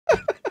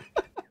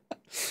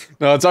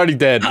No, it's already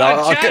dead.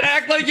 Chad,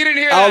 act like you didn't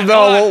hear that.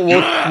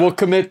 No, we'll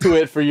commit to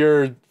it for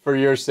your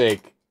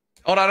sake.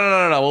 Hold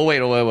on, no. We'll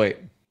wait.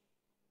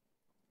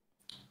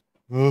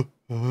 Oh.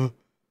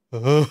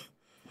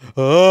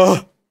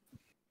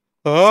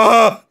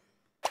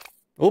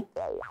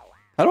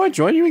 How do I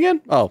join you again?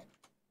 Oh.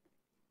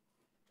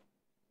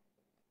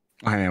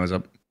 Hi, man, what's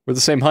up? We're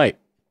the same height.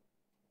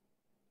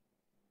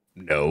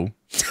 No.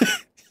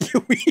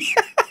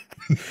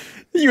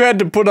 You had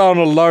to put on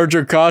a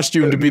larger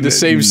costume to be the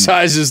same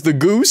size as the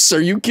goose?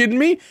 Are you kidding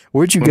me?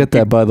 Where'd you get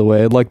that, by the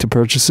way? I'd like to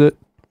purchase it.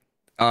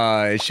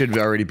 It should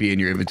already be in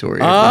your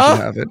inventory. Everyone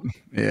should have it.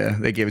 Yeah,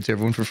 they gave it to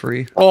everyone for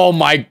free. Oh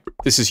my...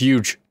 This is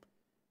huge.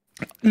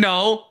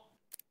 No.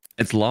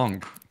 It's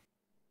long.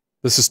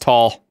 This is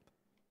tall.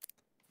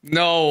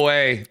 No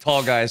way.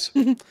 Tall guys.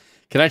 Can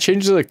I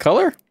change the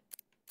color?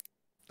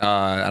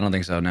 I don't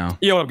think so, no.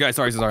 Yo, what up, guys?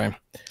 Sorry.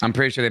 I'm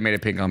pretty sure they made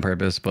it pink on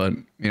purpose, but,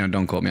 you know,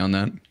 don't quote me on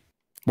that.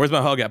 Where's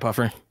my hug at,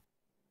 Puffer?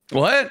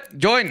 What?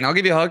 Join. I'll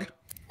give you a hug.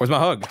 Where's my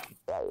hug?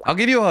 I'll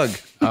give you a hug.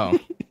 Oh.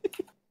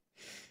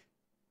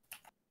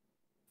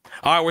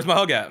 All right, where's my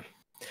hug at?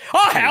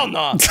 Oh, hell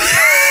no!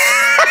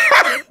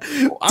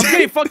 I'm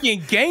getting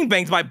fucking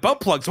gangbanged by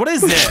butt plugs. What is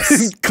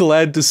this?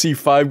 Glad to see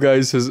Five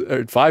Guys has...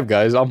 Five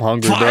Guys? I'm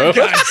hungry, bro.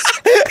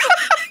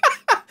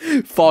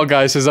 Fall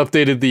Guys has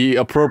updated the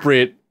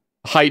appropriate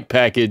height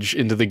package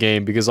into the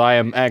game because I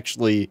am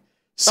actually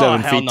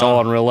 7 feet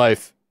tall in real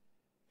life.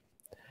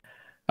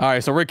 All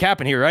right, so we're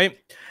capping here, right?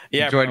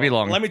 Yeah, Enjoy to be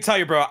long. Let me tell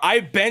you, bro. I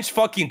bench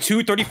fucking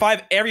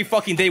 235 every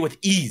fucking day with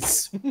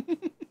ease.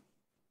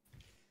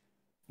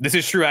 This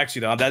is true,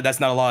 actually, though. That's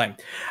not a lie.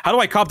 How do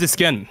I cop this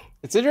skin?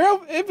 It's in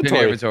your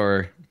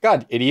inventory.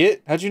 God,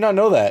 idiot. How'd you not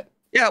know that?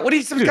 Yeah, what are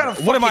you, some kind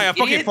of what am I, a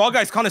fucking Fall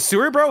Guys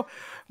connoisseur, bro?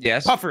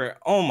 Yes. Puffer,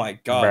 oh my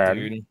god,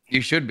 dude.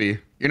 You should be.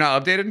 You're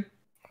not updated?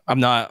 I'm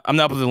not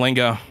with the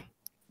lingo.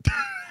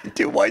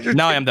 Dude, why is your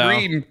now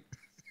green?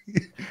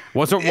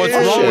 What's wrong with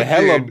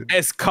you?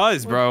 It's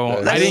cuz, bro.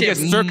 I didn't get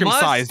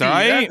circumcised,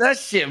 alright? That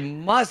shit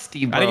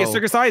musty, bro. I didn't get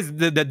circumcised.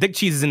 The dick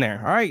cheese is in there,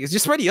 alright? It's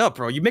just ready up,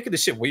 bro. You're making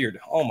this shit weird.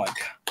 Oh my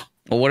god.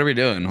 Well, what are we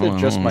doing?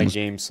 Adjust my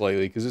game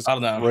slightly, because it's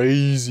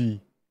crazy.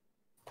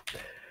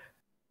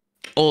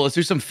 Oh, let's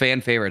do some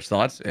fan favorites.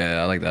 Thoughts?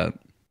 Yeah, I like that.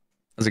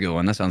 That's a good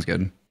one. That sounds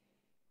good.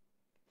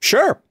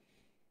 Sure.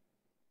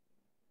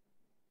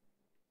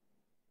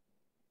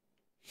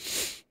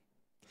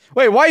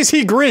 Wait, why is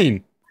he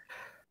green?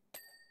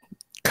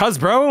 Cuz,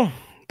 bro.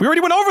 We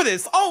already went over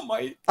this. Oh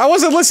my. I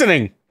wasn't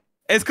listening.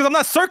 It's because I'm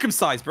not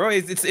circumcised, bro.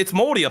 It's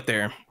moldy up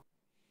there.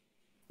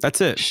 That's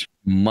it.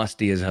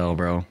 Musty as hell,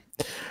 bro.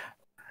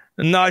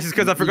 No, it's just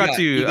because I forgot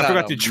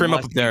to trim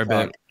up there a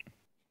bit.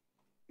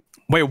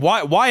 Wait,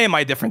 why am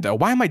I different though?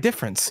 Why am I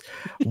different?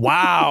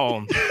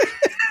 Wow.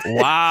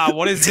 Wow,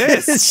 what is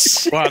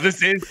this? Wow,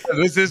 this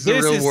is the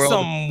real world.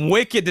 Some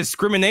wicked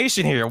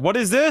discrimination here. What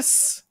is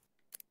this?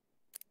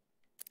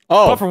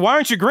 Oh, Puffer, why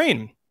aren't you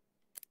green?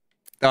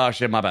 Oh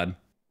shit, my bad.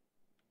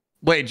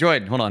 Wait,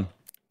 Droid, hold on.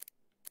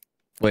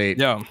 Wait.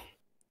 Yo.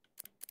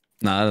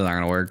 No, that's not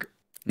gonna work.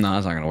 No,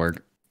 that's not gonna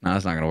work. No,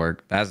 that's not gonna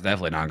work. That's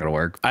definitely not gonna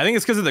work. I think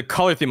it's because of the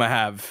color theme I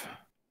have.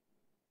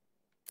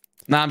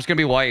 Nah, I'm just gonna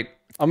be white.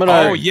 I'm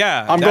gonna. Oh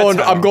yeah.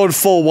 I'm going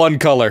full one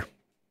color.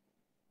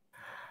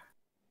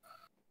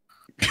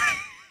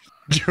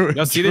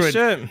 Y'all see this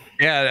shit?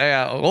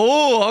 Yeah.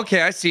 Oh,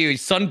 okay. I see you.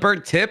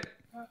 Sunburnt tip.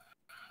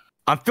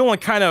 I'm feeling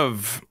kind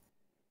of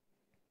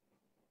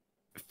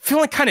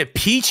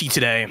peachy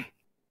today.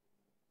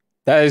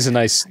 That is a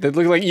nice. You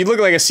look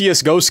like a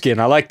CS:GO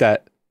skin. I like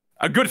that.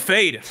 A good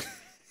fade.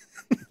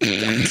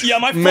 Yeah,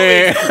 my phone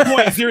is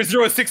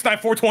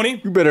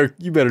 0.0069420.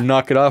 You better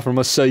knock it off, or I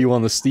must sell you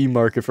on the Steam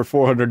market for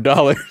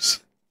 $400.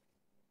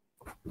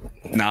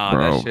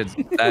 Nah,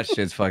 that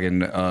shit's fucking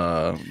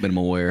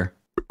minimal wear.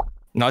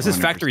 No, this is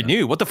factory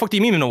new. What the fuck do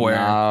you mean minimal wear?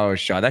 Oh,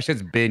 shit, that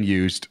shit's been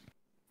used.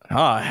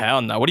 Oh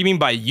hell no! What do you mean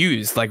by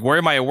used? Like where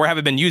have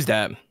it been used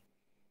at?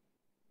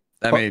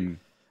 I mean,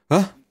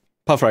 huh?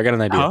 Puffer, I got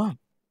an idea. Huh?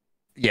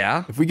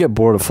 Yeah. If we get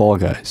bored of Fall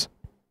Guys.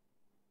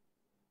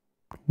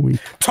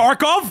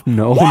 Tarkov?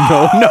 No.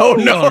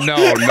 Absolutely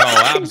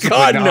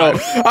God, not. no.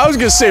 I was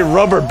gonna say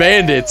Rubber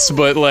Bandits,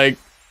 but like...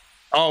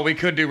 Oh, we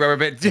could do Rubber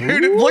Bandits.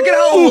 Dude, look at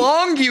how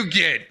long you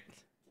get.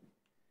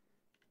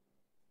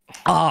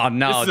 Oh,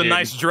 no, This is a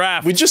nice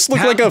draft. We just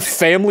look like a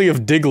family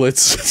of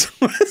Diglets.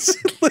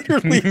 That's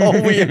literally all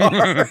we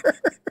are.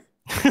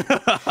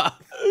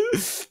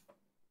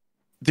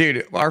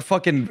 Dude, our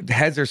fucking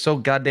heads are so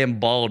goddamn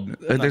bald.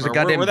 There's a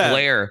goddamn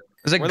glare.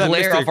 There's a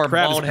glare off our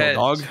bald heads.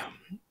 Dog?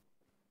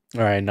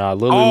 All right, nah,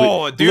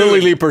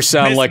 Lily Leapers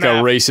sound like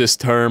a racist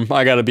term.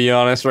 I gotta be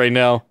honest right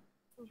now.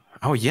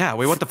 Oh yeah,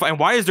 wait, what the fuck? And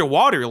why is there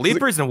water?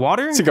 Leapers and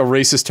water? It's like a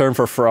racist term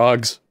for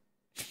frogs.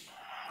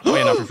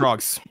 Wait, not for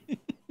frogs.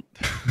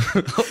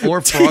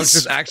 Or frogs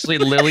just actually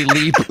lily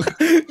leap.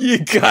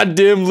 You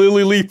goddamn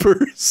Lily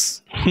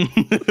Leapers.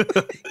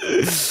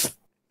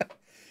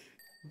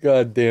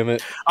 God damn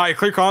it. All right,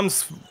 clear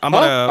comms. I'm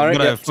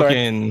gonna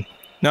fucking...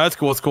 No, that's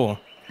cool, it's cool.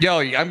 Yo,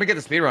 I'm gonna get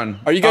the speed run.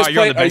 Are you guys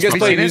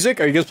playing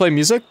music? Are you guys playing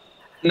music?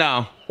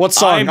 No. What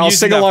song? I'll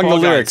sing along the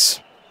lyrics.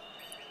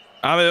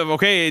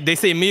 Okay, they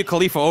say Mia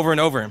Khalifa over and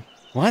over.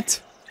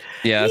 What?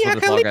 Yeah, that's what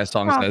the Fall Guys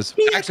song says.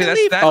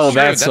 Actually, that's oh,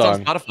 true. That's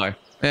on Spotify.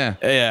 Yeah.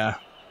 Yeah.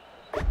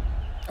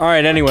 All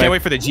right, anyway. Can't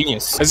wait for the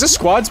genius. Is this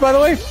squads, by the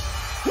way?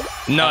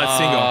 No, it's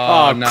single.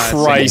 Oh, no,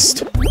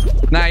 Christ.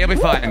 Nah, you'll be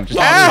fine. Just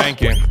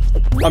Thank you.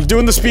 I'm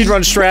doing the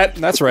speedrun strat.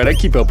 That's right, I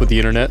keep up with the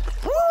internet.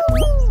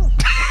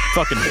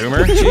 Fucking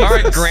boomer.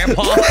 Alright,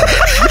 Grandpa.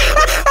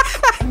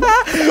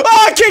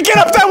 Oh, I can't get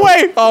up that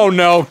way! Oh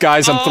no,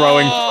 guys, I'm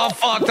throwing. Oh,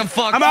 fuck the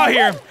fuck. I'm out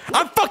here.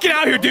 I'm fucking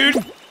out here, dude.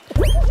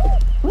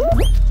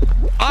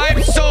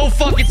 I'm so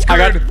fucking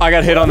scared. I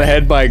got hit on the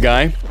head by a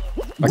guy.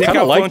 I kind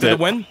of liked it.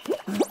 Win?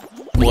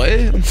 What?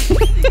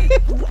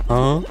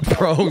 Huh?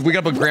 Bro, we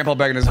gotta put Grandpa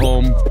back in his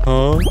home.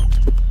 Huh?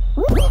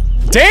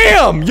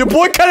 Damn! Your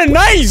boy kinda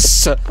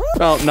nice!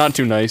 Oh, not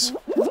too nice.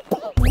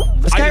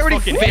 This guy already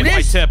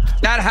finished?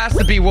 That has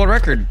to be world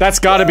record. That's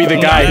gotta be the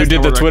guy who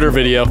did the Twitter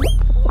video.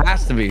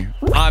 Has to be.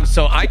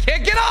 I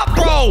can't get up,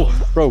 bro!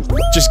 Bro,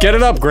 just get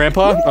it up,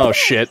 Grandpa. Oh,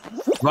 shit.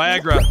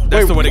 Viagra.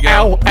 That's the way to go.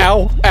 Ow,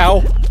 ow,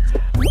 ow.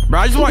 Bro,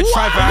 I just want to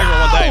try Viagra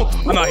one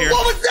day. I'm out here.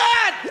 What was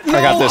that? No,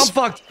 I got this. I'm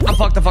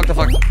fucked. I'm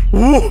fucked.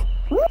 Ooh.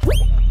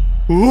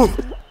 Ooh.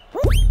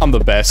 I'm the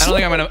best. I don't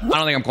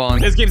think I'm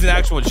calling. This game's an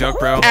actual joke,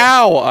 bro.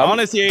 Ow! I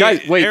want to see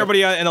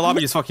everybody in the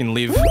lobby just fucking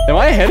leave. Am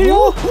I ahead of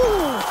y'all?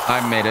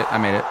 I made it.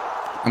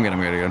 I'm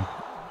good.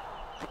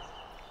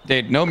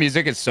 Dude, no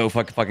music. It's so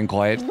fucking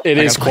quiet. It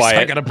is quiet.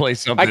 I gotta play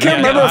something. I can't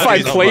remember if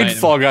I played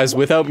Fall Guys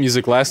without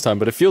music last time,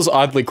 but it feels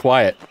oddly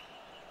quiet.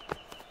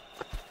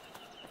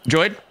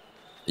 Joyd?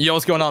 Yo,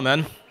 what's going on,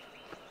 man?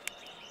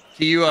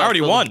 I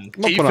already won.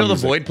 Can you fill the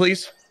void,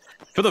 please?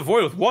 Fill the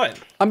void with what?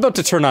 I'm about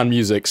to turn on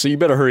music, so you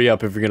better hurry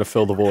up if you're gonna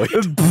fill the void.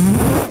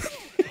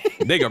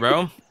 There you go,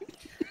 bro.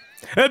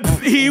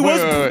 He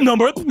was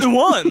number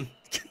 1.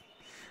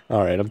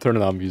 All right, I'm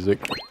turning on music.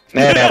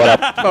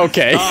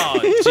 Okay.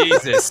 Oh,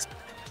 Jesus.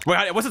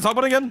 Wait, what's the talk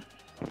about again?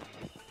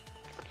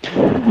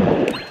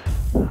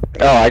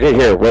 Oh, I can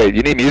hear. Wait,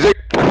 you need music?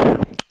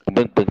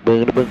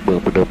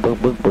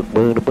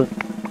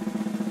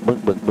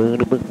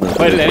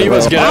 Wait, did any of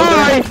us get out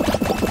there?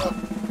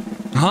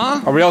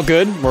 Huh? Are we all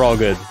good? We're all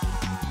good.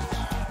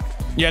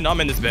 Yeah, no,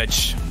 I'm in this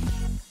bitch.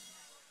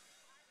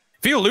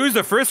 If you lose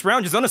the first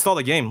round, just uninstall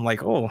the game.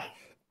 Like, oh.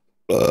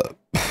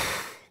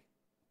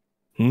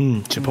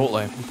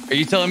 Chipotle. Are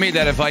you telling me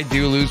that if I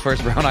do lose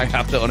first round, I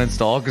have to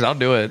uninstall? Because I'll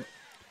do it.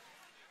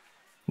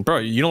 Bro,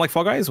 you don't like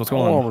Fall Guys? What's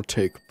going on? I want to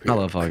take a pic. I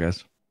love Fall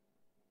Guys.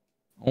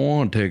 I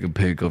want to take a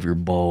pic of your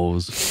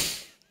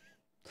balls.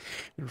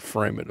 You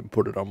frame it and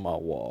put it on my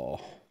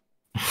wall.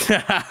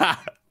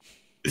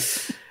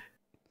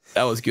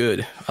 That was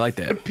good. I like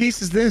that. What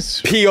piece is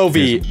this?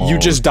 POV, you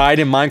just died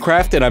in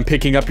Minecraft and I'm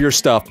picking up your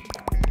stuff.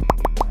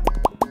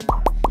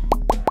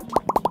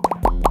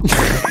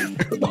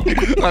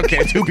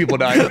 Okay, 2 people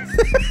died.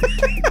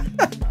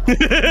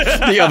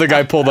 The other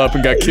guy pulled up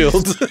and got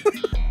killed.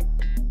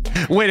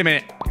 Wait a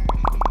minute.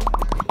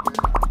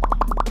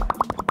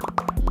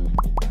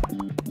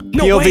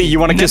 No, POV, wait, you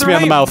want to kiss me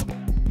on the mouth?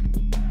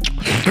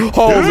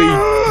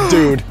 Holy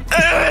dude.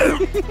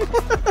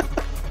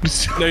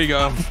 There you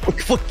go.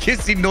 What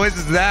kissing noise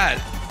is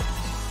that?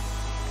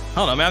 I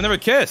don't know, man. I've never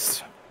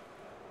kissed.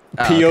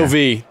 POV,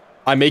 okay.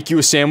 I make you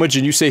a sandwich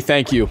and you say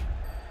thank you.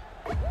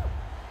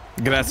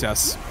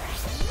 Gracias.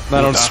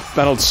 I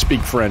don't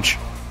speak French.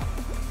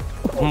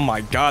 Oh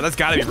my god, that's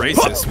gotta be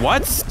racist.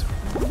 What?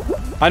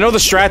 I know the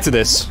strat to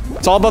this.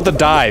 It's all about the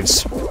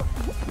dives.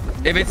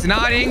 If it's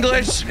not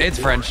English, it's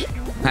French.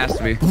 Has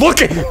to be.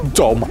 Look at—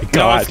 oh my god.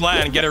 No, it's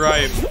Latin. Get it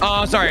right.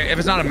 Oh, sorry. If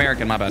it's not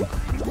American, my bad.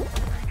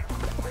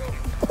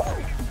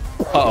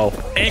 Uh-oh.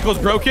 Ankle's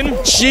broken?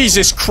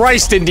 Jesus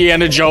Christ,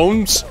 Indiana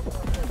Jones.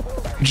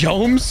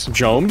 Jones?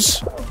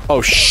 Jones?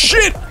 Oh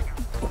shit!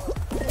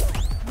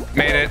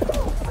 Made it.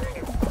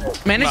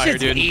 Man, this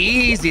shit's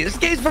easy. This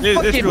game's for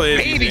fucking really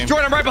babies.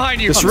 Jordan, I'm right behind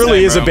you. This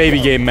really is a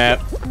baby game, Matt.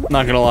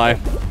 Not gonna lie.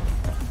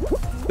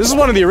 This is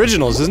one of the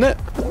originals, isn't it?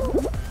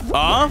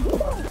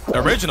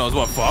 Originals?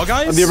 What, Fall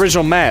Guys? The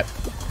original Matt.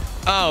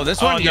 Oh,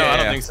 this one? No, yeah, I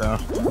don't think so.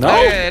 No?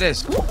 Oh, yeah, it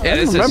is. Yeah, I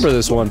don't remember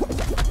this one.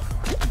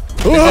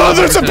 Oh,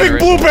 there's a big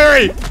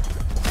blueberry!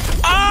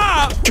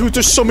 Ah! Dude,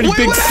 there's so many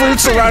big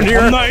fruits around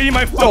here. I'm not eating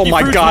my Oh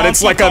my god,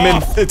 it's like I'm in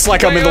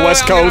the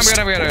West Coast.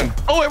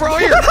 Oh, wait, we're all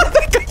here.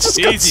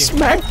 Easy.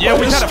 Yeah,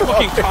 we had a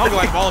fucking Congo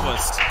like all of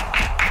us.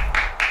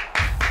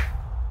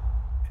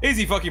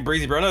 Easy fucking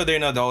breezy, bro. Another day,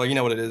 another dollar. You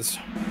know what it is.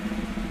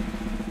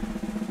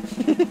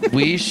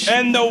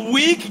 And the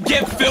weak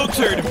get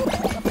filtered.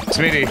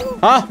 SMii7Y.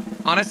 Huh?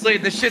 Honestly,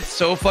 this shit's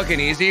so fucking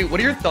easy. What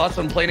are your thoughts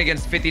on playing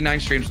against 59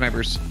 stream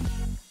snipers?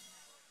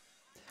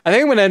 I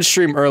think I'm gonna end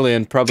stream early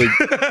and probably.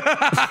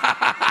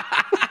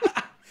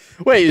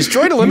 Wait, is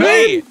Droid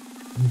eliminated?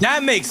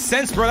 That makes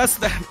sense, bro. That's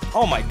the—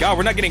 oh my god,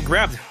 we're not getting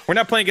grabbed. We're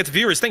not playing against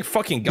viewers. Thank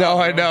fucking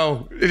god.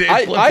 No, bro.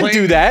 I know. I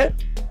do that.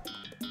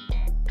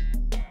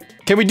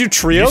 Can we do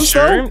trios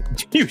though?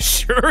 You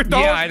sure?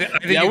 Dog? Yeah, I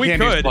think we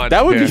could. Fun,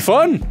 that would be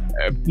fun.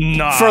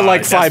 Nah. For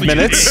like 5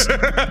 minutes.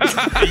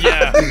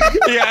 Yeah.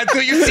 Yeah,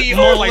 until you see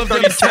More all like of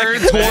them 30 turn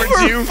seconds.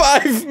 towards you.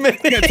 5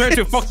 minutes. Yeah, turn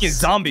into fucking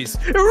zombies.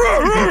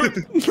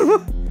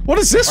 What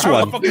is this I don't know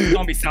one? what fucking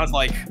zombie sounds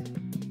like.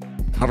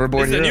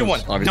 Hoverboard This is a new one.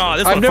 Heroes, No,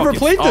 this I've one never fucking-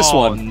 played this oh,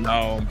 one.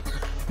 No.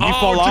 You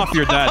fall off,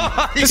 you're dead.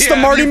 It's the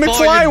Marty you fall,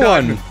 McFly you're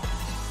done. one.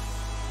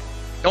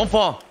 Don't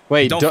fall.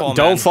 Wait, Don't don't fall,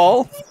 don't man.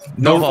 fall?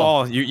 Don't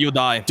fall. You'll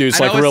die. Dude, it's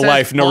I like know it real says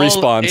life, no fall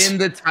respawns. in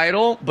the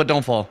title, but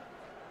don't fall.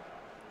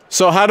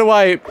 So how do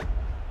I...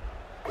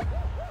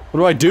 What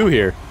do I do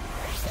here?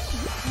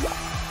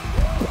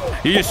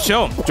 You just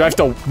chill. Do I have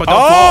to... But don't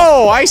oh,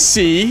 fall. I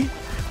see.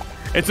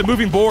 It's a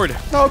moving board.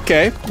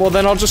 Okay, well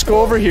then I'll just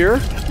go over here.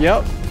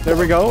 Yep, there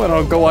we go, and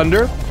I'll go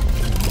under.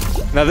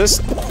 Now this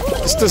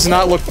does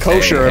not look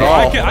kosher at all.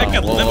 I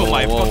can live with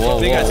my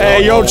fucking big ass.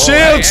 Hey, yo,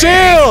 chill,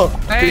 chill!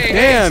 Hey,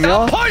 Damn,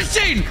 stop y'all.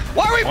 pushing!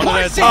 Why are we One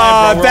at a pushing?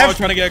 time, bro. We're that- all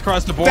trying to get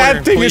across the border.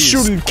 That thing is please.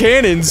 shooting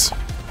cannons.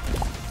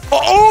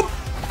 Oh!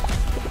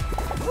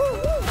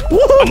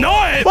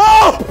 Annoying!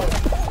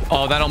 Oh!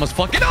 Oh, that almost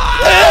fucking.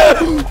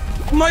 Ah!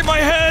 My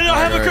head,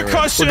 I have a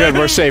concussion. We're good,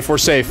 we're safe, we're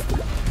safe.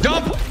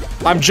 Dump!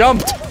 I'm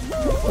jumped.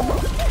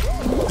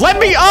 Let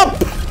me up!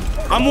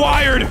 I'm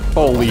wired.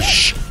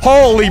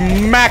 Holy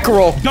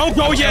mackerel. Don't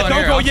go yet.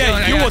 Don't go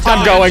yet. You will die.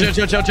 I'm going.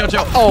 Chill.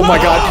 Oh my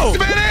god.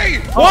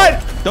 Smitty!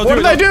 What? Don't What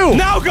did I do?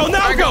 Now go.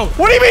 Now go.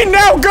 What do you mean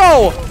now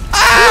go?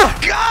 Ah!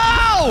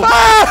 Go!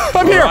 Ah!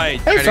 I'm here.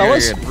 Right. Hey,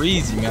 fellas.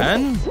 Easy,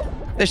 man.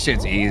 This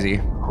shit's easy.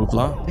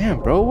 Hoopla.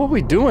 Damn, bro, what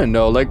we doing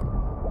though? Like,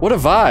 what a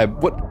vibe.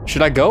 What,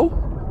 should I go?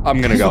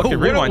 I'm gonna go. Okay,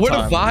 rewind What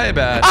a time. vibe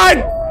at.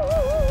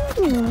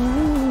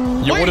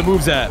 Yo, where the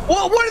moves at?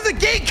 Well, where did the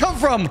gate come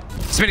from?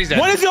 Smitty's dead.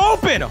 When is it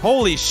open?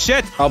 Holy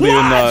shit. I'll be in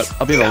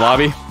the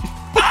lobby.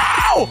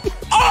 Ow!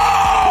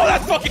 Oh,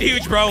 that's fucking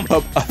huge, bro.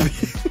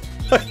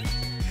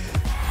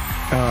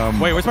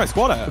 Wait, where's my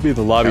squad at? I'll be in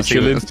the lobby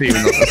chilling. Let's see you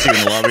in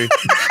the lobby.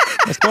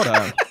 My squad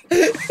at?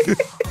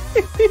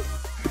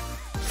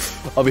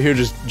 I'll be here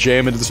just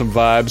jamming to some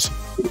vibes.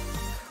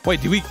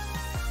 Wait, do we?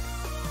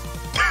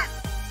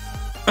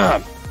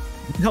 What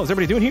the hell is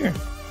everybody doing here?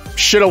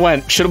 Should've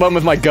went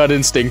with my gut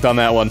instinct on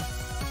that one.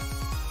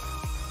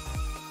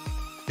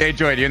 Hey,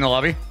 Joy, you in the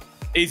lobby?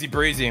 Easy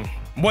breezy.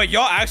 Wait,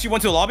 y'all actually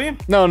went to the lobby?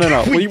 No.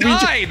 We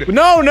died!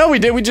 No, we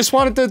did. We just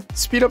wanted to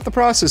speed up the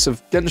process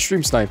of getting the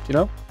stream sniped, you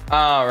know?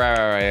 Oh,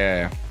 right,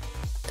 yeah.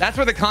 That's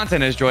where the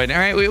content is, Joy. All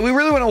right, we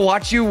really want to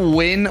watch you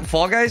win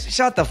Fall Guys.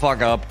 Shut the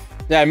fuck up.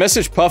 Yeah, I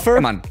messaged Puffer.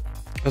 Come on.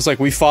 I was like,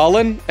 we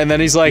fallen? And then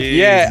he's like,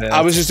 yeah, Jesus.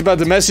 I was just about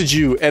to message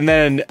you. And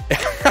then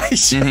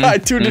I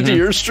tuned into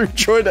your stream,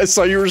 Troy. I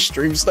saw you were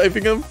stream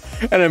sniping him.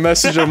 And I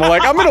messaged him. I'm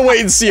like, I'm gonna wait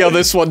and see how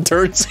this one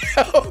turns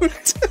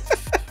out.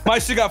 My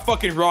shit got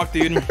fucking rocked,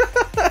 dude. No,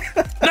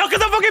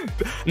 cause I'm fucking.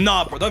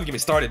 Nah, bro, don't get me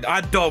started.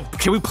 I don't.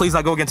 Can we please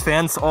not go against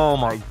fans? Oh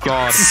my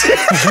god.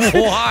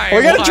 Why?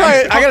 We gotta try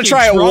it. I gotta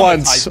try it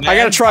once. Traumatized, I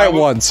gotta man. try it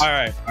once. All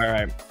right.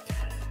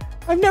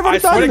 I've never I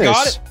done swear to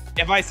this. God,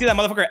 if I see that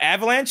motherfucker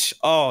avalanche,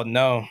 oh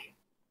no.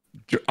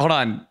 Hold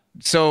on.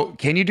 So,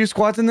 can you do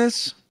squats in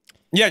this?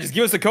 Yeah, just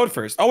give us the code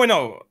first. Oh wait,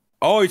 no.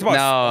 Oh, you're talking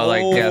about. No,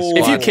 like, yeah, If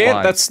you squad,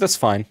 can't, squad. that's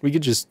fine. We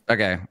could just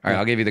Okay. All right,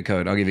 I'll give you the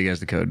code. I'll give you guys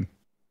the code.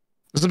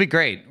 This will be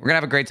great. We're gonna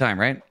have a great time,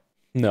 right?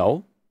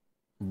 no.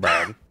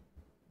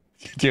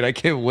 Dude, I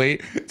can't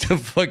wait to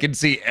fucking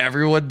see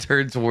everyone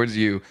turn towards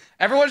you.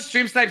 Everyone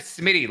stream snipe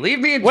Smitty. Leave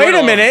me in. Wait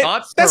a minute.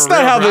 That's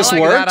not how this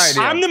works.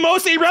 I'm the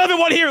most irrelevant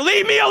one here.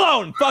 Leave me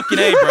alone. Fucking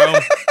A,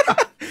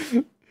 bro.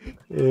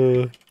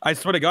 I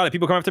swear to God, if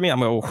people come after me, I'm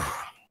gonna. All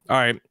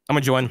right, I'm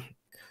gonna join.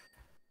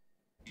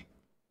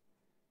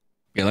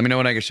 Yeah, let me know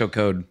when I can show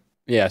code.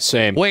 Yeah,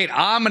 same. Wait,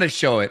 I'm gonna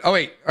show it. Oh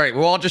wait, all right,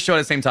 we'll all just show it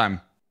at the same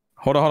time.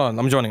 Hold on.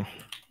 I'm joining.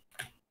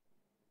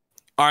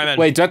 All right, man.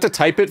 Wait, do I have to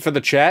type it for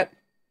the chat?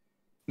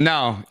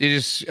 No, you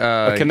just.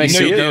 can they No,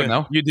 see you it? do.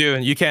 No? You do.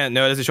 You can't.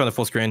 No, it doesn't show on the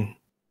full screen.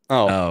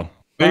 Oh. Oh,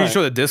 Maybe you Alright.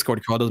 show the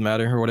Discord call. It doesn't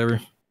matter or whatever.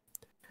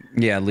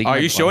 yeah. Leak Are my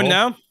you showing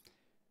butthole.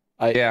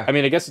 now? Yeah. I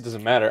mean, I guess it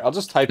doesn't matter. I'll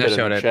just type I it in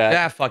showed the it. chat.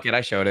 Yeah, fuck it.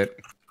 I showed it.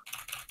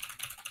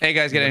 Hey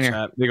guys, get in here.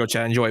 There you go,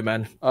 chat. Enjoy,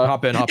 man.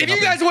 Hop in. If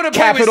you guys want to play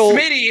Capital-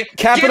 with Smitty,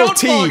 Capital get on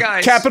Fall T.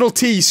 Guys. Capital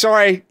T.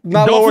 Sorry,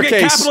 not Don't lowercase.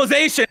 forget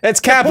capitalization. It's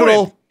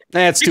capital.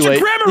 It's Get too your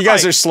late. grammar You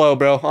guys right. are slow,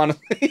 bro.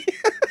 Honestly.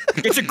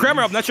 Get your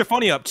grammar up, not your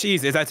funny up.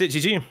 Jeez, that's it.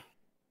 GG.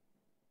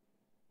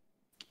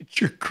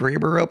 Get your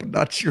grammar up,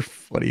 not your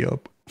funny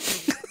up.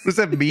 What does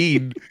that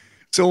mean?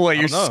 So what?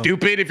 You're don't know.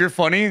 stupid if you're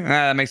funny?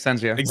 That makes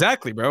sense, yeah.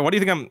 Exactly, bro. What do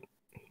you think I'm?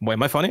 Wait,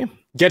 am I funny?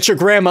 Get your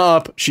grandma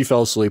up. She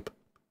fell asleep.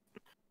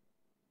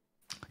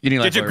 You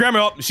need Get your alert. grammar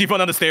up. She fell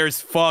down the stairs.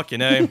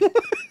 Fucking A.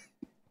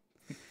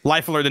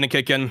 Life alert didn't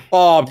kick in.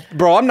 Oh,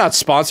 bro, I'm not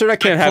sponsored. I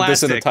can't have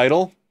this in the Classic.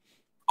 title.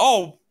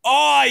 Oh,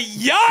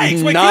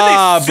 yikes! Wait,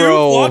 Nah, can they sue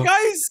bro. Fall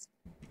Guys?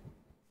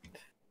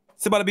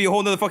 It's about to be a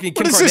whole nother fucking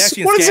Kim What is this?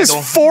 Kardashian What is scandal.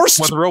 this forced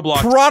with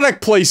Roblox.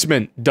 product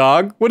placement,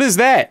 dog? What is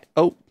that?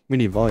 Oh, we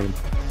need volume.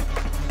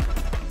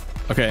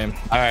 Okay,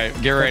 All right,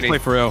 get ready. play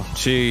for real.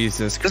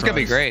 Jesus Christ. This is gonna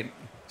be great.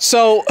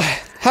 So,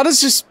 how does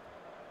this?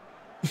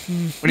 What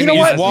do You know mean?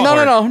 what?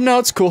 Walmart? No,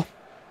 it's cool.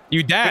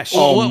 You dash.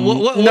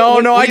 Oh,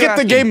 no, I get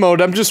the game mode.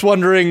 I'm just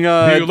wondering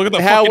Dude, look at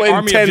the how fucking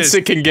army of intense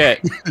it can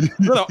get.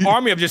 Look at the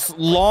army of just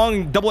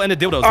long double-ended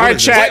dildos. All right,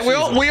 chat. We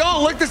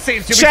all look the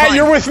same. Chat,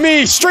 you're with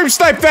me. Stream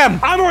snipe them.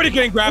 I'm already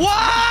getting grabbed.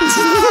 Wow!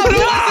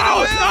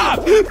 No, stop!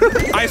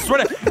 I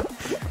swear to.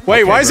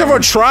 Wait, why is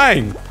everyone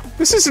trying?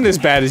 This isn't as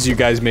bad as you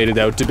guys made it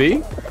out to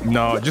be.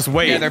 No, just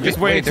wait. Yeah, just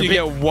wait until you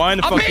get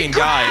one fucking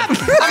guy. I'm in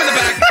the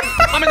back.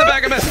 I'm in the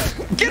back of this.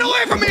 Get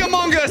away from me,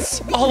 Among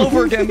Us! All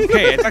over again.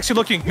 Hey, it's actually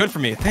looking good for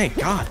me. Thank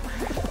God.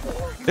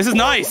 This is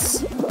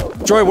nice.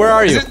 Joy, where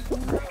are you?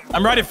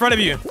 I'm right in front of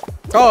you.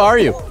 Oh, are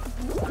you?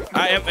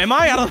 Am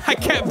I? I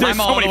can't. There's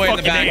so many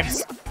fucking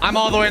names. I'm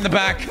all the way in the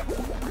back.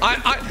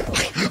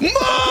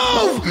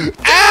 Move!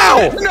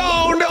 Ow!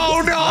 No!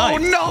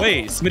 Nice.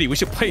 Wait, Smitty, we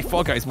should play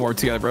Fall Guys more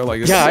together, bro.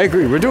 Like this. Yeah, I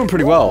agree. We're doing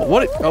pretty well.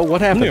 What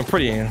happened? I'm doing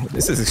pretty.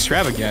 This is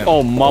extravagant.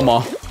 Oh,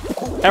 mama.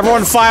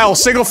 Everyone file.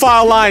 Single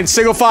file line.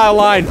 Single file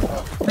line.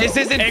 This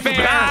isn't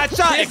fair.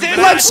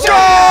 Let's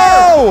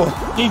go!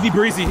 Easy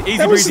breezy. Easy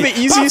That was breezy. the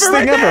easiest Puffer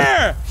thing right ever.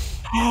 there!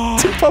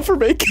 To Puffer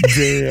bacon.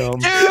 Damn.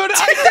 Dude,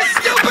 the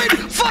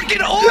stupid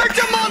fucking orange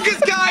Among Us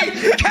guy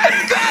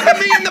kept grabbing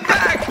me in the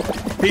back.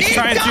 He's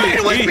trying to.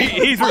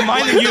 He's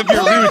reminding you of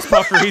your roots,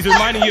 Puffer. He's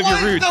reminding you of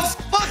your roots. What's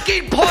the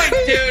fucking point,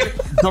 dude?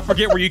 Don't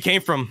forget where you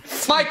came from.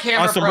 My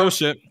camera On some broke. real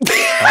shit.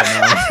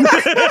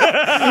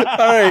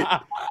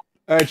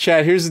 All right,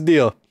 chat. Here's the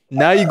deal.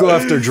 Now you go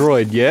after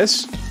Droid.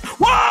 Yes.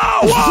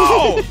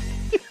 Whoa!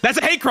 That's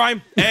a hate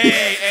crime.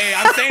 Hey,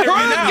 I'm saying it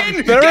right now.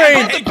 There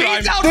ain't.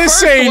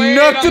 This ain't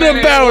nothing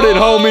about it,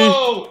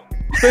 homie.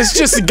 This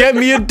just to get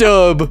me a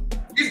dub.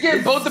 He's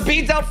getting both the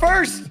beans out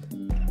first.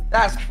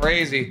 That's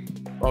crazy.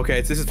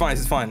 Okay, this is fine.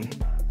 This is fine.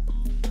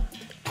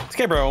 It's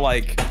okay, bro.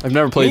 Like, I've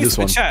never played this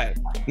one. Chat.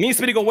 Me and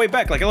Smitty go way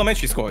back, like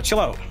elementary school. Chill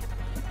out.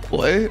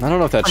 What? I don't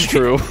know if that's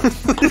true.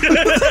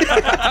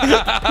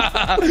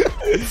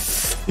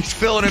 He's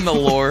filling in the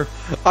lore.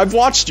 I've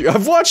watched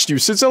you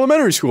since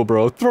elementary school,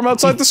 bro. From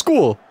outside the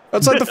school,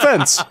 outside the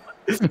fence.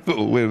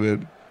 Wait a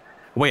minute.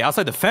 Wait,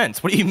 outside the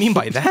fence? What do you mean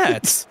by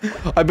that?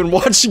 I've been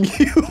watching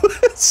you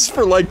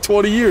for like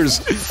 20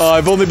 years.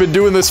 I've only been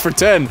doing this for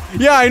 10.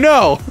 Yeah, I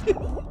know.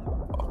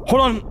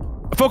 Hold on.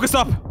 Focus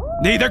up.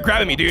 They're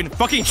grabbing me, dude.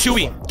 Fucking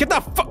Chewy. Get the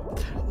fuck.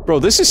 Bro,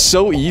 this is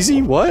so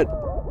easy. What?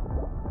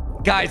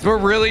 Guys, we're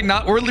really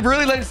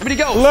letting somebody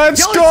go.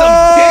 Let's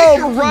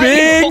go!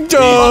 Big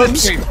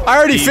dubs! I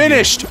already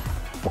finished.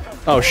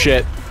 Oh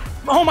shit.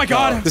 Oh my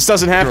god. This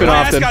doesn't happen My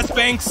often. ass got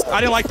spanks. I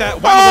didn't like that.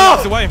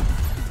 Why away?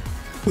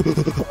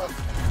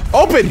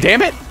 Open,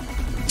 damn it!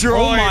 Droid,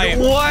 Oh my-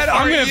 what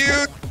are you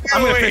doing?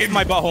 I'm gonna fix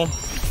my butthole.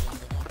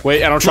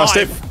 Wait, I don't trust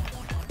Live.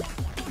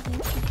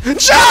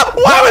 it. Shut!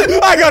 Why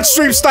would I got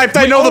stream sniped?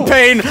 I know the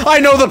pain. I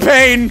know the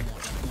pain.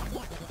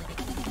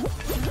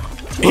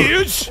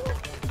 Huge.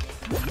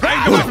 I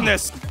can go away from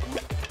this.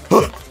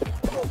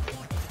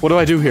 What do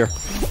I do here?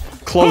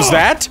 Close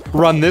that.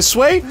 Run this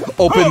way.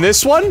 Open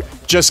this one.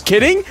 Just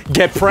kidding.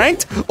 Get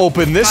pranked.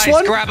 Open this Guys,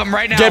 one. grab him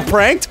right now. Get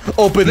pranked.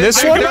 Open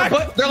this one.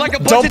 They're like a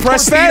bunch Don't of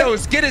press that.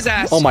 torpedoes. Get his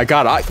ass. Oh my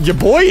god, your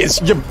boy is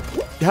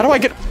how do I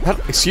get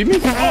excuse me?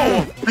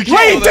 Oh,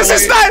 wait, this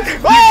is not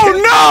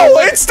oh no!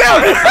 It's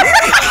down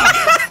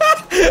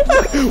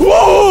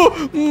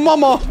whoa!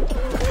 Mama!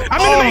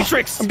 I'm in the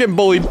Matrix. I'm getting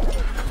bullied.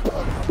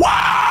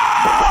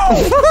 Wow!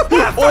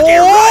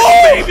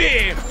 Oh!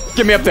 Baby!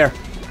 Get me up there.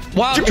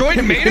 Wow,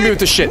 Droid made Hit me it. with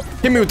the shit.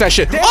 Hit me with that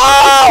shit.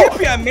 Oh!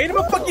 Oh! I made him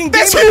a fucking game.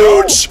 That's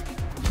huge!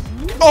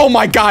 Oh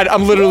my god,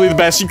 I'm literally the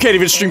best. You can't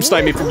even stream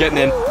snipe me from getting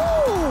in.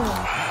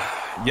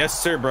 Yes,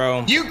 sir,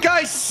 bro. You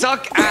guys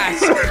suck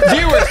ass.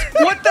 Viewers,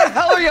 what the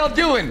hell are y'all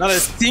doing? Not a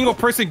single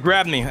person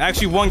grabbed me.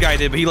 Actually, one guy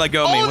did, but he let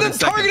go of me. All of them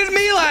targeted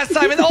me last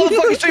time, and all the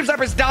fucking stream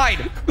snipers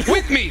died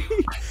with me.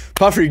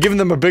 Puffer, you're giving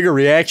them a bigger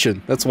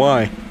reaction. That's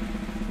why.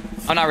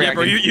 I'm not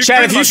reacting. Bro,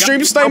 Chad, if you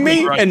stream snipe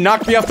me and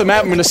knock me off the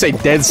map, I'm gonna say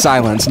dead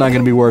silent. It's not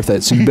gonna be worth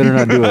it, so you better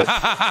not do it.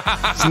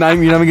 It's not,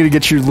 you're not gonna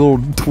get your little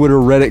Twitter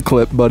Reddit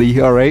clip,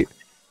 buddy, alright?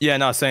 Yeah,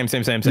 no, same.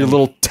 Your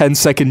little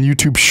 10-second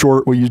YouTube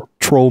short where you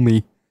troll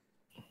me.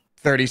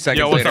 30 seconds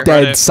Yo, what's later. up,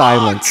 Dead Reddit?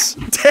 silence.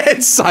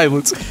 Dead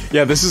silence.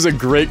 Yeah, this is a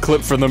great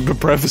clip for them to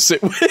preface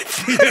it with.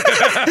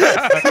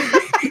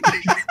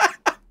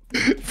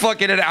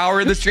 Fucking an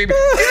hour in the stream.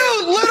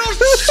 You little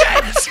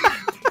shit!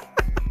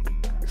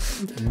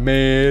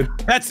 Man.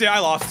 That's it. I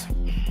lost.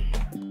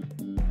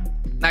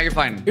 Now you're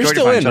fine. You're Droid,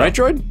 still fine. in, Shut right,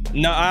 up. Droid?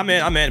 No, I'm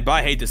in, but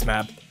I hate this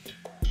map.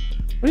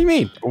 What do you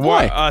mean?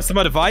 Why? Some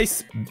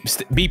advice: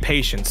 be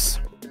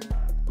patient.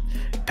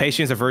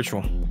 Patience is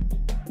virtual.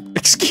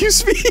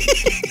 Excuse me?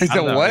 Is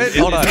it what? Isn't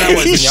Hold on. that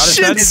what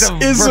Zenyatta said?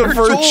 Patience is a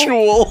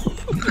virtual.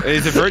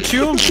 Is it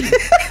virtue?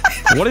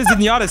 What does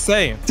Zenyatta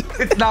say?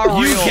 It's not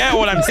real. You get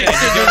what I'm saying.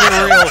 You're doing it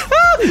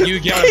real. You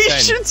get what I'm saying.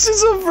 Patience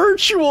is a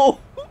virtual.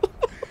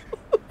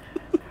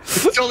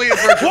 It's only a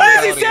virtual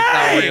What does he reality. It's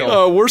not say?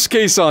 real. Worst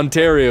case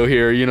Ontario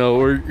here, you know,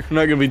 we're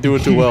not gonna be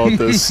doing too well at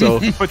this, so.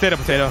 Potato.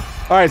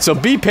 Alright, so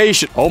be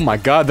patient. Oh my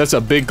god, that's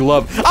a big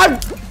glove.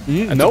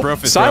 Nope,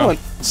 brofist, silent.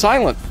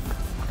 Silent.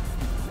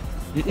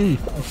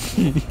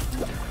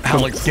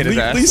 Alex, get his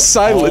ass. Completely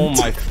silent.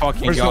 Oh my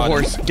fucking Where's god. the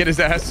horse? Get his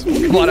ass.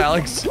 Come on,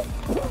 Alex.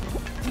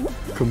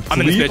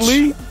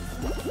 Completely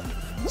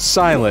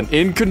silent.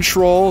 In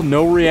control.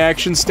 No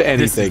reactions to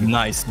This is anything.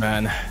 nice,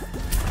 man.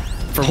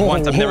 For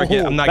once, I'm not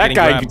getting That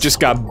guy grabbed. just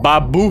got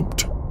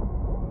booped.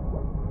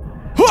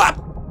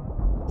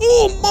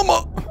 Oh,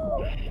 mama.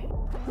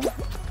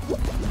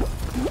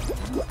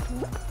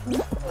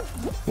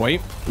 Wait.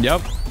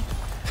 Yep.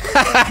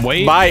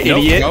 Wait. Bye, Nope,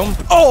 idiot. go.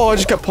 Oh, I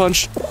just got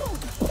punched.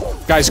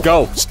 Guys,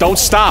 go. Don't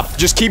stop.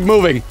 Just keep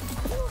moving.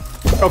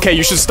 Okay,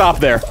 you should stop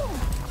there.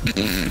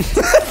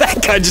 That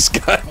guy just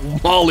got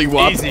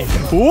mollywopped. Easy.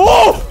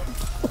 Whoa!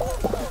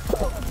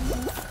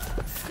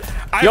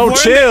 I've Yo, learned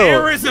chill. the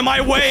errors in my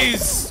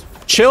ways.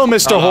 Chill,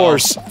 Mr.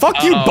 Horse.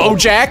 Fuck you,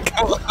 Bojack.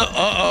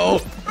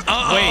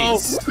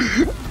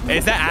 Wait.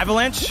 Is that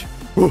Avalanche?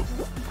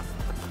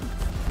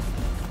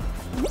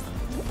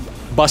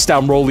 Bust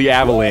down, roll the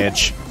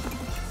avalanche.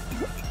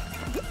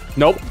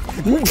 Nope.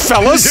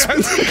 Fellas.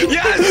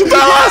 Yes!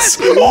 Fellas!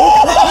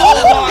 Oh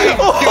my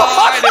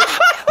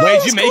god!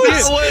 Wait, did you make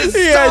it?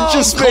 Yeah, I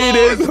just made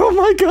it. Oh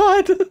my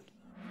god.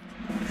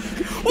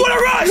 What a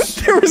rush!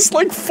 There was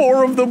like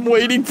 4 of them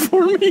waiting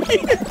for me.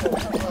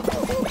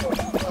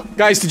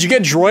 Guys, did you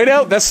get Droid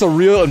out? That's the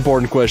real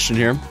important question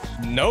here.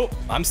 Nope.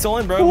 I'm still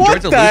in, bro.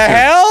 What the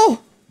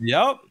hell?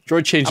 Yep.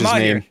 Droid changed his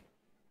name. Here.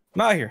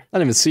 I'm out here. I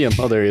didn't even see him.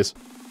 Oh, there he is.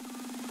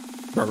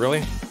 Bro,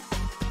 really?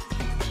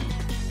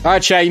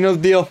 Alright, chat, you know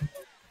the deal.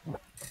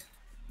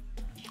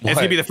 It's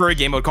gonna be the furry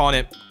game mode, calling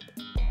it.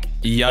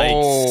 Yikes.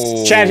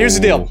 Oh. Chat, here's the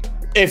deal.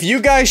 If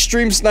you guys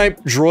stream snipe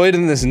Droid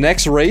in this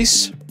next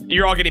race,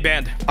 You're all getting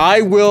banned.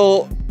 I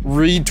will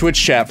read Twitch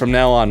chat from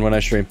now on when I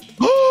stream.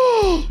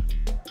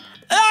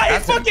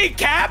 He's fucking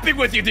capping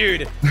with you,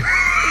 dude.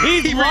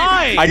 He's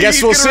lying. I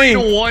guess we'll see.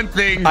 One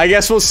thing. I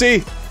guess we'll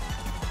see.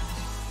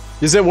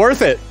 Is it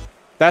worth it?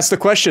 That's the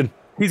question.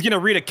 He's gonna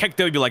read a kick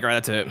though and be like,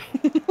 alright, that's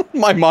it.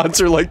 My mods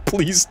are like,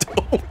 please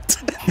don't.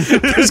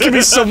 There's gonna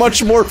be so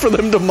much more for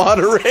them to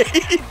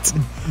moderate.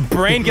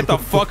 Brain, get the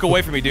fuck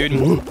away from me, dude.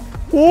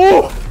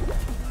 Whoa!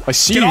 I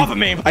see Get you. off of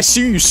me. I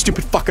see you, you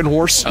stupid fucking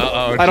horse.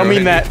 Uh-oh, I don't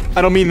mean Droid. that.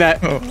 I don't mean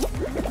that.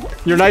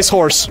 You're a nice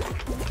horse.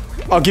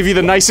 I'll give you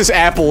the nicest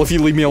apple if you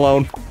leave me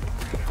alone.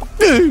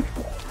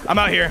 I'm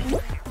out here.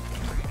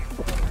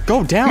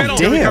 Go down, Middle.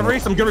 Good damn. recovery.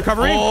 Some good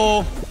recovery.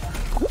 Oh.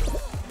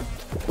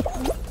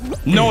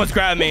 No one's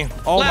grabbing me.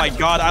 Oh my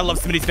god, I love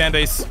Smitty's fan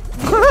base.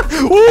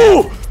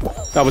 Ooh!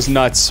 That was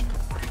nuts.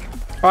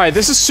 Alright,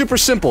 this is super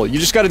simple. You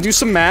just gotta do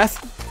some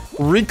math,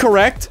 read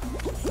correct,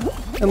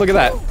 and look at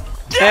that.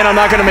 Yes! And I'm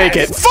not gonna make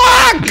it.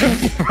 Fuck!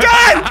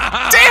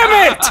 God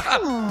damn it!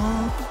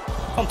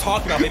 I'm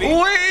talking about, baby.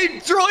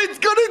 Wait, Droid's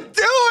gonna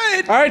do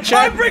it! Alright,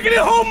 chat. I'm bringing it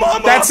home,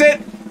 mama! That's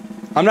it.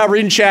 I'm not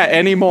reading chat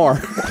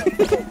anymore.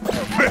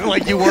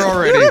 Like you were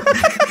already.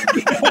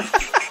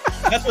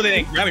 That's why they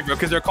didn't grab me, bro,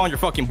 because they're calling your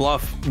fucking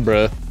bluff.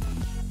 Bruh.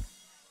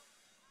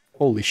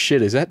 Holy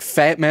shit, is that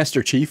Fat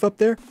Master Chief up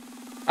there?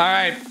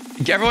 Alright,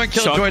 everyone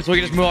kill Chuck. Droid so we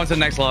can just move on to the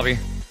next lobby.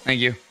 Thank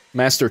you.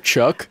 Master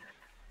Chuck?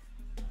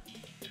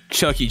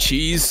 Chuck E.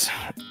 Cheese.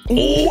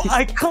 Oh,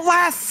 a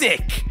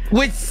classic!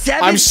 With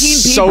 17 I'm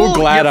so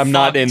glad I'm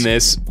not in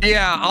this.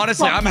 Yeah,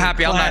 honestly, I'm Fucking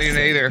happy I'm not in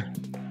classic. it either.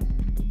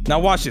 Now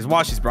watch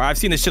this, bro. I've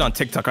seen this shit on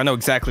TikTok. I know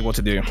exactly what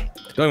to do.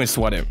 Don't even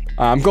sweat it.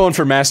 I'm going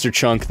for Master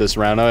Chunk this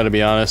round, I gotta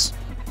be honest.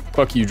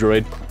 Fuck you,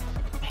 Droid.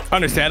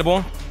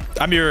 Understandable.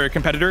 I'm your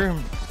competitor.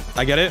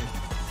 I get it.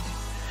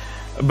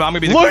 But I'm gonna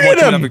be the Look one at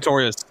team him!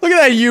 victorious. Look at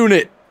that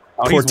unit!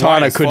 Oh, he's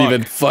wide Cortana as couldn't fuck.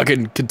 even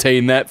fucking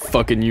contain that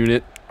fucking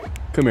unit.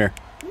 Come here.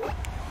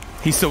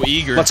 He's so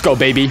eager. Let's go,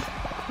 baby.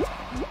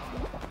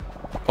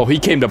 Oh, he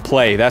came to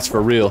play. That's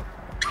for real.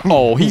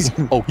 Oh, he's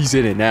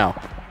in it now.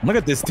 Look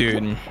at this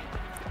dude.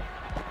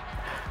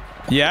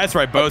 Yeah, that's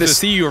right, Bo. This- To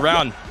see you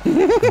around,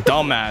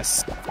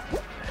 dumbass.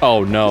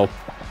 Oh no.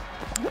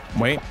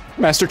 Wait.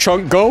 Master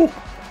Chunk, go.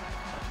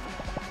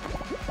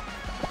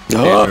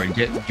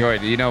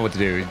 Droid, you know what to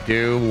do.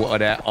 Do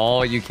what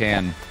all you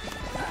can.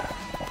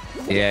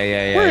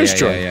 Yeah. Where is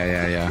Droid?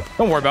 Yeah.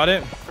 Don't worry about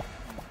it.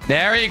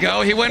 There you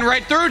go. He went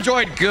right through,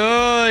 Droid.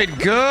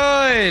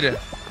 Good.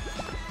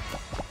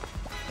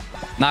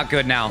 Not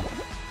good now.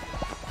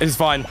 It's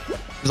fine.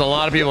 There's a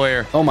lot of people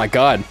here. Oh my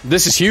god.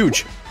 This is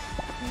huge.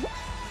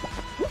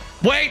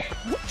 Wait!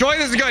 Droid,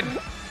 this is good.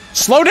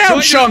 Slow down,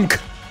 Droid, Chunk!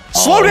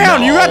 Slow Oh,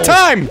 down, you no. got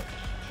time!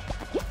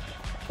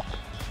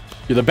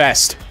 You're the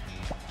best.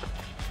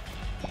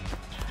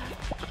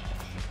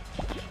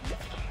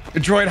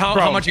 Droid, how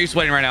Bro. much are you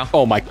sweating right now?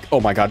 Oh my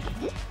god.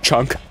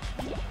 Chunk.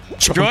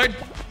 Chunk. Droid?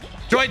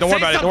 Droid, Don't worry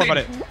about it. Don't worry about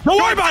it. Don't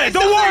worry about it.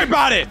 Don't worry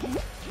about it.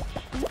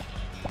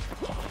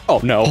 Oh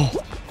no.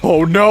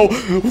 Oh no.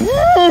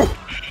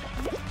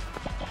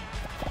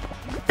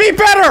 Be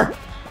better!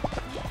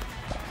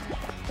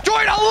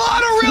 Droid, a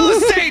lot of real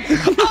estate!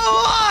 A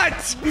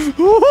lot!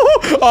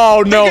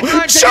 Oh no. Take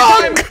your time, take your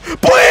Chunk! time.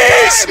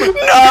 Please! No!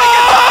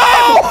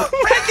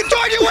 Take it,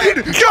 Droid, you win!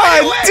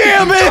 God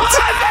damn it! Let's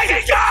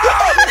fucking go!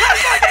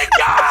 Let's fucking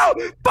go!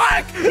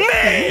 Fuck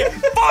me!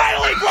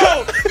 Finally, bro!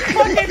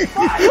 Fucking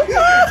fuck!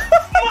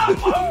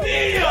 Mamma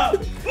mia!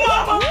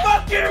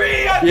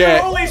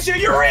 Yeah. Holy shit,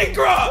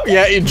 Eureka!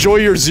 Yeah, enjoy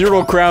your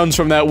 0 crowns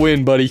from that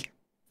win, buddy.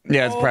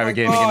 Yeah, it's private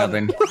game. You get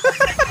nothing.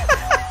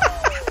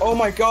 Oh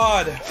my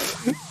god.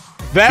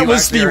 That You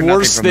was actually the earned nothing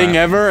worst from thing that.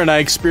 ever, and I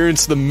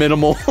experienced the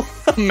minimal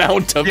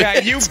amount of Yeah,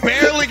 it. you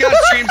barely got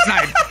stream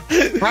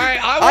sniped. Right?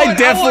 I want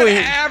definitely-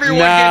 everyone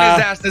nah. getting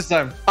his ass this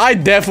time. I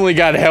definitely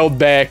got held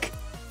back.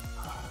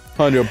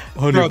 100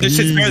 Bro, this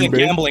shit's better than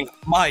baby. gambling.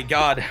 My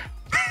god.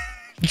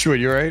 Sure,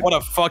 you're right. What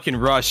a fucking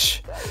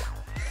rush.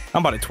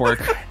 I'm about to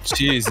twerk.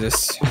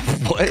 Jesus.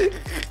 What?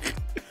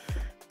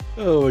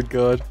 Oh my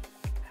god.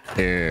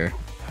 Here.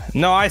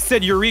 No, I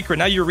said urethra,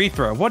 not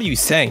urethra. What are you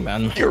saying,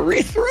 man?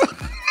 Urethra?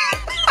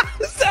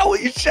 Is that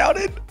what you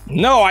shouted?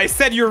 No, I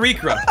said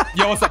urethra.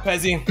 Yo, what's up,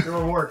 Pezzy? Your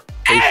reward.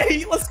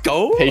 Hey, let's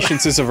go.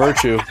 Patience is a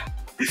virtue.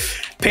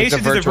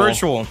 Patience is a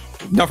virtual.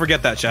 Don't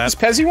forget that, chat. Does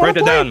Pezzy want Write to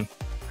it play? down.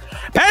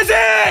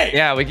 Pezzy!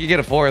 Yeah, we could get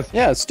a 4th.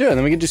 Yeah, let's do it.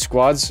 Then we can do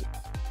squads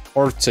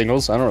or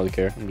singles. I don't really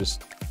care. I'm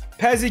just.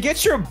 Pezzy,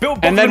 get your built.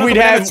 And then we'd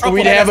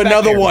have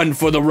another one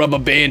for the Rubber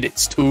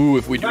Bandits too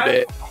if we do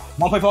that.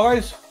 Wanna play Fall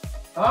Guys?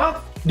 Huh?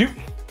 You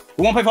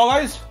wanna play Fall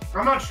Guys?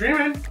 I'm not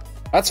streaming.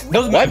 That's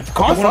Those what?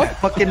 console.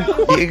 Fucking,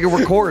 you're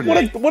recording.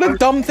 What a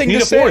dumb thing Need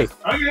to a say.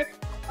 fourth. Okay.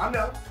 I'm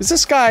down. Is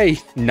this guy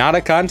not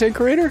a content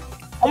creator?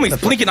 Oh, he's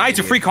blinking eyes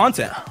to free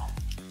content.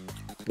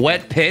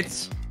 Wet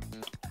pits.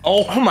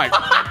 Oh my.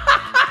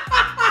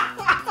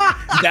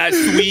 That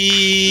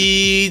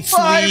sweet,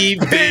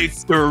 sweet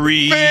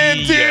victory. Man,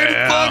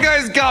 dude, Fall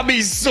Guys got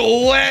me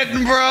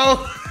sweating, bro.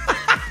 All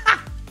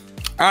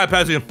right,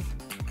 Pezzy.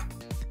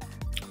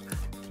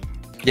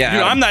 Yeah,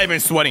 Dude, I'm not even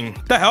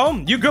sweating. The hell?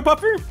 You good,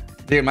 Puffer?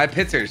 dude, my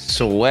pits are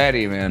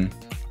sweaty, man.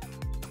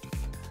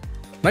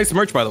 Nice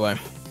merch, by the way.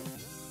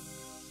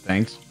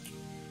 Thanks.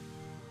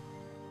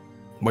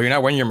 Well, you're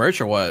not wearing your merch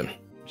or what?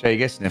 Jay, you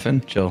guys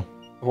sniffing? Chill.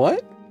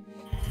 What?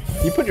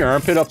 You put your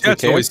armpit up to the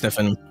That's cam? always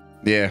sniffing.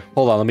 Yeah.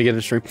 Hold on, let me get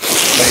a stream. Wait, no,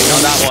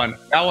 that one.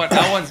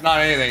 That one's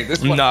not anything.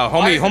 This one. No,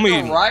 Why is it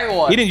homie. the right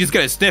one? He didn't just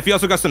get a sniff. He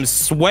also got some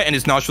sweat in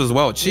his nostrils as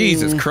well.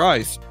 Jesus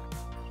Christ.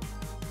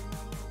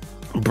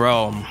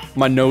 Bro.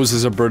 My nose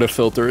is a Brita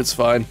filter. It's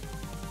fine.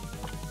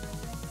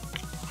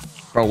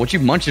 Bro, what you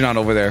munching on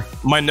over there?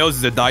 My nose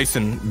is a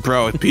Dyson.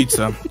 Bro, it's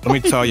pizza. Let me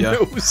tell you.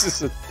 Nose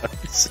is a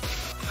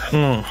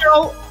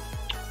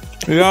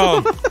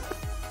Yo,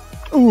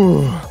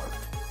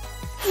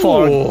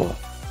 Fuck.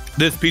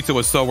 this pizza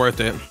was so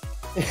worth it.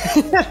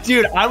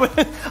 Dude, I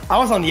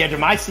was on the edge of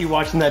my seat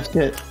watching that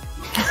shit.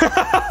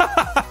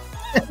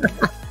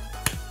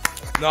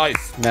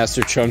 Nice.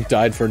 Master Chunk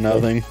died for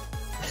nothing.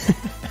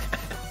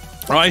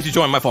 Oh, I need to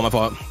join. My fault.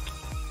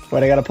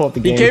 Wait, I gotta pull up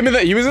the He game. came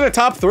in. He was in the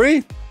top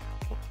 3.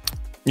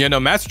 Yeah, no,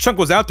 Master Chunk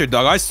was out there,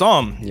 dog. I saw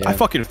him. Yeah. I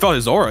fucking felt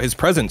his aura, his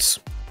presence.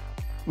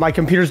 My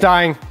computer's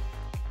dying.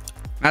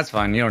 That's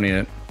fine. You don't need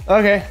it.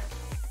 Okay.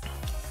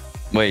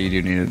 Wait, you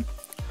do need it.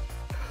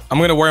 I'm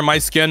gonna wear my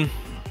skin.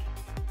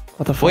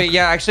 What the fuck? Wait,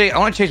 yeah, actually, I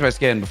want to change my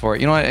skin before.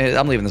 You know what?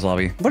 I'm leaving this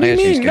lobby. What do you I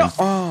gotta change mean? No. skins.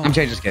 I'm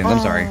changing skins. I'm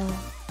sorry.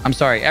 I'm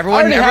sorry. I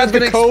Everyone, already everyone's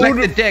had the gonna expect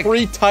code the dick.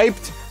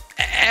 pre-typed.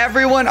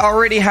 Everyone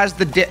already has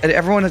the dick.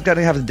 Everyone has got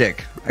to have the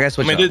dick. I gotta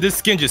switch I mean, up. this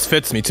skin just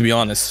fits me, to be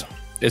honest.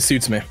 It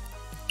suits me.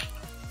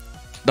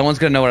 No one's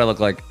gonna know what I look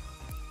like,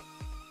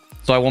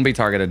 so I won't be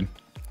targeted.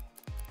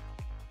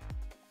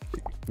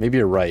 Maybe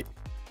you're right.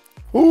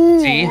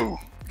 See, kind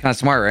of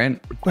smart, right?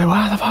 Wait,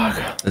 what the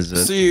fuck? This is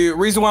it. See,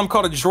 reason why I'm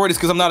called a droid is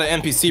because I'm not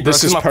an NPC, bro.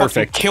 This It's 'cause is I'm a fucking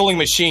perfect. killing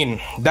machine.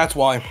 That's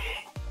why.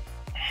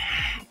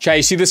 Chad,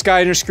 you see this guy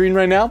on your screen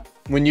right now?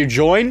 When you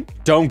join,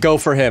 don't go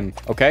for him,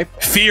 okay?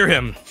 Fear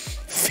him.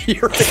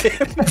 Fear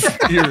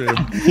him.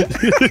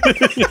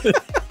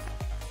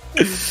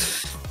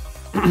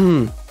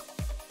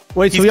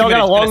 Wait, so we all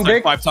got a long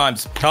dick? 5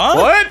 times. Huh?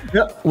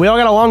 What? We all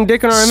got a long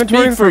dick in our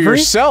inventory Speak for free?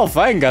 yourself.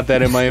 I ain't got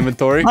that in my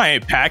inventory. I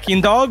ain't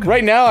packing, dog.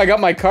 Right now, I got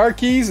my car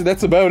keys, and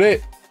that's about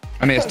it.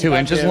 I mean, it's 2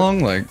 inches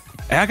long. Like,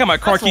 Hey, I got my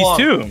car keys long.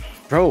 too.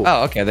 Bro,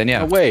 oh, okay, then yeah.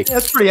 no way.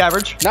 That's pretty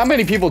average. Not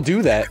many people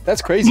do that. That's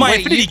crazy. My Wait,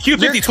 Infinity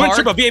Q50 your twin car-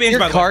 triple BMAs, Your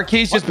by the car way.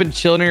 keys just been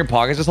chilling in your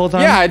pockets this whole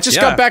time? Yeah, I just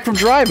Yeah. got back from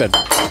driving.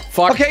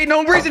 Fuck. Okay,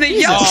 no reason to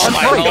yell. Oh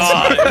my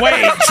god.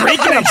 Wait,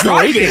 drinking and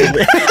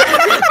driving.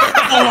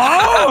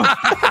 Hello?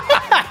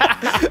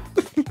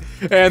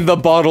 And the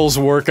bottles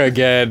work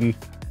again.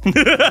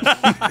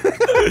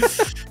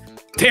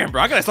 Damn,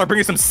 bro, I gotta start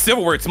bringing some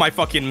silverware to my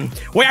fucking...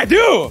 Wait, I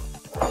do!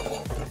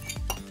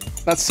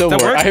 Not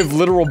silverware. work? I have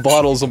literal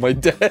bottles on my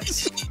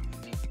desk.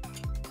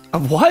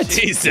 Of what?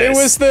 Jesus. It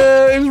was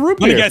root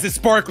Let me beer. guess, it's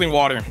sparkling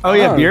water. Oh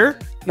yeah, Oh. beer?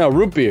 No,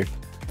 root beer.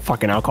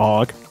 Fucking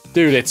alcoholic.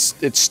 Dude, it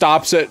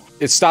stops at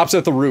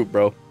the root,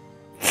 bro.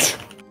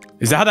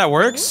 Is that how that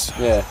works?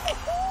 Yeah.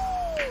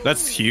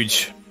 That's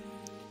huge.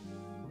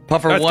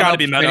 Puffer That's one gotta up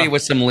be meta. Smitty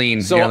with some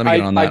lean. So yeah, let me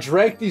get on I that.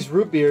 drank these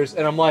root beers,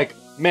 and I'm like,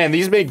 man,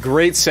 these make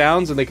great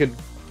sounds, and they could,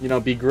 you know,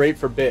 be great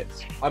for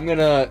bits. I'm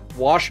gonna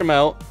wash them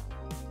out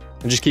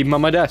and just keep them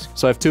on my desk.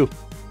 So I have 2.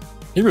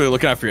 You're really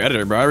looking out for your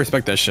editor, bro. I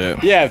respect that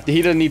shit. Yeah,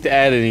 he doesn't need to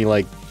add any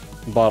like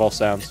bottle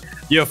sounds.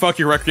 Yo, fuck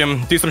you,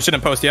 Requiem. Do some shit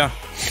in post, yeah?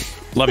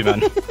 Love you,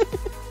 man.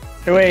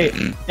 Wait,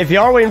 if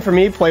y'all are waiting for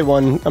me, play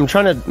one. I'm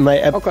trying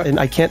to and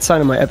I can't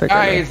sign in my Epic. All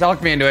right right, now. he's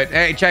locked me into it.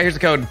 Hey, chat, here's the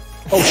code.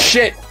 Oh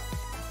shit!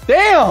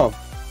 Damn!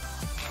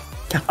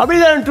 I'll be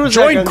there in 2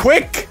 Join seconds.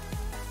 quick!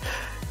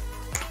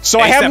 So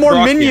I have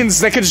more minions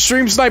that can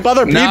stream snipe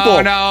other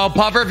people. No,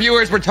 Popper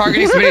viewers, we're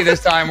targeting Smitty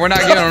this time. We're not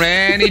giving them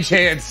any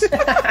chance.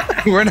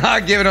 We're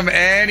not giving them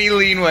any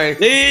leanway.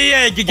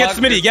 Yeah, get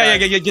Smitty. Yeah,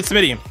 get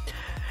Smitty.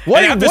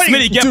 What?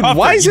 Smitty, Dude,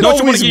 why is it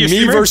always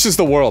me versus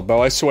the world,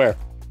 bro? I swear.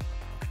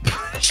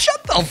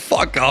 Shut the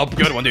fuck up.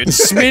 Good one, dude.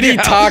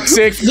 Smitty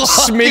toxic.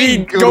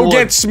 Smitty, go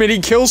get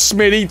Smitty. Kill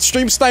Smitty.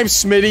 Stream snipe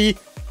Smitty.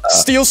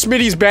 Steal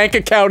Smitty's bank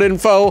account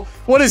info.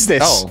 What is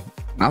this? Oh,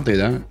 I'll do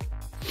that.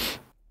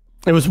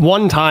 It was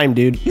one time,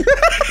 dude.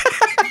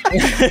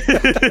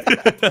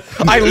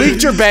 I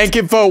leaked your bank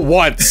info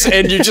once,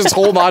 and you just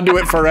hold on to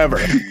it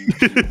forever.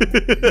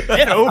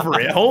 Get over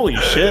it. Holy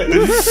shit.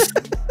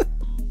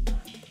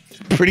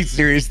 Pretty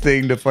serious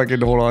thing to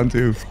fucking hold on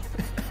to.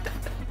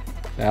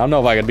 I don't know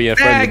if I could be a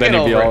friend with any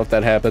of y'all if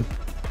that happened.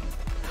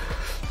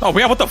 Oh,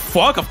 yeah, what the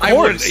fuck? Of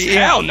course.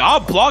 Hell no, I'll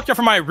block you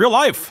from my real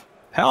life.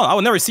 Hell, I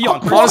would never see you on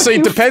person. Honestly,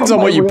 it depends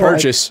on what you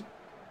purchase.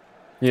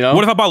 You know?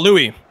 What if I bought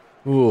Louis?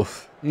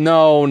 Oof.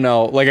 No.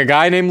 Like a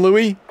guy named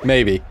Louis?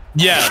 Maybe.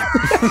 Yeah.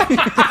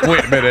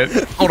 Wait a minute.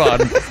 Hold on.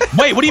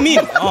 Wait, what do you mean?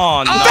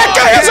 Oh, no. That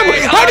guy has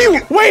a- How do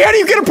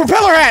you get a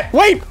propeller hat?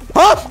 Wait,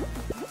 huh?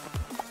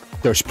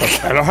 There's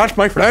propeller hat,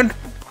 my friend.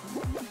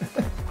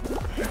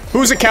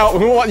 Whose account?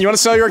 You want to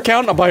sell your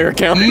account? I'll buy your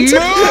account.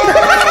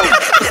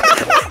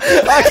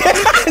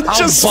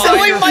 Just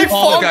selling my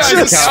phone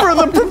just for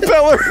the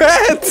propeller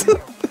hat.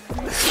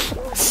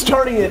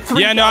 Starting at $3,000.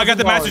 Yeah, no, I got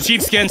the Master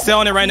Chief skin,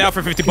 selling it right now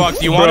for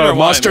 $50. You want it or what?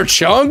 Monster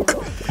Chunk?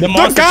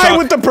 The guy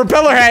with the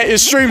propeller hat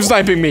is stream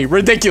sniping me.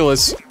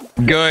 Ridiculous.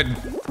 Good.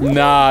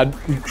 Nah,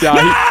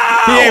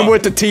 he ain't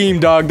with the team,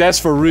 dog. That's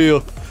for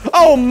real.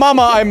 Oh,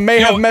 mama, I may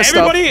have messed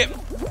up.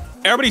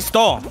 Everybody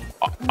stall.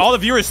 All the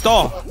viewers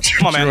stall.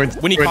 Come on, man.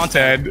 We need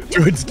content.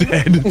 Druid's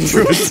dead.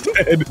 Druid's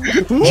dead.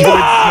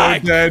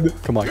 What? Dead.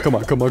 Come on. I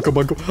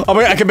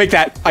can make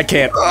that. I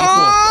can't.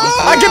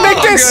 I can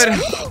make this. Good.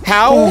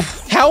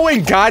 How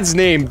in God's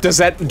name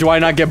do I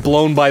not get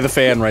blown by the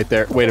fan right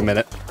there? Wait a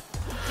minute.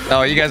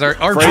 Oh, you guys are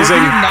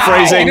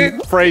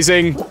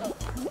phrasing.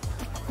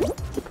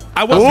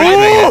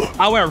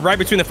 I went right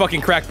between the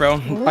fucking crack, bro.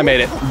 I made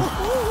it.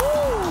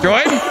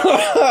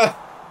 Droid?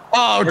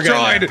 Oh,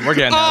 Droid! We're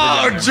getting there.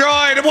 Oh,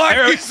 Droid! Why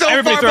are you so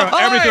far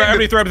behind?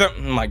 Everybody throw.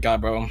 Oh my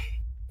god, bro.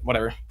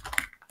 Whatever.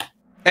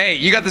 Hey,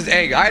 you got this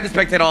egg. I had to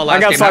spectate all last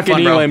I got game. fucking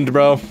elimed,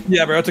 bro.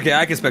 Yeah, bro, it's okay.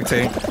 I can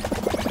spectate.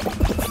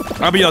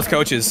 I'll be those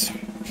coaches.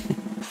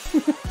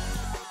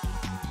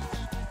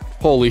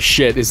 Holy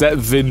shit, is that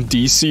Vin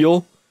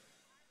Diesel?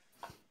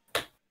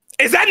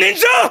 Is that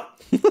Ninja?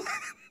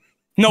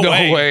 No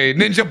way.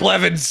 Ninja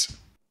Blevins.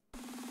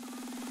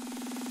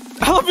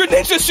 I love your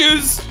ninja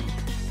shoes.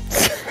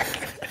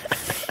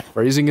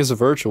 Raising is a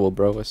virtual,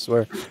 bro, I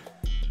swear.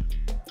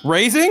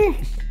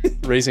 Raising?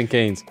 Raising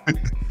Canes.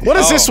 What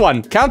is this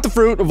one? Count the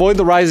fruit, avoid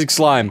the rising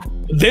slime.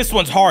 This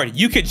one's hard.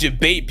 You could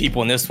debate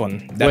people in this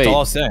one. That's all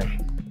I'll say.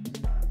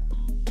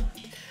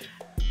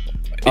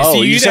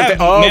 You said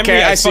that. Oh,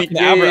 okay, I see.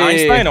 Albert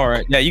Einstein,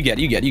 or yeah, you get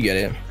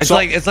it. It's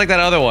like that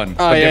other one.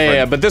 Oh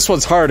yeah, but this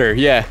one's harder.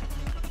 Yeah.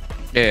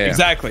 Yeah.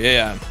 Exactly.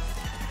 Yeah.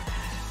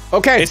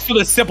 Okay. It's so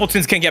the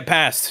simpletons can get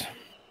past.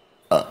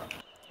 All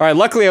right.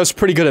 Luckily, I was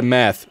pretty good at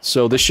math,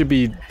 so this should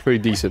be pretty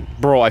decent.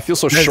 Bro, I feel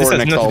so short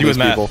next to all these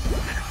people.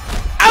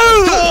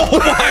 Oh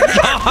my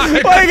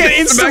god! I get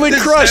instantly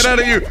crushed. Out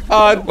of you.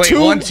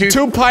 Wait,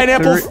 two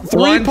pineapple,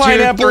 three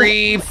pineapple. 1,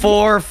 2, 3,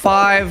 4,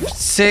 5,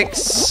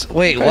 6.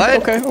 Wait,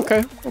 what? Okay.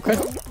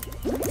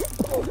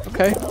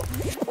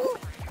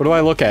 What do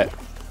I look at?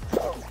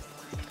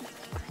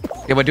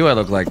 Yeah, what do I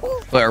look like?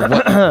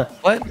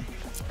 What?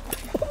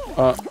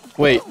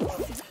 Wait.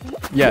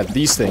 Yeah,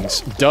 these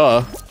things.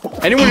 Duh.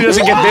 Anyone who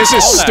doesn't get this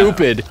is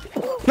stupid.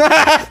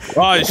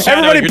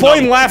 Everybody point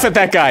and laugh at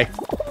that guy.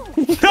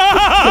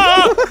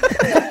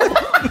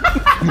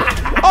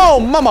 Oh,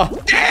 mama!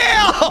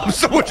 Damn!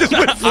 Someone just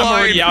went flying. I'm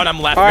already out. I'm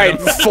laughing. All right,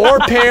 4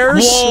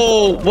 pairs.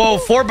 Whoa!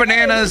 4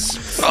 bananas.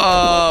 4.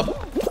 I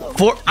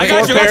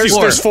got you.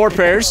 There's 4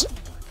 pairs.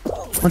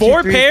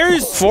 4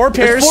 pairs? 4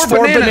 pairs,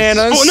 4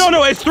 bananas. Oh,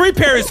 no, it's 3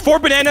 pairs, 4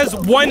 bananas,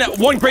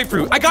 one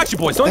grapefruit. I got you,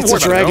 boys. Don't That's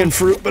worry a dragon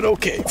fruit, but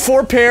okay.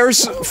 4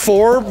 pairs,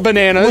 4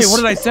 bananas. Wait, what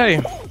did I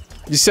say?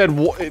 You said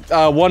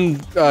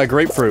 1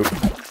 grapefruit.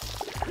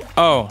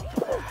 Oh.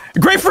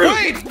 Grapefruit!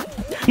 Wait!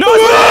 No,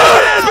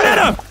 it's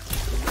banana!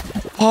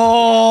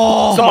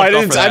 Oh! No, I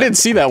didn't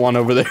see that one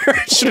over there.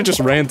 I should have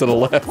just ran to the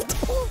left.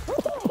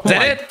 Is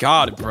that it?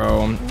 God,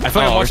 bro. I feel like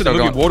I'm watching the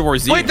movie World War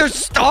Z. Wait, there's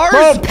stars?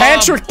 Bro,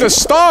 Patrick the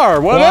Star,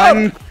 what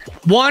up?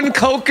 1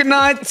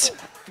 coconut,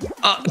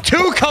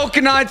 2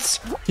 coconuts.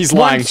 He's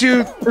lying. 1,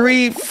 2,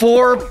 3,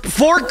 4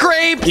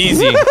 grapes.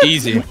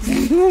 Easy.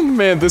 Oh,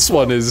 man, this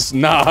one is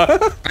nah.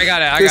 I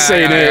got it.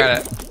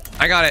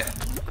 I got it.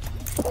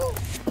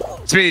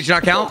 Speedy, did you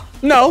not count?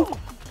 No.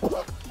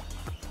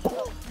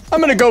 I'm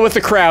gonna go with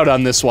the crowd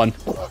on this one.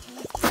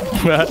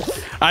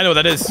 I know what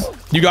that is.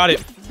 You got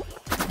it.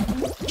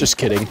 Just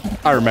kidding.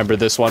 I remember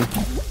this one.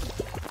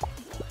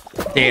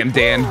 Damn,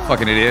 Dan.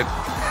 Fucking idiot.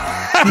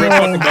 Rip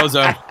fucking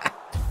bozo.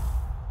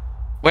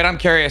 Wait, I'm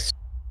curious.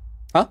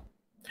 Huh?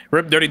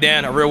 Rip Dirty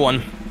Dan, a real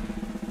one.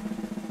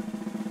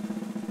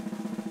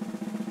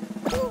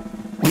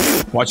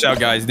 Watch out,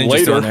 guys.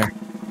 Ninja's still in there.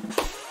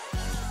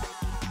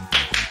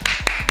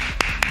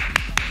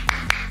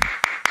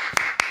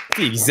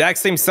 The exact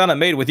same sound I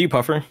made with you,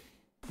 Puffer.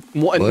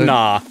 What?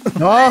 Nah.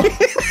 Oh,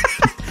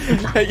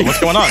 What's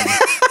going on?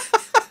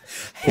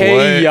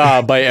 Hey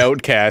Ya by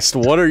Outcast.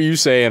 What are you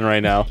saying right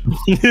now?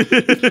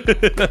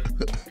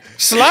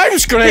 Slime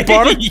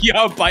scraper.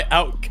 Yeah, by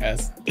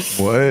Outcast.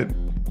 What?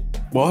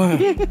 What?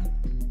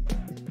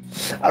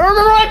 I don't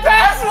remember my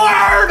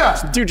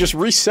password! Dude, just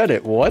reset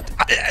it. What?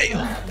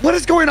 What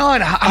is going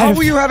on? How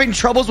were you having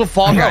troubles with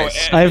Fall Guys?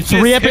 I have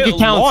 3 epic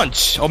accounts.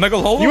 Launch. Omega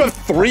Holo? You have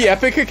 3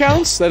 epic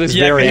accounts? That is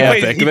Yeah, very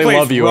epic. he They plays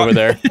love you rock. over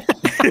there.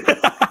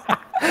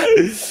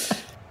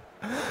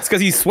 It's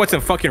because he sweats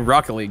in fucking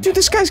Rocket League. Dude,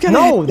 this guy's got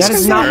No, that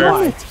is not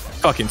why.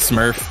 Fucking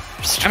Smurf.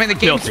 I mean, the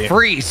game's Guilty.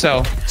 free,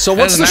 so. So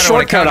what's the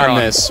shortcut on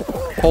this?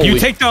 Holy You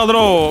take the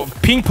little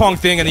ping pong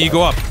thing and then you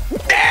go up.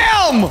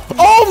 Damn!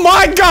 Oh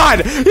my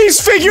god! He's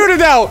figured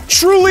it out!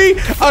 Truly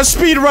a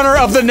speedrunner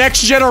of the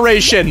next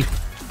generation!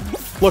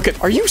 Look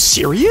at- are you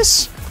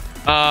serious?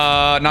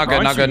 Not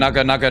good, not good, not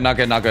good, not good, not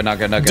good, not good, not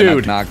good, not good,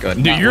 Dude. not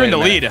good. Dude, you're in the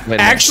lead.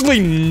 Actually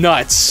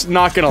nuts,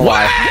 not gonna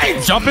lie.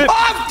 Wait! Jump it.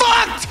 I'm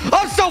fucked!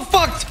 I'm so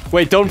fucked!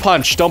 Wait, don't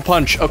punch, don't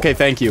punch. Okay,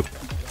 thank you.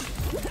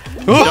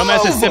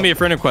 Dumbass has sent me a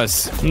friend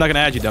request. I'm not gonna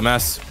add you,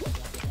 dumbass.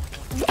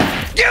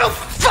 You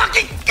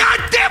fucking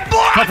goddamn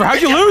boy! Puffer,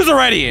 how'd you lose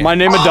already? My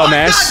name is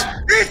dumbass.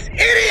 God, this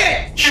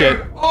idiot! Shit.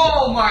 Dude,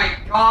 oh my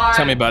god!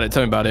 Tell me about it,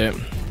 tell me about it.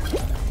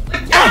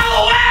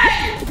 Go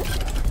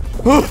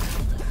away!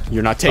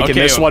 You're not taking Okay.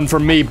 this one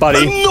from me,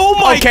 buddy. No,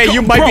 my Okay, God,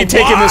 you might bro, be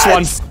taking this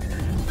one.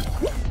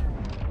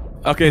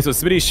 Okay, so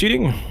Smitty's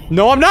cheating.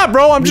 No, I'm not,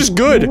 bro. I'm just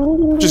good.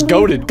 Just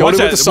goated. Goated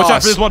with the sauce. Watch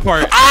out for this one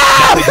part.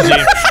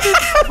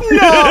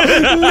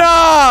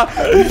 Nah!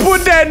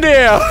 Put that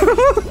there!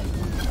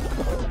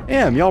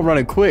 Damn, y'all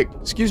running quick.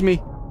 Excuse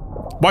me.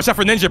 Watch out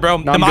for Ninja, bro.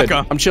 No, the I'm good.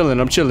 Maka. I'm chilling,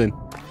 I'm chilling.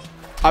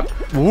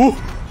 Woo!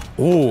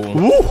 Ooh.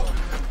 Woo!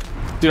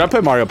 Dude, I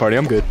play Mario Party.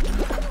 I'm good.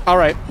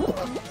 Alright.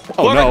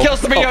 Oh, Whoever no.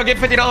 kills Smitty, I'll get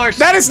 $50.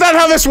 That is not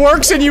how this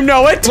works, and you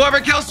know it! Whoever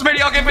kills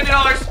Smitty, I'll get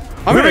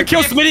 $50. Whoever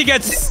kills Smitty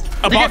gets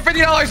a You get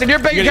 $50 in your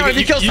bank account if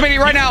you kill Smitty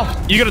right now.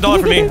 You get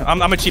 $1 for me.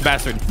 I'm a cheap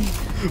bastard.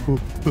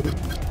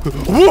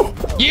 Woo!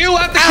 You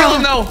have to kill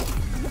him, though.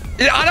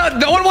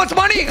 No one wants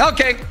money?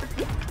 Okay.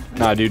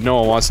 Nah, dude, no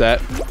one wants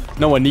that.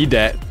 No one need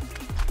that.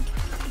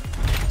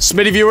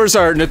 Smitty viewers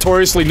are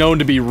notoriously known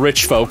to be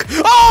rich folk.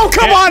 Oh,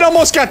 come on!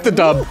 Almost got the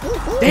dub.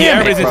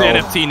 Damn it, Everybody's bro.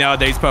 into NFT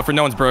nowadays, Puffer.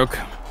 No one's broke.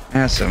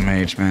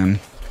 SMH, man.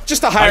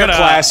 Just a higher gotta-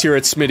 class here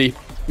at Smitty,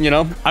 you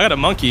know? I got a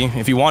monkey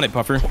if you want it,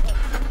 Puffer.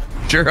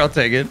 Sure, I'll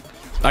take it.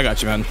 I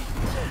got you, man.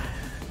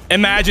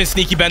 Imagine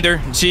Sneaky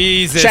Bender.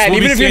 Jesus. Chad,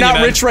 we'll even be if you're seeing you, not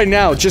man. rich right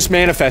now, just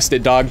manifest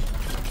it, dog.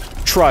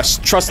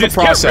 Trust the Just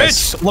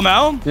process. Get rich,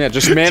 Lamau. Yeah,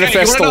 just Hey,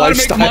 manifest the you wanna know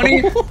lifestyle. how to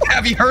make money?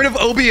 Have you heard of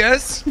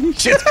OBS?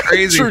 Shit's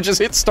crazy. True, just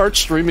hit start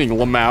streaming,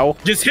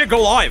 Lamau. Just hit go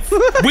live.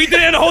 We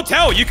did it in a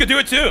hotel. You could do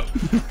it too.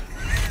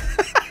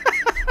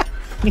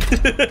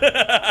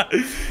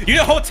 You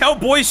know, Hotel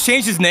Boys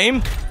changed his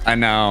name. I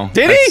know.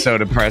 Did That's he? so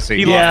depressing.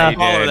 He Yeah. lost a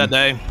follower did. that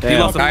day. He Damn.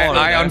 lost a follower.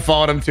 I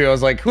unfollowed him too. I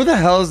was like, who the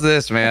hell is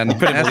this, man?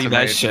 Couldn't believe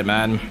that shit,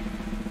 man.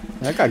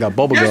 That guy got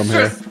bubblegum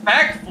here.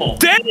 Disrespectful.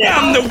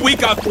 Damn, the week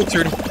got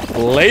filtered.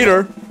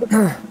 Later.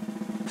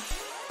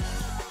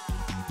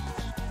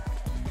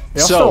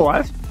 Y'all still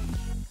alive?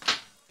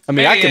 I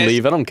mean, I can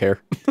leave. I don't care.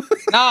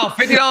 No,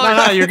 $50.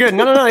 No, you're good.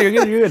 No, you're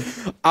good. You're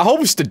good. I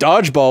hope it's the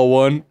dodgeball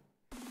one.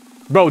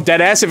 Bro,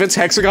 deadass, if it's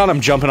Hexagon,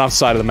 I'm jumping off the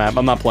side of the map.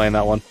 I'm not playing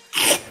that one.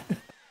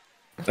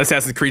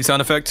 Assassin's Creed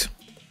sound effect.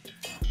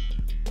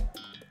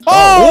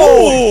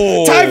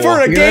 Oh! Time for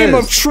a game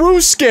yes. of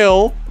true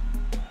skill.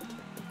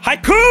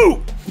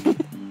 Haiku!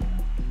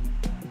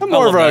 I'm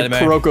more of love a that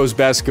anime. Kuroko's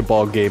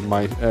basketball game,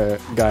 my guy.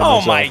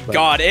 Oh myself, my but-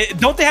 god.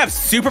 Don't they have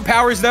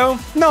superpowers though?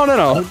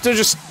 No. They're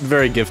just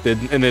very gifted,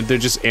 and they're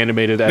just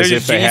animated as They're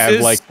if just they have,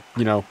 geniuses? like,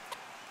 you know.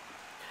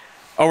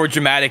 Or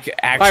dramatic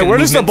action. Alright, where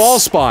does the movements? ball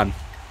spawn?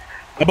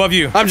 Above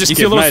you. I'm just you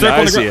see a kidding. little circle I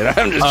on the see ground?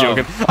 it. I'm just Oh.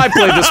 joking. I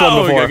played this one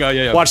Oh, before.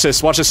 yeah. Watch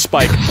this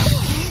spike.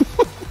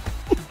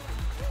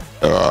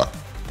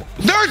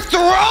 They're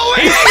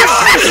throwing!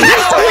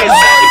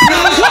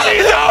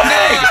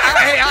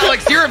 Hey,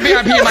 Alex, you're a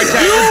VIP in my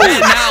chat. You're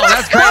banned now.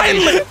 That's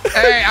crazy.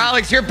 Hey,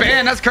 Alex, you're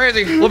banned. That's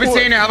crazy. We'll be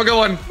seeing you. Have a good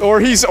one. Or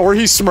he's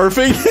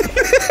smurfing.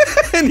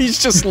 And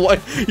he's just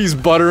like, he's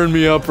buttering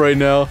me up right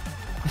now.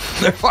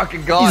 They're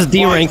fucking gone. He's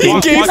D-ranking. He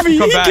Watch gave him me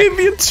come back. a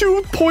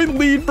 2-point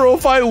lead, bro.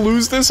 If I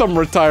lose this, I'm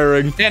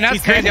retiring. Yeah, that's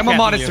He's crazy. I'm a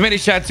modest handicapping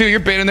Smitty chat too. You're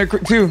banned in there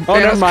too. Oh, Man,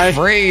 never that's mind.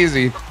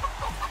 crazy.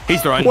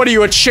 He's throwing. What are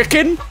you, a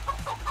chicken?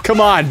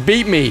 Come on,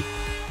 beat me.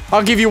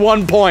 I'll give you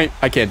 1 point.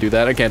 I can't do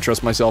that. I can't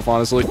trust myself,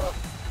 honestly.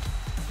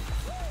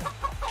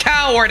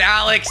 Coward,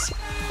 Alex.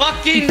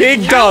 Fucking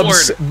Big coward.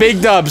 dubs.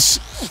 Big dubs.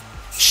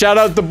 Shout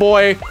out the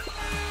boy,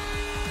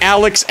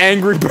 Alex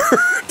Angry Bird.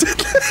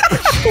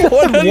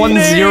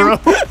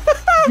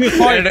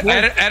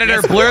 1-0.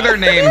 Editor, blur their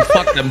name.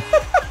 Fuck them.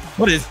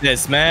 What is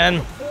this,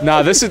 man?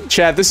 Nah, this is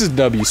chat. This is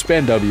W.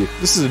 Spam W.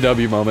 This is a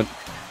W moment.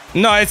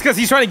 No, it's because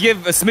he's trying to give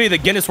SMii the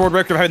Guinness World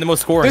Record of having the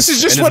most scores. This is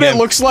just what it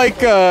looks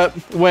like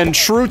when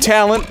true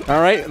talent.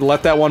 All right,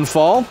 let that one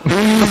fall.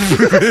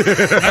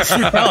 That's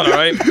true talent, all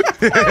right?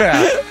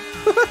 Yeah.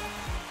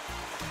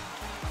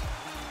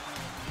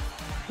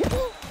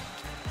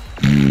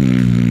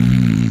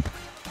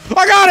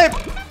 I got it!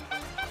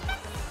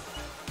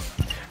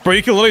 Bro,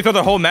 you can literally throw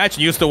the whole match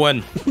and you still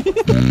win.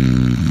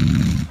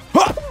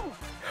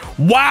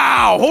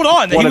 Wow! Hold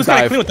on! He was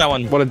kind of clean with that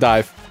one. What a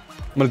dive.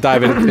 I'm gonna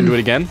dive into it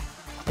again.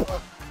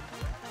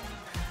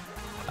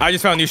 I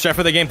just found a new chef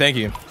for the game, thank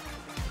you.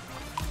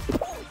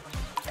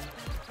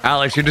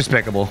 Alex, you're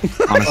despicable,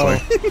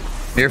 honestly.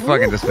 You're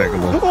fucking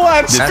despicable.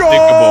 Let's go!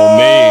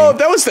 Me.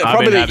 That was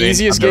probably the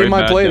easiest game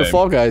I played of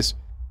Fall Guys.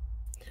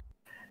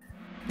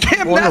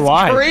 Damn,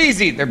 that's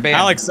crazy. They're banned.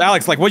 Alex,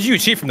 like, what did you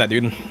achieve from that,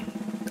 dude?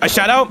 A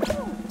shout out?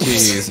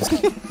 Jesus.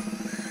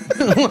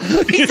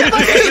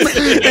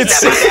 It's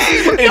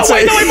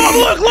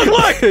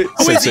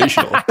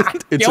sensational.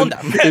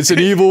 It's an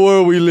evil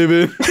world we live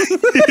in.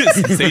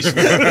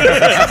 Sensational.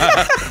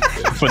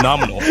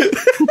 Phenomenal.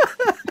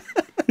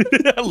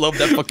 I love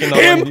that fucking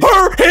him,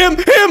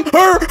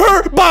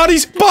 her,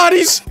 bodies.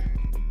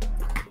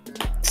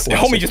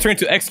 Homie just turned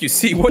to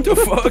XQC. What the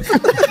fuck?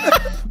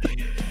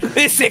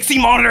 It's 60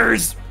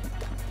 monitors.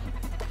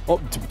 Oh,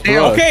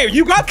 okay,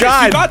 you got this.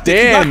 God you got this.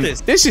 damn. You got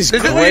this. This is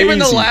crazy. This isn't even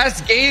the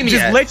last game yet.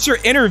 Just let your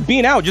inner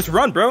being out. Just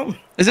run, bro.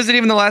 This isn't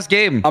even the last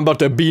game. I'm about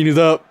to beat it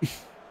up.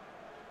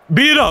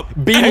 Beat it up.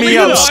 Beat me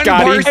up,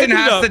 Scotty.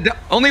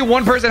 Only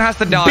one person has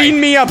to die. Beat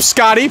me up,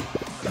 Scotty.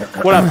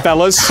 What up,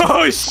 fellas?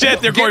 Oh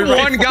shit, they're going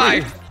right. One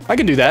guy. I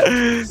can do that.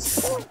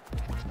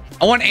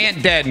 I want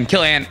Ant dead and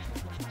kill Ant.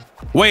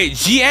 Wait,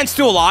 G-Ant's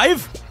still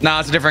alive?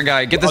 Nah, it's a different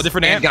guy. Get this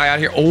different Ant guy out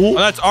here. Oh,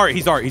 that's Art.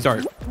 He's Art.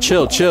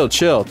 Chill.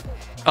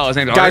 Oh, his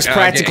name's Art. Guy's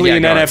practically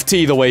an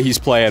NFT the way he's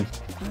playing.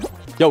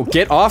 Yo,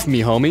 get off me,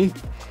 homie.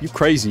 You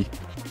crazy.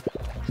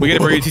 We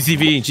gotta bring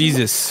TCV.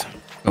 Jesus.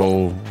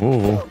 Oh.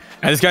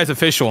 And this guy's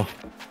official.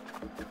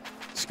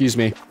 Excuse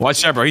me.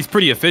 Watch out, bro. He's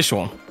pretty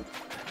official.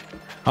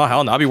 Oh,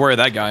 hell no. I'll be worried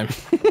of that guy.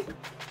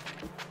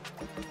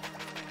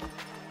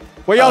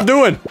 What y'all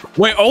doing?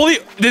 Wait,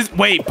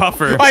 wait,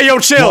 Puffer. Hey, yo,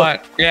 chill.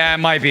 What? Yeah, it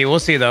might be. We'll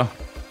see, though.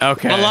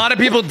 Okay. A lot of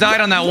people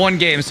died on that one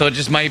game, so it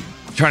just might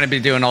trying to be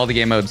doing all the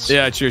game modes.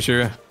 Yeah, true.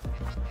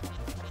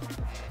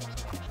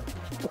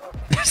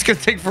 It's gonna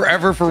take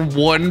forever for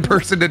one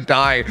person to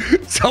die.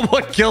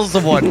 Someone kills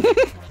someone.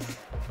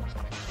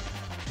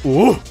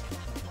 Ooh.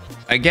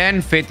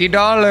 Again, $50.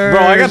 Bro,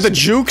 I got the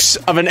jukes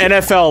of an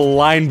NFL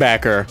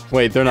linebacker.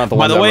 Wait, they're not the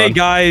ones. By the way,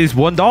 guys,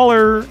 $1.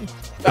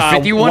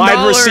 $51.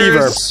 Wide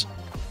receiver.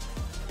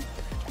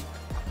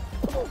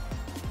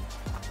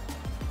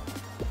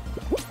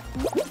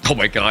 Oh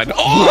my god.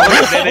 Oh my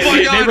god.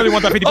 They really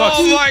want that 50 bucks.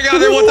 Oh my god,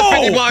 they want the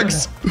 50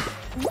 bucks.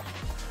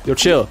 Yo,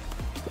 chill.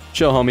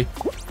 Chill, homie.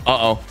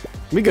 Uh-oh.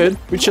 We good.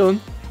 We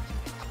chilling.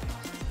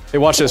 Hey,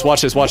 watch this. He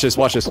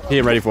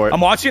ain't ready for it.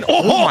 I'm watching.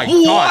 Oh my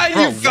god,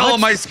 bro, you fell on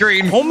my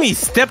screen. Homie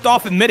stepped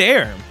off in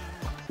midair.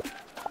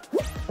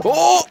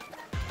 Oh!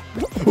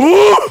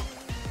 Ooh!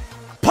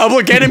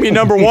 Public enemy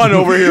 #1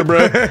 over here,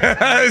 bro.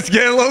 It's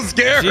getting a little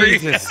scary.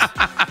 Jesus.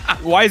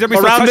 Why is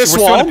everybody around this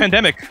We're wall? still in a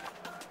pandemic.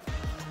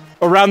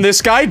 Around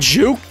this guy,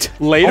 juked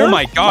later. Oh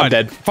my god. I'm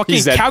dead. Fucking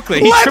He's dead.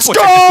 calculate. Let's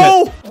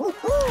go!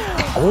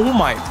 Oh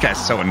my. This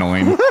guy's so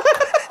annoying.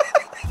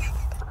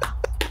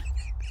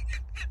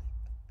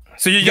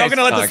 So y'all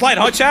gonna let the slide,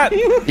 huh, chat?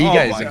 You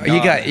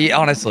guys,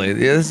 honestly,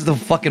 this is the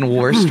fucking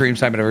worst stream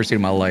time I've ever seen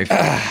in my life.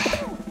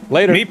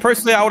 Later. Me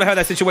personally, I would have had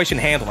that situation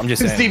handled. I'm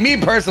just saying. See, me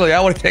personally,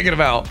 I would have taken him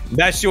out.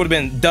 That shit would have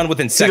been done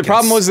within See, seconds. the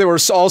problem was they were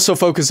also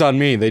focused on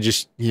me. They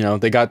just, you know,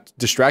 they got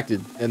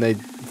distracted and they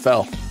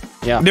fell.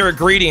 Yeah. They were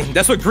greedy.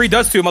 That's what greed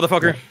does to you,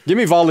 motherfucker. Give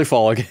me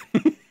volleyball again.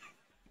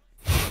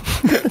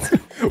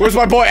 Where's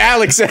my boy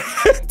Alex at?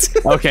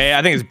 Okay,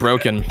 I think it's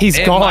broken. He's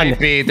It gone. might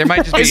be. There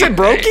might just be. Is it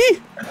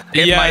brokey?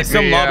 Yeah,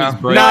 some lobbies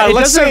broke. Nah,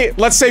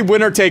 let's say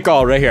winner take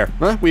all right here.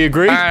 Huh? We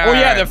agree? Oh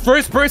yeah, the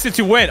first person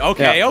to win.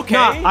 Okay, Yeah. okay.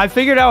 Nah, I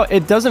figured out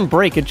it doesn't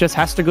break. It just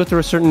has to go through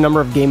a certain number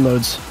of game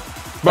modes.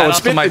 Bro, That it's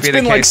also been, might it's be the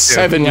been like case, too.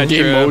 7 Yeah,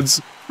 game true.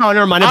 modes. Oh,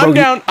 never mind.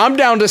 I'm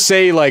down to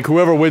say like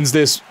whoever wins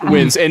this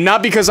wins, and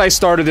not because I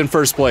started in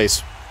first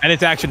place. And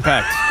it's action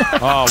packed.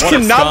 Oh, what a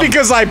Not scum.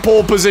 because I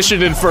pole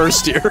positioned in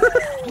first here.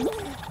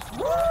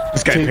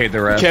 This guy paid the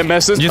rest. Can't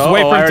mess this. Just Oh,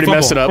 wait for I him already to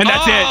messed it up. And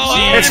that's it.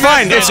 Jeez. It's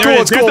fine. It's cool.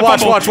 It's cool.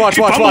 Watch.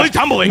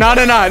 Tumbling.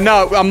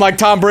 No. I'm like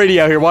Tom Brady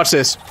out here. Watch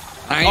this.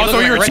 Also,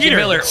 you're a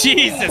cheater.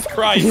 Jesus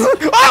Christ.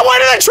 Oh, why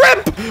did I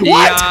trip?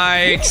 What?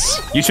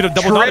 Yikes. You should have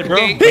double done it, bro.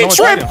 Tripping. He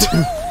tripped.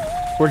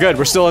 We're good.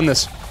 We're still in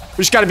this.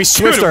 We just gotta be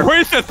swifter. Dude,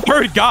 where's the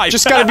third guy?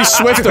 Just gotta be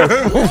swifter.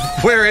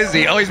 Where is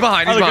he? Oh, he's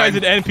behind. He's Other guy's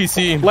behind. an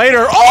NPC.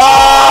 Later.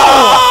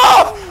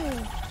 Oh!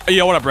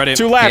 Yo, what up, Reddit?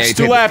 2 laps,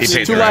 2 laps,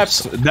 2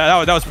 laps.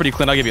 That was pretty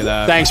clean. I'll give you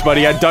that. Thanks,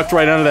 buddy. I ducked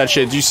right under that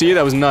shit. Did you see it?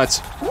 That was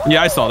nuts.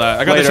 Yeah, I saw that.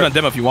 I got this on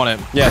demo if you want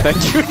it. Yeah, thank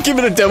you. Give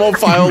it a demo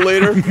file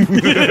later.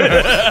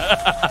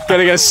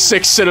 Getting a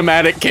 6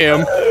 cinematic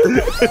cam.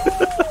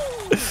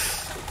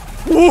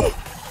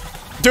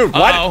 Dude,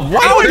 why do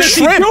I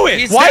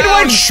trip? Why do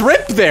I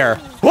trip there?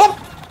 Whoop!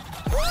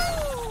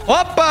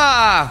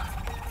 Whoppa!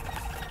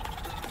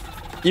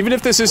 Even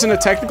if this isn't a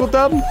technical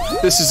dub,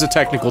 this is a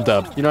technical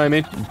dub. You know what I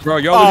mean? Bro,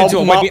 you're losing to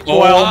a mic. Oh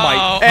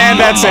my! And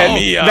that's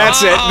it.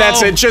 That's it.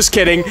 That's it. Just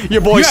kidding.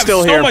 Your boy's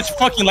still here. You have so much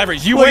fucking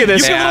leverage. Look at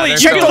this.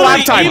 Check the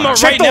lap time.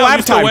 Check the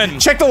lap time.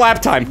 Check the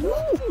lap time.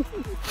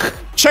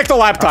 Check the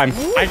lap time.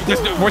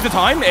 Where's the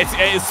time?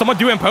 It's someone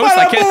doing post.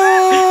 I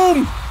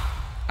can't.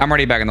 I'm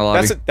already back in the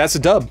lobby. That's a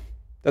dub.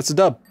 That's a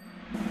dub.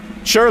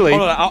 Surely.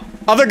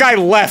 Other guy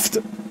left.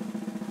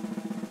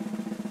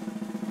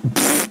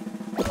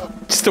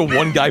 Just a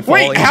one guy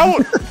falling. Wait, how?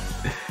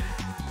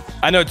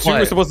 I know 2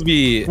 were supposed to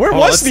be. Where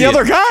was the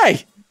other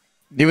guy?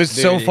 He was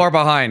so far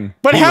behind.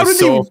 But how did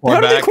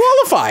they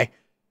qualify?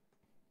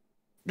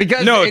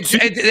 Because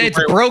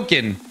it's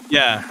broken.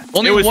 Yeah.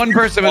 Only one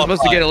person was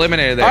supposed to get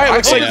eliminated there. All right,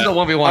 looks like the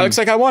 1v1. Looks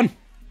like I won.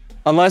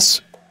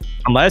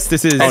 Unless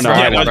this is. Oh no,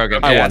 I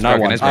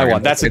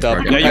won. That's a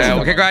dub.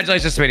 Well,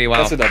 congratulations, Smitty. Wow.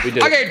 That's a dub. We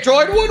did. Okay,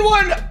 Droid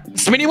 1-1.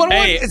 Smitty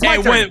 1-1. It's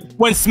my turn.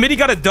 When Smitty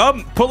got a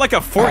dub, put like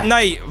a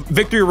Fortnite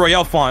Victory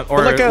Royale font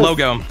or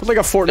logo. Put like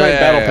a Fortnite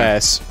battle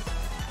pass.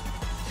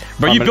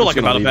 Bro, you built like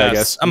a battle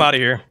pass. I'm out of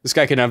here. This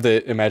guy can have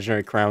the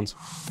imaginary crowns.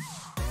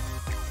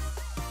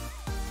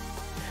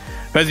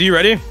 Bez, are you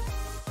ready?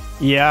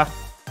 Yeah.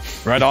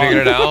 Right on.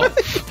 Figured it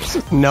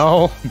out.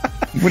 No.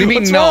 What do you mean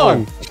What's no?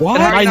 wrong? What?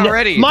 How are you not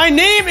ready? My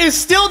name is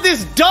still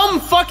this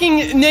dumb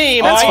fucking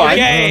name. That's fine.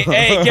 Hey,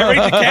 get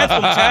ready to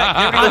cancel,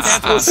 chat. Get ready to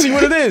cancel. Let's see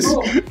what it is.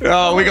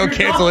 Oh, we gonna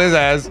cancel his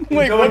ass.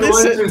 Wait, what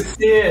is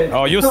it?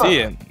 Oh, you'll see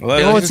it.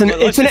 Oh, it's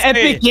an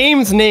Epic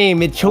Games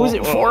name. It chose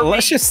it for me.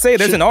 Let's just say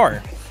there's an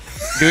R.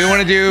 Do we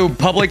want to do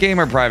public game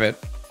or private?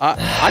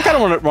 I kind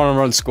of want to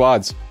run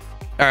squads.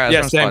 All right.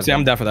 Yeah, Sam,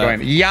 I'm down for that.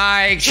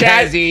 Yikes,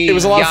 Chat, Hezzy. it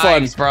was a lot of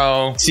fun,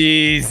 bro.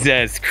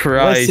 Jesus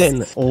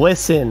Christ.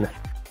 Listen.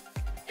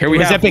 Here we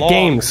have Epic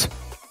Games.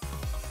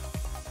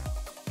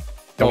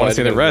 Don't want to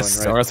say the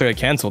rest, or else they get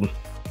canceled.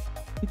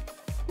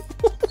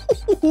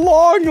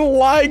 Long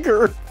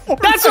Liger.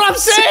 That's what I'm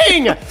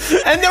saying!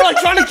 And they're like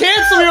trying to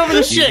cancel me over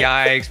this shit.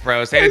 Yikes,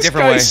 bro. Say it a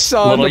different way. This guy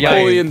saw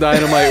Napoleon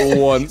Dynamite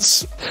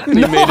once. And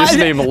he made his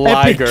name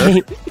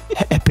Liger.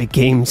 Epic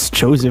Games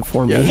chose it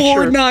for me. Yeah,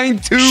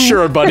 492.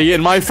 Sure, buddy.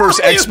 And my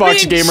first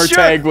Xbox gamer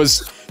tag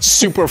was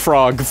Super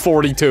Frog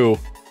 42.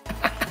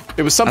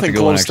 It was something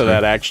close to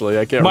that, actually.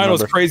 I can't remember. Mine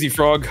was Crazy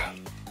Frog.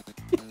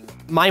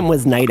 Mine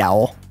was Night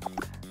Owl.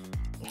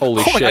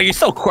 Holy shit. God, you're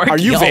so quirky. Are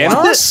you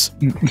Vanos?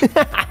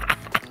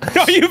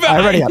 Are you Vanos? I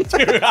already am.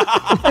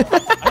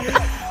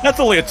 That's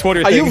only a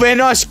Twitter thing. Are you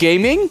Vanos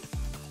Gaming?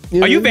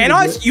 Are you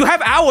Vanos? You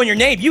have Owl in your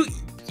name.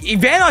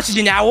 Vanos is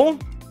an owl.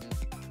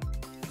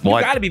 What?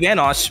 You gotta be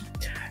Vanos.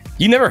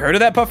 You never heard of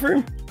that,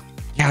 Puffer?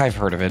 Yeah, I've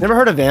heard of it. Never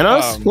heard of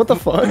Vanos? What the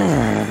fuck?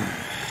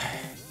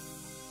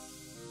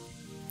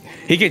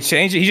 He could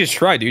change it. He just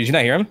tried, dude. Did you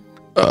not hear him?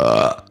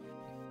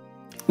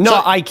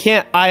 No, I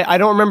can't. I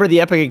don't remember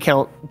the Epic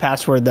account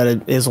password that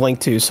it is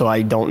linked to, so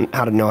I don't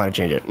know how to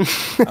change it.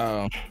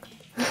 Oh.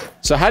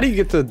 So how do you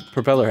get the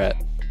propeller hat?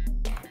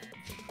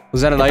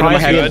 Was that an item I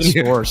had?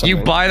 You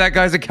buy that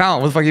guy's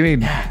account. What the fuck do you mean?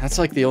 That's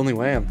like the only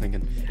way I'm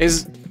thinking.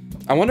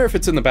 I wonder if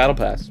it's in the battle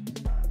pass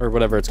or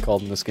whatever it's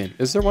called in this game.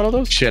 Is there one of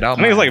those? Shit, I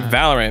think it's like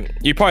Valorant.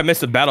 You probably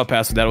missed the battle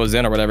pass that was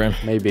in or whatever.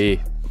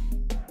 Maybe.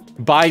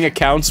 Buying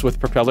accounts with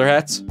propeller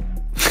hats?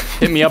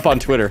 Hit me up on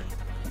Twitter.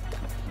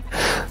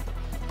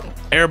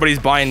 Everybody's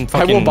buying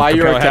fucking I will buy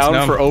your account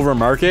now. for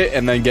overmarket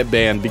and then get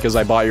banned because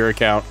I bought your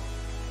account.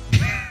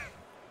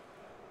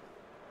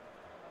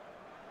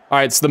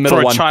 Alright, it's the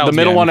middle one. The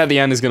middle one at the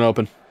end is gonna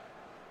open.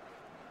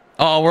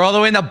 Oh, we're all the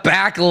way in the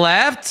back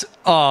left?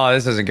 Oh,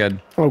 this isn't good.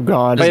 Oh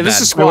god. Wait,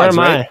 this is squads,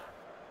 Where am right?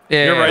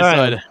 Yeah, You're right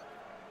side.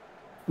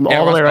 I'm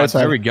all the way right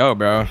side. There we go,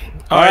 bro.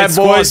 Alright, boys.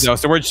 Squads, though,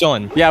 so we're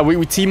chilling. Yeah,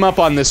 we team up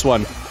on this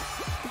one.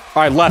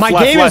 Alright, left, My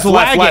left, game left, is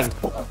left, lagging.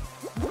 left.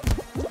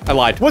 I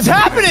lied. What's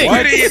happening?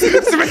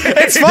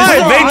 It's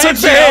fine. They took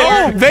the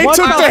hit. They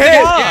took the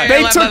hit.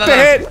 They took the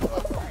hit.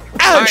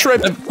 Ow,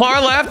 tripped.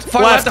 Far left.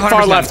 Far Left, left. 100%.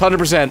 far left,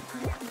 100%.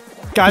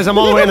 Guys, I'm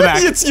all the way in the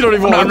back. You don't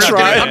even want to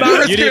try. I'm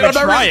not You didn't even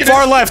try it.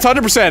 Far left,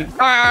 100%.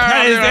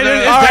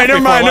 Alright,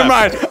 never mind, never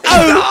mind.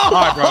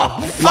 Alright,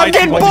 bro. I'm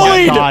getting Oh my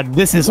bullied. god,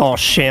 this is all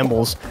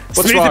shambles. What's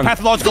Smitty's wrong? a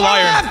pathological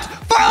liar.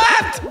 Far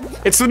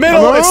left. It's the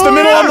middle. It's the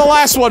middle on the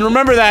last one.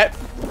 Remember that.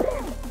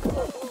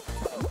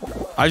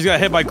 I just got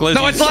hit by glizzy.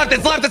 No, it's left.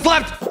 It's left. It's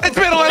left. It's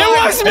middle. It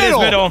was It is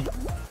middle.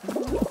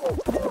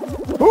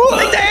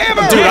 It's the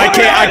hammer. Dude,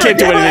 I can't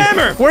do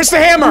anything. Where's the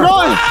hammer?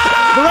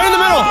 They're right in the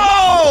middle.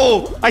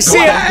 Oh! I see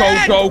it.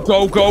 Go.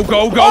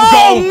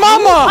 Oh,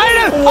 mama!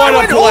 What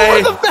a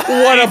play.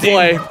 What a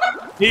play.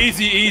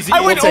 Easy.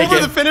 I went take over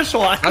it. the finish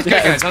line. That's good,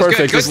 Yeah, guys. it's That's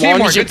perfect good. as Good long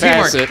teamwork. as you Good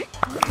teamwork. pass it.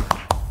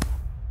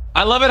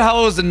 I love it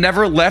how it was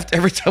never left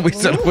every time we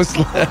said it was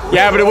left.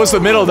 Yeah, but it was the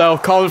middle though.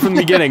 Call it from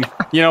the beginning.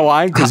 You know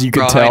why? Because you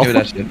could tell. I do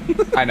that shit.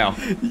 I know.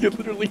 You could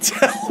literally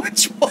tell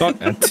which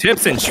one.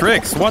 Tips and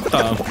tricks. What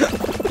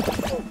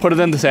the? Put it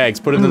in the tags.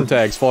 Put it in the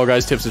tags. Fall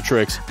Guys tips and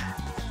tricks.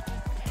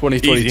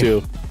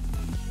 2022.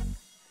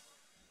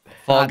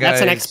 Fall Guys.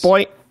 That's an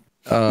exploit.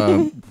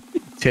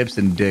 Tips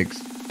and dicks.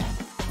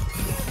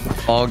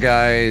 Fall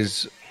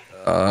Guys.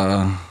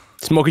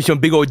 Smoking some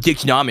big old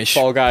dicks nomish.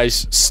 Fall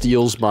Guys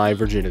steals my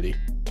virginity.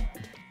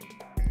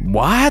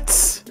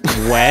 What?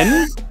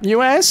 When,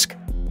 you ask?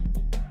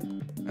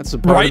 That's a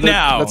part Right of the,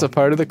 now. That's a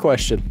part of the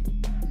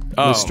question.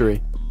 Oh.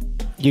 Mystery.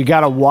 You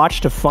gotta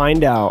watch to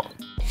find out.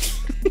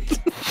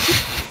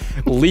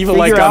 Leave a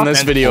like on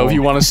this video if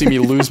you want to see me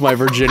lose my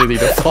virginity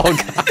to Fall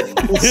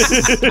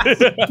Guys.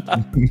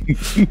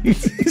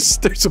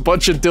 There's a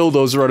bunch of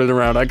dildos running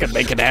around. I can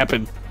make it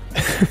happen.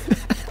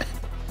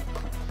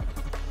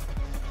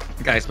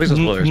 Guys, please don't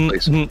spoilers,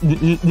 please.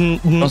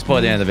 Don't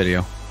spoil the end of the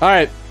video. All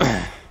right.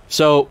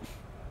 So,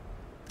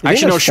 I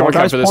actually know a there's Fall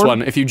shortcut Guys for this porn?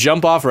 one. If you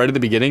jump off right at the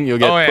beginning, you'll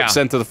get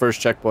sent to the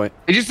first checkpoint.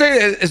 Did you say,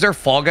 is there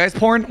Fall Guys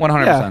porn?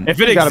 100%. If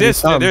it Gotta be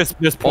exists, some. there's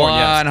porn.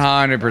 Yes.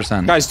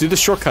 100%. Guys, do the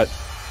shortcut.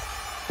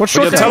 What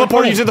It'll shortcut?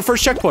 teleport you to the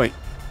first checkpoint.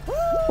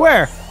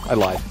 Where? I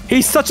lied.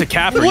 He's such a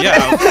capper. Yeah.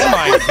 Oh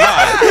my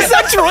god. Is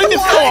that trying to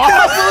go off?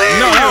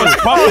 No, that was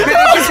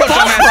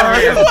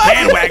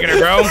bandwagoner,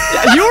 bro.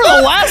 You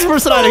were the last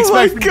person I'd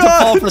expect to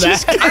fall for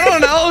that. I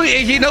don't know.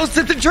 He knows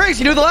tips and tricks.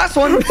 He knew the last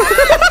one.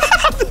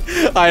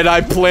 And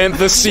I plant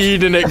the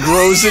seed and it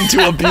grows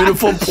into a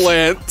beautiful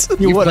plant.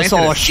 You would have planted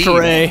saw a a seed.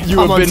 stray. You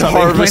have been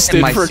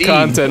harvested my for seed.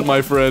 content,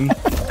 my friend.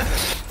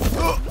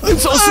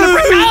 It's so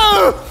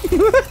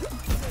slippery.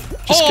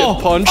 Just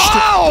get punched.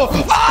 Oh!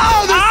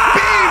 Oh! There's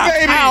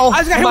speed, baby! Ow.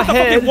 I just got hit My with the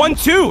head. fucking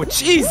 1-2.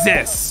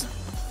 Jesus.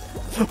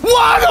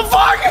 What the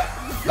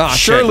fuck? Oh,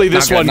 Surely shit.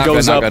 this Not one good,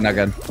 goes not up. good, not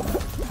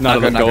good. None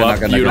of them Not go good, up. not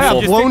good, not good.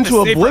 Beautiful. Just Blown take to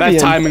the safe oblivion. That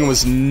timing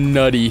was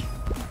nutty.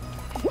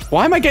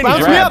 Why am I getting Bounce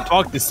me grabbed? up.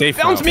 Fuck the safe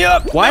Bounce route. me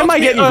up. Why am I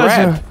getting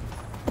grabbed?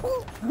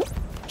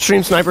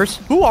 Stream snipers.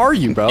 Who are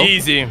you, bro?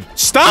 Easy.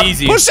 Stop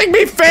Easy. pushing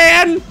me,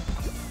 fan!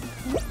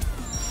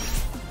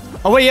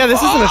 Oh wait, yeah,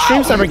 this isn't a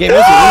stream sniper game, is it?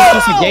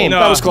 This is just a game. No,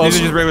 That was close.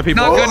 These are just regular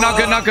people. Not good, not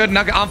good, not good,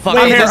 not good. I'm fucking.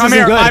 Wait, I'm here. this I'm isn't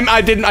here.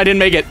 good. I didn't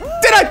make it.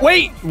 Did I?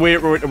 Wait. Where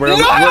Elim?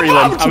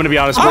 I'm gonna be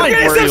honest. Where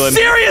Elim?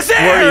 serious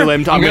Where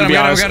Elim? I'm gonna be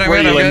I'm honest. good, I'm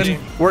Where good, I'm Elim? good.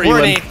 Where We're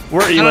Elim? an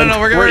Where No, Elim? no,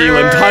 we're good, Where we're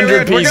Elim? good,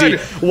 100 we're PZ. good.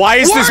 Why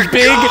is this We're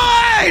big?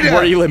 good.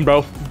 Where Elim,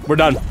 bro? We're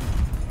done.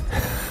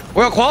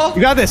 Well, Qual?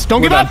 You got this.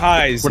 Don't give up.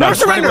 Guys, We're I'm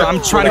done. trying to.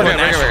 I'm trying to We're win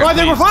good, we're national. good. Oh, I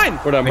think we're fine.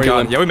 We're done. We're We're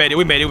gone. done. Yeah, we made it.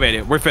 We made it. We made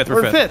it. We're fifth. We're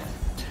We're fifth.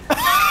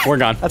 fifth. We're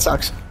gone. That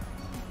sucks.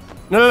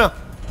 No.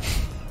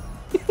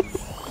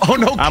 Oh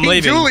no, I'm King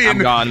leaving. Julian. I'm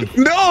gone.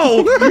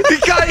 No! He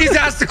got his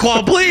ass to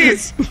Qual,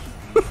 please!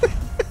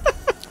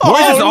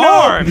 Where's his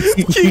arm?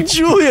 King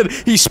Julian.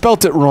 He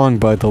spelt it wrong,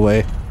 by the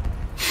way.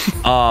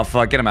 Oh,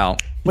 fuck, get him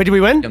out. Wait, did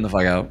we win? Get him the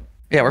fuck out.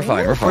 Yeah, we're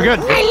fine, we're fine. We're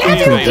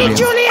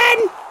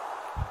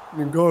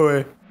good. Go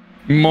away.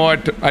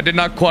 Mort, I did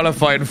not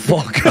qualify in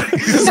Fall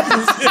Guys.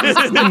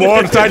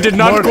 Mort, I did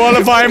not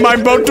qualify. I'm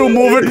about to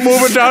move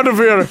it out of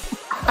here.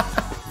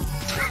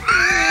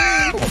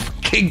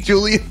 King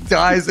Julian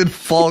dies in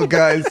Fall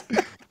Guys.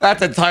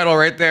 That's a title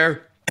right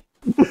there.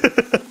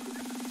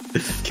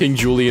 King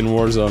Julian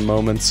Warzone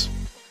moments.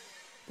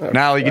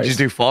 Now you can just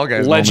do Fall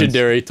Guys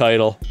Legendary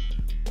title. moments.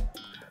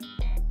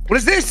 What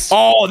is this?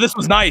 Oh, this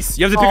was nice.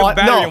 You have to pick up a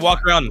battery and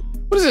walk around.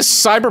 What is this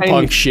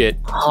cyberpunk shit?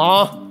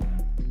 Huh?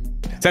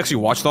 It's actually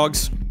Watch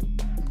Dogs.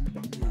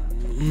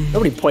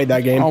 Nobody played that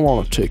game. I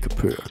want to take a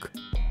pic.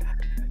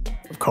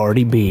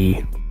 Cardi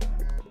B.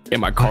 In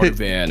my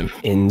caravan.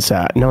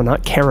 Inside. No,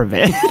 not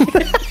caravan.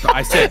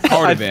 I said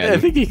caravan. I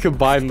think he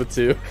combined the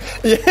two.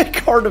 Yeah,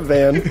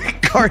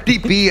 cardivan. Cardi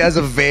B as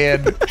a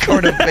van.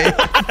 Cardivan.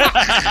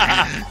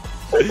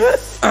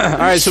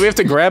 Alright, so we have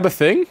to grab a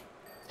thing?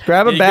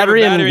 Grab a You grab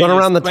battery and run you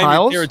around the claim your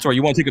tiles. Territory.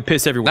 You want to take a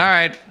piss everywhere.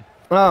 Alright.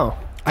 Oh.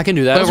 I can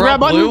do that. Let's grab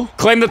blue.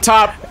 Claim the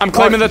top. I'm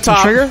claiming the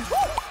top. Trigger?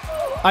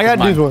 I got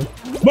dudes one.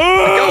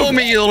 Go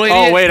me, you little idiot.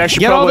 Oh, wait, I should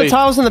Get all probably... the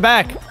tiles in the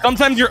back.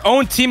 Sometimes your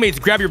own teammates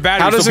grab your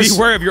battery, How does so this-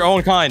 beware of your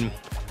own kind.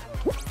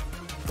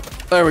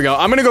 There we go.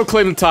 I'm gonna go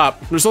claim the top.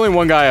 There's only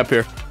one guy up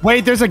here.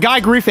 Wait, there's a guy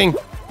griefing.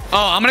 Oh,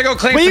 I'm gonna go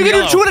claim Wait, some you can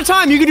yellow. do two at a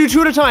time. You can do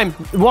two at a time.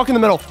 Walk in the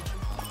middle.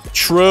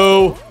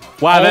 True.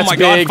 Wow, Oh that's my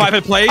big. god,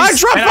 5-hit plays. I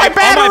dropped And my all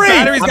battery!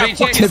 batteries I'm got being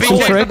chased, tips I'm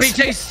being and chased, I'm tricks.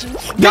 being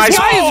chased. Guys, This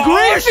guy is Oh,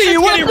 griefing. shit's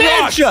What a getting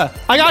rocked. bitch!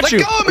 I got Let you.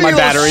 go of me, my you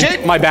battery. little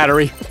shit. My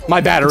battery.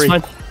 My battery.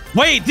 Fine.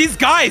 Wait, these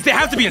guys, they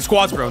have to be in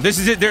squads, bro. This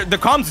is it. The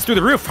comms is through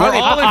the roof. How are they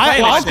all in play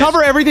I'll like this?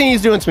 cover everything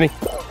he's doing, Smitty.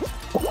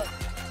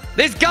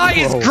 This guy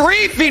is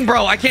griefing,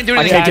 bro. I can't do I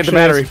anything. can't get the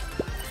battery.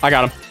 I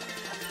got him.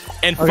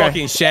 And Okay.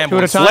 fucking Two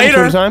at a shambles. time. Later.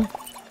 Two at a time.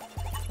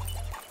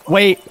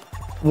 Wait,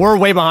 we're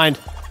way behind.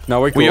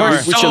 No, we're cool. We are We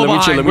so chilling, we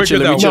behind. chilling, we We're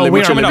chilling, good we though. chilling, No, we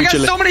we chilling, are. we We got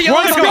chilling. so many We're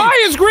yellows on the coming.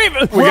 Guy is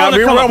griefing. We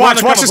got,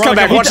 watch this come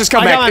back. Watch this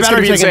come back. It's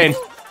gonna be insane.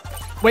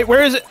 Wait,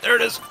 where is it? There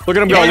it is. Look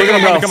at him go. Look at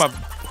him Come go. up.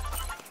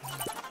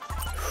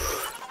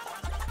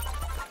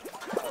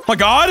 Oh my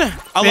god,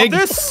 I Big.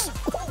 love this.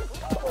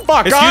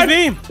 Fuck, Excuse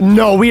me?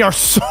 No, we are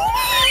so.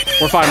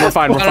 We're fine. We're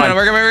fine. We're fine.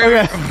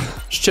 We're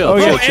Just chill.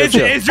 Okay.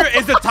 Chill. Is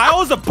the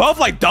tiles above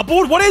like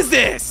doubled? What is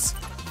this?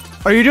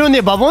 Are you doing the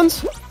above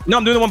ones? No,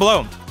 I'm doing the one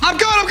below. I'm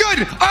good. All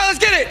right, let's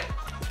get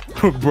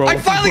it. Bro, I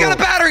finally got a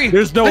battery.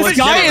 There's no This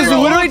guy is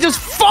literally just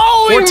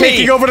following We're me.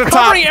 taking over the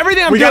top. Covering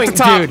everything I'm We got doing, the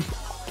top. dude.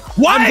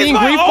 Why I'm being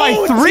griefed by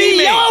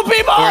 3 yellow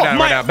people. We're down.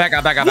 Back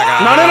up.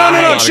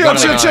 No. Chill.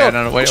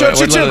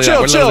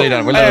 We're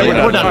done.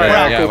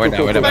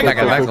 Back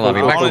to the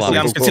lobby. Honestly,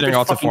 I'm considering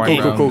Alta 4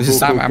 now.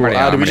 I'm ready.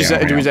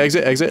 Do we just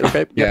exit?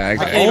 Okay. Yeah,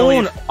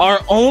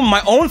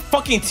 My own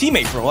fucking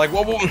teammate, bro. Like,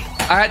 what?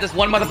 I had this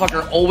one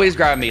motherfucker always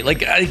grab me.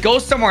 Like, go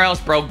somewhere else,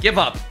 bro. Give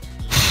up.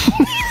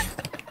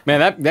 Man,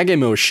 that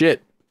game was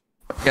shit.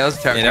 Yeah,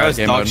 that's terrible. That was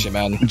dog shit,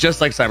 man. Just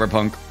like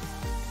Cyberpunk.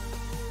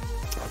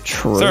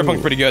 True.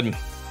 Cyberpunk's pretty good.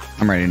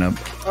 I'm ready up.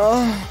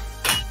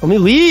 Let me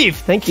leave.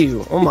 Thank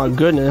you. Oh my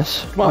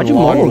goodness. Come on,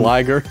 long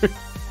liger.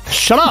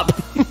 Shut up.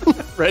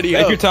 Ready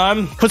Take up. your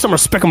time. Put some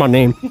respect on my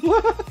name.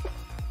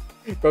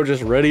 Bro,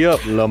 just ready up,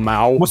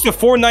 Lamau. What's the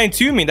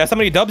 492 mean? That's how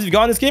many dubs you've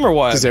got in this game or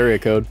what? This area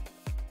code.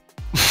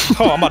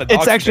 Oh, I'm about to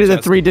It's actually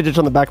the 3 digits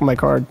on the back of my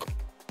card.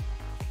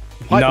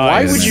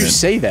 Why would you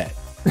say that?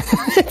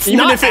 It's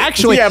not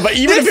actually. Yeah, but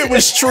even if it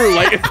was true,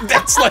 like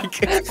that's like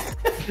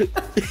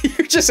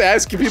you're just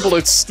asking people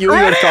to steal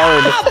your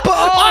card.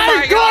 Oh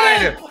my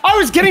god! I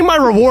was getting my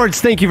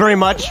rewards. Thank you very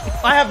much.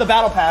 I have the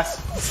battle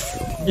pass.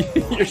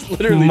 You're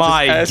literally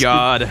My just asking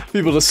god.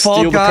 people to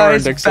steal the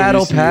card next time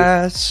you see it.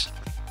 Pass.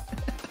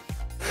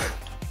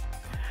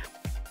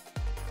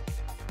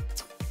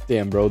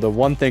 Damn, bro. The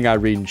one thing I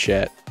read in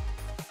chat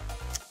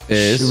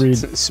Is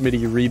Smitty,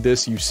 you read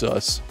this, you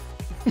sus.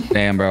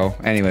 damn, bro.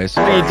 Anyways,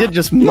 Hey, you did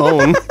just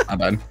moan. I'm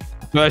done.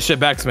 Throw that shit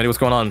back, Smitty. What's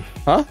going on?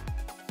 Huh?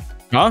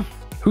 Huh?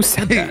 Who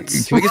said that?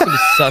 Can we get some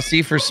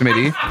sussy for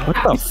Smitty? What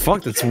the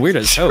fuck? That's weird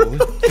as hell.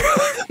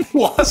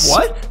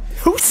 What?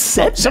 Who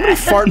said Somebody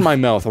fart in my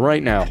mouth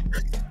right now.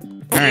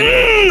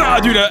 Nah,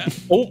 dude.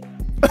 Oh.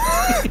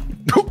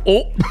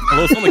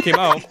 Hello, something came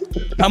out.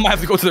 I might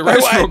have to go to the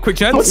restroom real quick,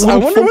 gents. I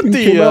wonder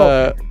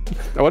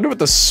what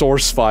the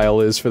source file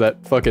is for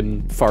that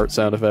fucking fart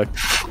sound effect.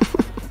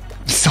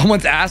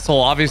 Someone's asshole,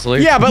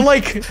 obviously. Yeah, but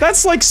like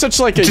that's like such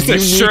like a Just a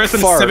unique sure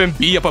some fart.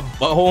 7B up a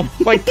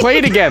butthole. Like play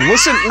it again.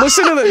 Listen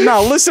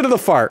to the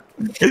fart.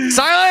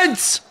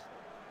 Silence!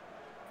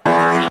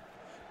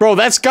 Bro,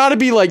 that's got to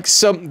be like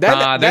some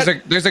there's a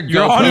You're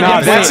GoPro. on Nah,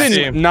 it. that's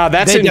They in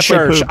definitely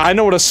church. pooped. I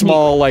know what a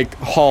small like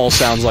hall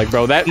sounds like,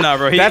 bro. Nah,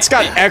 bro, That's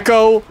got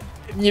echo.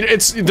 You know,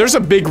 there's a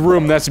big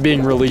room that's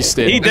being released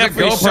in. He There's a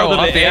definitely GoPro shoved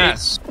up the the A.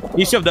 ass.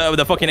 He shoved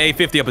the fucking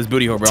A50 up his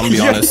booty hole, bro. I'm gonna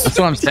be honest. That's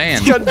what I'm saying.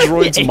 He's got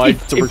Droid's mic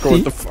to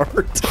record the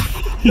fart.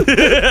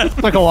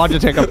 like a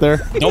Logitech up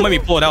there? Don't make me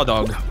pull it out,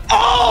 dog.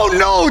 Oh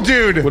no,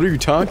 dude! What are you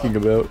talking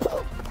about?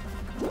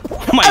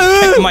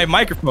 My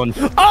microphone.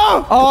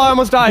 Oh, I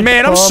almost died.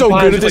 Man, I'm Oh, so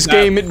fine. good at this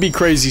game. It'd be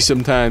crazy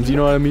sometimes. You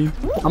know what I mean?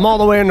 I'm all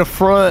the way in the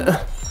front.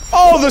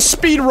 Oh, the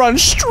speed run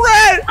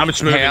strat! I'm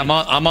just moving. Hey, I'm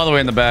all the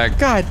way in the back.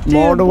 God I'm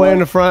all damn. the way in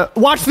the front.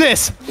 Watch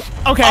this.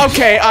 Okay.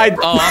 Okay,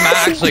 Oh, I'm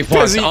actually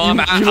because fucked.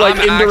 you like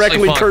I'm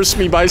indirectly actually cursed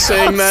me by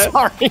saying that.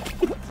 Sorry.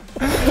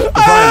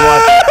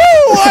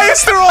 Why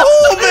is there a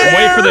hole there?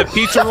 Wait for the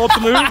pizza roll to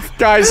move.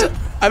 Guys,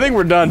 I think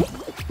we're done.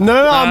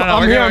 No, I'm we're here. good,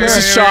 I'm we're here. This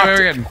is shocked.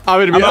 I'm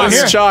gonna be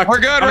honest, shocked. We're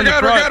good, we're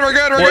good, we're good, we're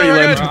good, we're Where good, you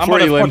we're live? good. I'm Where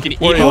you gonna live? fucking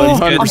Where you eat live?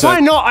 all I'm 100%.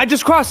 fine. No, I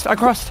just crossed.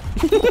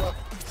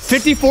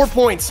 54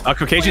 points.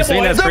 Caucasian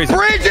saying that's The crazy.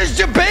 bridge is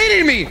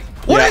debating me.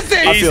 What Yeah, is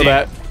this? I feel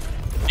that.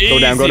 Go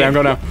down, go Easy. down,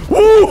 go down.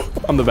 Woo!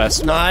 I'm the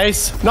best.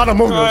 Nice. Not a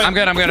movement. Alright. I'm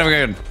good. I'm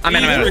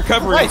in. Easy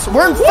recovery. Nice.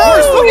 We're in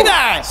first. Look at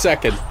that.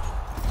 Second.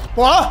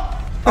 What?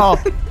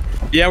 Oh.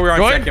 Yeah, we're on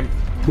Go second.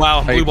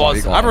 Wow, blue balls.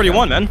 equal, I've already okay.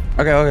 won, man.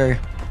 Okay.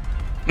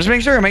 Just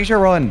make sure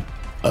we're on.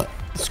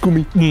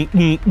 Scoomy.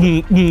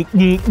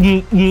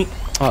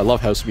 Oh, I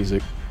love house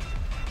music.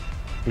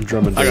 And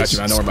drum and bass. I got you,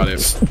 man. Don't worry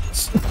about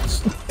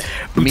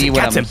it. Me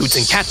when cats I'm and boots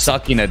and cats.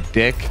 sucking a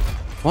dick.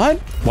 What?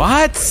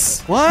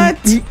 What? What?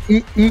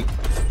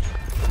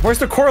 Where's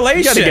the correlation?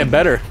 You gotta get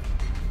better.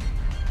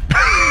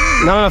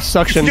 Not enough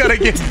suction. Gotta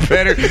get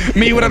better.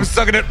 Me when I'm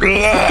sucking it.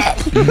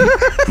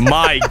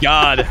 My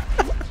God.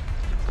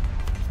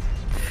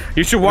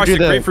 You should watch Do the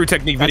the- grapefruit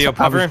technique video, I was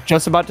Puffer.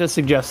 just about to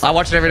suggest. I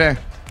watch it every day.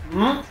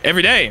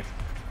 Every day.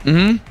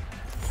 I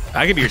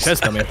could be your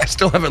test dummy. I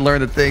still haven't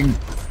learned a thing.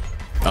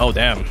 Oh,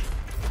 damn.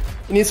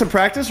 You need some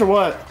practice or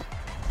what?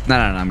 No,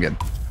 I'm good.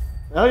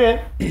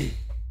 Okay.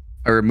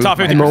 I removed Top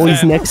my 50%. I'm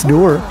always next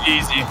door.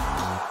 Easy.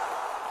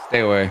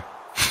 Stay away.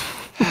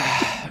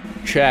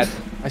 Chat.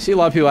 I see a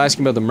lot of people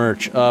asking about the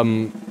merch.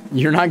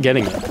 You're not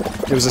getting it.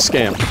 It was a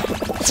scam.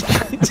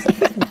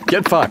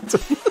 Get fucked.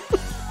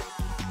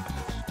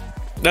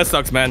 That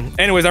sucks, man.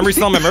 Anyways, I'm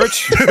reselling my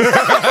merch.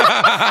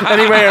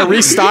 Anyway, I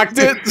restocked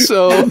it,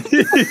 so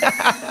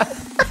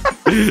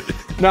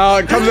No,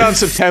 it comes out in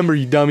September,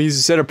 you dummies.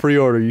 It said a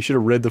pre-order. You should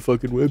have read the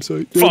fucking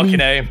website. Fucking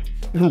A.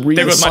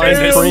 There goes my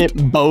business.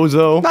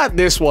 Bozo. Not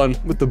this one,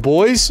 with the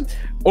boys.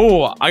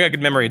 Oh, I got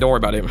good memory. Don't worry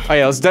about it. Oh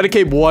yeah, let's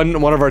dedicate one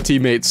of our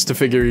teammates to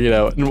figuring it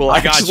out, and we'll. I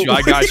got you.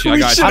 I got you. I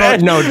got you. I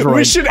don't know, Droid.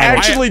 We should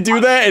actually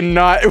do that and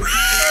not.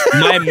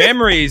 My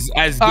memory's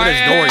as good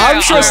as Dory's.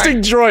 I'm trusting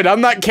Droid.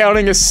 I'm not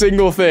counting a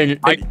single thing.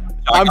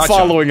 I'm gotcha.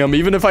 following him,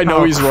 even if I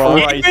know he's wrong.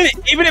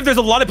 Even if there's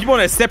a lot of people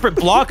in a separate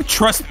block,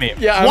 trust me.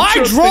 Yeah, why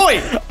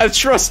Droid? I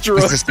trust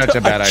Droid. This is such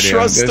a bad idea.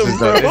 Trust This him, is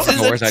bro.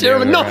 the worst idea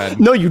I've ever had.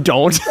 No, you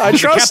don't. I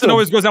trust Captain him.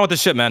 always goes down with the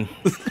shit, man.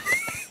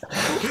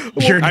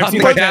 You're not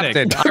seen the Titanic.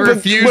 captain. I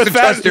refuse to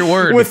trust your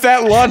word. With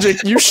that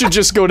logic, you should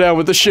just go down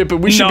with the ship,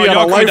 and we should be on a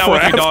y'all come life down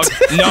with me, dog.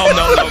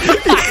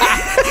 raft. No.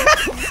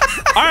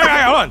 All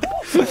right, hold on.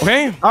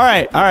 Okay. All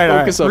right.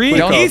 Focus up. Three.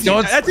 Quick Easy.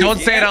 Don't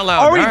say it out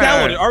loud. Already All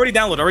right.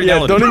 downloaded.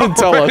 Yeah, don't even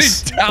tell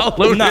us.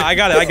 Download No, it. I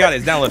got it.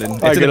 It's downloaded.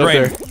 It's Alright, in the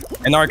get brain.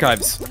 up In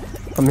archives.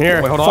 I'm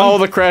here. Wait, hold on. Follow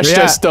the crash Yeah.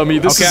 test dummy.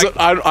 This Okay,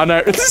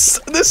 is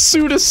this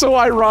suit is so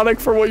ironic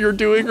for what you're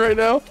doing right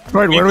now.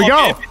 Right, where do we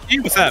go?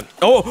 What's that?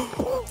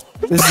 Oh,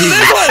 This is easy.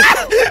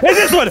 it's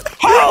this one.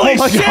 Holy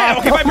my shit. God.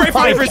 Okay, my brain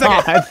funny for a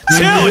second. God.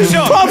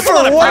 Chill. Puffer,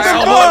 what the fuck?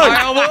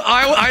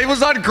 I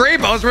was on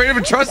grape. I was ready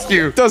to trust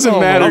you. Doesn't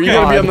matter. okay. You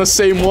gotta be on the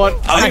same one.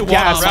 I need to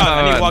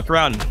guess. walk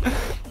around.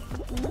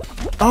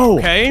 Oh.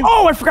 Okay.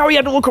 Oh, I forgot we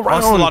had to look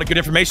around. That's a lot of good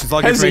information. It's a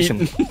lot of good Hezzy,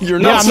 information. you're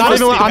Yeah,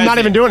 not. I'm not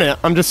even doing it.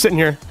 I'm just sitting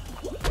here.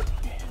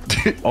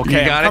 Okay, You got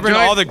I'm it, covering Joy?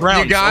 all the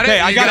ground. You got okay,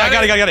 it? I You got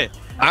got it.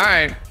 All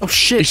right. Oh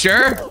shit. You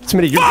sure?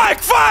 Smitty, you.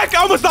 Fuck! I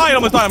almost died.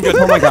 I'm good.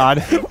 Oh my god.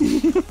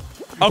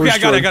 Okay, I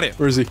got it.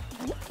 Where is he?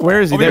 Where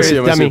is he? Over There he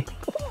here, is, I see dummy.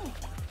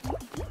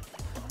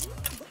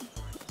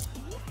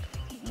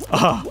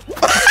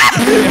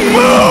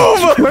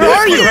 Where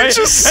are you? Right?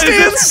 Just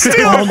stand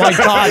still. Oh my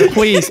god,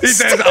 please. He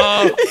says,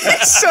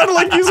 It sounded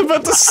like he was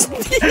about to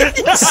sneeze.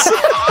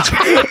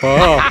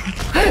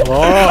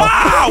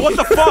 Ah! What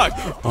the fuck?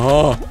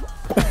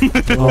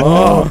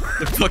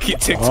 The fucking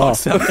TikTok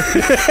sound. all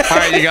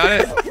right, you got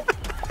it?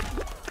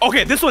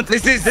 Okay, this one.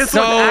 This is one's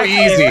so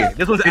actually easy.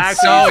 This one's It's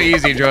actually so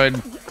easy,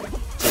 Jordan.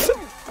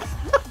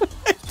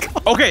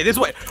 Okay, this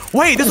way.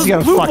 Wait, this He's is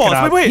gonna blue fuck balls. it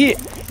up. Wait.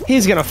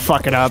 He's gonna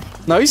fuck it up.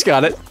 No, he's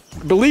got it.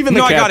 Believe in the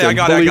No, I got it, captain. I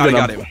got it, Believe in I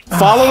got him. it.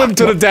 Follow him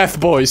to the death,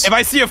 boys. If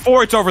I see a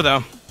 4, it's over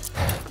though.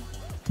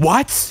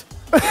 What?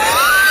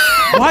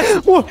 What?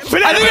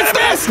 I think it's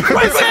this.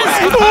 What's this?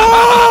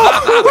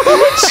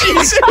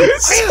 Jesus.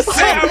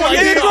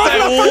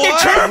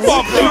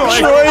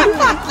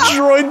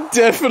 Droid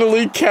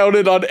definitely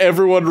counted on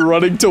everyone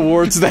running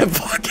towards that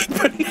fucking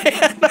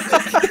banana.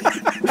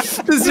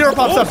 The zero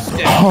pops up.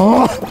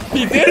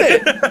 He did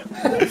it.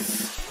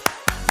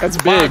 That's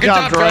big. Good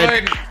job,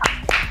 Droid.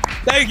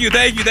 Thank you.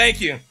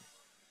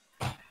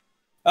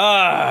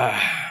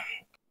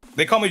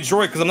 They call me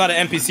Droid because I'm not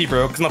an NPC,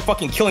 bro. Because I'm a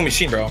fucking killing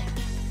machine, bro.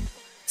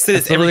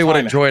 That's literally what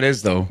a droid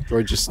is, though.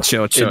 Droid just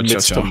Chill.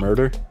 admits to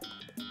murder.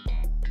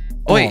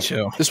 Oh, wait.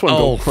 Chill. This one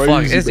Oh, go crazy.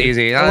 fuck. It's bro.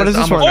 easy. What is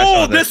this one?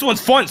 Oh, this one's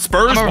fun.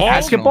 Spurs ball.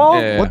 Basketball?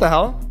 Yeah. What the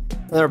hell?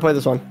 I never played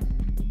this one.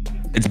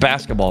 It's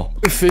basketball.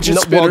 Fidget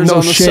No, spinners well, no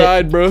on the shit.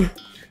 side, bro.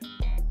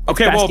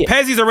 Okay, well, Basket.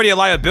 Pezzy's already a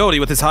liability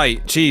with his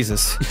height.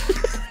 Jesus.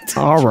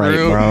 All right,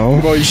 True.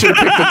 bro. Bro, you should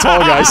have picked the tall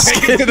guy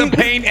skin. To the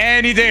paint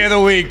any day of the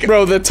week.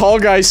 Bro, the tall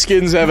guy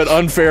skins have an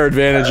unfair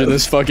advantage in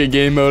this fucking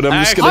game mode.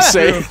 I'm just gonna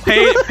say.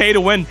 Pay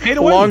to win. Pay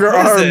to win. Longer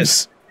What is arms.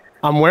 this?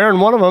 I'm wearing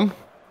one of them.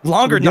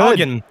 Longer Good.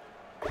 noggin.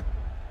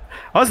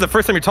 Oh, this is the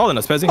first time you're taller than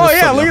us, Pezzy. Oh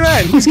yeah, look at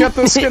that. He's got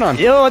the skin on.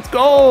 Yo, let's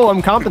go.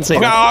 I'm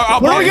compensating. Okay, I'll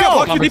Where do we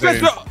go? block your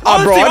defense.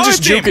 Oh, bro, I'm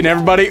just juking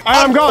everybody.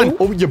 I'm gone.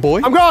 Oh, your boy.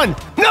 I'm gone.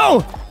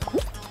 No.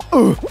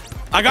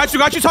 I got you,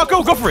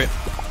 Taco. Go for it.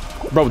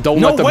 Bro, don't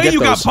No let them way get you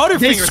those. got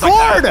They butterfingers like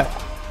scored.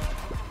 that.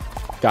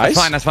 Guys.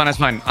 That's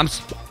fine.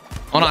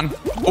 Hold on.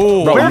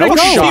 Oh, Bro, I'm no a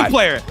fucking shot. team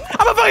player.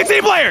 I'm a fucking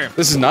team player.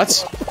 This is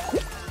nuts.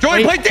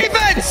 Joey, play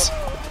defense!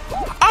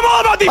 I'm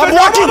all about defense. I'm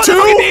walking all about the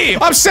fucking too. team.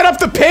 I'm set up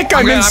the pick.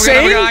 I'm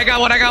insane. I got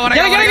one.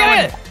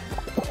 Get it.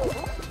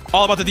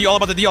 All about the D.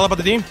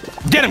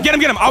 Get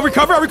him. I'll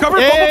recover.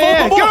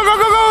 Yeah. Go.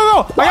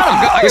 Boom. I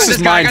got him. This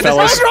is mine, this.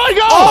 fellas. Go.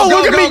 Oh,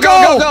 look at me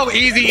go. Go.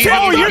 Easy.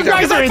 Bro, you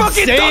guys are I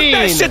fucking dunked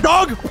that insane. shit,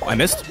 dog. I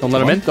missed. Don't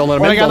let him in. Don't let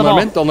him Where in. I got Don't the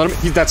let him in. ball? Don't let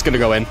him in. That's gonna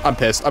go in. I'm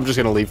pissed. I'm just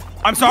gonna leave.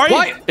 I'm sorry.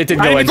 What? It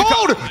didn't go in. Gold!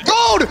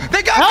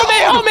 They got Help me.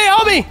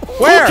 gold!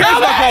 Where?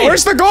 Help me.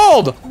 Where's the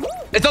gold?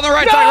 It's on the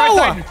right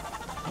side.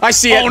 I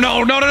see it. Oh,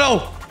 no.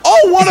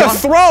 Oh, what a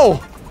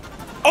throw.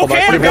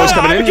 Okay, Your boy's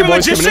coming in. Your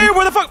boy's coming in.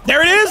 Where the fuck?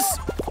 There it is.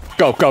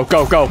 Go.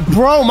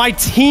 Bro, my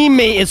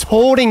teammate is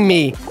holding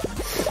me.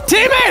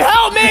 Teammate,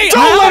 help me!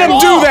 Don't let him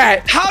do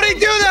that. How'd he do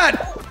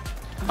that?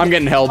 I'm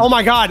getting held. Oh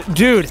my god,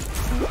 dude.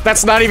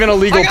 That's not even a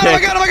legal I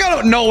pick.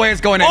 got him. No way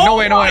it's going in. No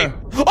way.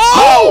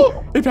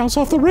 Oh! It bounced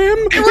off the rim.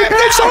 It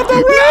bounced off the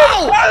rim.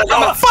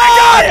 Oh,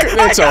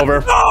 Fuck! It's over.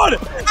 God,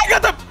 I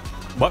got the.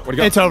 What? Where'd it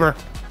go? It's over.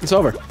 It's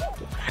over.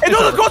 Hey,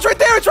 no, the goal's right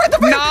there. It's right there.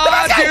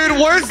 Nah, dude.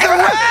 Where's the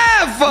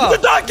ref? The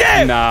dunk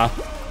game.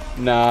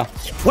 Nah.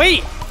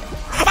 Wait.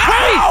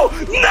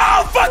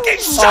 No fucking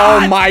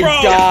shot! Oh my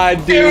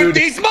god, dude.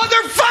 These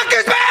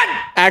motherfuckers,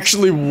 man!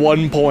 Actually,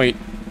 1 point.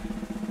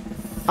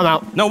 I'm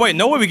out. No, wait,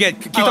 no way we get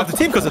kicked off the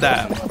team because of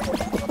that.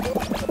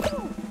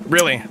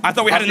 Really? I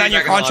thought we had a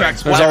 9-year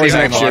contract. There's always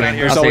next year.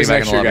 There's always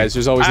next year, guys.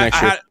 There's always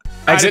next year.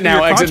 Exit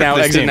now, exit now,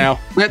 exit now.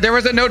 There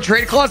was a no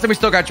trade clause and we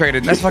still got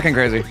traded. That's fucking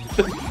crazy.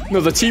 No,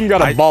 the team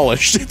got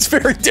abolished. It's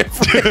very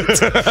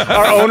different.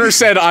 Our owner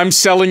said, I'm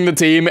selling the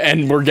team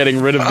and we're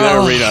getting rid of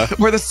the arena.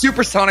 We're the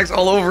Supersonics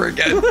all over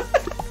again.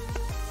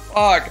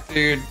 Fuck,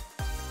 dude.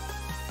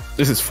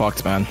 This is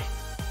fucked, man.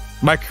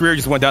 My career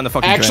just went down the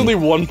fucking Actually,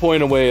 drain. 1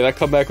 point away. That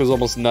comeback was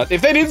almost nuts.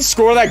 If they didn't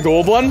score that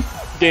gold one,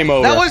 game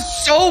over. That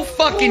was so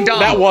fucking dumb.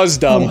 That was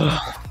dumb.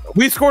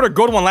 We scored a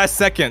good one last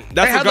second.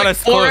 That's what got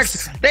us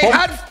close. They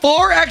had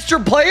 4 extra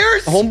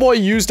players?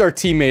 Homeboy used our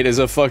teammate as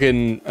a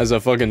fucking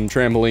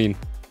trampoline.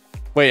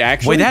 Wait,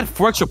 actually? Wait, they had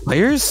 4 extra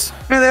players?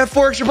 Yeah, they had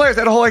 4 extra players.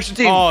 They had a whole extra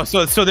team. Oh,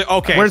 so they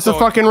okay. Where's the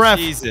fucking ref?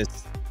 Jesus.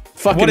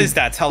 Fucking what is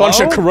that? Hello? Bunch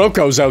of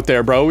Kurokos out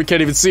there, bro. We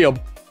can't even see them.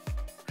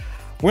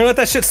 We're gonna let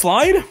that shit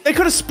slide? They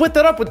could have split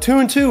that up with 2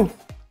 and 2.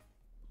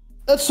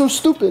 That's so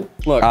stupid.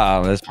 Look.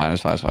 That's fine.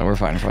 That's fine. That's fine. We're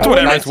fine. We're fine.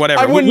 Whatever. It's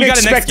whatever. I wouldn't we got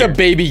expect a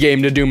baby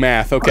game to do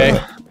math,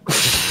 okay?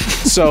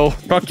 So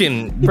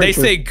fucking they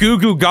say goo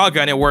goo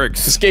gaga and it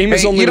works. This game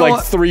is only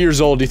like 3 years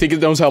old. Do you think it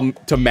knows how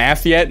to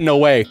math yet? No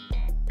way.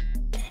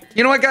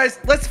 You know what, guys?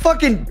 Let's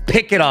fucking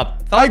pick it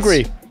up. I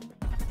agree.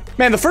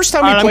 Man, the first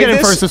time we played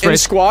this in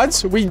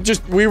squads, we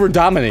were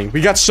dominating.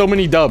 We got so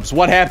many dubs.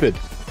 What happened?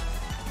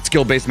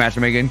 Skill-based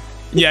matchmaking.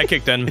 Yeah, I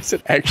kicked in. Is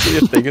it actually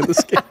a thing in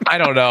this game? I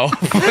don't know.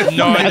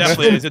 No, it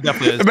definitely is. It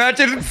definitely is.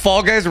 Imagine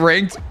Fall Guys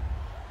ranked.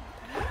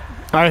 All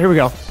right, here we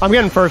go. I'm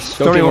getting first.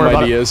 Don't give even worry him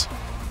about ideas.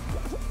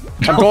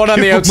 I'm going on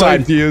the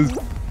outside.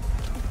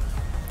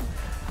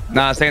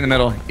 Nah, stay in the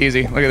middle.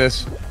 Easy. Look at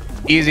this.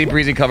 Easy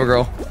breezy cover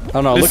girl.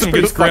 Oh no, This look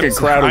at this fucking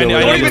crowd.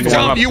 Don't even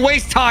jump. You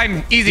waste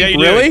time. Easy. Yeah, you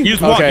really? Do.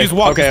 Use walk. Okay. Use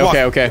walk. Okay. Use walk.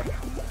 Okay.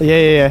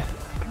 Yeah.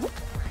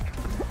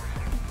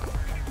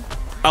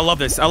 I love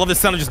this. I love this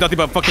sound of just nothing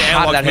but fucking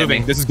analog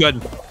moving. This is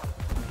good.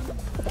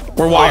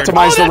 We're wired.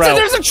 Optimize the route.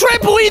 There's a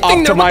trampoline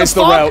thing there. Optimize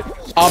the route.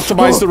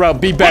 Optimize the route.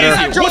 Be better.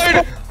 Look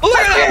at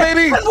that,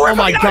 baby. Oh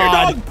my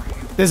god.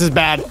 This is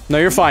bad. No,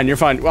 you're fine. You're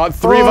fine. Well,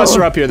 3 of us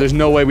are up here. There's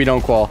no way we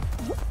don't qual.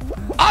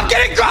 I'm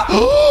getting dropped.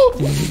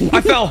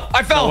 I fell.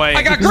 No way.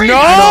 I got green. No!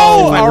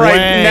 All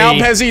right, now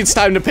Pezzy, it's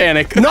time to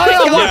panic. No,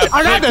 watch.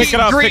 I got this. Pick it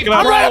up. Pick it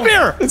up. I'm right up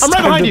here. It's I'm right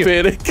time behind to you.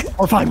 panic.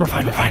 We're fine.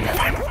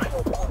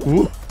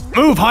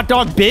 Move, hot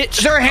dog, bitch.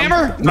 Is there a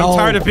hammer? I'm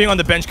tired of being on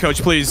the bench,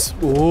 coach. Please.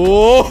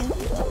 Oh!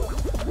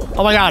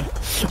 Oh my god.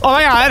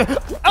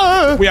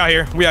 We out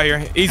here. We out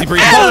here. Easy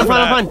breeze. I'm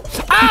fine.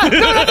 Ah,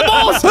 no, not the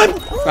balls.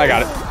 I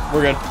got it.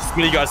 We're good.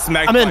 Smitty got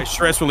smacked by a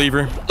stress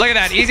reliever. Look at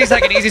that. Easy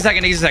second. Easy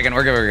second. Easy second.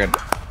 We're good. We're good.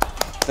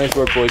 Nice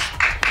work, boys.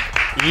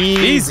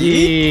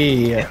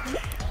 Easy.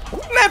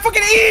 Man,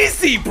 fucking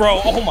easy,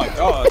 bro. Oh my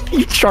god.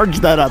 You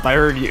charged that up. I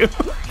heard you.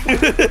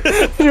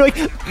 You're like,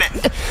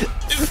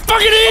 it's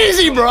fucking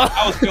easy, bro.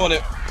 I was feeling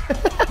it.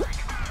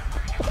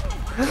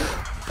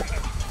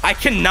 I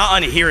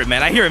cannot unhear it,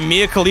 man. I hear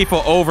Mia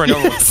Khalifa over and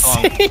over with the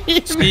song.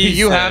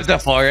 You have the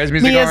Fall Guys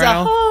music on right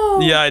now?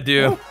 Yeah, I do.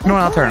 You know what?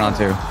 I'll turn it on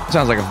too. It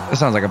sounds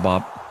like a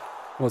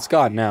bop. Well, it's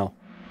gone now.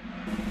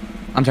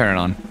 I'm turning it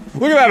on.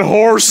 Look at that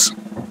horse.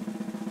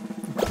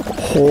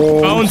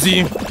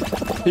 Bonesy.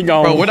 He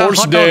gone. Bro, what a horse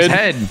hot dog's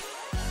dead. head.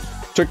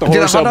 Took the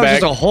horse out back.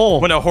 Just a hole.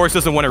 When a horse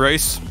doesn't win a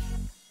race.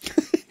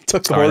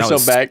 Took the horse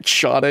out back.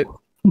 Shot it.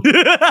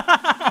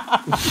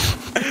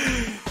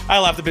 I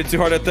laughed a bit too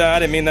hard at that. I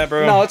didn't mean that,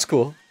 bro. No, it's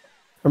cool.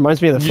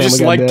 Reminds me of the You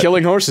just like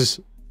killing horses.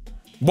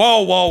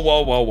 Whoa.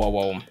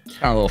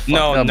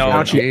 No.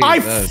 I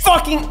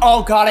fucking.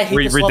 Oh god, I hate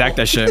this level. Redact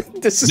that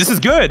shit. This is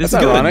good. This is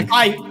ironic.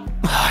 good.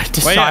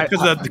 Well, yeah,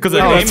 because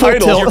of the it's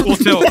title. Full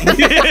tilt.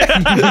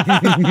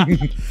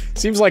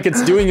 Seems like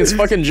it's doing its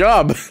fucking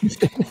job.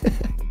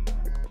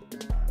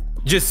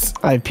 Just.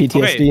 I have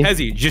PTSD. Okay,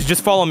 Hezzy,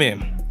 just follow me.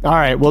 All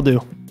right, we'll do.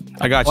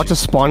 I got you. Watch a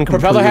spawn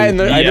Propeller hat in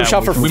the item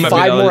shop for we might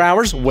 5 be more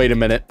hours. Wait a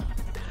minute,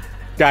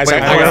 guys.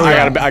 Wait,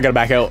 I gotta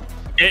back out.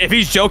 If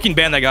he's joking,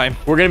 ban that guy.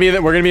 We're gonna be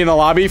in the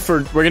lobby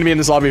for. We're gonna be in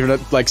this lobby for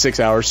like 6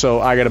 hours. So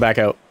I gotta back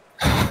out.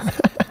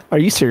 Are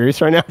you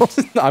serious right now?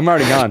 I'm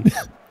already gone.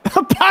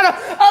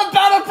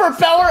 about a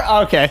propeller?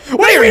 Okay.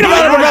 What do you mean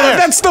about a propeller?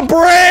 That's the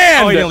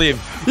brand! Oh, he didn't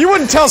leave. You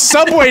wouldn't tell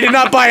Subway to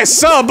not buy a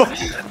sub!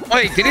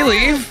 Wait, did he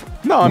leave?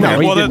 No, I'm No,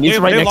 here. he didn't. He's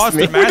right next to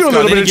me. We do a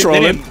little bit of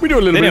trolling. We do a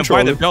little bit of They didn't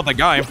buy the trolling. belt, that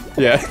guy.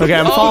 Yeah. Okay,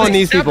 I'm following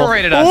these people.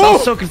 Separated us. I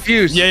was so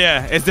confused.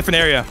 Yeah, it's different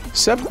area.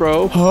 Sep,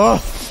 bro.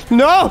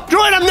 No!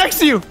 Droid, I'm next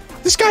to you!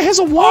 This guy has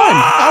a 1.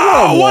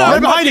 I want a 1.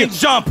 Right behind you.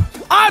 Jump.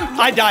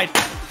 I died.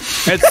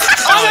 It's,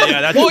 oh,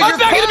 yeah, that's I'm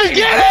back in the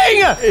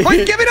beginning!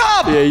 Wait, give it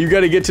up! Yeah, you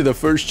gotta get to the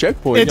first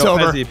checkpoint. It's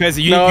over.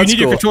 Pezzy, you No, need it's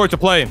your cool. controller to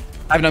play.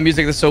 I have no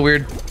music. That's so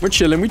weird. We're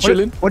chilling. What'd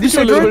you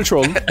say, A little Drew? bit of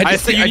trolling. I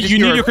said you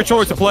need your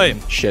controller to play.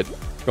 Shit.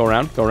 Go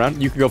around.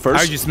 You can go I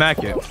first. would just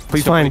smack it.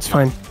 Please, fine, it's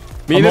fine.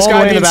 Me and I'm this all the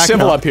guy way in the being back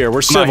civil now. up here. We're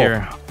I'm civil. not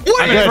here.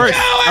 What I'm are you in first.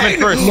 doing? I'm in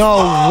first.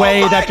 No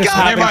way that just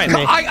God. happened to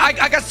me.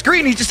 I got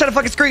screen. He just said a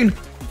fucking screen.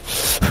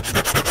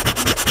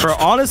 Bro,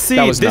 honestly,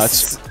 That was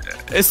nuts.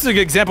 This is a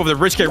good example of the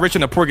rich get rich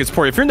and the poor gets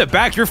poor. If you're in the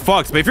back, you're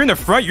fucked. But if you're in the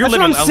front, you're That's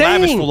living what a I'm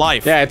lavish saying.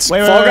 life. Yeah, it's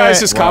Wait, Fall wait,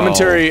 Guys' wait.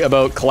 commentary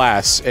about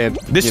class, and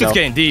This you shit's know.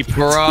 getting deep.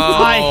 Bro.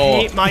 I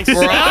hate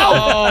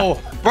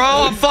myself. Bro,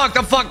 I'm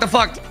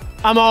fucked.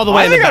 I'm all the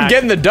way I in the think I'm back.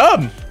 getting the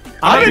dub.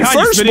 I'm in behind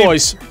you, first, Smitty.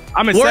 boys.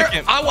 I'm in Where,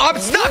 second. I'm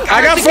stuck.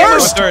 I got have to get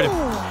first. Third.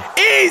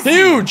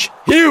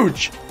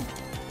 Huge.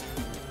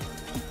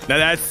 Now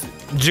that's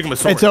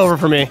Jigamasaurus. It's over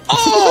for me.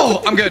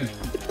 Oh, I'm good.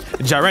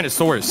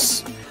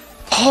 Tyrannosaurus.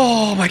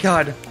 Oh my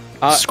god.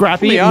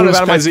 Scrappy, be move honest,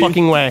 out of my Pezzy.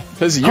 fucking way.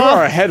 Because you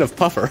are ahead of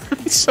Puffer.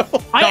 So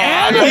I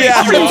am.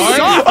 yeah.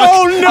 You are?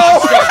 Oh no,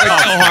 So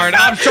hard.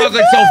 I'm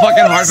struggling so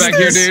fucking hard back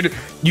here, dude.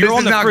 You're This on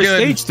is the not first good.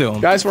 stage still.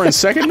 guys, we're in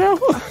second now.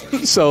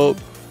 So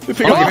we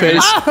pick up the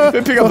pace.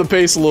 We pick up the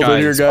pace a little bit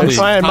here, guys. Guys,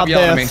 Trying my Stop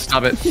yelling at me. best.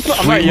 Stop it.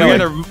 I'm not We yelling.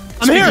 gotta,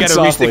 I'm here. we gotta reach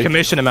Softly. the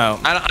commission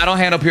amount. I don't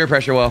handle peer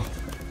pressure well.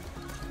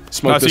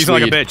 Smoke No, so you this feel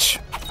like a weed. bitch.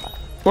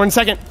 We're in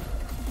second.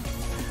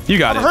 You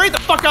got it. Hurry the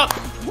fuck up.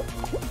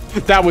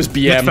 That was It's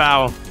BM.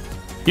 foul.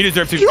 You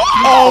deserve to.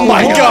 Oh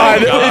my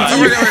god.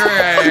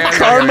 Karma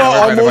Karma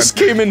almost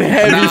came in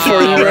heavy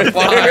for you right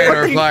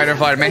there. We're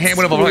fine. My hand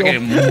went up a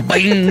fucking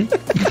bang.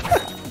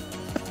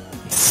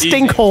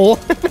 Stinkhole.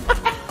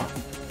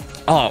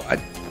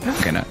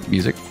 Okay, no,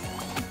 music.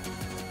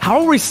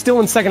 How are we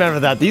still in second after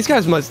that? These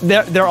guys must.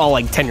 They're all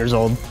like 10 years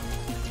old.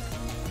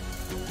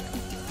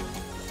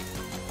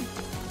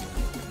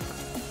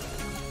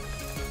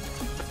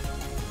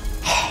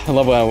 I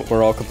love how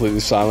we're all completely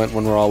silent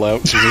when we're all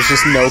out. 'Cause there's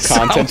just no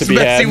content to be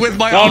Sounds had. messy with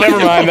my Oh, never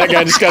audio. mind. That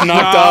guy just got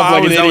knocked off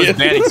like an I was idiot.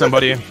 banning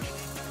somebody.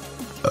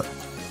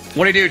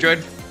 What do you do,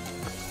 Jordan?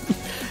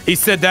 He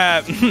said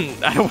that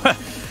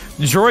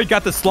Droid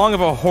got the slung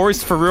of a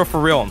horse for real, for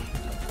real.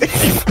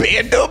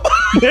 Banned him.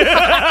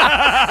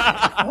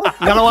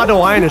 Not allowed to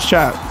lie in his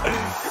chat.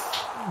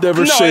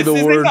 Never say the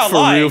word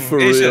for real, for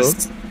real.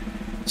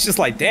 It's just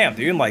like, damn,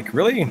 dude. Like,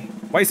 really?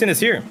 Why are you saying this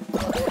here?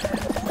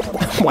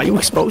 Why are you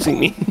exposing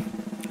me?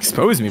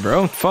 Expose me,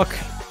 bro. Fuck.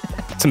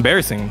 It's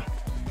embarrassing.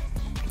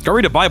 Go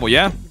read a Bible,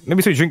 yeah?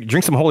 Maybe so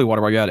drink some holy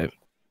water while you're at it.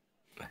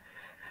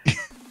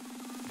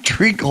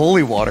 Drink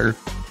holy water.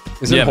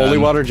 Isn't Yeah, holy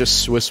man. water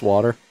just Swiss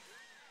water?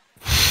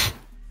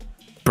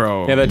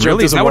 Bro. Yeah, that joke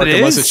really? Is doesn't that work what it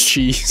unless is? it's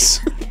cheese.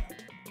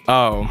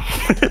 Oh.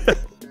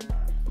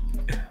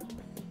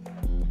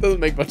 Doesn't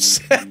make much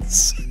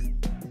sense.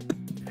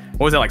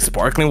 What was that, like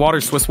sparkling water,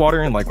 Swiss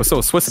water? And like, what's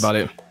so Swiss about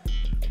it?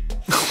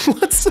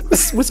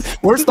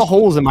 Where's the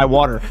holes in my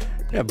water?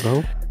 Yeah,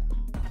 bro.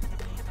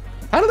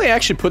 How do they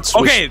actually put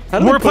Swiss? Okay, how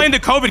do they we're put- playing the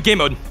COVID game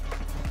mode.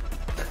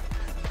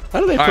 How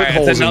do they put All right,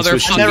 holes it's in another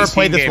Swiss fun cheese? Never Steam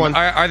played this game. one.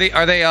 Are they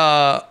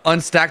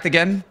unstacked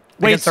again?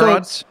 Wait, against our so-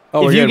 odds?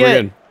 Oh, we're If you good, we're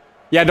get- good.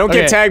 Yeah, don't get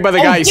Okay. tagged by the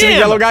Oh, guy. You see the damn.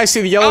 yellow guy?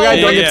 See the yellow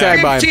guy? Don't yeah. get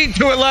tagged by him. 15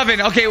 to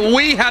 11. Okay,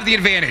 we have the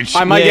advantage.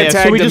 I might Yeah, get so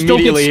tagged we just don't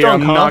get immediately here.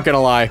 stung, I'm huh? not gonna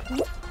lie.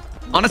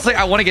 Honestly,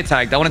 I want to get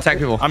tagged. I want to tag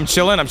people. I'm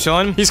chilling, I'm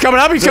chilling. He's coming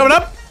up. He's coming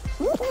up.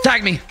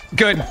 Tag me.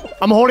 Good.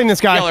 I'm holding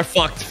this guy. Y'all are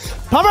fucked.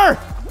 Pummer!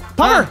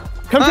 Pummer!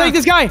 Come take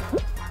this guy!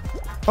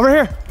 Over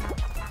here!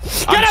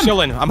 I'm him!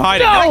 chilling. I'm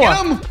hiding. No! Get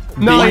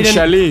him. No, he Being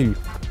didn't. Shaling,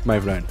 my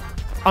friend.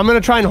 I'm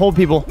gonna try and hold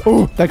people.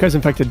 Ooh, that guy's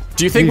infected.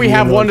 Do you think we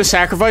have one to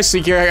sacrifice so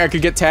I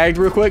could get tagged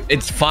real quick?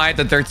 It's 5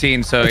 to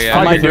 13, so I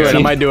yeah. might do it. I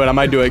 13. might do it. I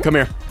might do it. Come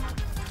here.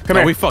 Come Oh,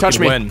 here. we fucking Touch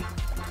me. win.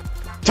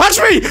 Touch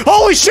me!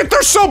 Holy shit,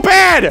 they're so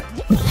bad!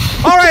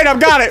 All right, I've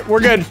got it. We're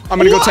good. I'm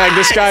gonna go tag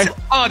this guy.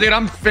 Oh, dude,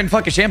 I'm in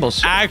fucking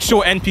shambles.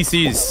 Actual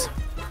NPCs.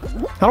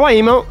 How do I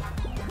emote?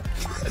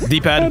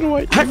 D-pad.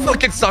 I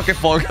fucking suck at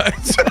Fall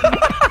Guys.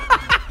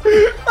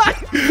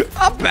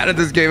 I'm bad at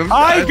this game. I'm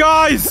Hi, bad.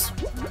 guys.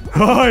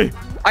 Hi.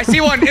 I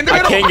see one in the I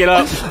middle. can't get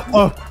up.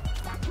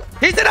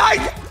 He's an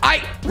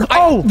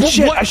Oh,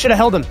 shit, I should have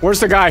held him. Where's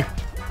the guy?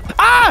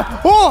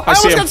 Ah! Oh, I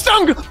see almost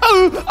him. got stung!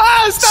 Oh,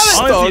 ah,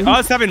 stop it! Honestly,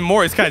 us having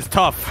more is kind of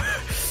tough.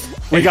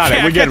 We got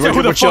it. We're good.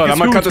 We're chilling. I'm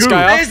gonna cut this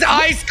guy off. This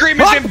ice cream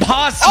is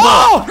impossible.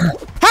 Oh!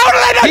 How did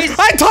I not? He's-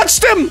 I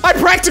touched him! I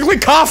practically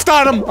coughed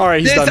on him!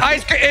 Alright, he's This done.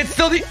 ice cream, it's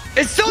still the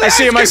I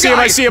see him, I see him,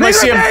 I see him, I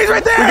see him. He's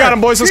right there. We got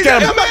him, boys. Let's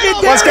get him.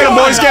 Let's get him,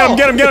 boys. Get him,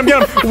 get him, get him,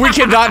 get him. We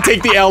cannot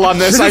take the L on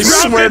this. I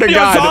swear to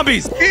God.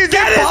 Zombies. He's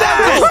get his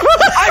ass.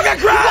 I got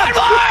grabbed.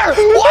 Fire.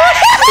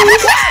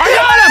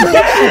 What?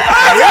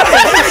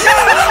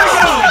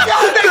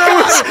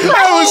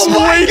 That was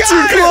way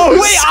too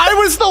close. Wait, I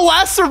was the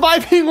last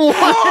surviving one!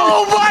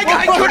 Oh my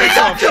God, I couldn't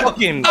touch him.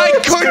 Fucking I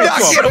could not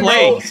get him,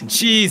 bro.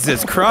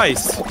 Jesus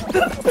Christ.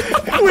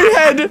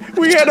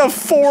 We had a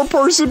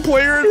 4-person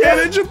player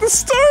advantage at the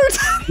start.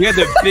 We had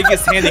the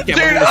biggest handicap. Dude,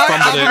 when we I'm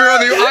fumbled it. real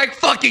with you. I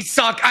fucking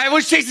suck. I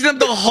was chasing them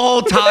the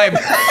whole time.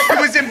 It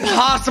was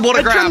impossible to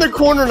I turned grab. the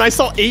corner and I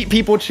saw 8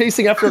 people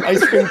chasing after an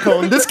ice cream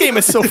cone. This game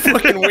is so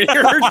fucking weird.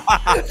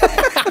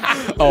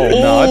 Oh,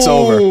 no, it's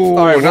over.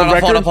 All right, world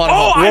record.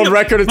 Oh, I World know.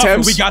 record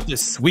attempts. We got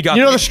this. We got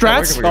You know the this.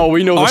 strats? Oh,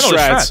 we know the Oh, I know the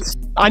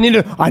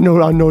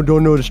strats.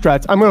 don't know the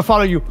strats. I'm gonna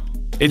follow you.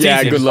 It's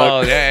Yeah, easy. good luck.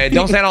 Oh, yeah,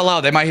 don't say it out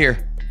loud. They might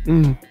hear.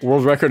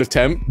 World record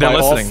attempt They're by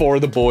all listening. 4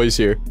 of the boys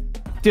here.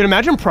 Dude,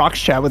 imagine Proc's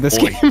chat with this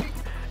game.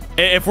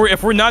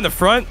 If we're not in the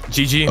front,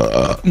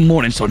 GG.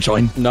 Morning,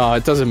 sunshine. No,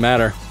 it doesn't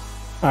matter.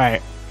 All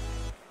right.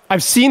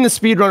 I've seen the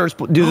speedrunners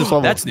do this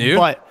level. That's new.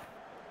 But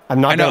I've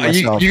not done it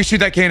myself. You can shoot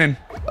that cannon.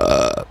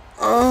 All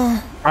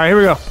right, here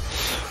we go.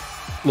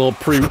 Little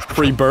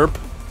pre-burp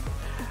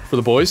for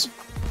the boys.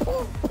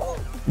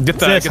 Get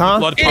the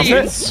blood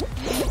Idiots.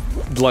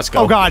 Let's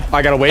go. Oh, God.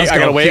 I gotta wait. Let's I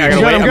gotta go. wait. I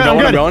gotta I'm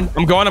wait.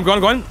 good, I'm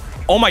going.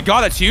 Oh my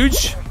god, that's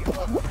huge.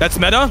 That's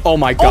meta. Oh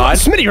my god.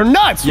 Smitty, you're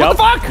nuts. Yup.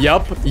 What the fuck?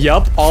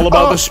 Yup. All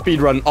about the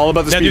speed run. All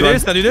about the Now speed do run.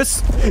 this. Now do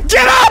this.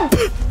 Get up!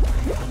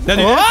 Now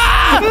do this.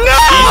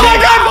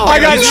 I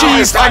got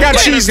cheesed. I got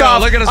cheesed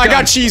off. I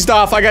got cheesed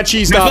off. I got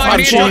cheesed off. I'm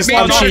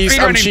cheesed.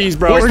 I'm cheesed,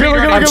 bro.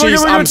 I'm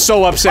cheesed. I'm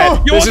so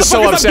upset. Yo, This is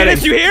so upsetting.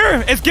 You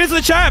here? It's get to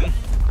the chat.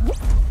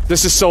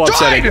 This is so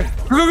upsetting.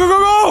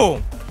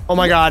 Go. Oh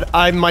my god,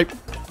 I might.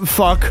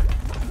 Fuck.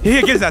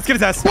 Here, get his ass. Get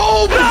his ass.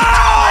 Oh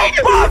my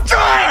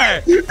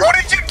God! What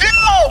did you do?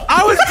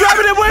 I was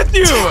grabbing it with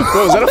you.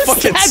 Bro, was that a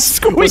fucking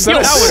was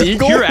that a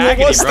seagull? Pure What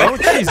agony, was bro.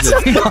 that? Jesus.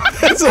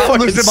 That's a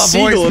fucking losing my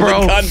seagull voice, in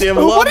bro. the goddamn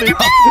What lobby. did you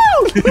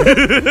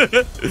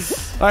do?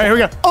 All right, here we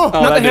go. Oh, not that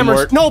the didn't hammers.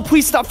 work. No,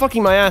 please stop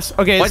fucking my ass.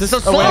 Okay, Why is is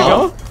this it so a way to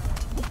slow? go?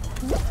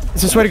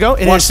 Is this the way to go?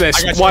 It Watch is.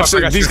 this. Watch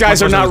this. These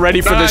guys are not ready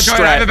for this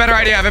Jordan, I have a strat. better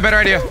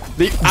idea.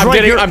 I'm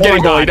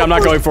getting bullied. I'm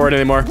not going for it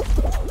anymore.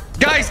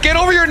 Guys, get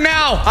over here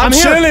now. I'm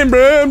here. chilling,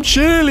 bro. I'm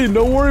chilling.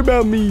 Don't worry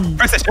about me.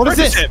 What is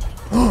this?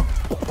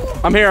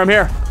 I'm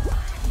here.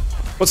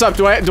 What's up?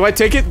 Do I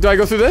take it? Do I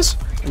go through this?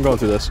 I'm going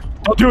through this.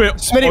 Don't do it.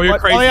 Smitty, oh, you're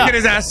what? crazy. Oh, yeah. Get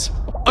his ass.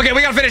 Okay,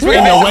 we gotta finish. No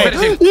way.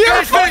 Finish him. You're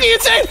Guys, fucking finish.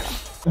 insane.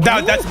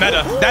 That's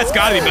meta. That's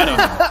gotta be meta.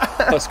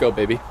 Let's go,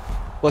 baby.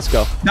 Let's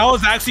go. That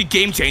was actually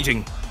game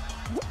changing.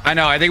 I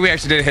know. I think we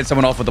actually did hit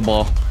someone off with the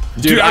ball.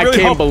 Dude, I really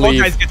can't hope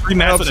believe guys get 3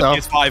 matches with so. a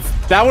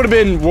PS5. that would have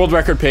been world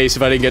record pace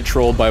if I didn't get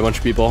trolled by a bunch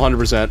of people.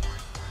 100%.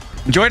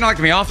 Jordan knocked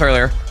me off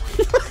earlier.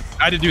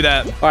 I had to do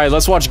that. All right,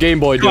 let's watch Game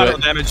Boy do it.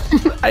 Damage.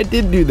 I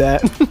did do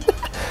that.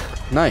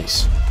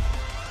 Nice.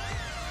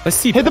 Let's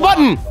see. Hit the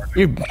button.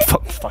 You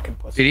fucking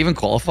pussy. Did he even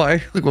qualify?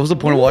 Like, what was the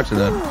point of watching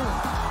that?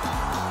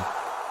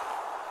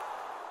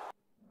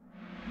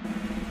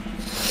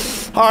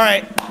 All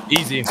right.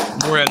 Easy.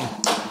 We're in.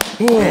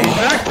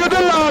 Back to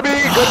the lobby.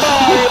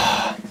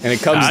 Goodbye. And it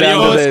comes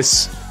down to Adios.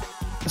 this.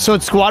 So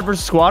it's squad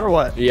versus squad or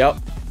what? Yep.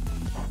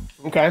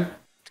 Okay.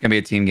 It's gonna be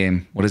a team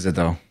game. What is it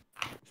though?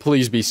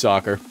 Please be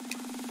soccer.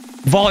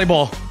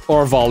 Volleyball.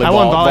 Or volleyball. I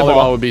want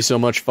volleyball. Would be so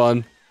much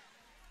fun.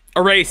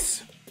 A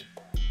race.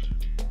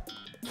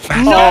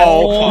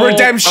 Oh,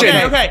 redemption.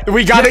 Okay.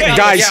 We got it,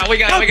 guys. Yeah, we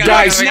got it.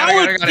 Guys, Now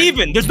it's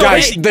even. There's no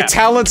Guys, racing the cap.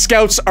 talent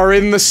scouts are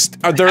in the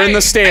they're in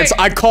the stands.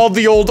 I called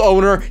the old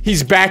owner.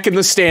 He's back in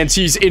the stands.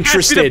 He's Pass me the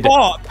interested.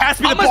 ball. Pass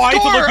me the ball. I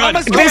think we're good.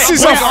 This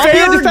is Wait, a I'll be a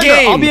fair defender.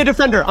 game. I'll be a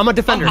defender. I'm a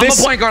defender. I'm a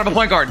point guard. I'm a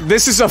point guard.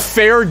 This is a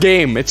fair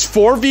game. It's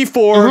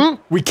 4v4.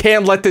 We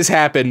can't let this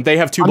happen. They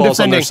have 2 balls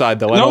on their defending. side,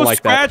 though. I No don't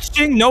like that.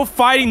 scratching, no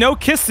fighting, no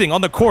kissing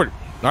on the court.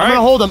 All I'm right. gonna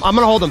hold him. I'm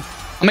gonna hold him.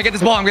 I'm gonna get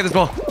this ball. I'm gonna get this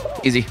ball.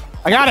 Easy.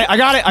 I got it. I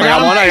got it. I got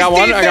got one. it. I got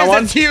one. I got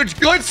one. That's huge.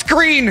 Good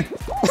screen.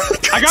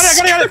 I got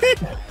it.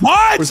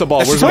 What? Where's the ball?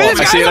 Where's the ball? I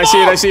see it. I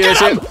see it. I see it. I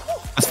see it.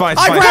 That's fine.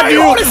 I grabbed you.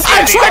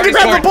 I tried to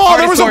grab the ball.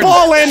 There was a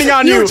ball landing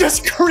on you.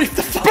 just creeped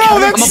the fuck. Bro,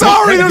 that's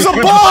sorry. There's a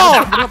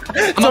ball.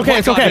 It's okay.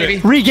 It's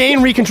okay. Regain,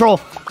 recontrol.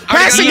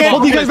 Passing it.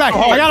 Hold these guys back.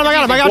 I got him. I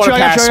got him. I got What you. a I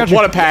got pass. you. I got you.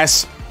 What a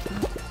pass.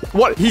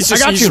 What? He's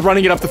got just you.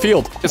 running it up the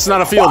field. It's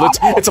not a field.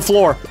 It's a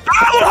floor.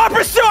 I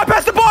pursue. I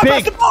passed the ball. I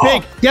passed Big, the ball.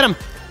 big. Get him.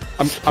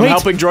 I'm Wait.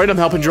 helping Droid. I'm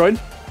helping Droid.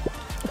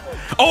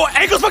 Oh,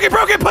 ankle's fucking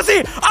broken,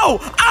 pussy. Ow.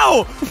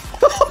 Ow.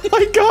 Oh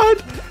my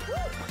god.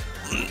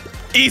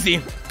 Easy.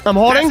 I'm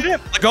holding.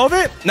 That's it. Let go of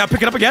it. Now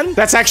pick it up again.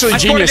 That's actually I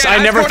scored genius. again.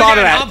 I never scored thought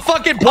of again. that. I'm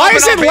fucking Why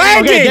is popping it up, baby.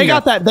 lagging? Okay, they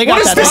got that. They got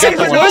What is that. this? They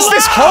got that. What is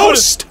this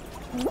host?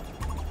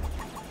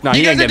 No,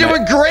 You he ain't guys are getting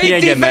doing it. great He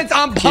ain't getting defense. it.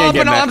 I'm He ain't popping.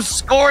 getting I'm it.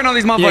 scoring on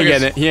these He ain't getting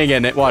motherfuckers. it. He ain't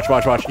getting it. Watch. He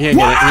ain't getting it. He ain't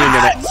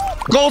getting it.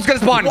 Goal's gonna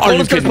spawn. Are you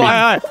Goal's gonna kidding me? spawn.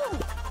 All right.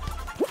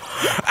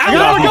 I Go,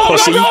 you go, go,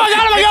 pussy. go, I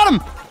got him. I got him.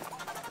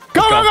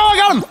 Go, go, go, I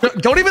got him.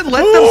 Don't even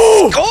let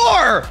them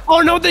score.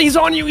 Oh no, he's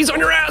on you. He's on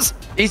your ass.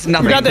 He's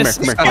nothing. You got this.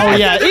 Come here. Oh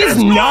yeah, he's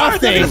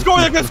nothing. Score.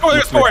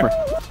 Score.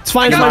 It's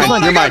fine. It's I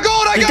fine. got gold. It's I fine. got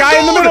gold. I The got guy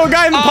in the gold. middle,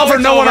 guy in the puffer,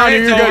 it's no one over, on you.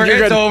 it's You're good. over, You're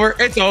It's good. over.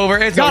 It's over.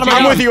 It's Got over. him.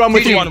 I'm with you. I'm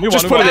with you. We won,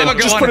 Just put it in. won.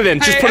 Just put it in.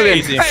 Just Hey, put it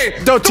in. hey,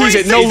 hey, Don't tease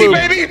it. No 360, lube.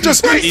 baby.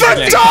 Just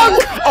 360. the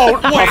dunk. Oh,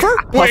 puffer.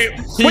 Wait.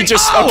 He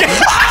just Oh. okay.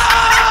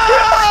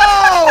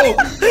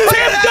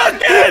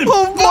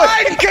 Oh,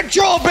 mind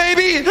control,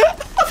 baby.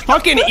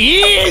 Fucking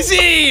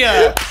easy.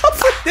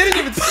 Didn't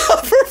even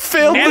Puffer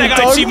failed And the I got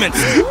dunk. achievements.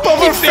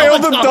 Puffer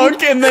failed the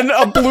dunk, and then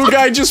a blue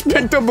guy just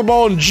picked up the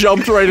ball and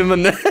jumped right in the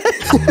net. He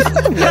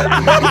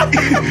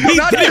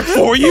did it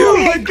for you.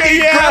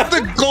 Yeah. Grabbed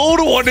the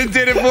gold one and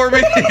did it for me.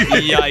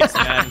 Yikes,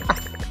 man.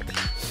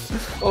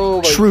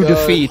 Oh my True God.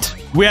 defeat.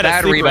 We had a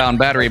Bad sleeper. rebound.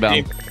 Bad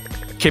rebound.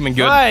 Came in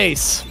good.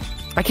 Nice.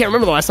 I can't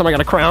remember the last time I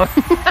got a crown.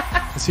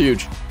 It's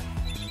huge.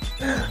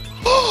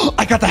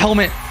 I got the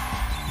helmet.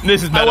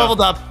 This is I meta.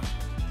 leveled up.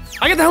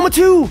 I got the helmet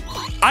too.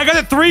 I got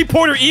a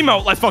 3-pointer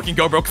emote. Let's fucking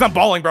go, bro. Cause I'm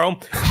balling, bro.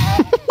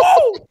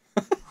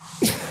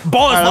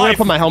 ball is I'm gonna life.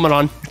 put my helmet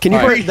on. Can you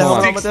put the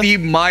helmet on with this? 360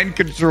 mind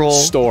control.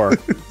 Store.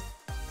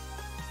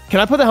 Can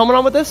I put the helmet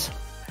on with this?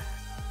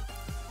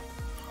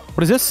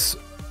 What is this?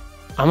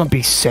 I'm gonna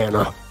be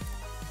Santa.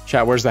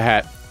 Chat, where's the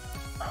hat?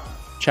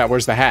 Chat,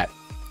 where's the hat?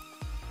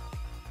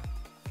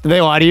 Did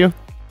they lie to you?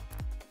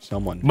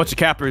 Someone. Bunch of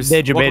cappers.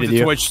 They debated Welcome to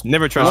you. Twitch.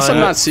 Never Unless trust. I'm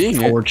not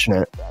seeing it.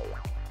 Fortunate.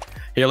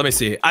 Here, let me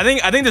see. I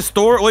think the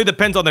store only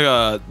depends on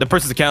the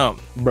person's account.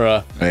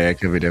 Bruh. Yeah, it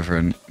could be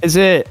different. Is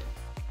it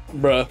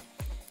Bruh.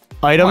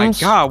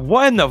 items? Oh my god,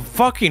 what in the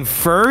fucking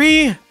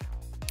furry?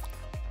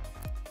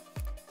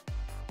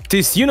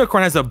 This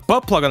unicorn has a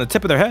butt plug on the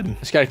tip of their head. I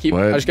just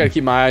gotta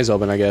keep my eyes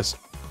open, I guess.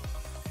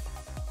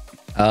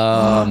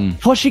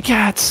 Plushy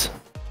cats.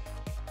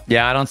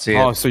 Yeah, I don't see it.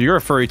 Oh, so you're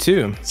a furry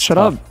too. Shut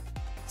up.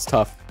 It's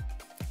tough.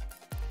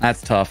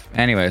 That's tough.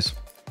 Anyways.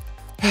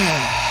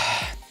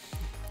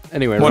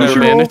 Anyway, Whatever.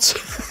 Rubber Bandits.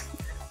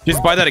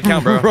 Just buy that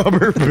account, bro.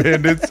 Rubber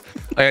bandits.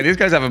 Oh, yeah, these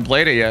guys haven't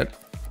played it yet.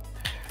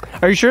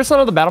 Are you sure it's not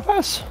on the battle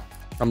pass?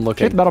 I'm Check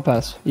looking. the battle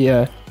pass.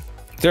 Yeah.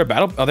 Is there a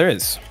battle? Oh, there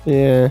is.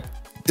 Yeah.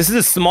 This is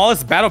the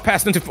smallest battle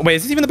pass. Wait,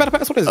 is this even the battle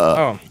pass? What is it?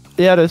 Oh.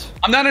 Yeah, it is.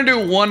 I'm not gonna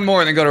do one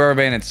more and then go to Rubber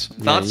Bandits.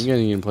 Yeah, Thoughts? you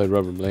can play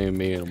Rubber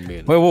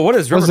Bandits. Wait, what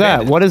is What's Rubber that?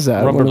 Bandit? What is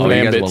that? Rubber Oh, you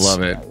guys will Bandits.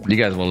 love it. You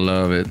guys will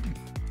love it.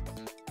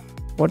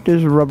 What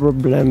is rubber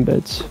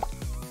blambits?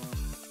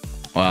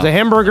 Wow. The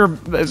hamburger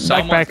Someone's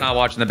backpack. not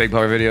watching the Big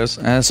Power videos.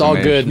 It's all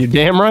good. You're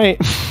damn right.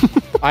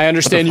 I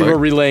understand you fuck? were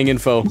relaying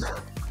info.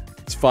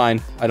 It's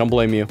fine. I don't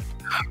blame you.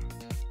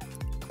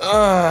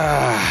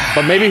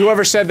 But maybe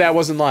whoever said that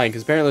wasn't lying,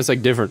 because apparently it's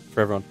like different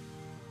for everyone.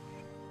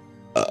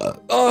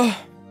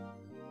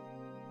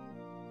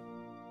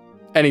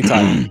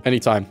 Anytime.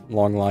 Anytime.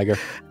 Long liger.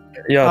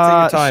 Yeah,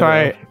 take your time.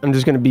 Sorry, I'm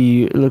just gonna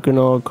be looking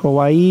all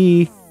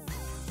kawaii.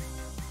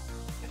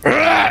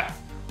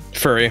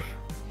 Furry.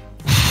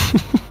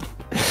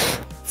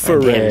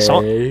 Again,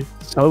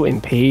 so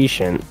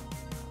impatient.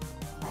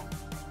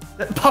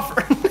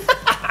 Puffer.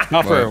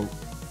 Puffer.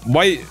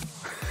 Why?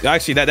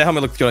 Actually, that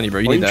helmet looks good on you, bro.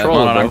 You Why need you that.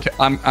 trolling, Hold bro?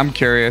 on, I'm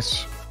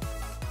curious.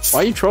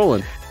 Why are you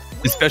trolling?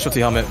 It's specialty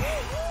helmet.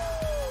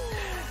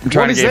 I'm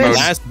trying What to is game this? mode.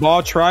 Last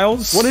ball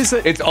trials. What is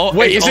it? It's all.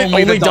 Wait, it's is it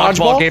only the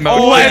dodgeball? game mode.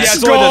 Oh, yeah, let's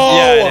it's only go!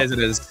 yeah, it is. It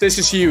is. This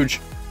is huge.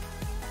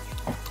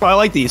 Oh, I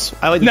like these.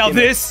 I like these. Now game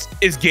this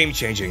is game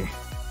changing.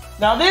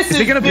 Now this Is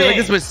it gonna be like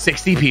this with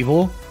 60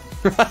 people?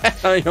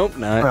 I hope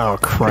not. Oh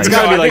Christ! It's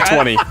gotta be like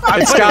 20.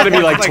 It's gotta be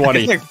like 20.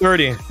 It's like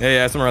 30.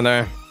 Yeah, somewhere around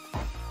there.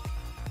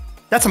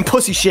 That's some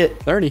pussy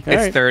shit. 30. It's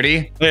Alright.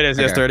 30. It is.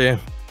 Yes, Okay.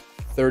 30.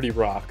 30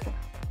 rock.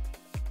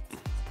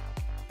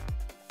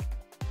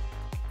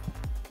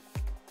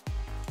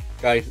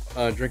 Guy,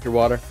 drink your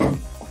water.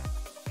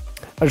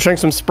 I drank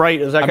some Sprite.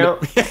 Does that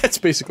count? Yeah, it's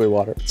basically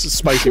water. It's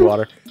spicy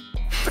water.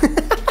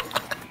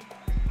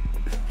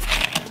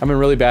 I've been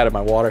really bad at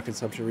my water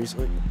consumption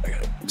recently. I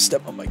gotta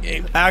step on my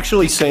game.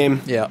 Actually, same.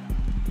 Yeah.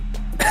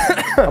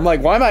 I'm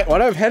like, why do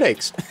I have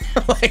headaches?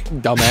 Like,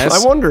 dumbass.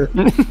 I wonder.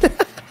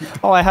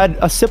 Oh, I had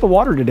a sip of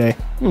water today.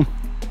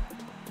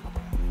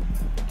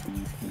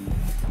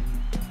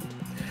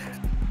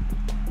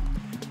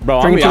 Bro,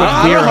 I Drink mean, too much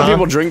I don't know beer, how huh?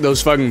 people drink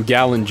those fucking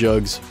gallon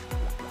jugs.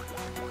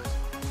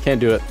 Can't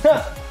do it.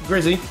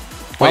 Grizzy. My Wait,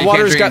 you can't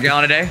water's drink got a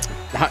gallon a day?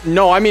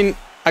 No, I mean,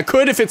 I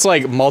could if it's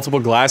like multiple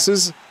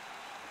glasses,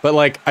 but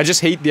like, I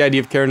just hate the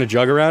idea of carrying a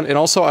jug around. And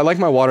also, I like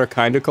my water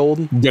kind of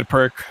cold. Good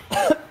perk.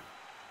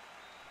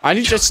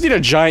 Just need a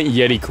giant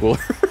Yeti cooler.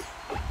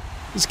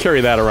 Just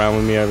carry that around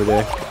with me every day.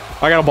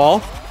 I got a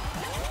ball.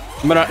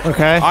 I'm gonna.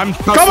 Okay. I'm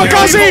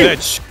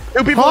Kamikaze!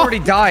 Two people already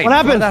died. What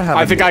happened? How'd that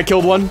happen? I think I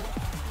killed one.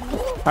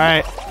 All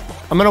right.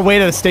 I'm gonna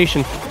wait at the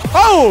station.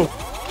 Oh!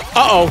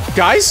 Uh-oh.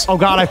 Guys? Oh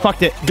God, I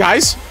fucked it.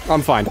 Guys?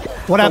 I'm fine.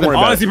 What Don't happened? worry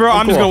about Honestly, it. bro,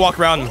 I'm just cool. gonna walk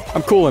around.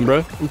 I'm cooling,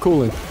 bro. I'm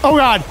cooling. Oh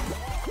God.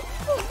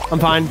 I'm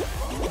fine.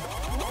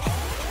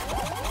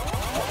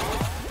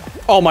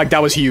 Oh my,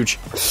 that was huge.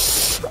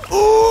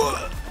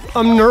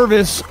 I'm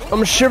nervous.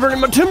 I'm shivering in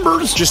my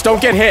timbers. Just don't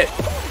get hit.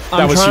 That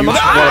I'm was trying huge.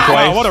 my- What a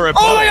play. Oh, what a rip.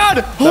 Oh my God.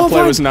 That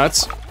play was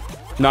nuts.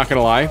 Not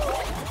gonna lie.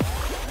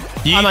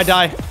 I might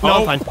die. No,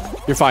 Oh. I'm fine.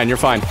 You're fine, you're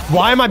fine.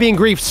 Why am I being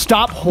griefed?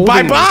 Stop holding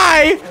me.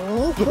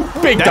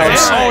 Bye-bye! Big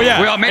dumps. Oh, yeah.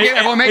 We all make it?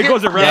 Everyone make it?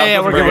 goes around. Yeah,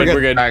 we're good, we're good.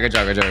 We're good. Alright, good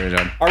job, good job, good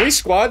job. Are we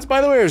squads, by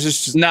the way, or is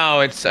this just... No,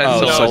 it's Oh,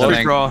 solo solo.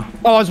 thing. Draw.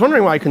 Oh, I was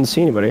wondering why I couldn't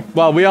see anybody.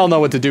 Well, we all know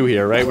what to do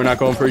here, right? We're not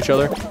going for each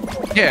other?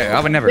 Yeah,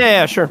 I would never.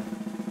 Yeah, sure.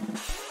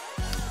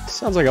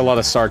 Sounds like a lot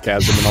of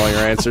sarcasm in all your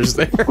answers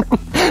there.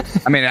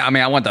 I mean,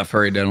 I want that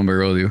furry dead. I'll be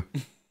real with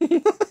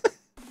you.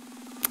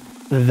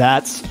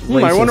 That's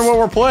I wonder what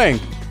we're playing.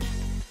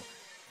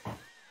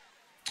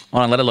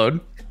 Hold on, let it load.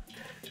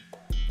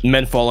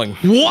 Men falling.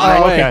 No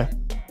Oh, way. okay.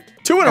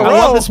 2 in a I row?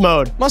 love this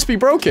mode. Must be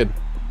broken.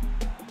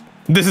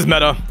 This is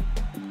meta.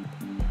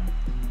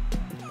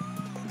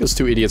 Those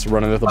two idiots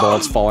running at the ball.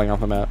 It's falling off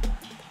the map.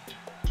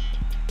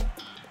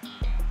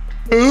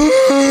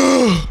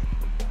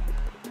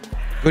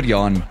 Good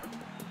yawn.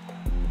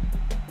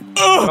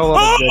 I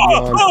love a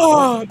good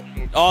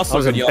yawn. Also That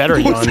was a good yawn. better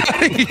yawn.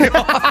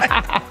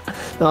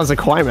 That was a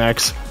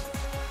climax.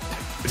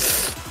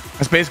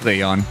 That's basically a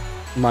yawn.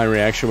 My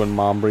reaction when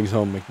mom brings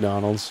home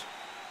McDonald's.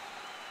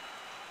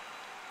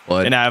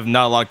 What? And I have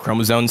not a lot of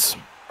chromosomes.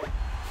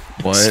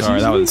 What?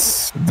 Sorry, that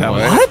was.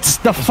 What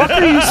the fuck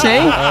are you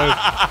saying?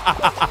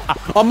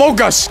 Among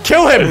Us,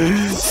 kill him!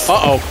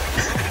 Uh-oh.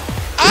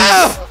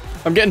 Ah!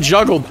 I'm getting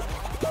juggled.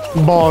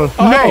 Ball.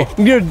 Oh, No, hey.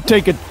 I'm gonna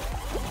take it.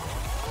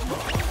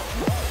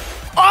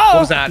 What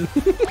was that?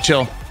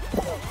 Chill.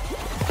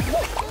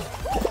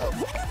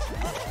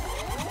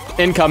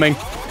 Incoming.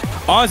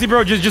 Honestly,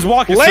 bro, just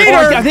walk.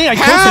 Later! I think I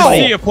killed How?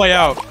 somebody. See it play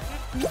out.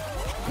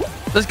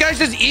 This guy's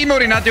just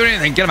emoting, not doing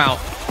anything. Get him out.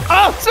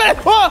 Oh, shit!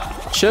 Oh!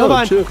 Chill, Hold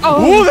on. chill.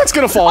 Oh. Ooh, that's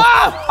gonna fall.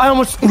 Ah! I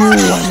almost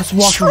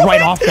walked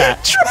right off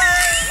that.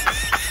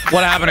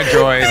 What happened to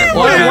Droid?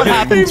 What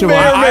happened to May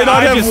or may her?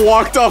 not I have just-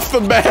 walked off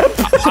the map.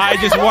 I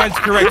just wanted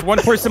to correct one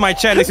person in my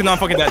chat. Next thing I'm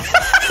fucking dead.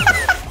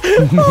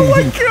 Oh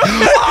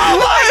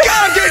my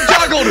god, get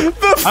juggled!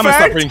 I'm gonna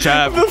stop reading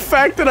chat. The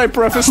fact that I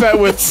preface that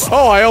with,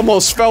 oh, I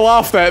almost fell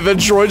off that, then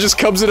Droid just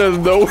comes in out of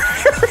nowhere.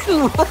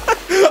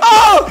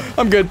 Oh!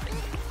 I'm good.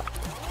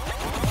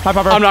 Hi,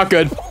 Papa. I'm not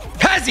good.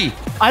 Pezzy!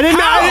 I didn't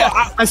know.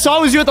 I saw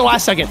it was you at the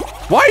last second.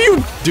 Why are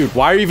you, dude?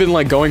 Why are you even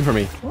like going for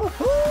me? All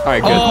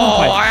right, good.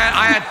 Oh,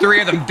 I had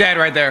 3 of them dead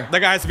right there. That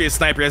guy has to be a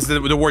sniper. He has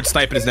the word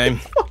snipe in his name.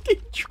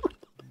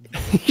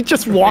 He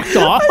just walked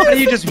off. How do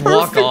you just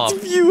walk off?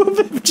 View of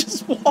him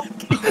just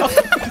walking off.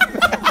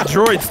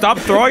 Droid, stop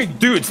throwing.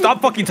 Dude,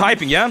 stop fucking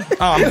typing, yeah? Oh,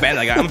 I'm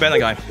banning that guy. I'm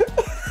banning that guy.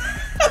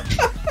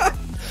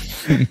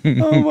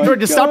 Oh my George,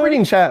 just stop God.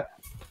 reading chat.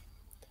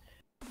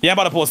 Yeah, I'm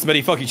about to pull a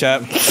Smitty. Fuck you,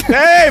 chat.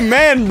 Hey,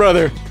 man,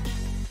 brother.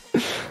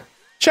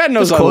 Chad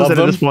knows Just I close love it at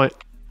them. this point.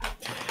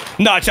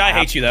 No, chat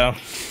hates you, though.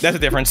 That's the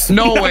difference.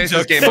 No way is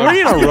this game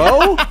 3 in over. a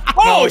row?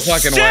 Oh, No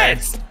fucking way.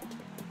 shit!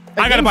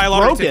 I gotta buy a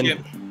lottery broken.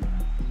 ticket.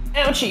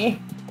 Ouchie.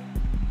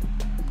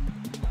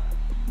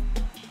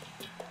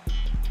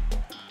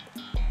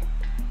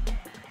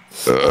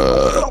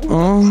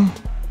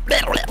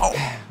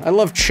 I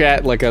love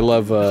chat like I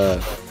love,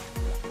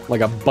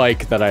 like a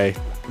bike that I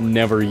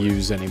never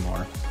use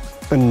anymore.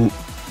 And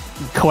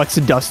collects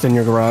the dust in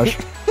your garage.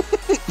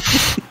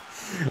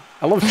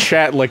 I love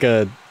chat like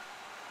an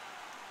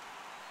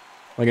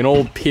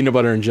old peanut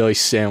butter and jelly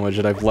sandwich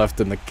that I've left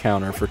in the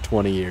counter for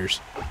 20 years.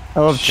 I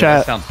love That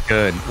chat. sounds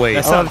good. Wait.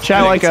 I love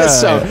chat like a.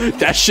 So,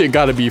 that shit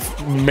gotta be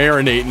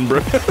marinating,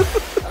 bro.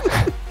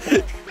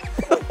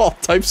 All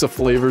types of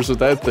flavors with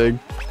that thing.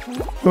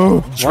 Why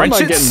am I Drench it,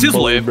 getting sizzle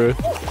bullied, it. bro?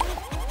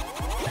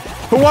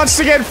 Who wants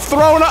to get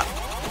thrown up?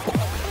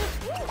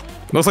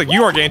 Looks like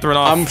you are getting thrown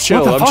off. I'm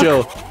chill, What the I'm fuck?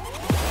 chill.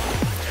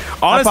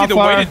 Honestly, the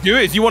way Fire. to do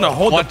it is you want to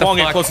hold What the the ball and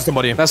get fuck? close to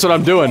somebody. That's what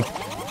I'm doing.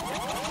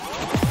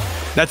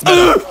 That's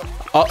better.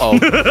 Uh-oh.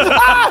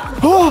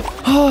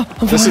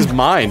 This is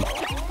mine.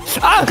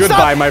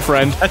 Goodbye, my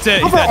friend. That's it.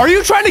 He's Bro, dead. are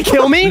you trying to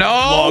kill me?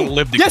 Long No!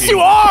 live the Yes, king. you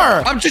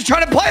are. I'm just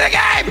trying to play the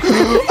game!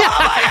 Oh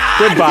my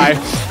god! Goodbye.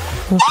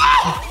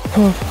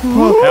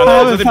 Hell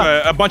no, there's a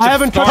bunch I of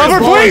haven't stars touched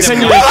Cover, rolling please!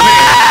 down.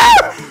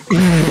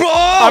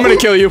 I'm gonna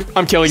kill you.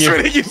 I'm killing you.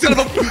 Smitty, you son of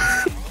a...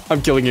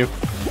 I'm killing you.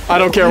 I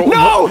don't care.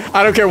 No!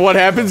 I don't care what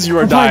happens. You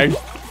are dying.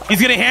 He's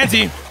getting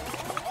handsy.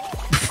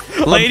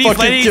 I'm Ladies,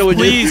 fucking ladies, killing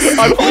please. you.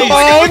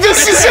 Oh,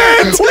 this is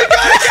it!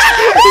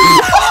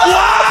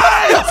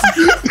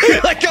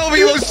 Let go of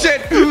me, little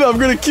shit! I'm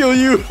gonna kill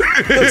you.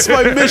 That's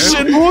my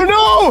mission. Oh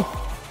no!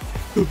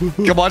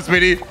 Come on,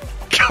 Smitty.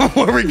 Come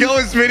on, where we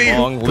going, Smitty?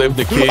 Long live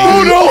the king.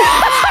 Oh no!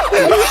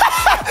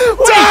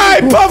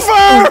 Die,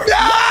 Puffer!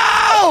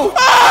 No!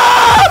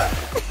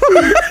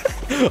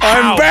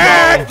 I'm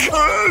back!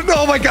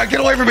 Oh my god, get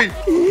away from me!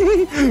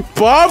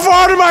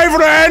 Puffer, my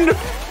friend!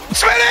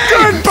 Smitty!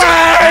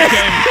 Goodbye!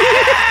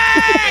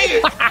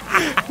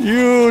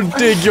 You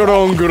dig your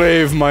own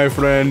grave, my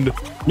friend.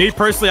 Me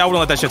personally, I wouldn't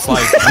let that shit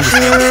slide.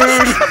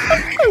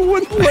 I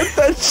wouldn't let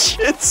that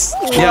shit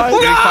slide. Yeah,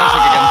 Smitty,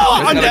 classic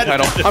again. There's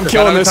another title. I'm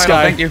killing Another this title,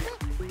 guy. Thank you.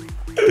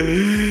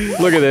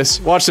 Look at this.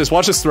 Watch this.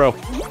 Watch this throw.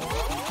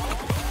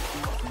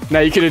 Now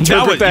you can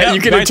interpret Now it- that. yeah,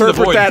 you can right to the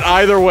interpret void. that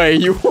either way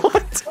you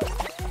want.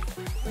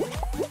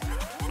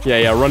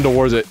 Yeah, run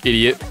towards it,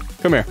 idiot.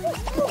 Come here.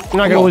 You're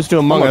not gonna lose to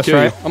Among Us, kill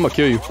right? you. I'm gonna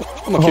kill you.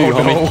 I'm gonna kill you,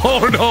 homie.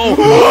 Oh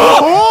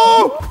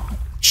no!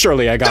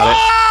 Surely I got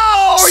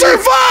Oh, it.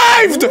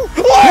 Survived!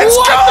 Let's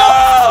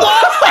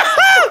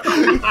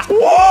go!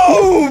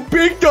 Whoa!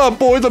 Big dog,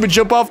 boys. Let me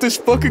jump off this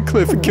fucking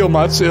cliff and kill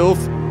myself.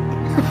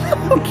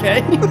 Okay.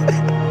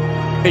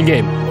 In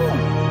game.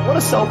 What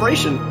a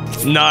celebration.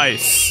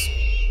 Nice.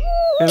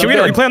 Should we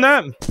get a replay on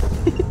that?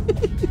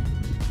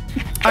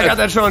 I got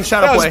that show on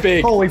Shoutout That was Play.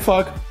 big. Holy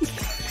fuck.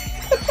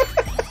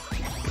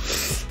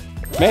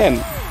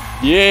 Man.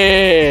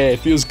 Yeah.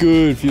 Feels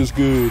good. Feels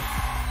good.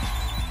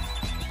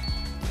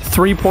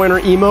 3-pointer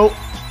emote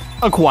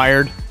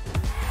acquired.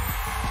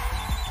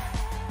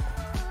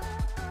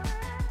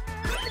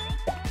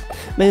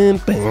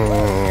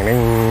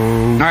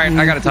 Alright,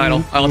 I got a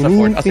title. I'll look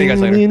for it. I'll see you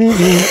guys later.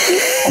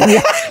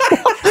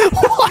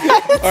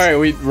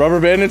 Alright, rubber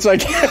bandits, I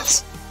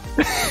guess.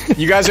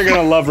 You guys are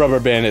gonna love rubber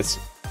bandits.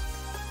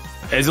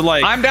 Is it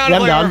like? I'm down to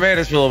play Rubber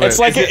Bandits for a little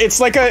bit. It's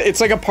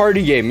like a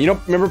party game. You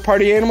don't remember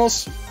Party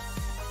Animals?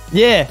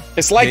 Yeah.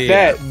 It's like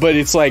that, but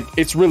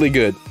it's really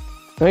good.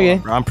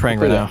 Okay. I'm praying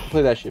right now.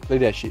 Play that shit. Play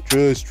that shit.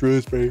 Trust,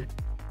 baby.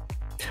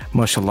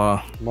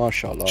 Mashallah.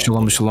 Mashallah.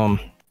 Shalom, shalom.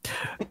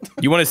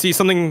 You want to see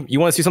something? You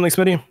want to see something,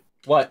 Smitty?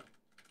 What?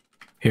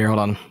 Here, hold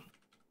on.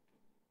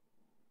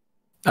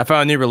 I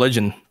found a new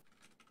religion.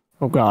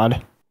 Oh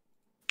God.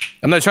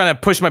 I'm not trying to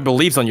push my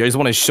beliefs on you. I just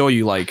want to show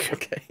you, like.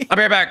 Okay. I'll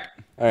be right back.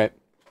 All right.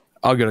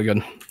 I'll good.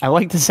 Good. I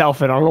like this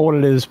outfit. I don't know what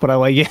it is, but I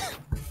like it.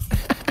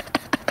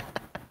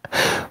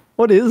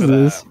 What is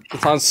this?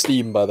 It's on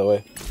Steam, by the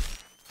way.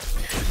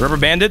 Rubber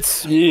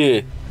Bandits?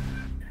 Yeah.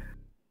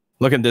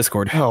 Look in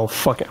Discord. Oh,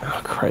 fucking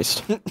oh,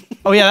 Christ.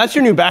 Oh, yeah, that's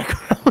your new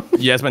background.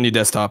 Yeah, it's my new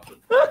desktop.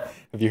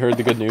 Have you heard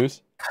the good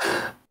news?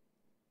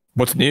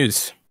 What's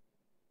news?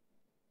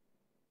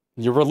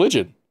 Your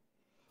religion.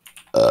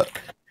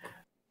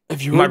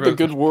 Have you heard the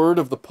good word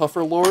of the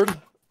Puffer Lord?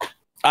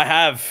 I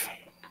have.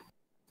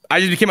 I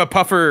just became a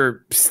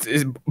puffer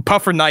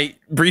knight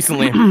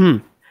recently.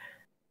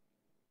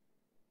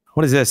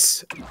 What is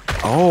this?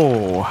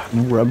 Oh.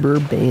 Rubber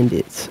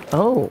Bandits.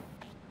 Oh.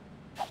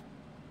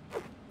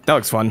 That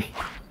looks fun.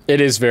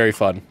 It is very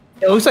fun.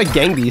 It looks like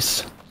Gang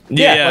Beasts.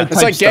 Yeah.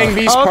 It's like Gang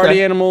Beasts, Oh, okay.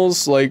 Party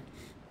Animals, like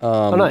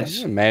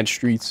nice. Mad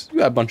Streets. We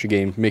got a bunch of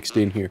games mixed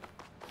in here.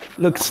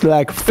 Looks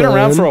like It's been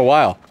around for a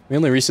while. We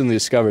only recently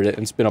discovered it,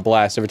 and it's been a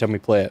blast every time we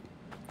play it.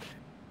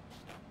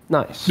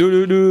 Nice. I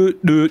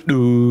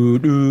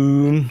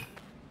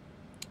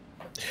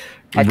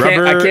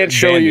can't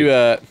show you.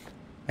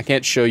 I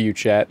can't show you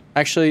chat.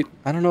 Actually,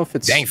 I don't know if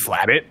it's. Dang,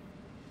 Flabbit.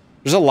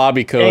 There's a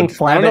lobby code.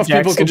 Dang, I don't know Flabbit if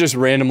people Jackson. could just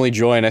randomly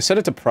join. I set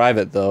it to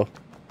private though.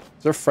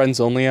 Is there a friends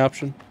only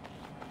option?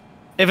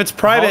 If it's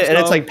private and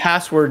it's like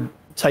password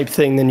type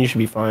thing, then you should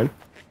be fine.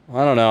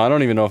 I don't know. I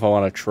don't even know if I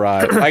want to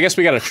try. I guess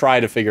we got to try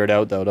to figure it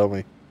out though, don't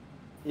we?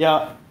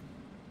 Yeah.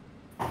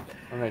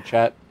 All right,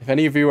 chat. If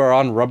any of you are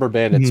on Rubber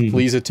Bandits,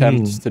 please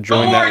attempt to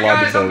join that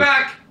lobby guys, code.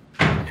 I'm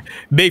back.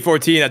 Big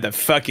 14 at the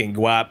fucking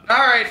guap. All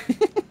right.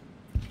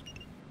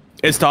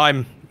 It's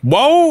time.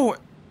 Whoa!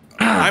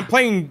 I'm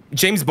playing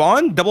James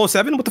Bond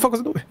 007. What the fuck was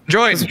it doing?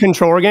 Join. Is it a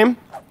controller game?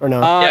 Or no?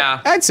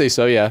 Yeah. I'd say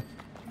so. Yeah.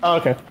 Oh,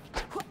 okay.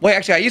 Wait,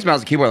 actually, I used mouse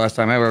and keyboard last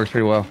time. It works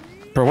pretty well.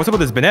 Bro, what's up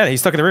with this banana? He's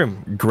stuck in the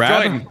room.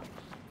 Grab. Join.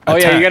 Oh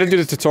yeah, Attack. you got to do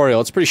the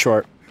tutorial. It's pretty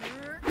short.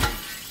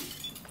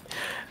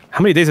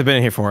 How many days have I been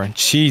in here for?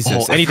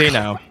 Jesus. Oh, Any day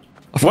now.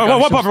 forgot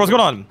What, Puffer? What's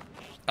going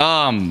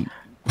on?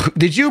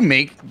 Did you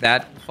make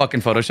that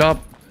fucking Photoshop?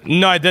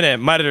 No, I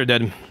didn't. My editor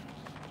did.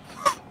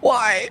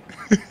 Why?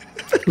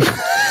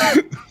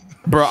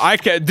 Bro, I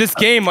can't. This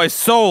game is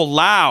so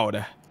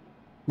loud.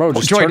 Bro,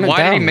 just Join. turn it Why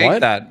down. did he make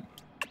What? that?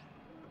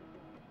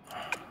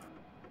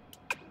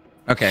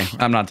 Okay,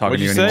 I'm not talking What'd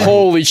to you you say? anymore.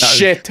 Holy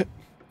shit,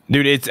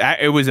 Dude,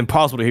 it was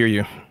impossible to hear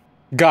you.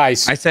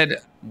 guys! I said,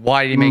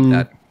 why did he make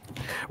that?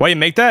 Why you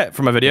make that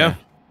from a video?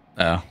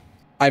 Oh.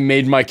 I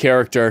made my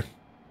character.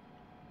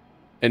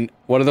 And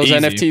what are those Easy.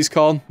 NFTs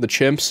called? The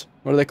chimps?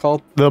 What are they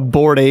called? The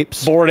Bored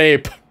Apes. Bored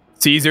ape.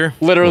 Caesar.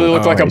 Literally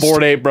look like a Christ.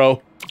 bored ape,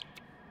 bro.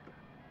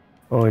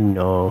 Oh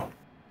no.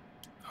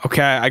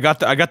 Okay, I got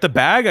the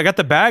bag. I got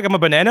the bag. I'm a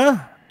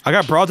banana. I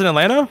got broads in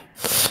Atlanta.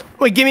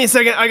 Wait, give me a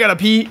second. I gotta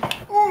pee.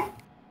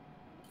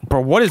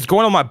 Bro, what is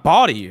going on my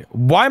body?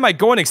 Why am I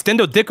going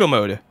extendo dicko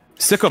mode?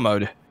 Sicko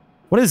mode.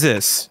 What is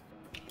this?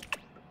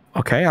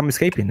 Okay, I'm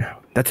escaping.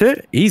 That's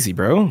it. Easy,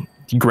 bro.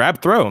 You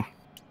grab, throw.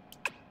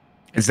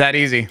 It's that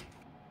easy.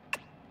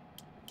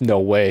 No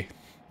way. Oh,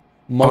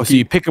 so Monkey,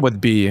 you pick it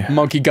with B.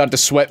 monkey got the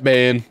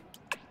sweatband.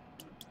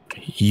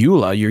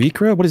 Eula,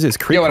 Eureka? What is this?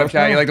 Yo, what up,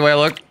 chat? You like the way I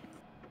look?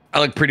 I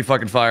look pretty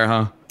fucking fire,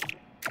 huh?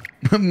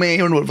 Man, I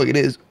don't know what the fuck it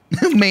is.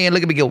 Man,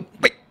 look at me go.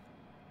 Wait.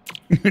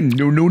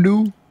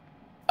 No.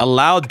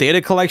 Allow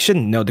data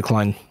collection? No,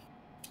 decline.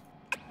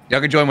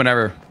 Y'all can join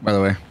whenever, by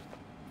the way.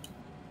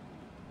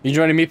 You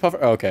joining me, Puffer?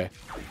 Oh, okay.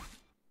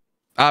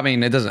 I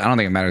mean, it doesn't. I don't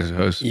think it matters who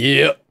hosts.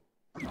 Yep.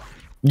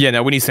 Yeah,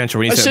 no, we need central.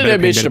 We need I sent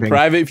that bitch to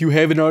private if you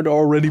haven't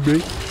already, bro.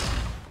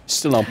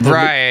 Still on public.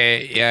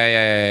 Right.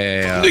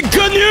 Yeah.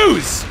 Good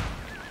news!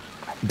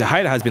 The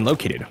hideout has been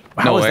located.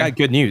 How No is way. that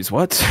good news?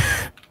 What?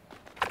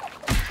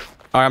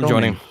 Alright, I'm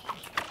joining.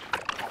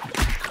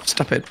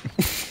 Stop it.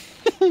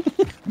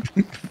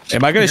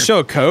 Am I gonna show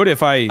a code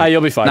if I... Ah,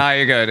 you'll be fine. Nah,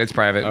 you're good. It's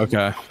private.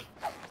 Okay.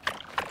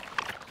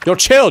 Yo,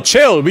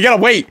 chill. We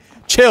gotta wait.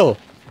 Chill.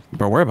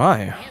 Bro, where am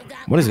I?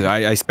 What is it?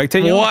 I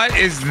spectate you? What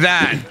is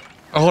that?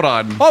 Hold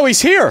on. Oh, he's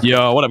here.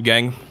 Yo, what up,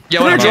 gang? Yo,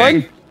 Come what here, up,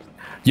 Jordan. gang?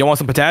 You want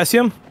some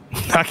potassium?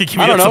 I can give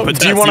you I don't some know.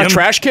 potassium. Do you want a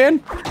trash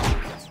can?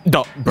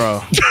 No,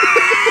 bro.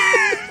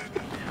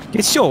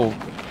 It's your...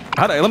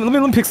 Let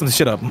me pick some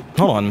shit up.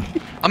 Hold on.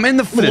 I'm in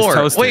the at this floor.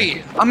 toaster.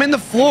 Wait, I'm in the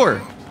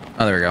floor.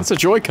 Oh, there we go. It's a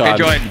Joy-Con. Hey,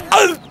 join.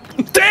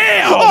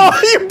 Damn! Oh,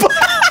 you...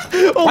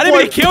 oh, I didn't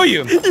mean to kill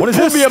you. What is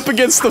Put this? me up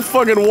against the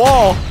fucking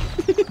wall.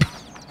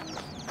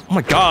 Oh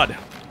my god.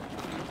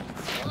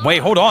 Wait,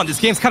 hold on. This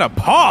game's kind of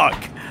pog.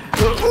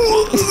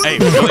 Hey,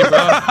 really,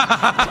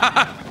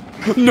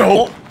 bro?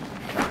 No.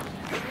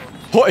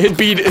 Oh, hit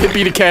B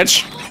to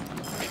catch.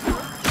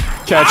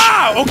 Catch.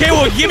 Ah, okay,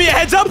 well, give me a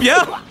heads up,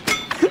 yeah?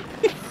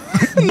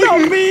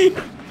 Not me.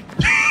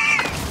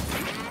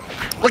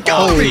 Look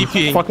out!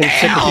 TP. Fucking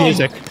sick of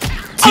music.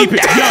 TP.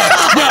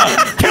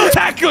 Yeah. Kill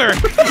tackler.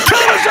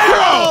 Kill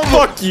zero.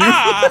 Fuck you.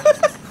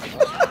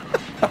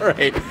 All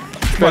right.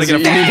 Pezzy, you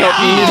need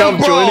help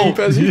joining,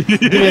 Pezzy?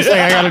 Give me a second.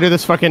 I gotta do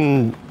this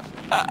fucking.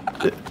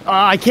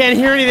 I can't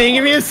hear anything.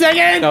 Give me a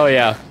second. Oh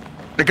yeah.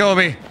 Let go of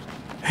me.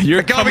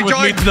 You're go, coming with me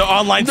join. to the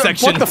online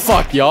section. What the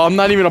fuck, y'all? I'm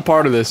not even a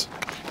part of this.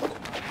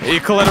 Hey,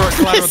 collateral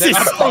This is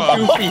so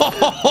goofy.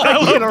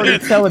 I can already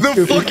tell it's The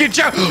goofy. fucking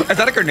chow. Is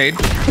that a grenade?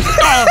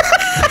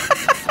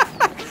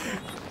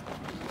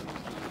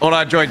 Hold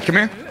on, Droid. Come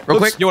here, real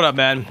quick. Yo, what up,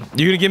 man?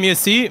 You gonna give me a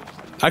seat?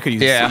 I could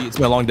use a seat. It's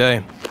been a long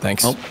day.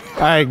 Thanks. All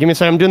right, give me a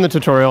second. I'm doing the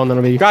tutorial and then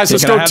I'll be. Guys,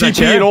 let's can I go have that TP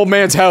chair? in old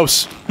man's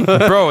house.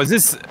 Bro, is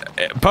this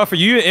Puff? Are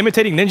you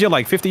imitating Ninja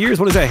like 50 years?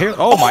 What is that hair?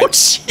 Oh my!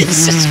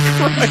 Jesus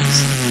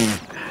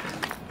Christ.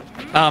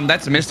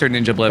 That's Mr.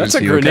 Ninja Blevins.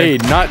 That's a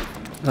grenade, not.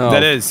 Oh,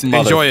 That is.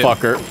 Enjoy it.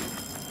 motherfucker.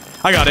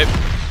 I got it.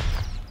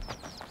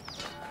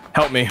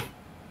 Help me.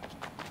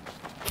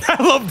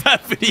 I love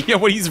that video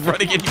when he's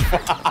running and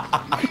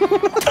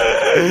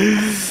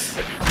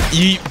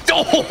he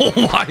Oh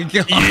my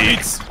god!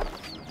 Yeets.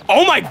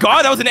 Oh my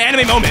god, that was an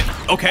anime moment.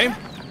 Okay.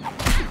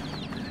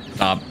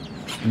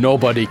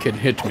 Nobody can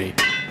hit me.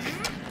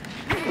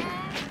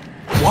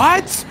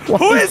 What?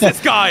 Who is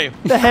this guy?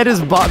 The head is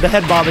the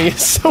head bobbing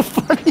is so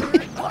funny.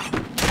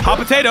 Hot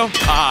potato.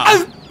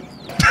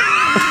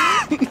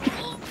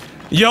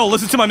 Yo,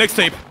 listen to my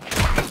mixtape.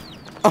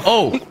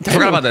 Oh,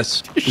 forgot about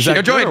this. Is that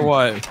Yo, good or Droid.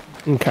 what?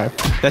 Okay.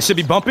 That should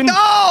be bumping.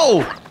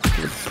 No!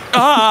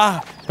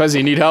 Pezzy,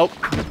 you need help?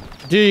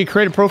 Do you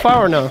create a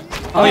profile or no?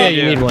 Oh yeah,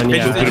 you need one. It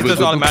Yeah. just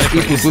does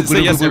automatically.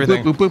 Say yes to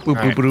everything. What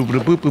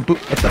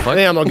the fuck?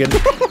 Yeah, I'm all good.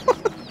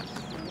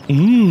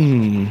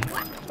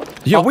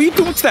 Yo, what are you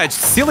doing with that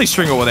silly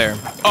string over there?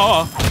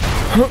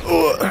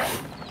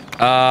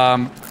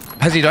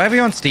 Pezzy, do I have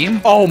you on Steam?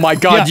 Oh my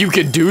god, Yeah. you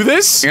can do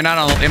this? You're not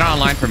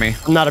online for me.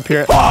 I'm not up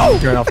here.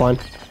 You're offline.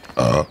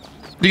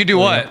 You can do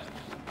what?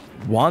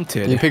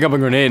 Wanted. You pick up a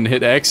grenade and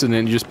hit X and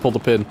then you just pull the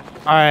pin.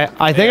 All right,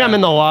 I think I'm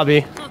in the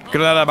lobby.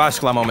 Granada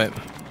basketball moment.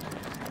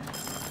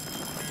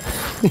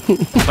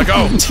 Let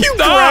go. You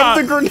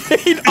grabbed the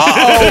grenade.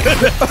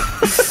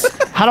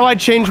 Uh-oh. How do I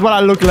change what I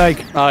look like?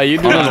 You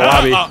do it in the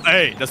lobby.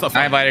 Hey, that's not I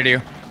fair. invited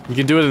you. You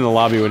can do it in the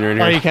lobby when you're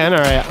in Oh, here. you can? All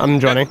right, I'm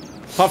joining.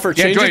 Puffer,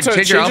 Yeah, change Droid, it to,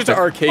 change your change it to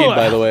outfit. arcade,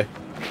 by the way.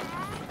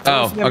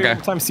 Oh, okay.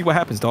 Time to see what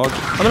happens, dog.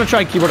 I'm gonna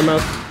try keyboard and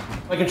mouse.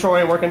 My controller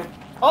ain't working.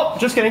 Oh,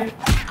 just kidding.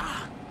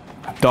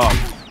 Dog.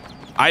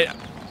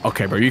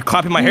 Okay, bro. You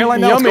clapping my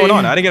hairline now? What's Yummy. going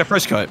on? I didn't get a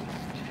fresh cut.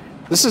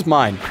 This is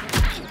mine.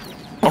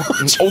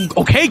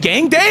 Okay,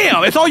 gang.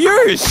 Damn. It's all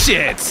yours.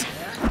 Shit.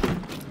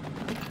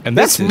 And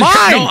That's this is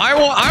mine! No,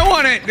 I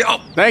want it.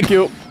 Oh. Thank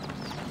you.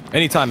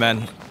 anytime,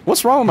 man.